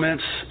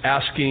comments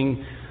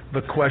asking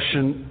the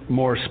question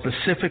more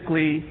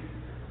specifically,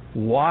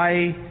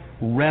 why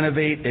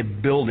renovate a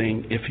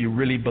building if you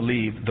really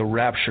believe the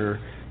rapture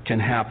can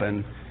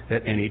happen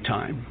at any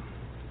time?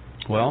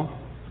 Well,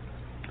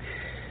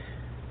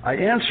 I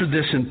answered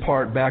this in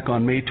part back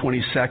on May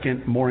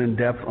 22nd, more in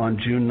depth on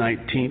June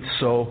 19th,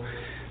 so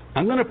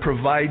I'm going to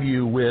provide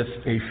you with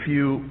a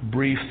few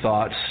brief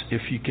thoughts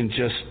if you can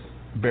just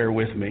bear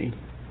with me.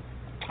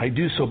 I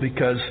do so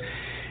because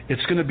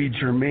it's going to be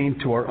germane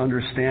to our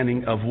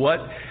understanding of what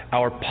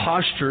our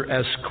posture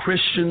as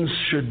Christians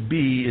should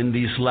be in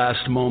these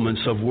last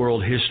moments of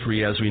world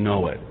history as we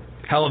know it.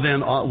 How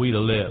then ought we to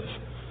live?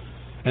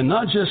 And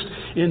not just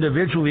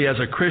individually as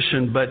a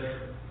Christian, but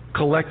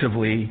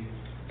collectively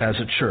as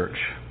a church.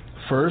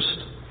 First,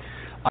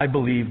 I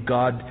believe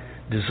God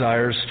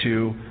desires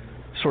to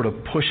sort of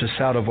push us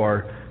out of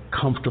our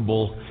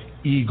comfortable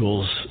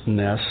eagle's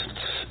nests,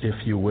 if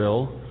you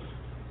will,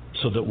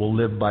 so that we'll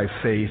live by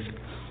faith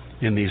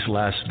in these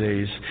last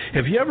days.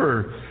 Have you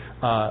ever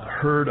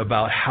heard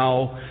about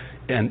how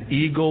an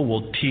eagle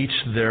will teach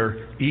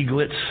their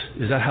eaglets?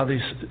 Is that how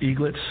these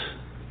eaglets?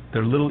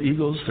 They're little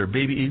eagles, they're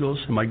baby eagles.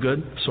 Am I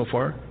good so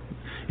far?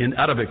 In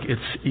Arabic,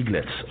 it's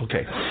eaglets.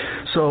 Okay.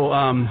 So,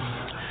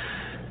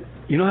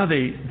 you know how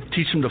they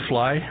teach them to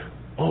fly?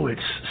 Oh,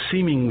 it's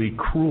seemingly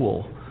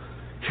cruel.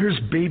 Here's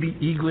baby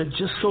eaglet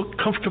just so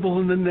comfortable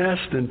in the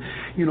nest, and,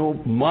 you know,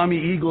 mommy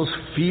eagle's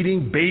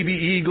feeding baby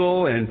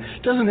eagle and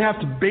doesn't have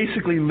to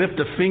basically lift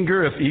a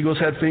finger if eagles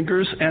had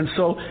fingers, and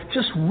so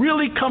just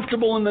really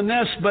comfortable in the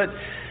nest. But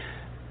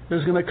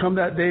there's going to come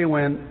that day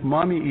when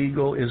mommy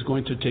eagle is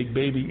going to take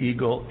baby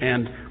eagle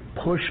and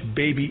push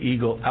baby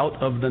eagle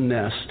out of the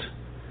nest,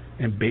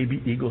 and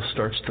baby eagle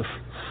starts to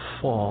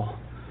fall.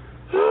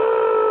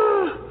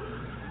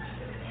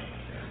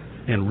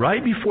 And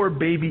right before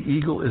baby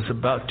eagle is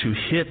about to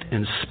hit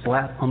and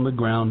splat on the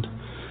ground,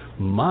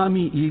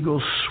 mommy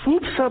eagle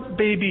swoops up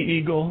baby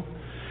eagle,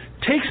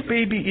 takes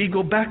baby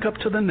eagle back up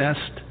to the nest,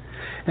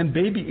 and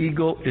baby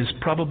eagle is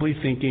probably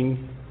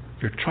thinking,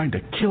 "You're trying to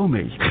kill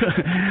me.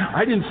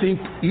 I didn't think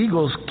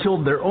eagles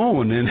killed their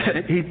own and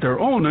ate their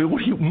own.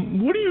 What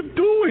are you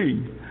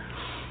doing?"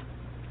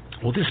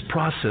 Well, this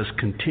process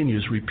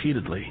continues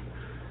repeatedly.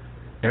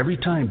 Every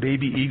time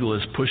baby eagle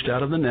is pushed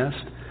out of the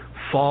nest,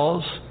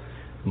 falls,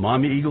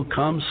 mommy eagle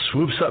comes,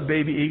 swoops up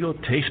baby eagle,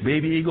 takes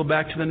baby eagle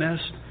back to the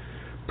nest,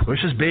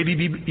 pushes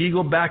baby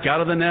eagle back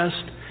out of the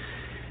nest,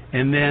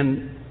 and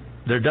then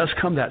there does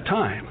come that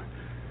time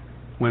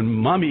when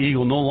mommy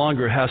eagle no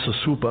longer has to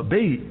swoop up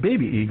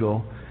baby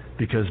eagle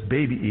because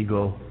baby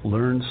eagle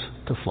learns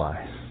to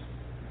fly.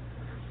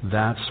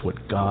 That's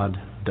what God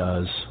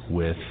does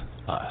with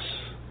us.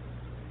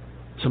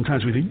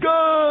 Sometimes we think,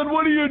 "God,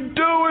 what are you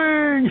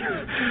doing?"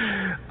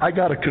 I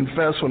got to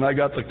confess, when I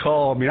got the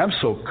call, I'm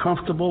so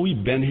comfortable.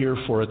 We've been here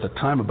for, at the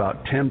time,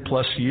 about 10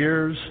 plus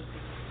years.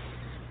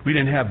 We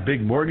didn't have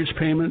big mortgage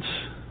payments.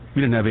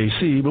 We didn't have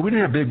AC, but we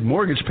didn't have big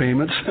mortgage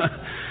payments.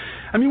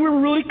 We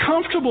were really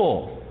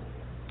comfortable.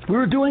 We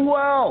were doing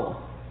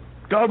well.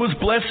 God was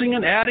blessing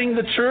and adding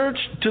to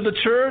the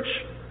church.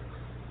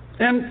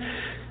 And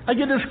I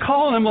get this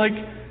call and I'm like,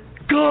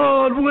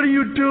 "God, what are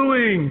you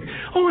doing?"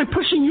 "Oh, I'm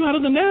pushing you out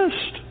of the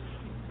nest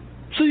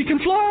so you can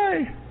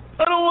fly."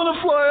 I don't want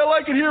to fly. I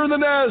like it here in the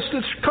nest.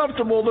 It's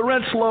comfortable. The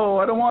rent's low.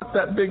 I don't want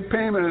that big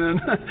payment. And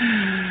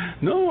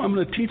no, I'm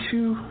going to teach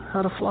you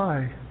how to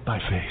fly by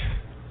faith.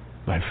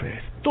 By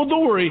faith. Don't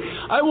worry.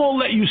 I won't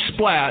let you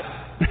splat.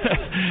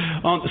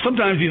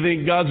 Sometimes you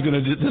think God's going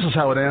to do, this is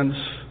how it ends.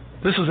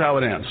 This is how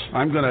it ends.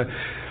 I'm going to,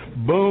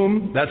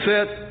 boom, that's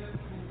it.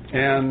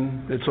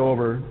 And it's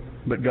over.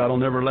 But God will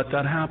never let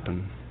that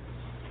happen.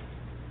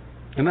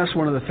 And that's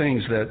one of the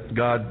things that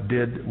God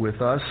did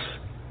with us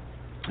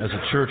as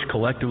a church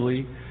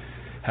collectively,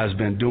 has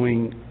been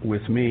doing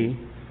with me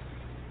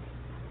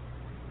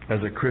as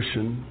a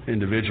Christian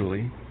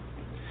individually.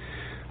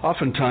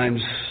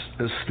 Oftentimes,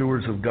 as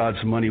stewards of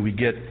God's money, we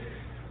get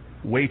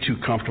way too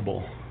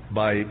comfortable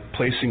by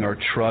placing our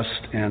trust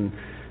and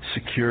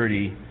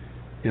security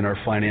in our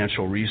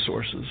financial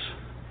resources.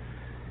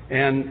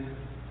 And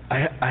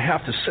I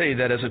have to say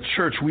that as a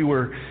church, we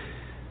were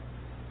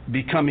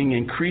becoming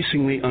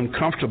increasingly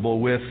uncomfortable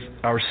with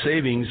our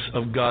savings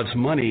of God's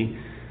money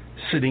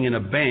sitting in a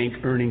bank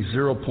earning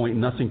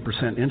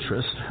 0.nothing%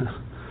 interest.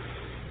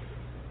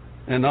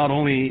 And not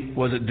only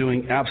was it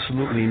doing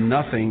absolutely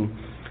nothing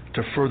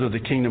to further the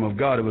kingdom of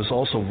God, it was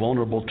also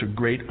vulnerable to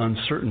great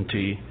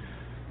uncertainty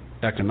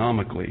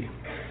economically.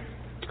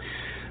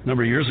 A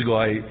number of years ago,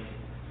 I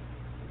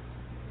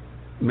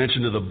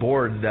mentioned to the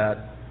board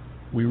that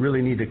we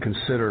really need to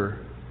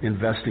consider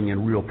investing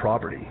in real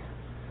property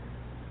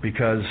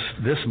because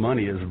this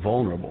money is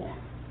vulnerable.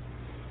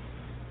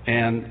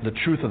 And the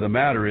truth of the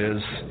matter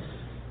is,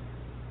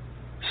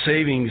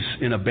 savings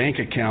in a bank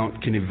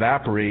account can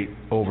evaporate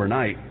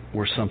overnight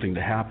were something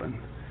to happen.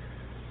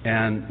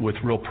 And with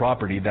real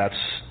property, that's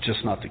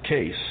just not the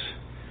case.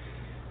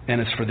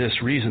 And it's for this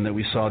reason that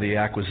we saw the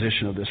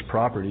acquisition of this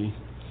property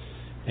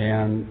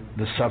and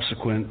the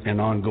subsequent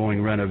and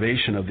ongoing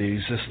renovation of the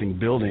existing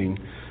building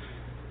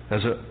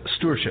as a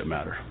stewardship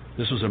matter.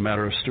 This was a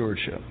matter of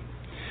stewardship.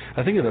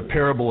 I think of the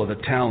parable of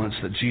the talents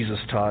that Jesus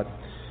taught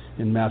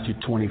in Matthew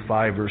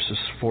 25, verses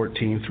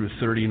 14 through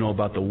 30. You know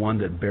about the one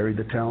that buried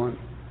the talent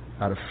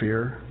out of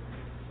fear?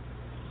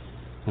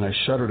 And I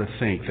shudder to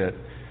think that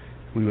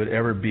we would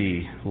ever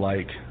be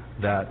like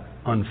that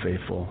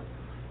unfaithful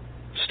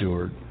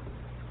steward.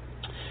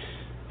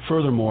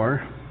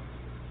 Furthermore,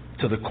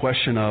 to the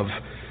question of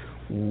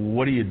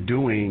what are you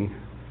doing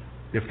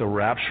if the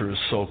rapture is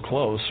so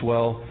close?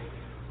 Well,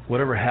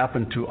 whatever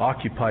happened to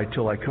occupy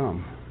till I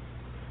come?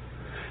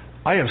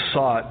 I have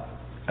sought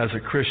as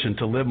a Christian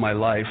to live my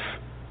life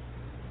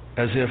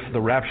as if the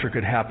rapture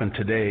could happen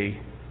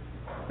today,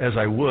 as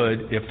I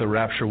would if the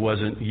rapture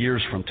wasn't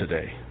years from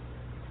today.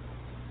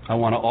 I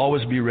want to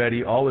always be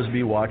ready, always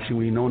be watching.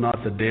 We know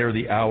not the day or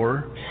the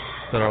hour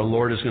that our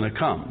Lord is going to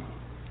come.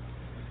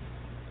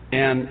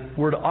 And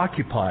we're to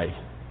occupy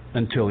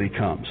until He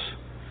comes.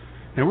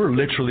 And we're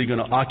literally going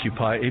to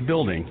occupy a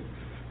building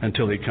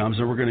until He comes,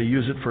 and we're going to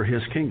use it for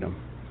His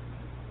kingdom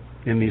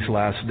in these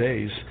last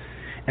days.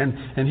 And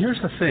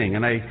here's the thing,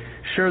 and I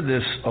shared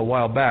this a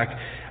while back.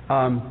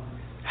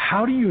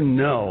 How do you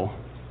know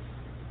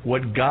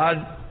what God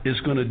is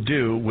going to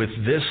do with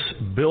this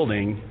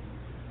building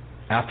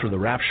after the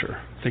rapture?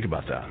 Think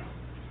about that.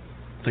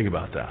 Think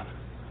about that.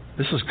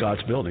 This is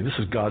God's building. This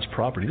is God's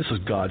property. This is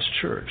God's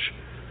church.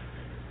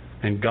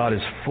 And God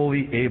is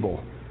fully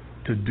able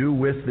to do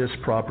with this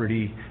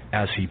property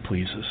as He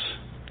pleases,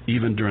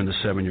 even during the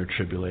 7-year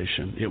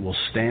tribulation. It will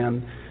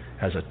stand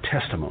as a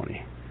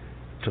testimony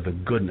to the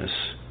goodness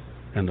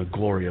and the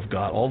glory of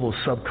God. All those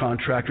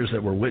subcontractors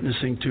that we're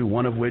witnessing to,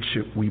 one of which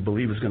we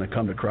believe is going to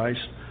come to Christ,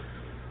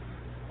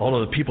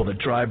 all of the people that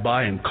drive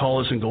by and call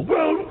us and go,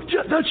 well,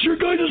 that's your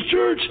guys'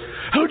 church.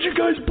 How'd you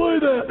guys buy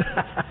that?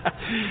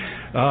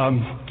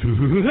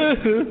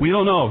 We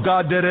don't know.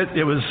 God did it.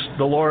 It was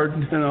the Lord,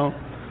 you know.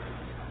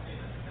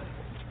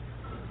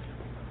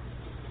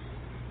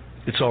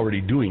 It's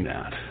already doing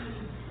that.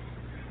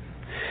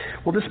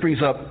 Well, this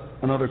brings up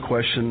another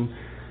question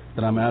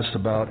that I'm asked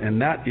about,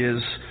 and that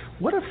is,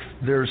 what if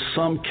there's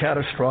some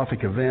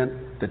catastrophic event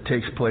that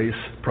takes place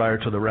prior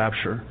to the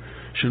rapture?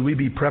 Should we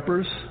be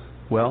preppers?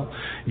 Well,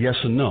 yes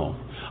and no.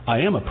 I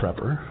am a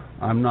prepper.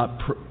 I'm not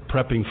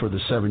prepping for the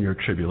 7-year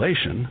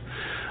tribulation.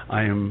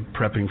 I am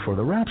prepping for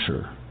the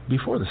rapture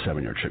before the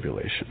 7-year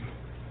tribulation.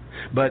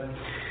 But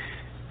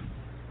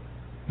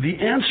the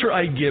answer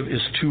I give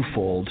is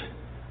twofold,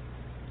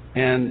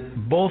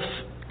 and both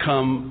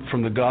come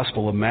from the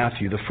Gospel of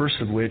Matthew, the first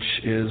of which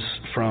is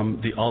from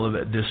the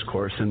Olivet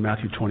Discourse in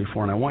Matthew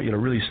 24. And I want you to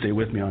really stay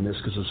with me on this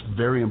because it's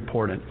very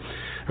important.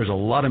 There's a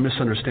lot of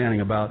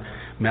misunderstanding about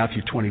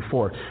Matthew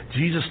 24.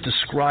 Jesus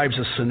describes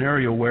a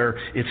scenario where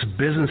it's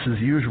business as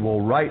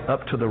usual right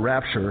up to the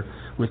rapture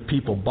with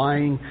people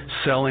buying,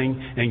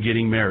 selling, and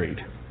getting married.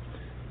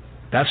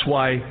 That's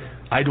why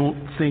I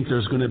don't think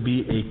there's going to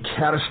be a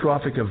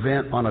catastrophic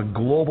event on a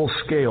global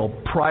scale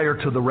prior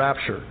to the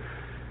rapture,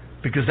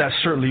 because that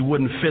certainly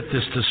wouldn't fit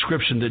this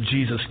description that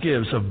Jesus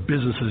gives of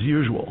business as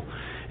usual.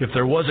 If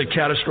there was a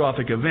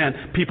catastrophic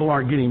event, people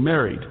aren't getting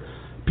married.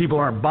 People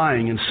aren't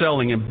buying and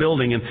selling and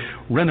building and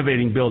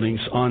renovating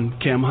buildings on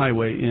Cam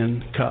Highway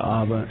in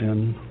Kaaba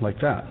and like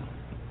that.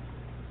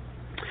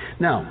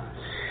 Now,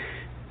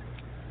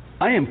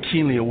 I am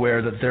keenly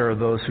aware that there are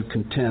those who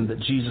contend that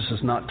Jesus is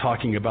not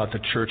talking about the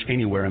church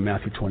anywhere in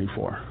Matthew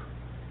 24.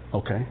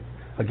 Okay?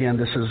 Again,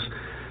 this is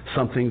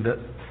something that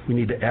we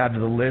need to add to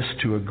the list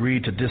to agree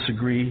to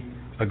disagree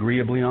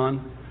agreeably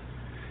on.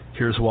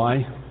 Here's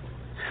why.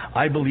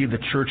 I believe the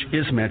church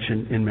is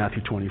mentioned in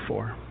Matthew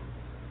 24.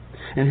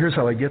 And here's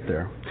how I get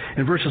there.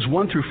 In verses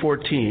 1 through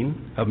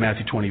 14 of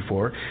Matthew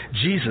 24,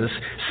 Jesus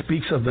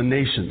speaks of the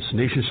nations.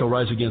 Nation shall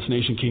rise against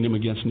nation, kingdom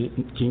against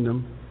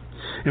kingdom.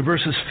 In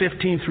verses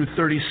 15 through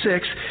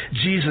 36,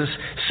 Jesus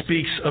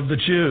speaks of the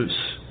Jews,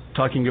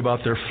 talking about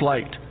their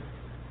flight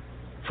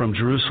from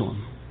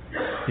Jerusalem.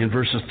 In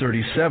verses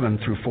 37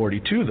 through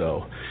 42,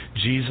 though,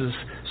 Jesus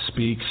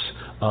speaks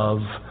of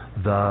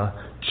the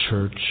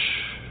church.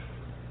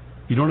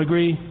 You don't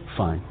agree?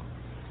 Fine.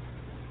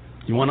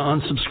 You want to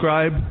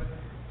unsubscribe?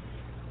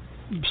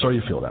 Sorry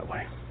you feel that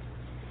way.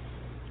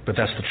 But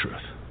that's the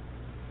truth.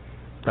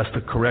 That's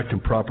the correct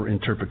and proper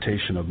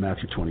interpretation of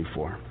Matthew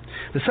 24.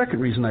 The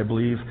second reason I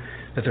believe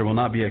that there will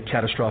not be a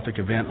catastrophic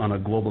event on a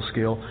global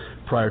scale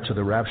prior to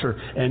the rapture,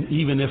 and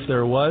even if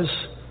there was,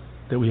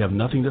 that we have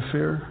nothing to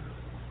fear,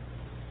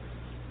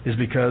 is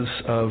because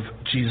of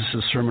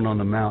Jesus' Sermon on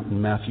the Mount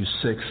in Matthew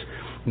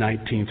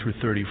 6:19 through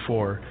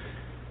 34.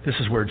 This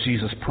is where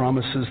Jesus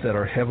promises that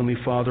our Heavenly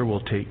Father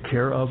will take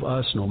care of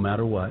us no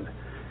matter what.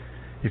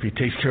 If He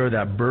takes care of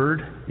that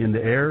bird in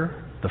the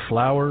air, the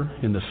flower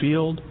in the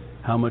field,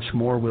 how much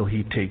more will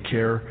He take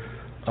care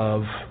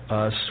of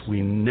us?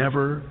 We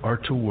never are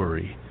to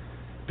worry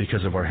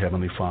because of our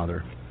Heavenly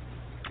Father.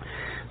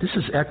 This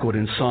is echoed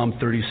in Psalm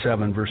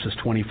 37, verses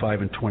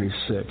 25 and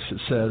 26.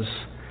 It says,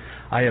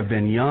 I have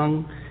been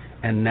young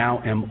and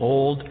now am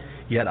old,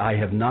 yet I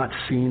have not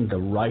seen the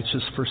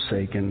righteous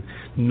forsaken,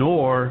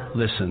 nor,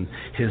 listen,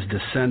 his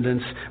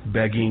descendants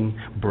begging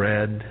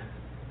bread.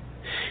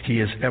 He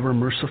is ever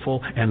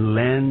merciful and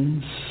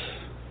lends,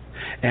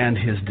 and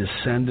his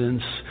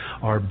descendants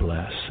are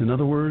blessed. In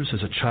other words,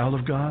 as a child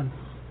of God,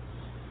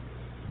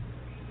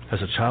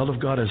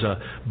 as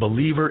a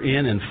believer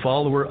in and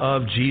follower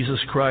of Jesus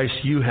Christ,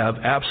 you have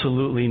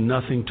absolutely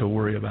nothing to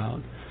worry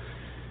about.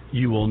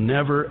 You will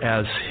never,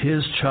 as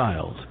His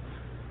child,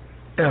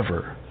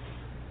 ever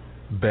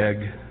beg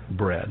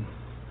bread.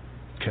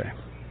 Okay.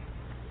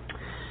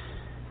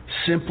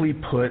 Simply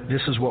put,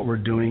 this is what we're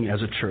doing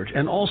as a church.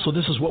 And also,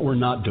 this is what we're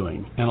not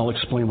doing. And I'll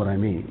explain what I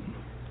mean.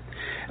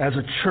 As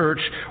a church,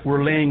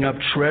 we're laying up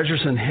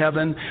treasures in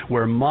heaven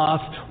where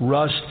moth,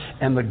 rust,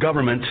 and the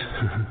government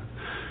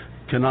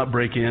cannot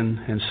break in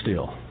and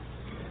steal.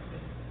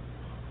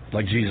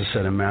 Like Jesus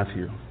said in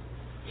Matthew.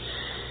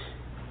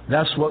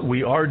 That's what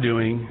we are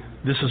doing.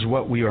 This is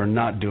what we are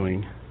not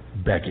doing,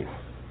 begging.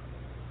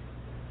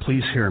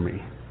 Please hear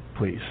me,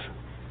 please.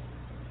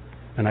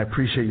 And I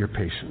appreciate your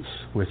patience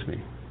with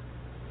me.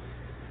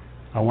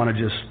 I want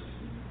to just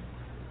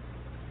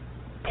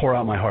pour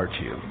out my heart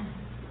to you.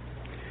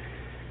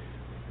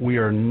 We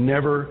are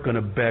never going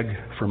to beg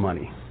for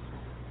money.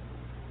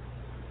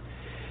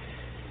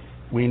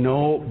 We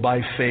know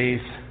by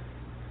faith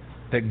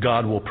that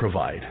God will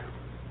provide.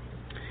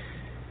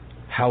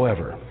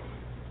 However,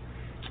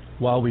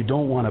 while we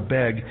don't want to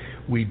beg,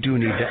 we do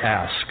need to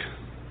ask.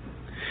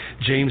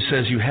 James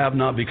says, you have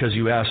not because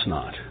you ask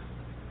not.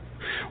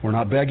 We're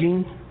not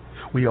begging,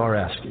 we are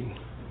asking.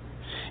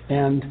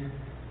 And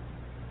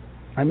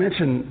I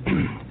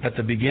mentioned at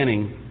the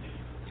beginning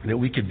that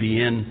we could be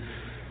in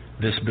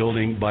this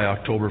building by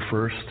October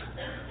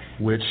 1st,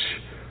 which,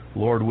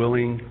 Lord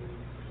willing,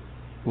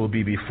 will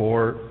be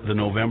before the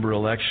November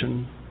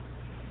election.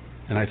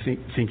 And I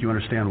think you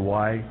understand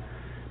why.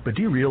 But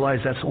do you realize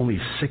that's only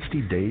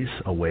 60 days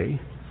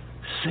away?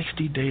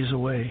 60 days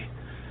away.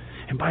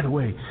 And by the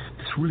way,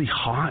 it's really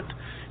hot,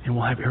 and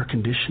we'll have air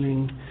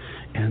conditioning,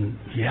 and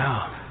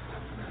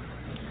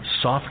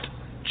soft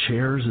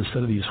chairs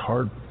instead of these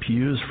hard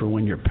pews for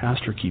when your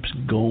pastor keeps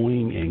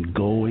going and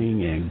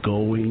going and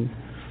going.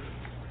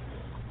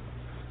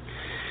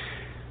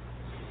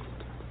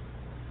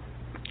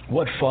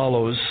 What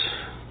follows,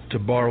 to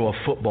borrow a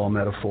football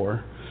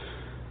metaphor,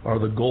 are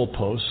the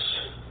goalposts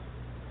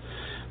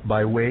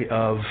by way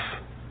of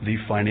the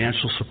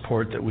financial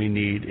support that we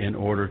need in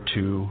order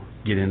to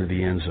get into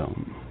the end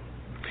zone.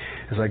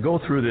 As I go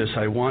through this,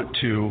 I want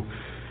to,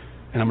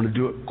 and I'm going to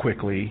do it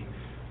quickly,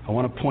 I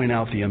want to point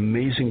out the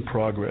amazing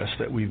progress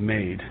that we've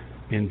made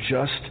in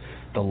just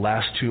the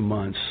last 2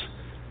 months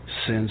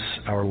since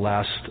our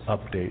last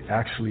update.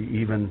 Actually,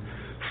 even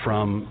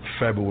from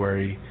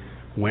February,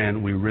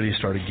 when we really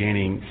started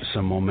gaining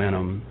some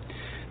momentum.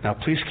 Now,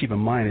 please keep in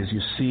mind, as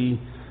you see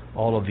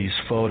all of these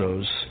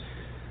photos,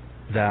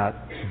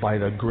 that by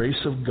the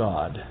grace of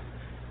God,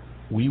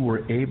 we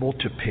were able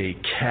to pay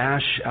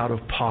cash out of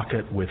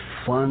pocket with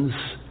funds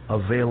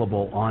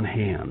available on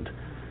hand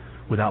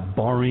without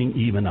borrowing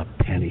even a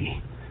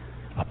penny.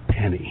 A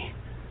penny.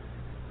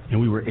 And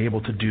we were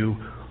able to do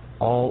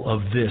all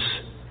of this.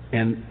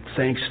 And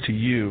thanks to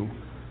you,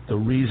 the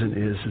reason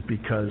is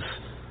because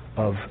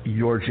of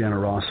your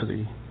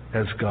generosity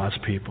as God's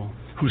people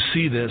who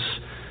see this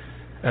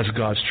as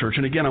God's church.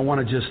 And again, I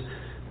want to just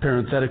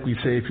parenthetically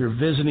say, if you're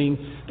visiting,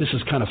 this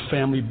is kind of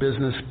family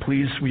business.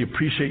 Please, we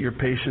appreciate your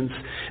patience.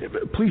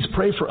 Please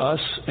pray for us,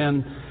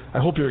 and I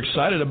hope you're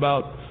excited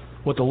about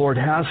what the Lord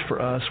has for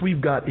us.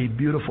 We've got a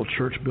beautiful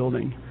church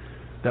building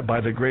that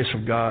by the grace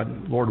of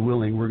God, Lord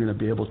willing, we're going to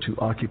be able to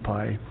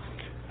occupy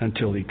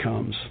until He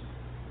comes.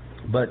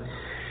 But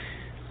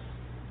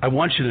I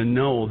want you to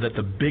know that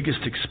the biggest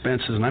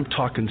expenses, and I'm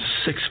talking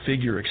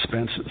six-figure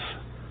expenses,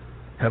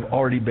 have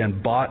already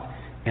been bought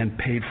and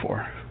paid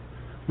for,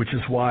 which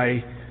is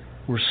why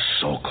we're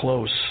so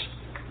close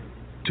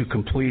to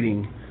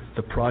completing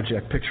the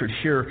project. Pictured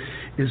here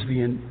is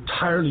the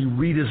entirely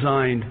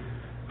redesigned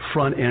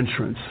front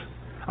entrance.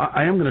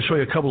 I am going to show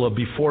you a couple of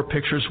before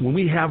pictures. When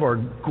we have our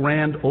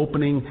grand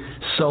opening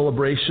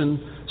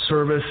celebration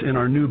service in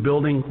our new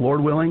building, Lord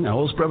willing, I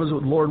always preface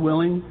with Lord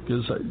willing,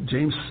 because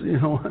James,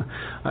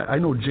 I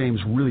know James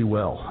really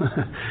well.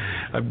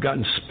 I've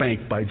gotten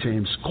spanked by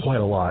James quite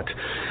a lot.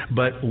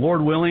 But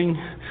Lord willing,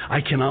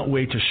 I cannot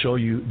wait to show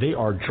you. They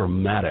are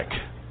dramatic.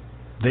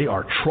 They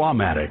are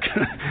traumatic.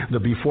 The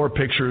before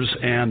pictures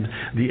and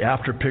the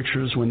after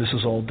pictures when this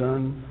is all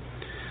done.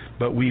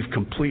 But we've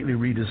completely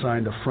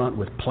redesigned the front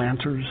with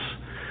planters,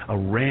 a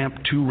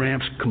ramp, 2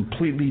 ramps,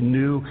 completely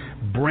new,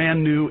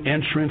 brand new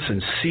entrance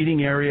and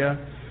seating area.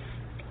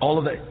 All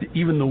of that,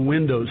 even the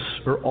windows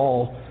are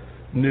all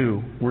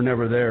new. Were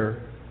never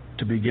there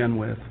to begin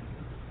with.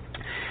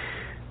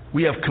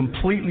 We have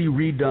completely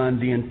redone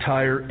the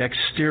entire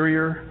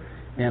exterior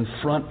and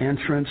front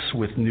entrance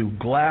with new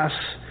glass,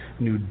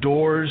 new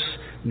doors,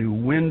 new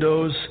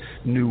windows,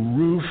 new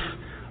roof,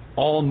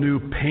 all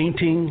new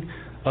painting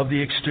of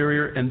the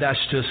exterior, and that's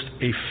just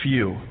a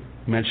few,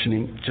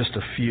 mentioning just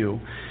a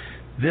few.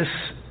 This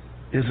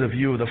is a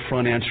view of the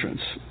front entrance.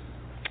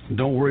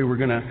 Don't worry, we're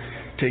going to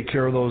take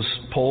care of those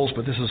poles,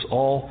 but this is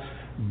all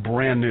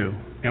brand new,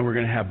 and we're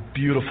going to have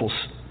beautiful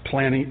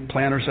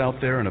planters out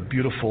there and a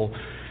beautiful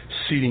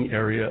seating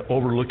area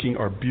overlooking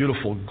our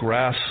beautiful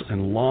grass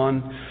and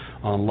lawn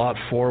on Lot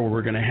 4, where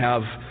we're going to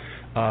have,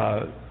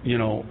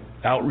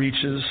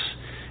 outreaches,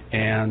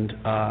 and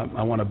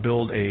I want to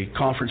build a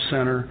conference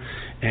center.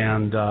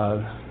 And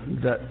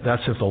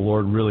that's if the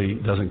Lord really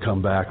doesn't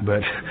come back.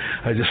 But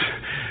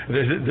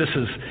this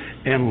is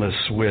endless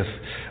with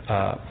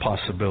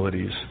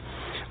possibilities.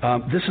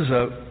 This is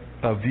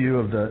a view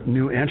of the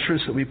new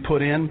entrance that we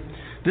put in.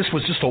 This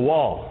was just a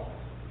wall.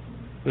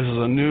 This is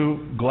a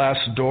new glass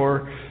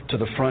door to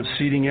the front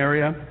seating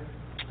area.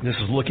 This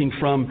is looking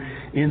from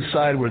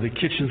inside where the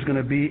kitchen's going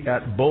to be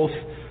at both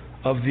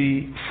of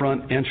the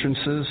front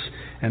entrances.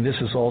 And this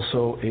is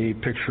also a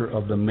picture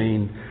of the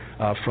main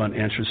front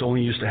entrance.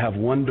 Only used to have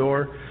one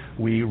door.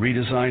 We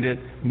redesigned it,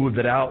 moved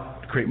it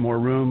out to create more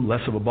room,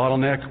 less of a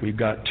bottleneck. We've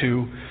got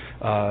 2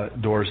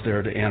 doors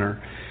there to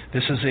enter.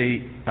 This is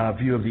a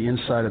view of the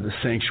inside of the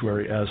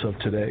sanctuary as of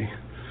today.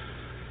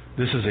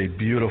 This is a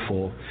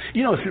beautiful,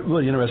 it's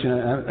really interesting.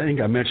 I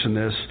think I mentioned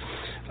this,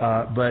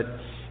 but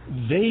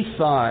they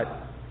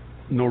thought,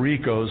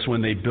 Noricos,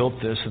 when they built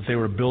this, that they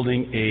were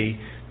building a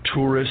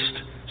tourist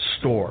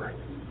store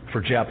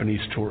for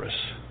Japanese tourists.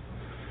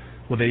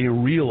 What they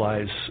didn't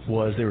realize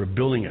was they were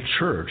building a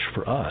church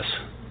for us.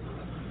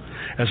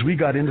 As we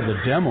got into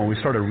the demo, we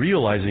started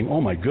realizing,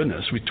 oh my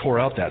goodness, we tore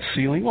out that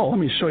ceiling. Well, let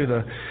me show you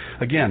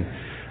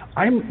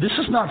this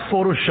is not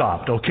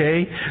photoshopped,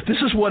 okay? This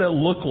is what it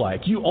looked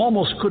like. You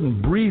almost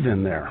couldn't breathe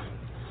in there.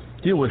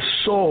 It was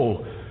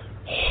so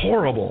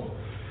horrible.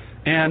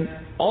 And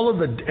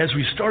as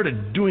we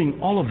started doing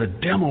all of the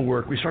demo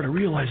work, we started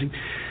realizing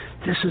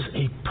this is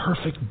a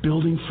perfect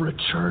building for a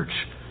church.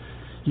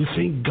 You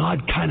think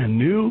God kind of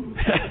knew?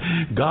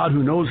 God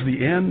who knows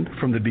the end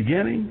from the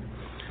beginning?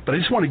 But I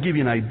just want to give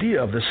you an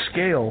idea of the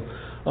scale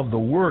of the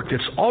work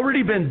that's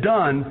already been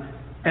done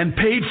and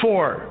paid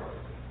for.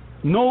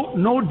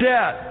 No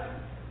debt.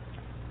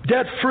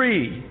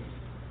 Debt-free.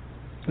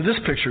 This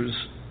picture is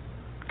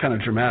kind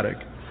of dramatic.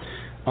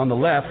 On the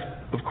left,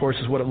 of course,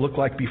 is what it looked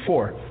like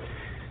before.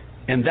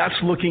 And that's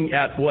looking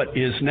at what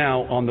is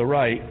now on the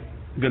right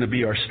going to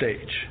be our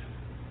stage.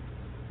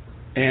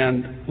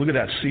 And look at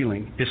that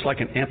ceiling. It's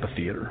like an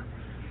amphitheater.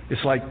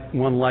 It's like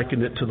one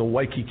likened it to the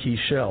Waikiki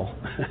Shell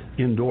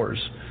indoors.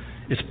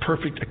 It's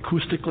perfect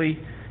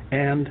acoustically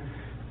and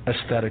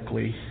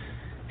aesthetically.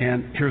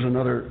 And here's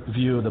another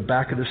view of the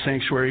back of the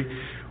sanctuary,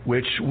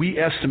 which we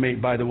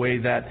estimate, by the way,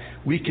 that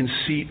we can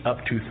seat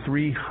up to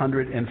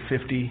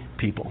 350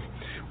 people,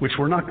 which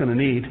we're not going to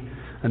need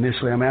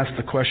initially. I'm asked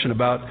the question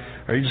about,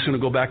 are you just going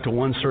to go back to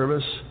one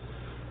service?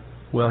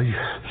 Well, you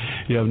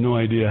have no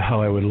idea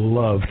how I would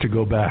love to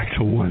go back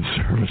to one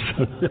service.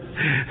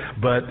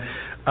 But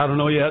I don't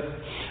know yet.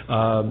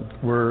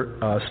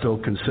 We're still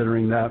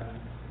considering that.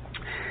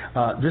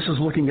 This is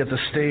looking at the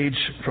stage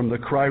from the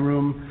cry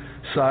room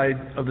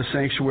side of the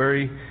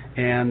sanctuary,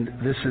 and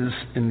this is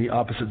in the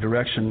opposite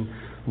direction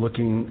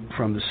looking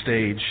from the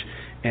stage.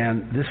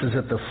 And this is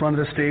at the front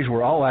of the stage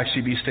where I'll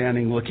actually be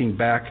standing looking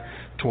back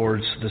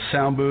towards the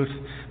sound booth.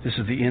 This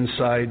is the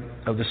inside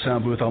of the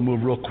sound booth. I'll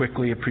move real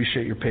quickly.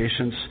 Appreciate your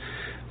patience.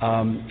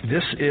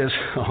 This is,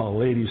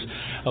 ladies,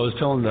 I was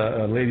telling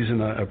the ladies in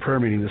a prayer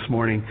meeting this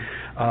morning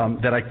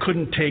that I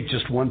couldn't take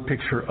just one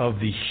picture of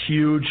the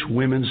huge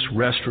women's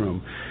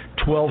restroom,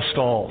 12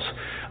 stalls.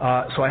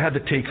 So I had to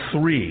take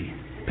 3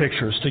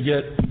 pictures to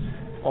get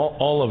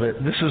all of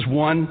it. This is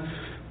one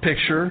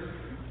picture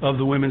of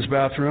the women's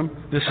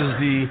bathroom. This is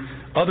the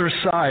other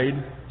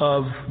side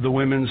of the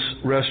women's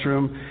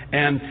restroom,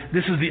 and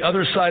this is the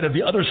other side of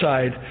the other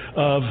side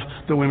of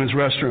the women's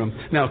restroom.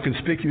 Now,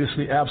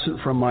 conspicuously absent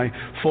from my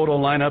photo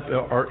lineup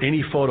are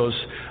any photos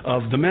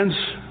of the men's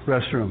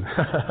restroom.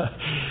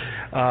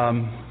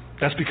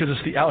 That's because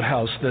it's the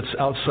outhouse that's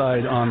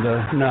outside on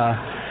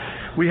the...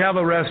 We have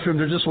a restroom,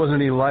 there just wasn't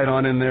any light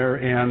on in there,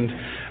 and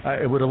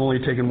it would have only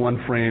taken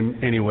one frame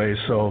anyway,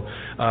 so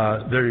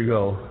there you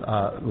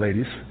go,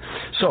 ladies.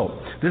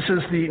 So, this is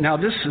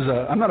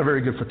I'm not a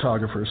very good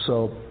photographer,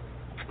 so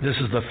this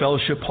is the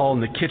fellowship hall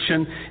and the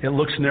kitchen. It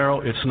looks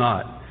narrow, it's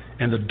not.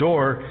 And the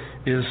door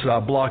is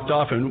blocked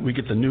off, and we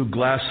get the new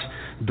glass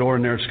door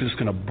in there. It's just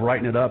going to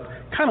brighten it up,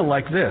 kind of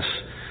like this.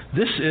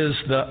 This is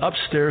the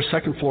upstairs,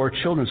 second floor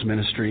children's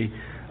ministry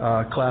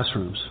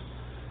classrooms.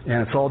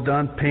 And it's all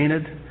done,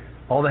 painted.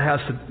 All that has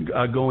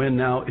to go in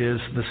now is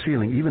the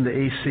ceiling, even the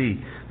AC.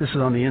 This is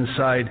on the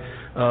inside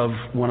of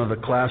one of the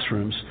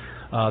classrooms.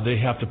 They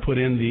have to put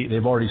in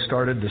they've already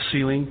started the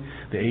ceiling,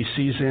 the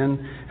AC's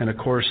in, and of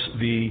course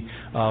the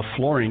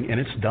flooring, and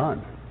it's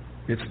done.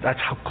 That's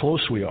how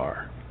close we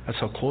are. That's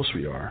how close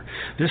we are.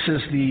 This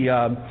is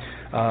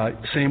the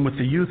same with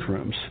the youth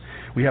rooms.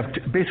 We have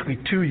basically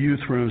 2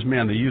 youth rooms.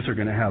 Man, the youth are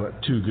going to have it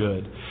too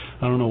good.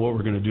 I don't know what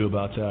we're going to do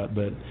about that,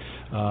 but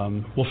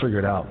we'll figure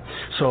it out.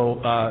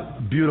 So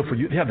beautiful.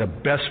 They have the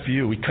best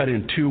view. We cut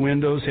in 2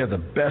 windows. They have the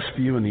best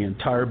view in the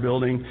entire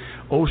building.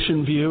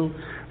 Ocean view.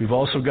 We've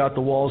also got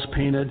the walls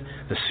painted.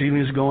 The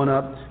ceiling's going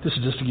up. This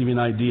is just to give you an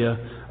idea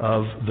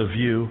of the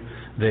view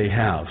they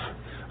have.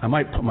 I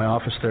might put my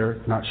office there.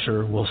 Not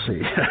sure. We'll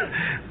see.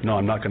 No,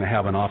 I'm not going to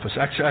have an office.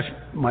 Actually,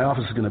 my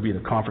office is going to be the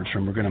conference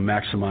room. We're going to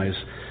maximize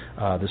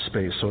the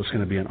space. So it's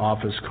going to be an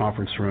office,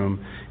 conference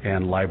room,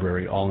 and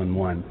library all in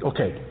one.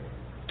 Okay.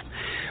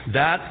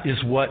 That is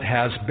what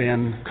has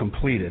been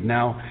completed.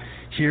 Now,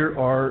 here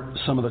are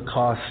some of the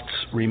costs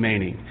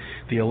remaining.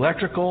 The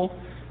electrical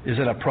is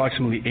at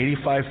approximately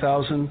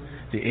 $85,000.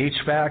 The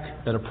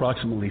HVAC at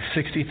approximately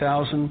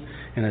 $60,000.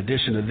 In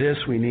addition to this,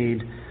 we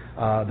need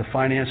the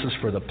finances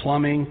for the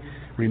plumbing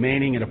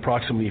remaining at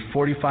approximately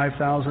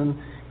 $45,000.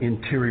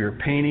 Interior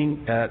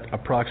painting at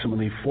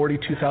approximately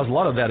 $42,000. A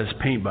lot of that is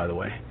paint, by the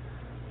way,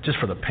 just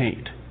for the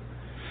paint.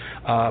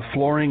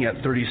 Flooring at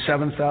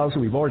 $37,000.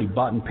 We've already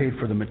bought and paid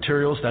for the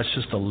materials. That's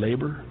just the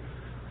labor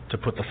to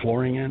put the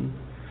flooring in.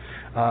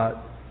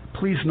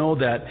 Please know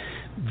that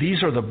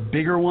these are the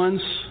bigger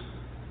ones,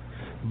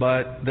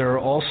 but there are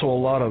also a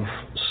lot of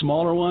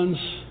smaller ones.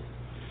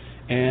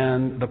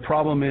 And the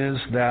problem is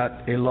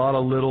that a lot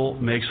of little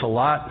makes a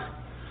lot.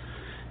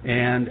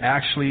 And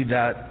actually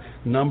that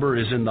number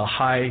is in the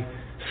high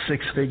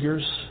 6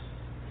 figures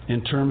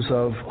in terms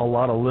of a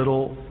lot of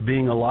little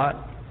being a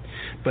lot.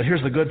 But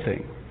here's the good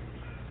thing.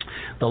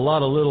 The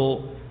lot of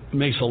little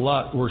makes a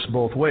lot works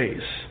both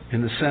ways,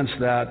 in the sense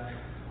that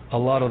a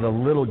lot of the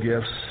little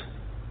gifts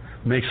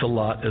makes a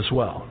lot as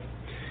well.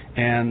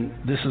 And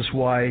this is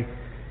why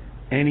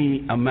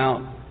any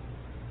amount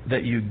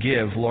that you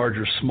give, large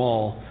or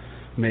small,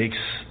 makes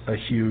a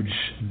huge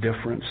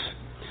difference.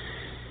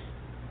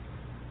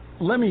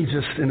 Let me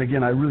just, and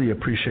again, I really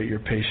appreciate your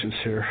patience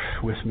here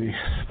with me.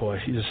 Boy,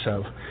 you just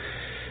have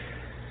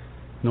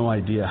no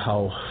idea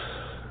how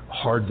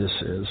hard this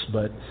is,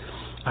 but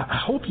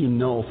I hope you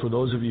know, for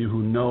those of you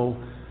who know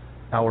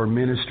our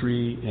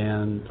ministry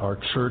and our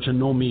church and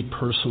know me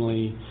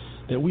personally,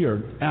 that we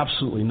are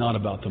absolutely not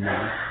about the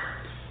money.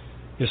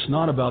 It's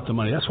not about the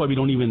money. That's why we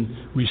don't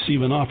even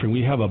receive an offering.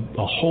 We have a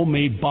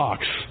homemade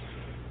box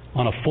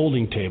on a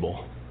folding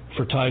table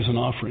for tithes and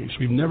offerings.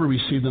 We've never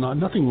received an offering.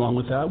 Nothing wrong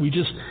with that. We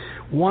just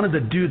wanted to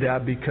do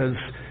that because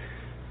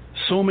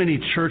so many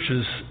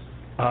churches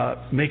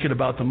make it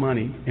about the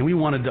money, and we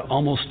wanted to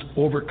almost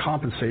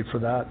overcompensate for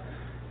that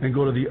and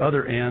go to the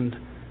other end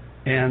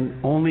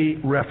and only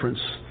reference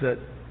that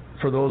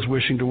for those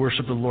wishing to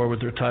worship the Lord with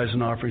their tithes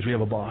and offerings, we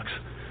have a box.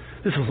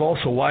 This is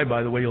also why,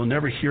 by the way, you'll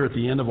never hear at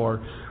the end of our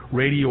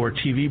radio or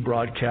TV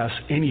broadcast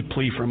any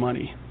plea for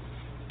money.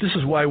 This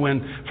is why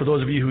when, for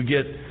those of you who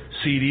get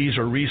CDs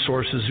or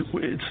resources,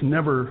 it's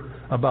never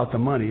about the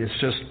money. It's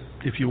just,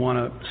 if you want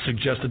to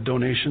suggest a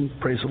donation,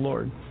 praise the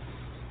Lord.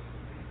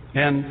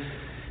 And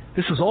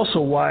this is also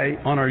why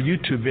on our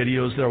YouTube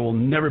videos there will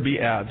never be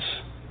ads.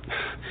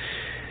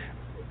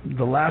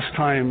 The last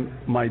time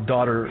my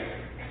daughter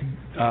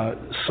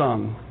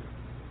sung,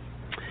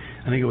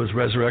 I think it was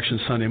Resurrection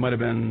Sunday, it might have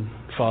been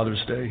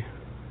Father's Day,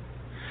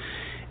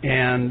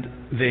 and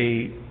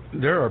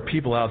there are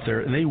people out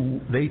there,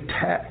 and they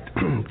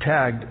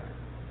tagged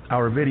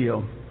our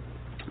video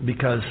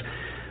because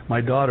my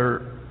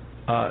daughter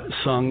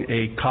sung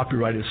a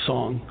copyrighted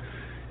song,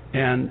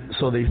 and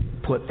so they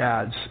put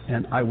ads,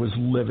 and I was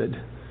livid.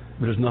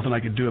 There's nothing I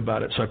could do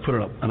about it, so I put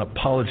an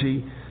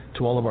apology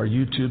to all of our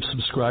YouTube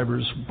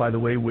subscribers, by the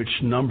way, which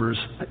numbers,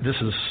 this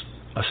is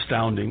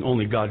astounding.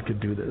 Only God could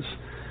do this.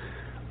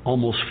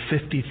 Almost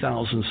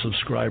 50,000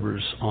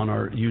 subscribers on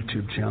our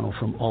YouTube channel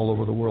from all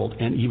over the world,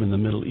 and even the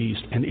Middle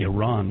East and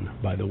Iran,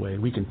 by the way.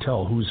 We can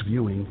tell who's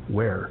viewing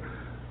where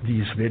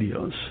these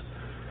videos.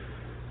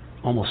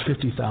 Almost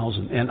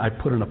 50,000. And I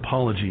put an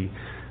apology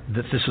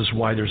that this is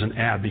why there's an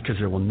ad, because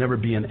there will never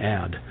be an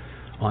ad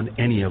on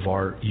any of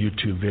our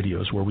YouTube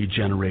videos where we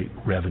generate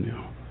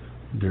revenue.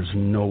 There's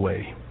no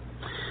way.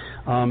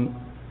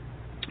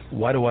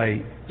 Why do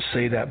I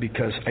say that?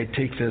 Because I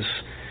take this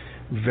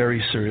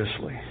very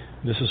seriously.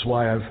 This is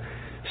why I've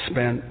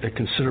spent a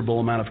considerable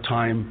amount of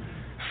time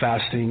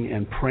fasting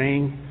and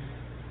praying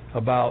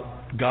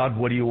about, God,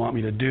 what do you want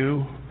me to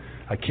do?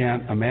 I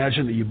can't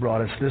imagine that you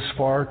brought us this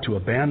far to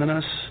abandon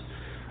us.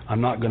 I'm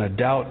not going to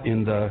doubt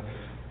in the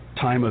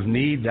time of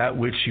need that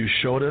which you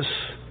showed us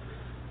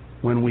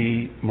when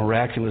we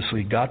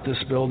miraculously got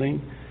this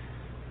building.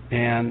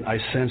 And I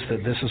sense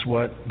that this is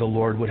what the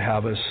Lord would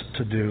have us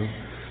to do.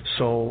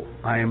 So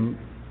I'm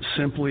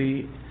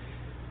simply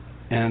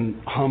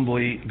and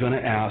humbly going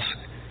to ask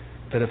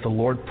that if the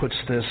Lord puts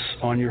this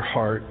on your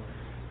heart,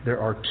 there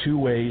are two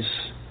ways,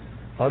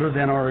 other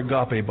than our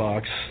agape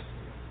box,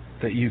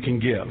 that you can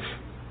give.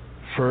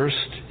 First,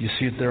 you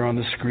see it there on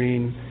the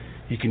screen,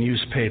 you can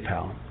use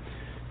PayPal.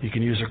 You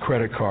can use a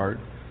credit card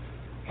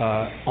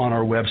on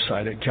our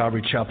website at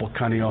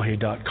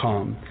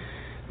calvarychapelkaneohe.com.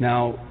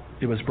 Now,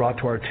 it was brought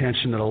to our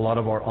attention that a lot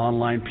of our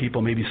online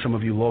people, maybe some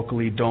of you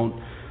locally, don't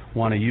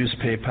want to use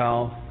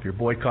PayPal. If you're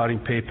boycotting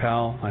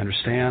PayPal, I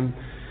understand.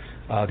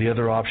 The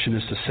other option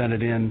is to send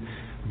it in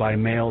by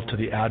mail to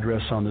the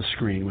address on the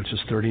screen, which is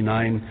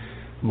 39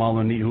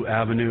 Maloni'u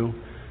Avenue,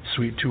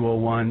 Suite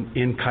 201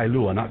 in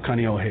Kailua, not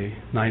Kaneohe,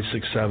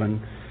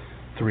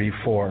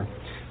 96734.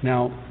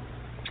 Now,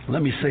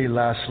 let me say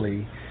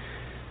lastly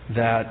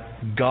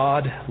that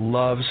God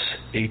loves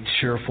a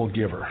cheerful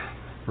giver,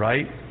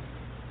 right?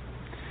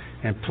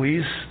 And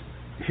please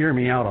hear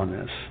me out on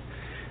this.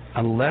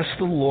 Unless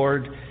the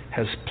Lord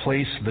has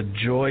placed the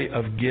joy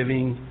of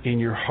giving in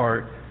your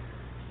heart,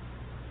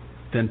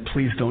 then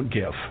please don't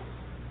give.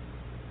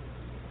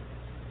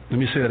 Let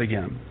me say that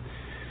again.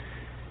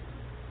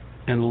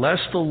 Unless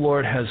the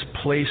Lord has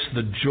placed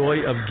the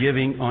joy of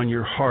giving on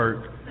your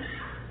heart,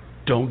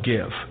 don't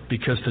give,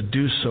 because to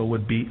do so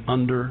would be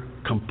under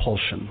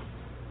compulsion.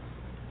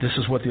 This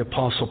is what the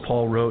Apostle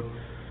Paul wrote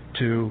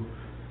to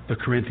the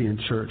Corinthian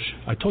church.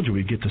 I told you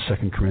we'd get to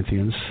 2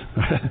 Corinthians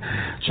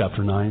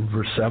chapter 9,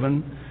 verse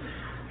 7.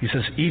 He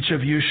says, each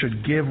of you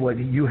should give what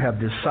you have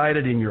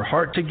decided in your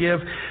heart to give,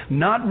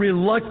 not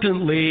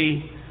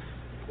reluctantly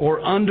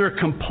or under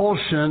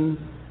compulsion.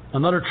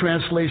 Another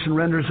translation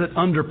renders it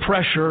under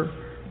pressure.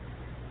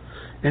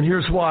 And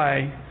here's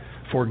why.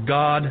 For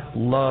God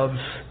loves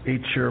a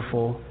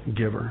cheerful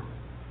giver.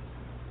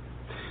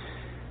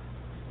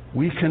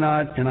 We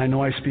cannot, and I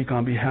know I speak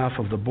on behalf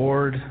of the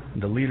board,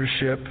 the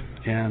leadership,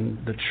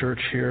 and the church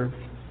here,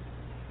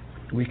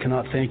 we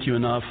cannot thank you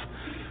enough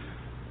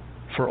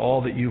for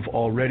all that you've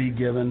already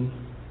given.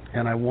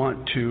 And I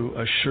want to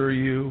assure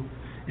you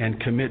and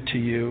commit to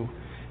you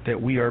that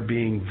we are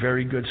being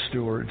very good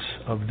stewards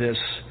of this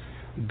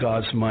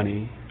God's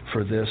money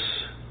for this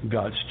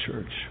God's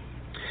church.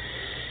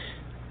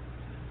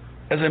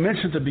 As I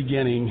mentioned at the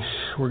beginning,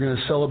 we're going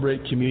to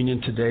celebrate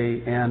communion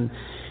today, and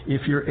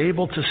if you're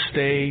able to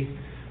stay,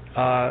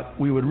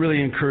 we would really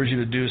encourage you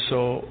to do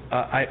so.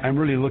 I'm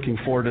really looking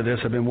forward to this.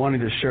 I've been wanting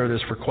to share this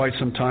for quite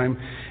some time,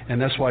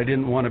 and that's why I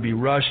didn't want to be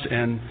rushed.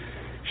 And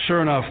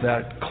sure enough,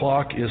 that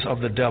clock is of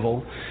the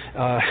devil.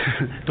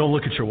 Don't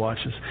look at your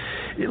watches.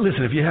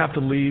 Listen, if you have to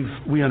leave,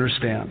 we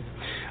understand.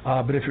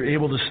 But if you're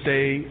able to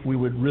stay, we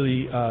would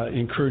really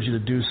encourage you to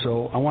do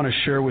so. I want to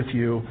share with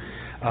you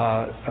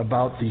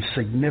about the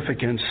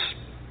significance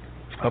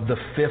of the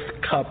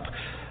fifth cup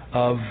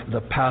of the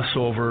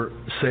Passover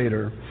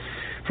Seder.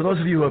 For those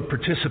of you who have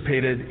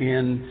participated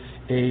in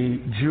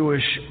a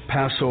Jewish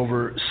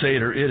Passover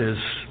Seder,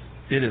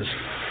 it is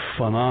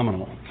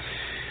phenomenal.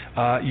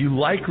 You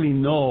likely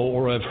know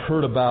or have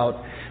heard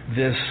about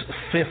this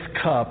fifth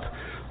cup,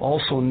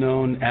 also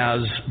known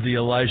as the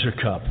Elijah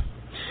cup.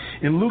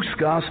 In Luke's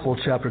Gospel,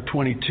 chapter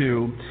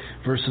 22,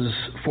 verses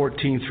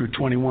 14 through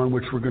 21,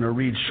 which we're going to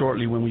read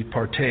shortly when we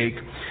partake,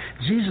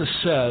 Jesus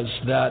says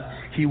that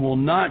he will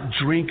not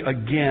drink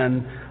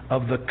again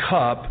of the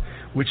cup,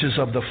 which is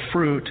of the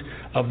fruit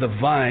of the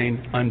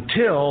vine,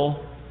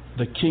 until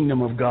the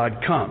kingdom of God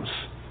comes.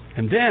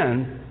 And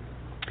then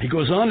he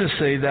goes on to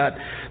say that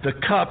the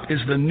cup is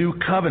the new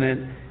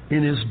covenant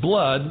in his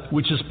blood,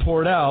 which is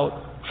poured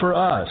out for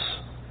us.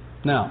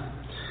 Now,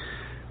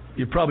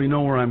 you probably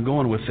know where I'm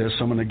going with this,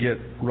 so I'm going to get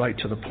right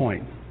to the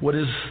point. What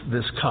is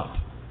this cup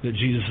that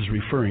Jesus is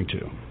referring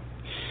to?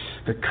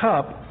 The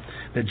cup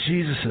that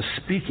Jesus is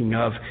speaking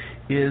of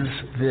is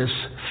this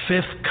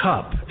fifth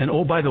cup. And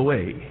oh, by the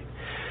way,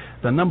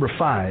 the number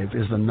 5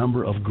 is the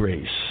number of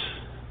grace.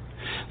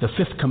 The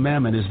fifth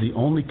commandment is the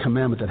only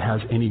commandment that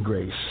has any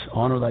grace.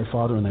 Honor thy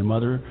father and thy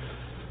mother,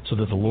 so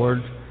that the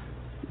Lord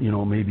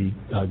may be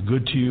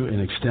good to you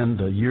and extend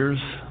the years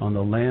on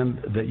the land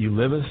that you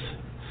liveth.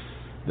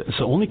 It's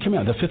the only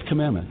command, the fifth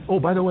commandment. Oh,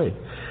 by the way,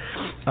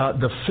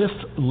 the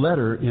fifth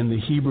letter in the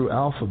Hebrew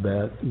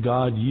alphabet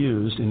God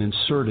used and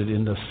inserted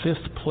in the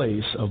fifth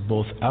place of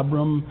both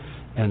Abram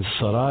and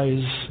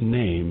Sarai's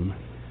name,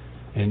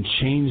 and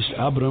changed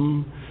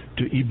Abram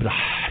to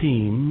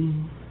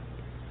Ibrahim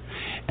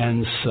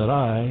and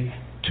Sarai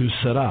to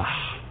Sarah.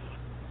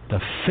 The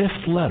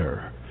fifth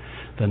letter,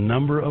 the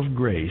number of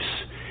grace,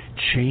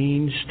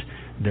 changed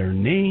their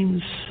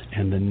names,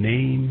 and the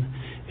name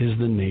is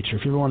the nature.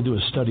 If you ever want to do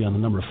a study on the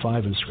number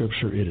 5 in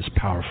Scripture, it is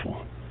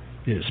powerful.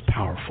 It is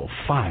powerful.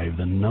 5,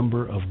 the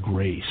number of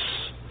grace.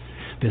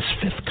 This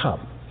fifth cup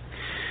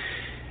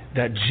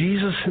that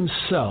Jesus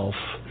himself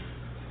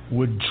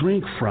would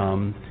drink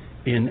from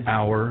in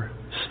our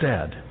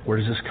stead. Where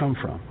does this come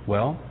from?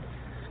 Well,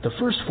 the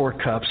first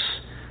 4 cups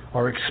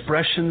are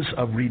expressions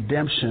of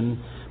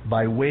redemption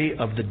by way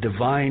of the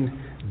divine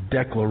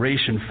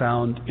declaration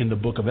found in the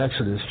book of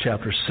Exodus,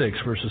 chapter 6,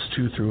 verses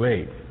 2 through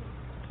 8.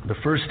 The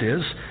first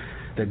is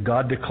that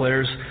God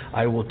declares,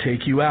 I will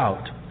take you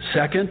out.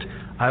 Second,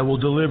 I will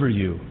deliver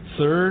you.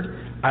 Third,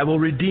 I will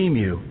redeem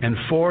you. And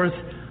fourth,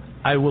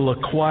 I will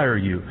acquire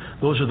you.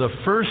 Those are the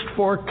first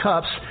 4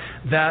 cups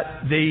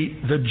that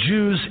the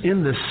Jews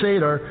in the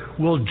Seder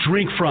will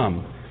drink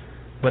from.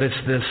 But it's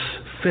this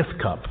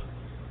 5th cup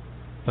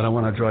that I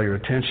want to draw your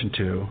attention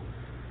to,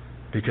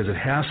 because it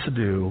has to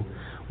do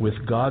with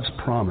God's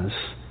promise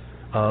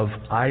of,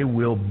 I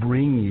will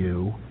bring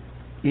you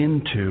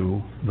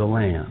into the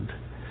land.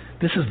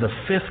 This is the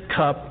 5th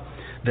cup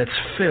that's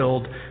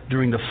filled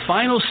during the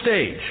final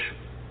stage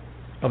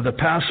of the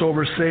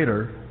Passover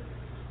Seder,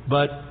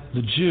 but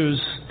the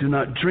Jews do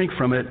not drink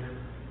from it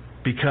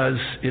because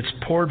it's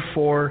poured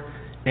for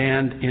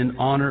and in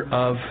honor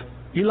of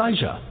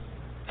Elijah,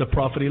 the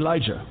prophet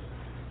Elijah.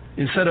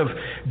 Instead of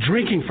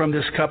drinking from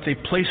this cup, they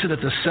place it at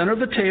the center of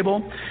the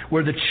table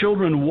where the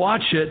children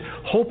watch it,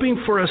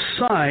 hoping for a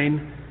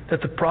sign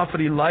that the prophet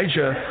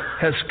Elijah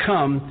has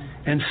come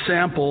and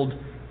sampled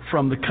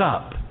from the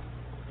cup.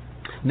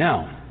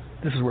 Now,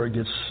 this is where it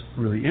gets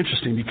really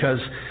interesting, because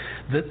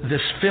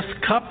this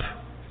 5th cup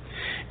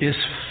is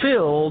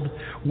filled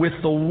with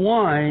the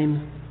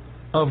wine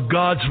of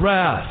God's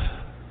wrath.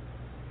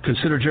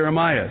 Consider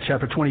Jeremiah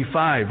chapter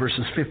 25,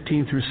 verses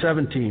 15 through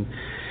 17.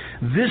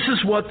 This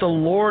is what the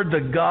Lord,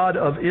 the God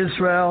of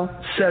Israel,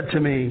 said to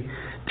me.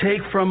 Take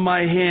from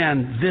my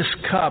hand this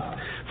cup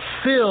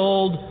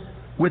filled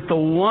with the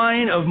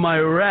wine of my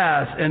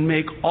wrath, and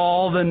make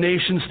all the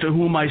nations to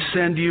whom I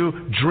send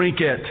you drink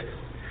it.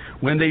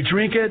 When they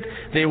drink it,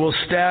 they will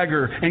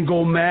stagger and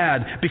go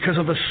mad because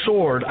of the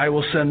sword I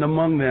will send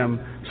among them.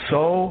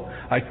 So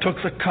I took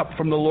the cup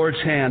from the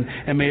Lord's hand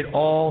and made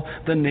all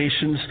the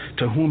nations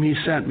to whom he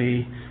sent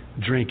me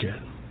drink it.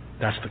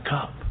 That's the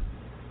cup.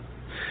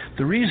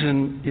 The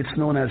reason it's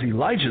known as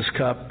Elijah's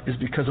cup is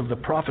because of the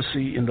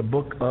prophecy in the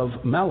book of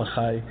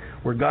Malachi,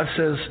 where God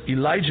says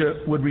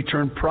Elijah would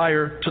return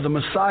prior to the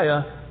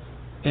Messiah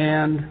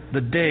and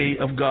the day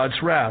of God's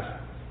wrath.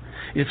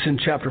 It's in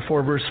chapter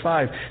 4, verse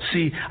 5.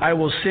 See, I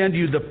will send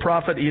you the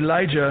prophet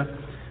Elijah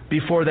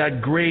before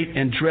that great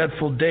and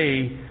dreadful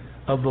day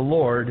of the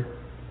Lord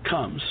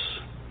comes.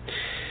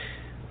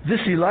 This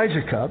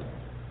Elijah cup,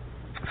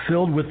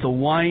 filled with the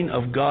wine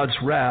of God's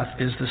wrath,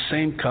 is the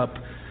same cup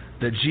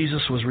that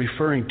Jesus was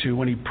referring to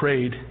when he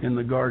prayed in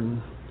the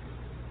garden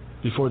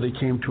before they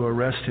came to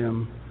arrest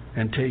him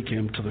and take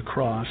him to the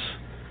cross.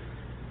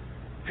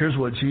 Here's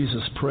what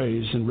Jesus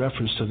prays in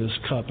reference to this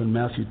cup in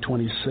Matthew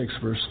 26,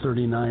 verse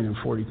 39 and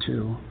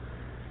 42.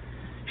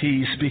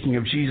 He, speaking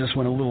of Jesus,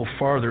 went a little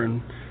farther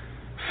and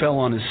fell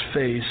on his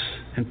face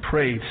and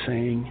prayed,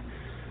 saying,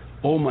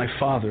 O my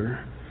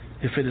Father,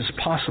 if it is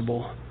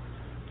possible,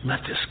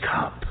 let this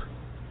cup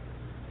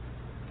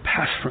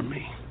pass from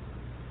me.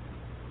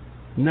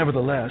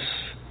 Nevertheless,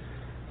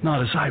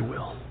 not as I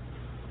will,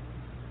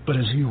 but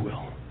as you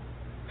will.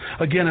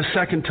 Again, a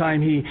second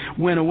time he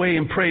went away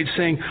and prayed,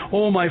 saying,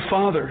 O my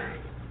Father,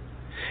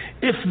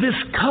 if this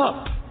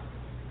cup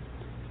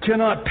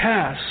cannot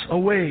pass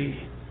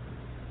away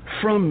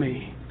from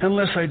me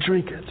unless I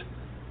drink it,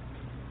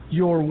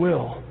 your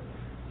will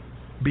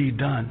be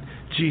done.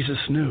 Jesus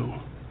knew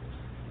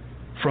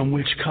from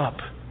which cup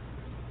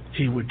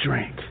he would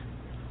drink.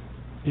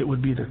 It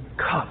would be the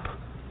cup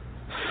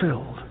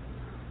filled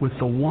with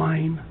the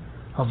wine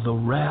of the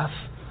wrath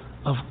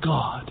of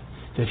God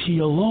that he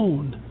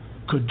alone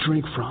could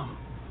drink from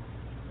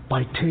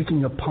by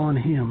taking upon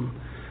him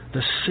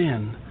the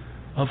sin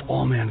of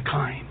all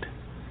mankind.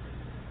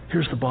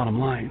 Here's the bottom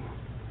line.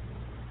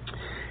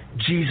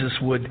 Jesus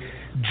would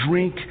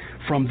drink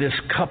from this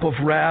cup of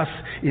wrath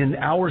in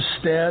our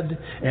stead,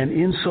 and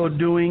in so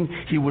doing,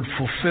 he would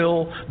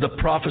fulfill the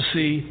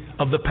prophecy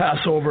of the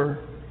Passover.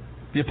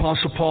 The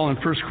Apostle Paul in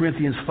 1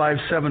 Corinthians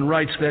 5:7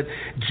 writes that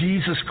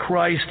Jesus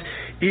Christ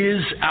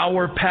is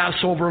our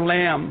Passover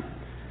lamb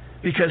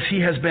because he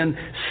has been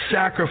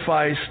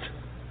sacrificed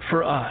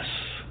for us.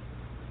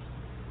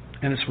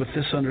 And it's with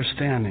this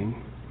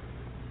understanding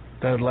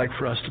that I'd like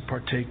for us to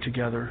partake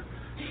together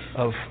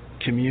of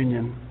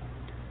communion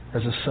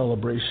as a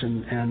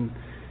celebration and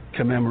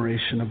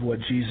commemoration of what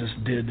Jesus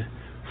did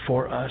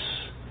for us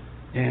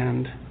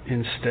and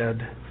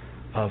instead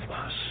of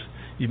us.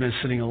 You've been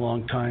sitting a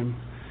long time.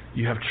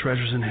 You have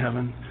treasures in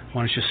heaven.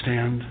 Why don't you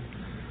stand?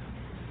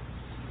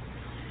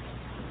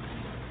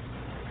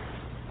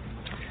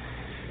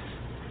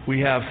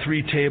 We have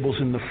 3 tables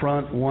in the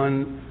front,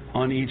 one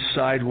on each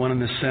side, one in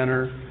the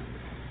center.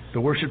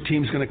 The worship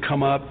team's going to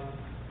come up.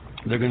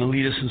 They're going to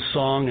lead us in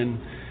song, and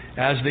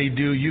as they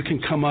do, you can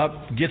come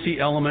up, get the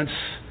elements.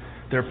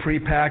 They're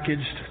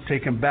prepackaged.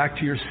 Take them back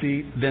to your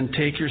seat, then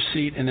take your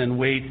seat, and then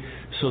wait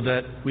so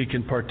that we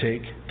can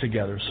partake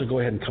together. So go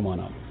ahead and come on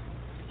up.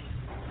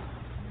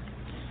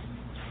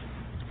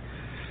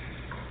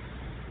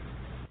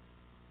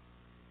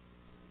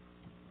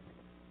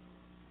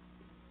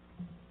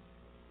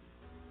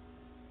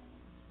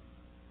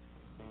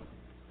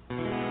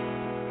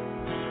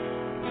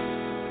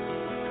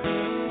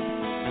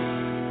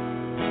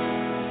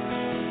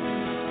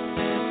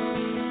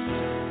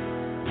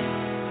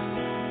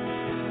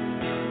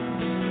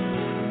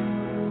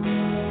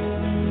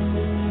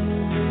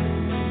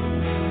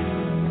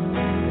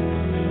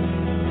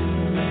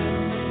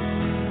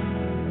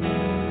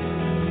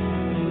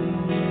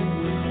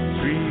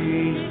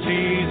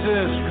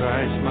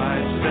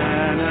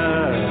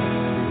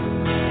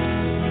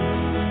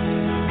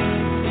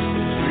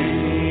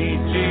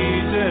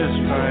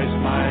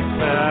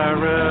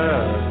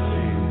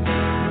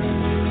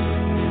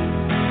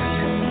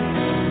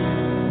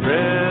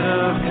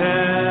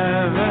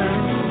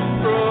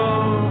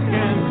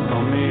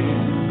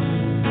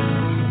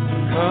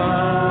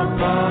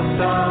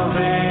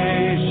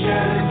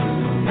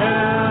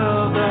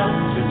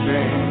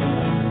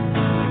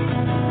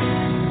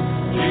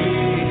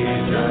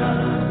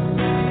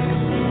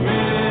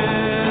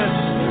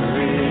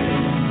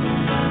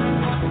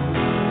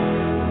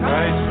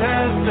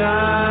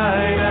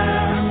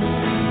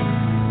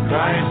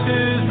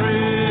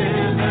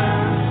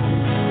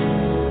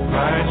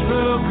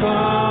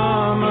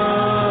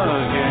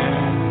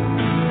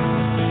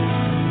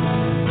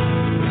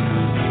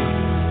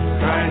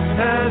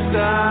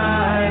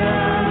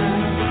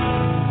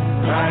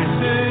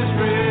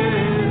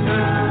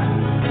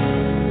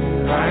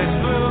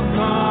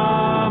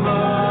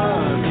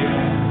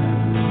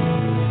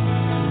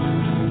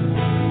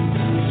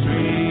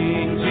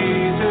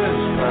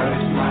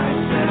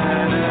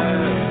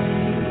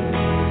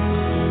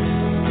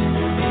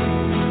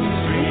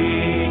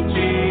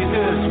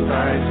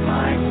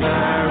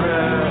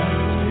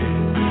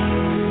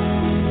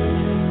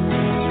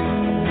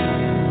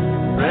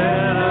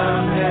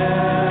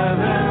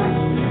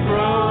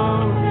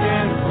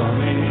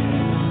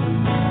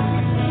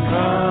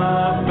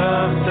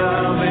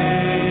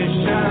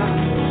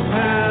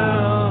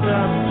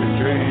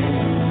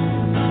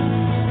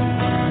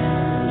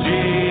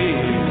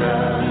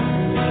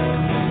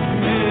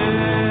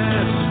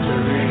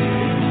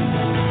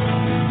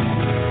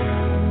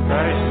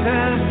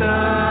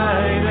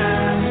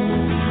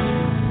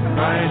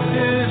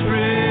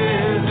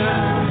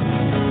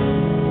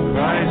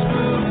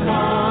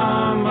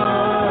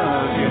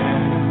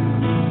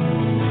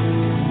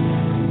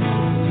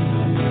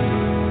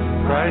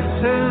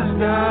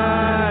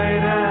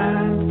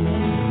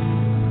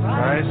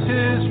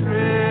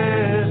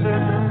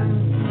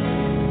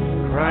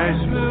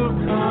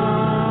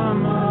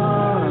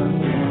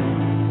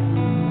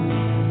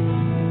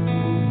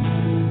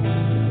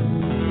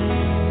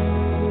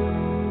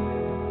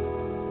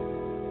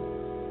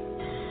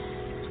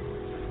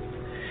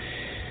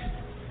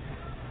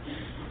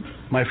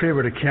 My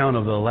favorite account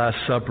of the Last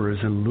Supper is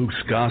in Luke's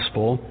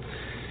Gospel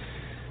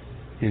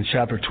in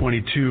chapter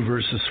 22,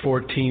 verses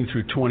 14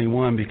 through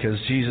 21, because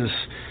Jesus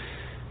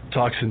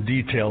talks in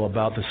detail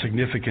about the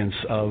significance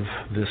of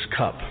this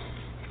cup.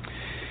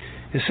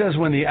 It says,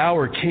 when the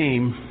hour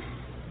came,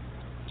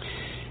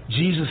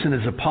 Jesus and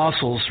his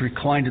apostles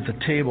reclined at the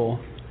table,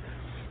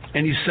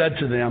 and he said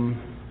to them,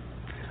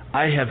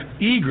 I have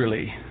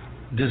eagerly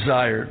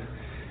desired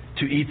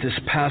to eat this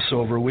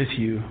Passover with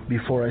you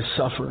before I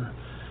suffer.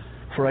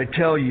 For I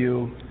tell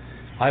you,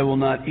 I will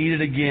not eat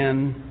it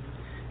again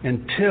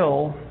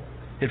until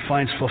it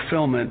finds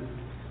fulfillment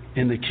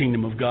in the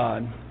kingdom of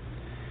God.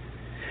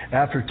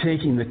 After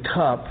taking the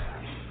cup,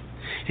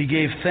 he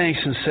gave thanks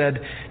and said,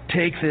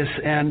 take this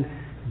and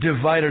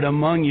divide it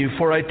among you.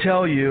 For I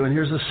tell you, and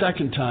here's the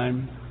second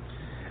time,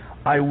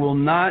 I will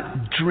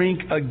not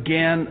drink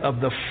again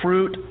of the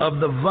fruit of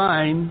the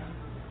vine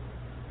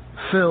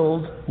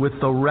filled with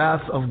the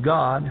wrath of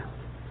God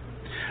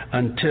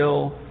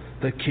until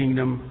the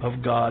kingdom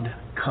of God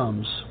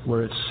comes,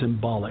 where it's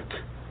symbolic,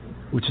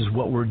 which is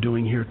what we're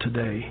doing here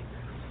today,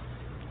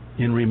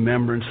 in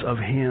remembrance of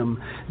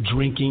him,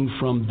 drinking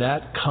from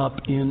that cup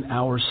in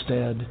our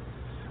stead,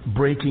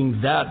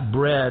 breaking that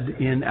bread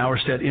in our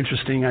stead.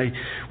 Interesting, I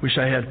wish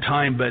I had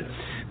time, but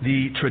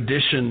the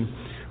tradition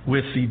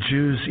with the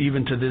Jews,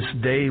 even to this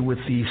day, with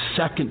the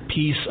second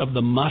piece of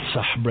the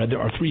matzah bread,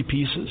 there are 3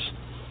 pieces.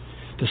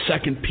 The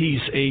second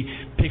piece, a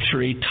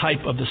picture, a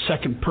type of the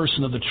second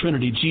person of the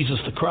Trinity, Jesus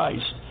the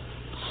Christ.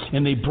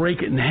 And they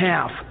break it in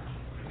half.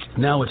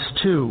 Now it's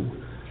two.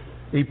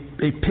 A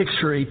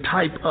picture, a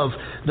type of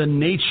the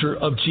nature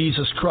of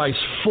Jesus Christ,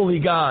 fully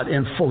God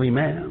and fully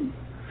man.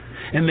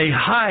 And they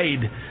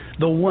hide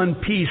the one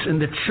piece,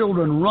 and the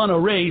children run a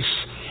race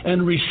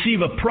and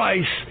receive a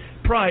prize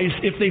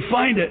if they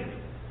find it.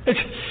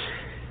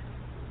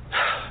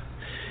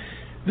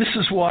 This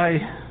is why,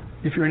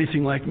 if you're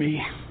anything like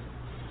me,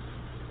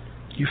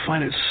 you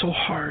find it so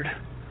hard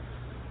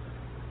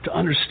to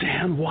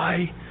understand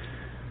why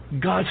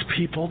God's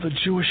people, the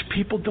Jewish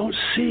people, don't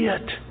see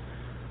it.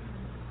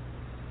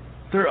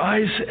 Their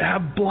eyes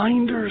have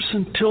blinders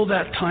until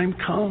that time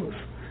comes.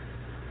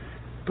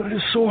 But it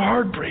is so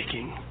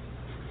heartbreaking.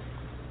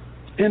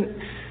 And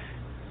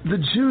the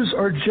Jews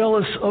are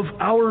jealous of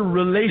our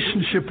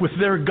relationship with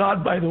their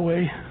God, by the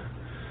way.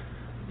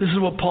 This is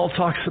what Paul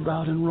talks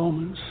about in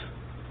Romans.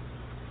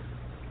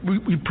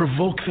 We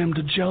provoke them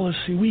to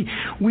jealousy.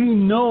 We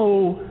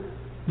know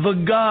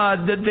the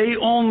God that they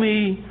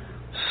only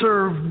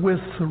serve with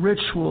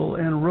ritual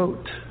and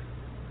rote.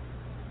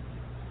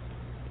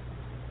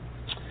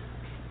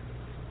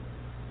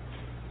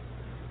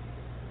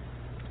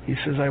 He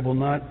says, I will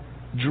not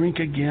drink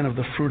again of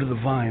the fruit of the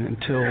vine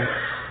until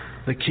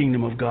the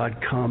kingdom of God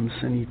comes.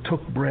 And he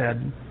took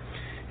bread,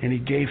 and he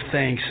gave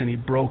thanks, and he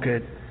broke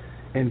it,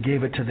 and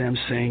gave it to them,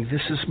 saying,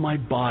 this is my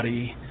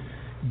body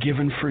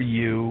given for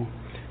you.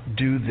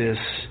 Do this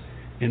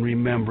in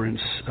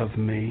remembrance of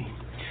me.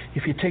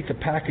 If you take the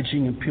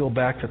packaging and peel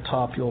back the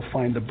top, you'll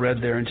find the bread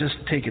there, and just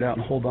take it out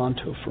and hold on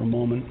to it for a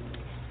moment.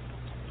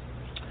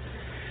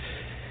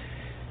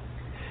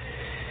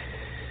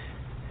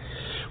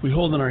 We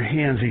hold in our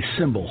hands a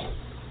symbol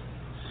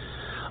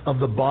of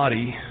the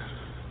body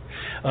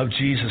of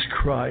Jesus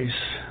Christ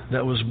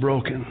that was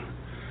broken,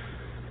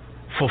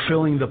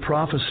 fulfilling the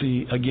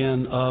prophecy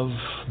again of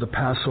the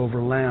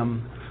Passover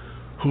lamb,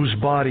 whose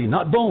body,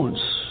 not bones,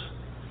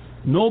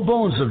 no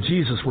bones of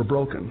Jesus were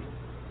broken.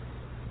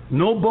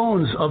 No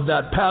bones of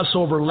that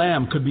Passover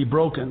lamb could be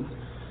broken.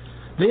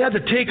 They had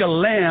to take a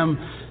lamb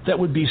that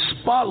would be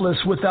spotless,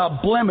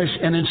 without blemish,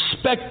 and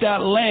inspect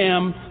that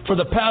lamb for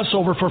the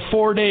Passover for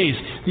 4 days,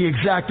 the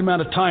exact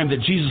amount of time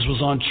that Jesus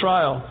was on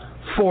trial.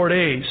 4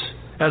 days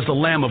as the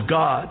Lamb of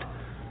God,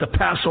 the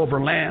Passover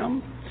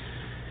lamb.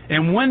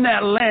 And when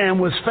that lamb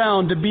was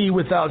found to be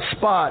without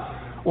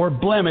spot or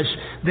blemish,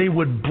 they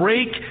would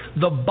break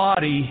the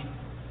body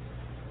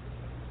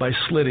by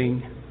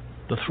slitting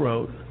the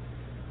throat.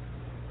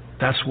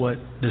 That's what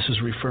this is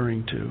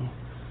referring to.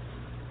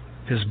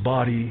 His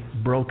body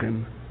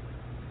broken,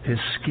 his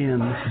skin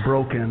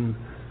broken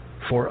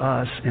for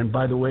us. And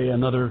by the way,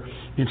 another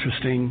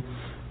interesting,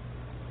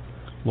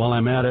 while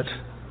I'm at it,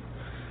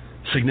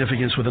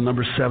 significance with the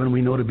number 7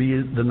 we know to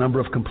be the number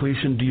of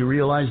completion. Do you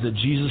realize that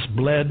Jesus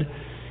bled,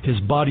 his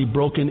body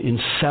broken, in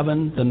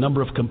 7, the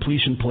number of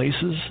completion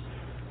places?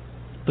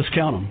 Let's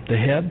count them. The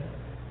head,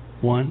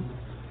 1.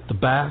 The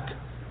back,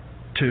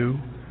 2.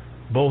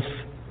 Both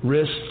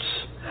wrists,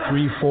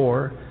 3,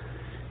 4.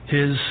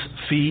 His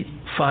feet,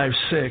 5,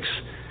 6.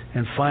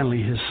 And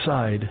finally his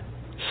side,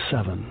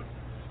 7.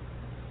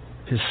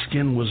 His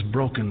skin was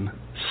broken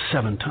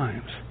 7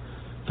 times.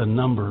 The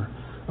number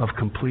of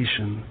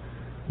completion,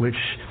 which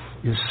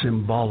is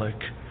symbolic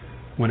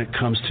when it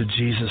comes to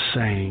Jesus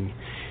saying,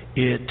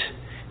 it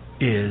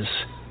is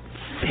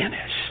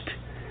finished.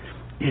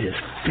 It is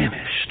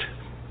finished.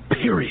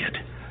 Period.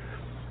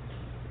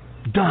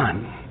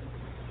 Done.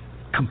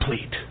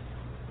 Complete.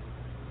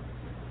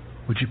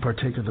 Would you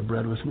partake of the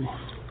bread with me?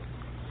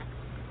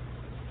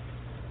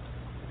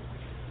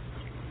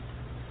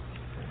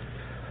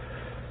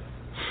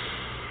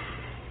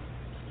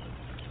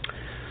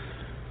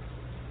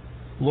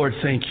 Lord,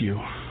 thank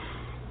you.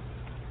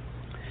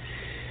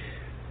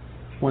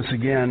 Once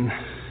again,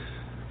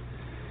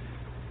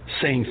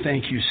 saying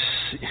thank you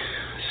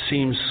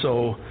seems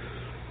so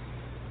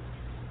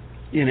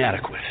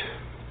inadequate.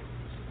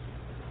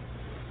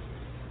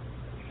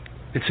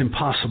 It's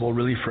impossible,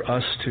 really, for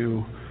us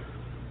to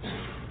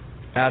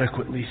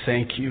adequately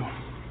thank you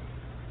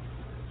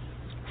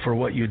for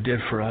what you did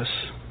for us.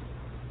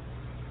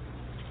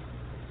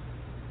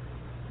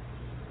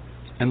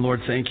 And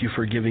Lord, thank you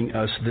for giving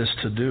us this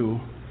to do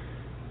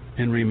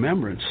in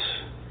remembrance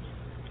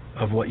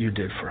of what you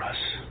did for us.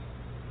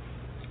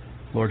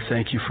 Lord,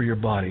 thank you for your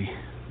body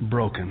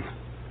broken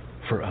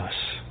for us.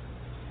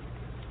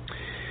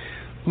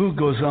 Luke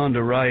goes on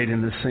to write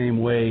in the same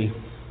way.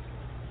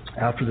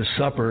 After the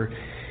supper,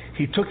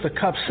 he took the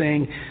cup,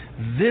 saying,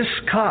 this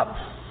cup,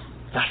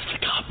 that's the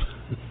cup.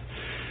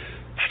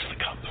 That's the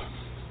cup.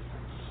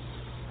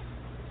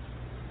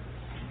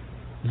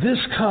 This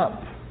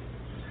cup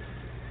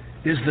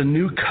is the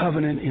new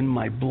covenant in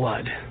my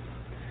blood,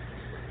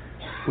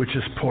 which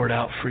is poured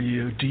out for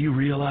you. Do you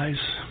realize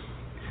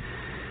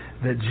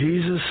that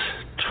Jesus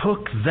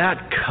took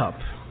that cup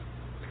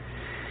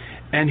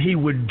and he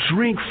would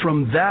drink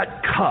from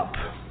that cup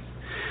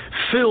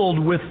filled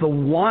with the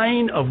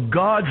wine of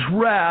God's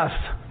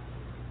wrath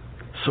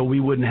so we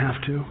wouldn't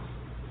have to?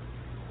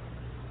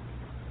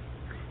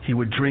 He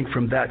would drink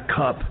from that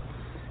cup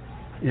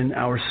in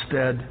our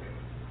stead,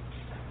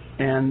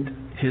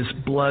 and His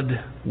blood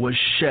was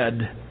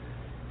shed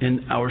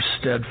in our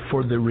stead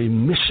for the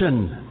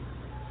remission,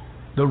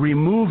 the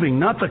removing,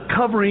 not the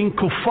covering,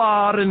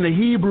 kufar in the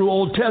Hebrew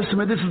Old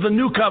Testament. This is the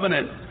New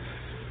Covenant.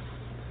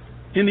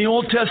 In the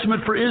Old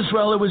Testament for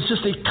Israel, it was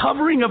just a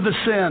covering of the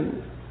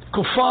sin,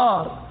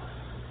 kufar.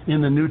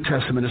 In the New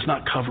Testament, it's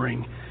not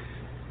covering,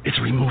 it's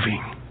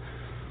removing.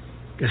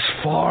 As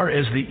far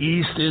as the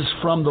east is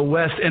from the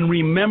west, and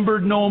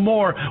remembered no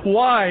more.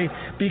 Why?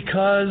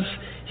 Because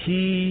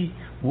He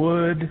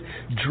would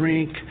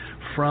drink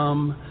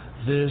from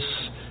this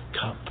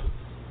cup.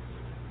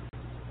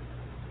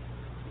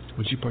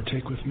 Would you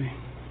partake with me?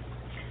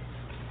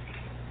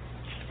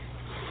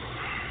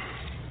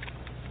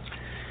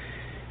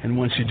 And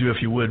once you do,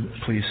 if you would,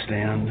 please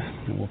stand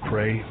and we'll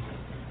pray.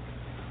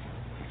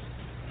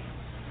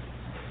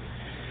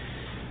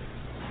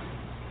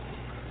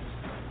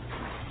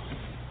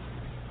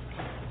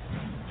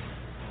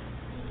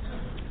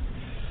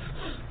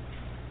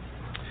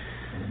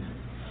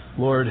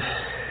 Lord,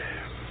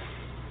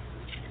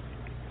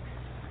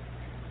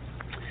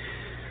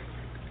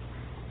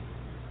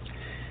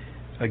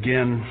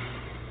 again,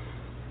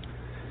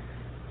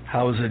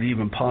 how is it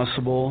even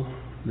possible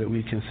that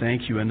we can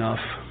thank You enough?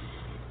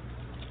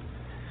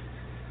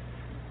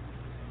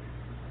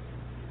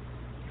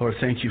 Lord,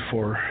 thank You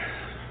for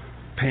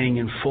paying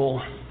in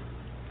full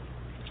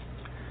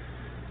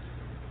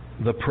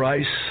the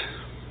price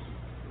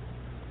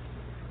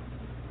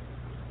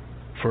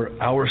for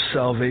our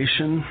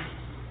salvation.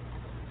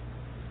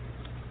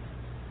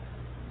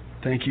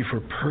 Thank You for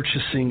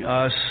purchasing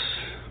us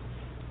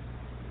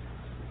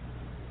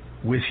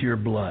with Your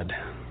blood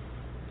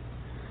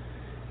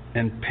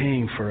and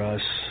paying for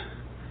us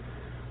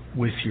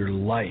with Your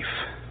life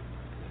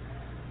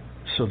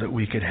so that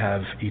we could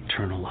have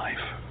eternal life.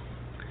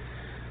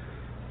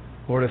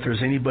 Lord, if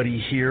there's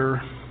anybody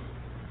here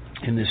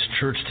in this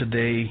church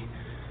today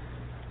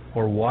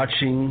or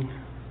watching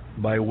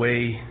by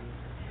way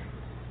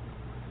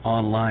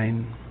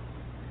online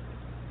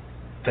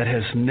that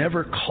has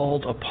never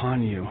called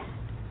upon You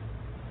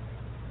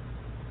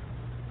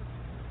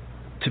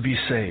to be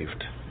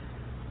saved,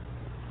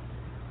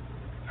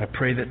 I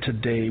pray that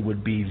today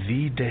would be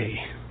the day,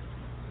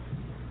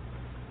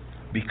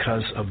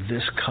 because of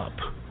this cup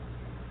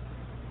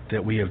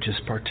that we have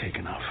just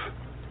partaken of.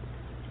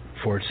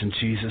 For it's in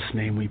Jesus'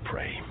 name we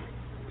pray.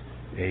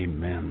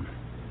 Amen.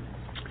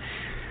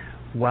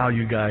 Wow,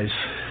 you guys.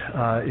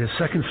 Is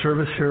second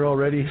service here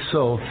already?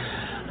 So,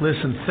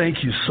 listen,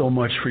 thank you so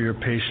much for your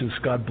patience.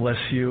 God bless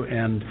you,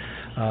 and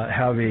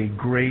have a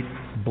great,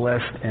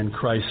 blessed, and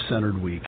Christ-centered week.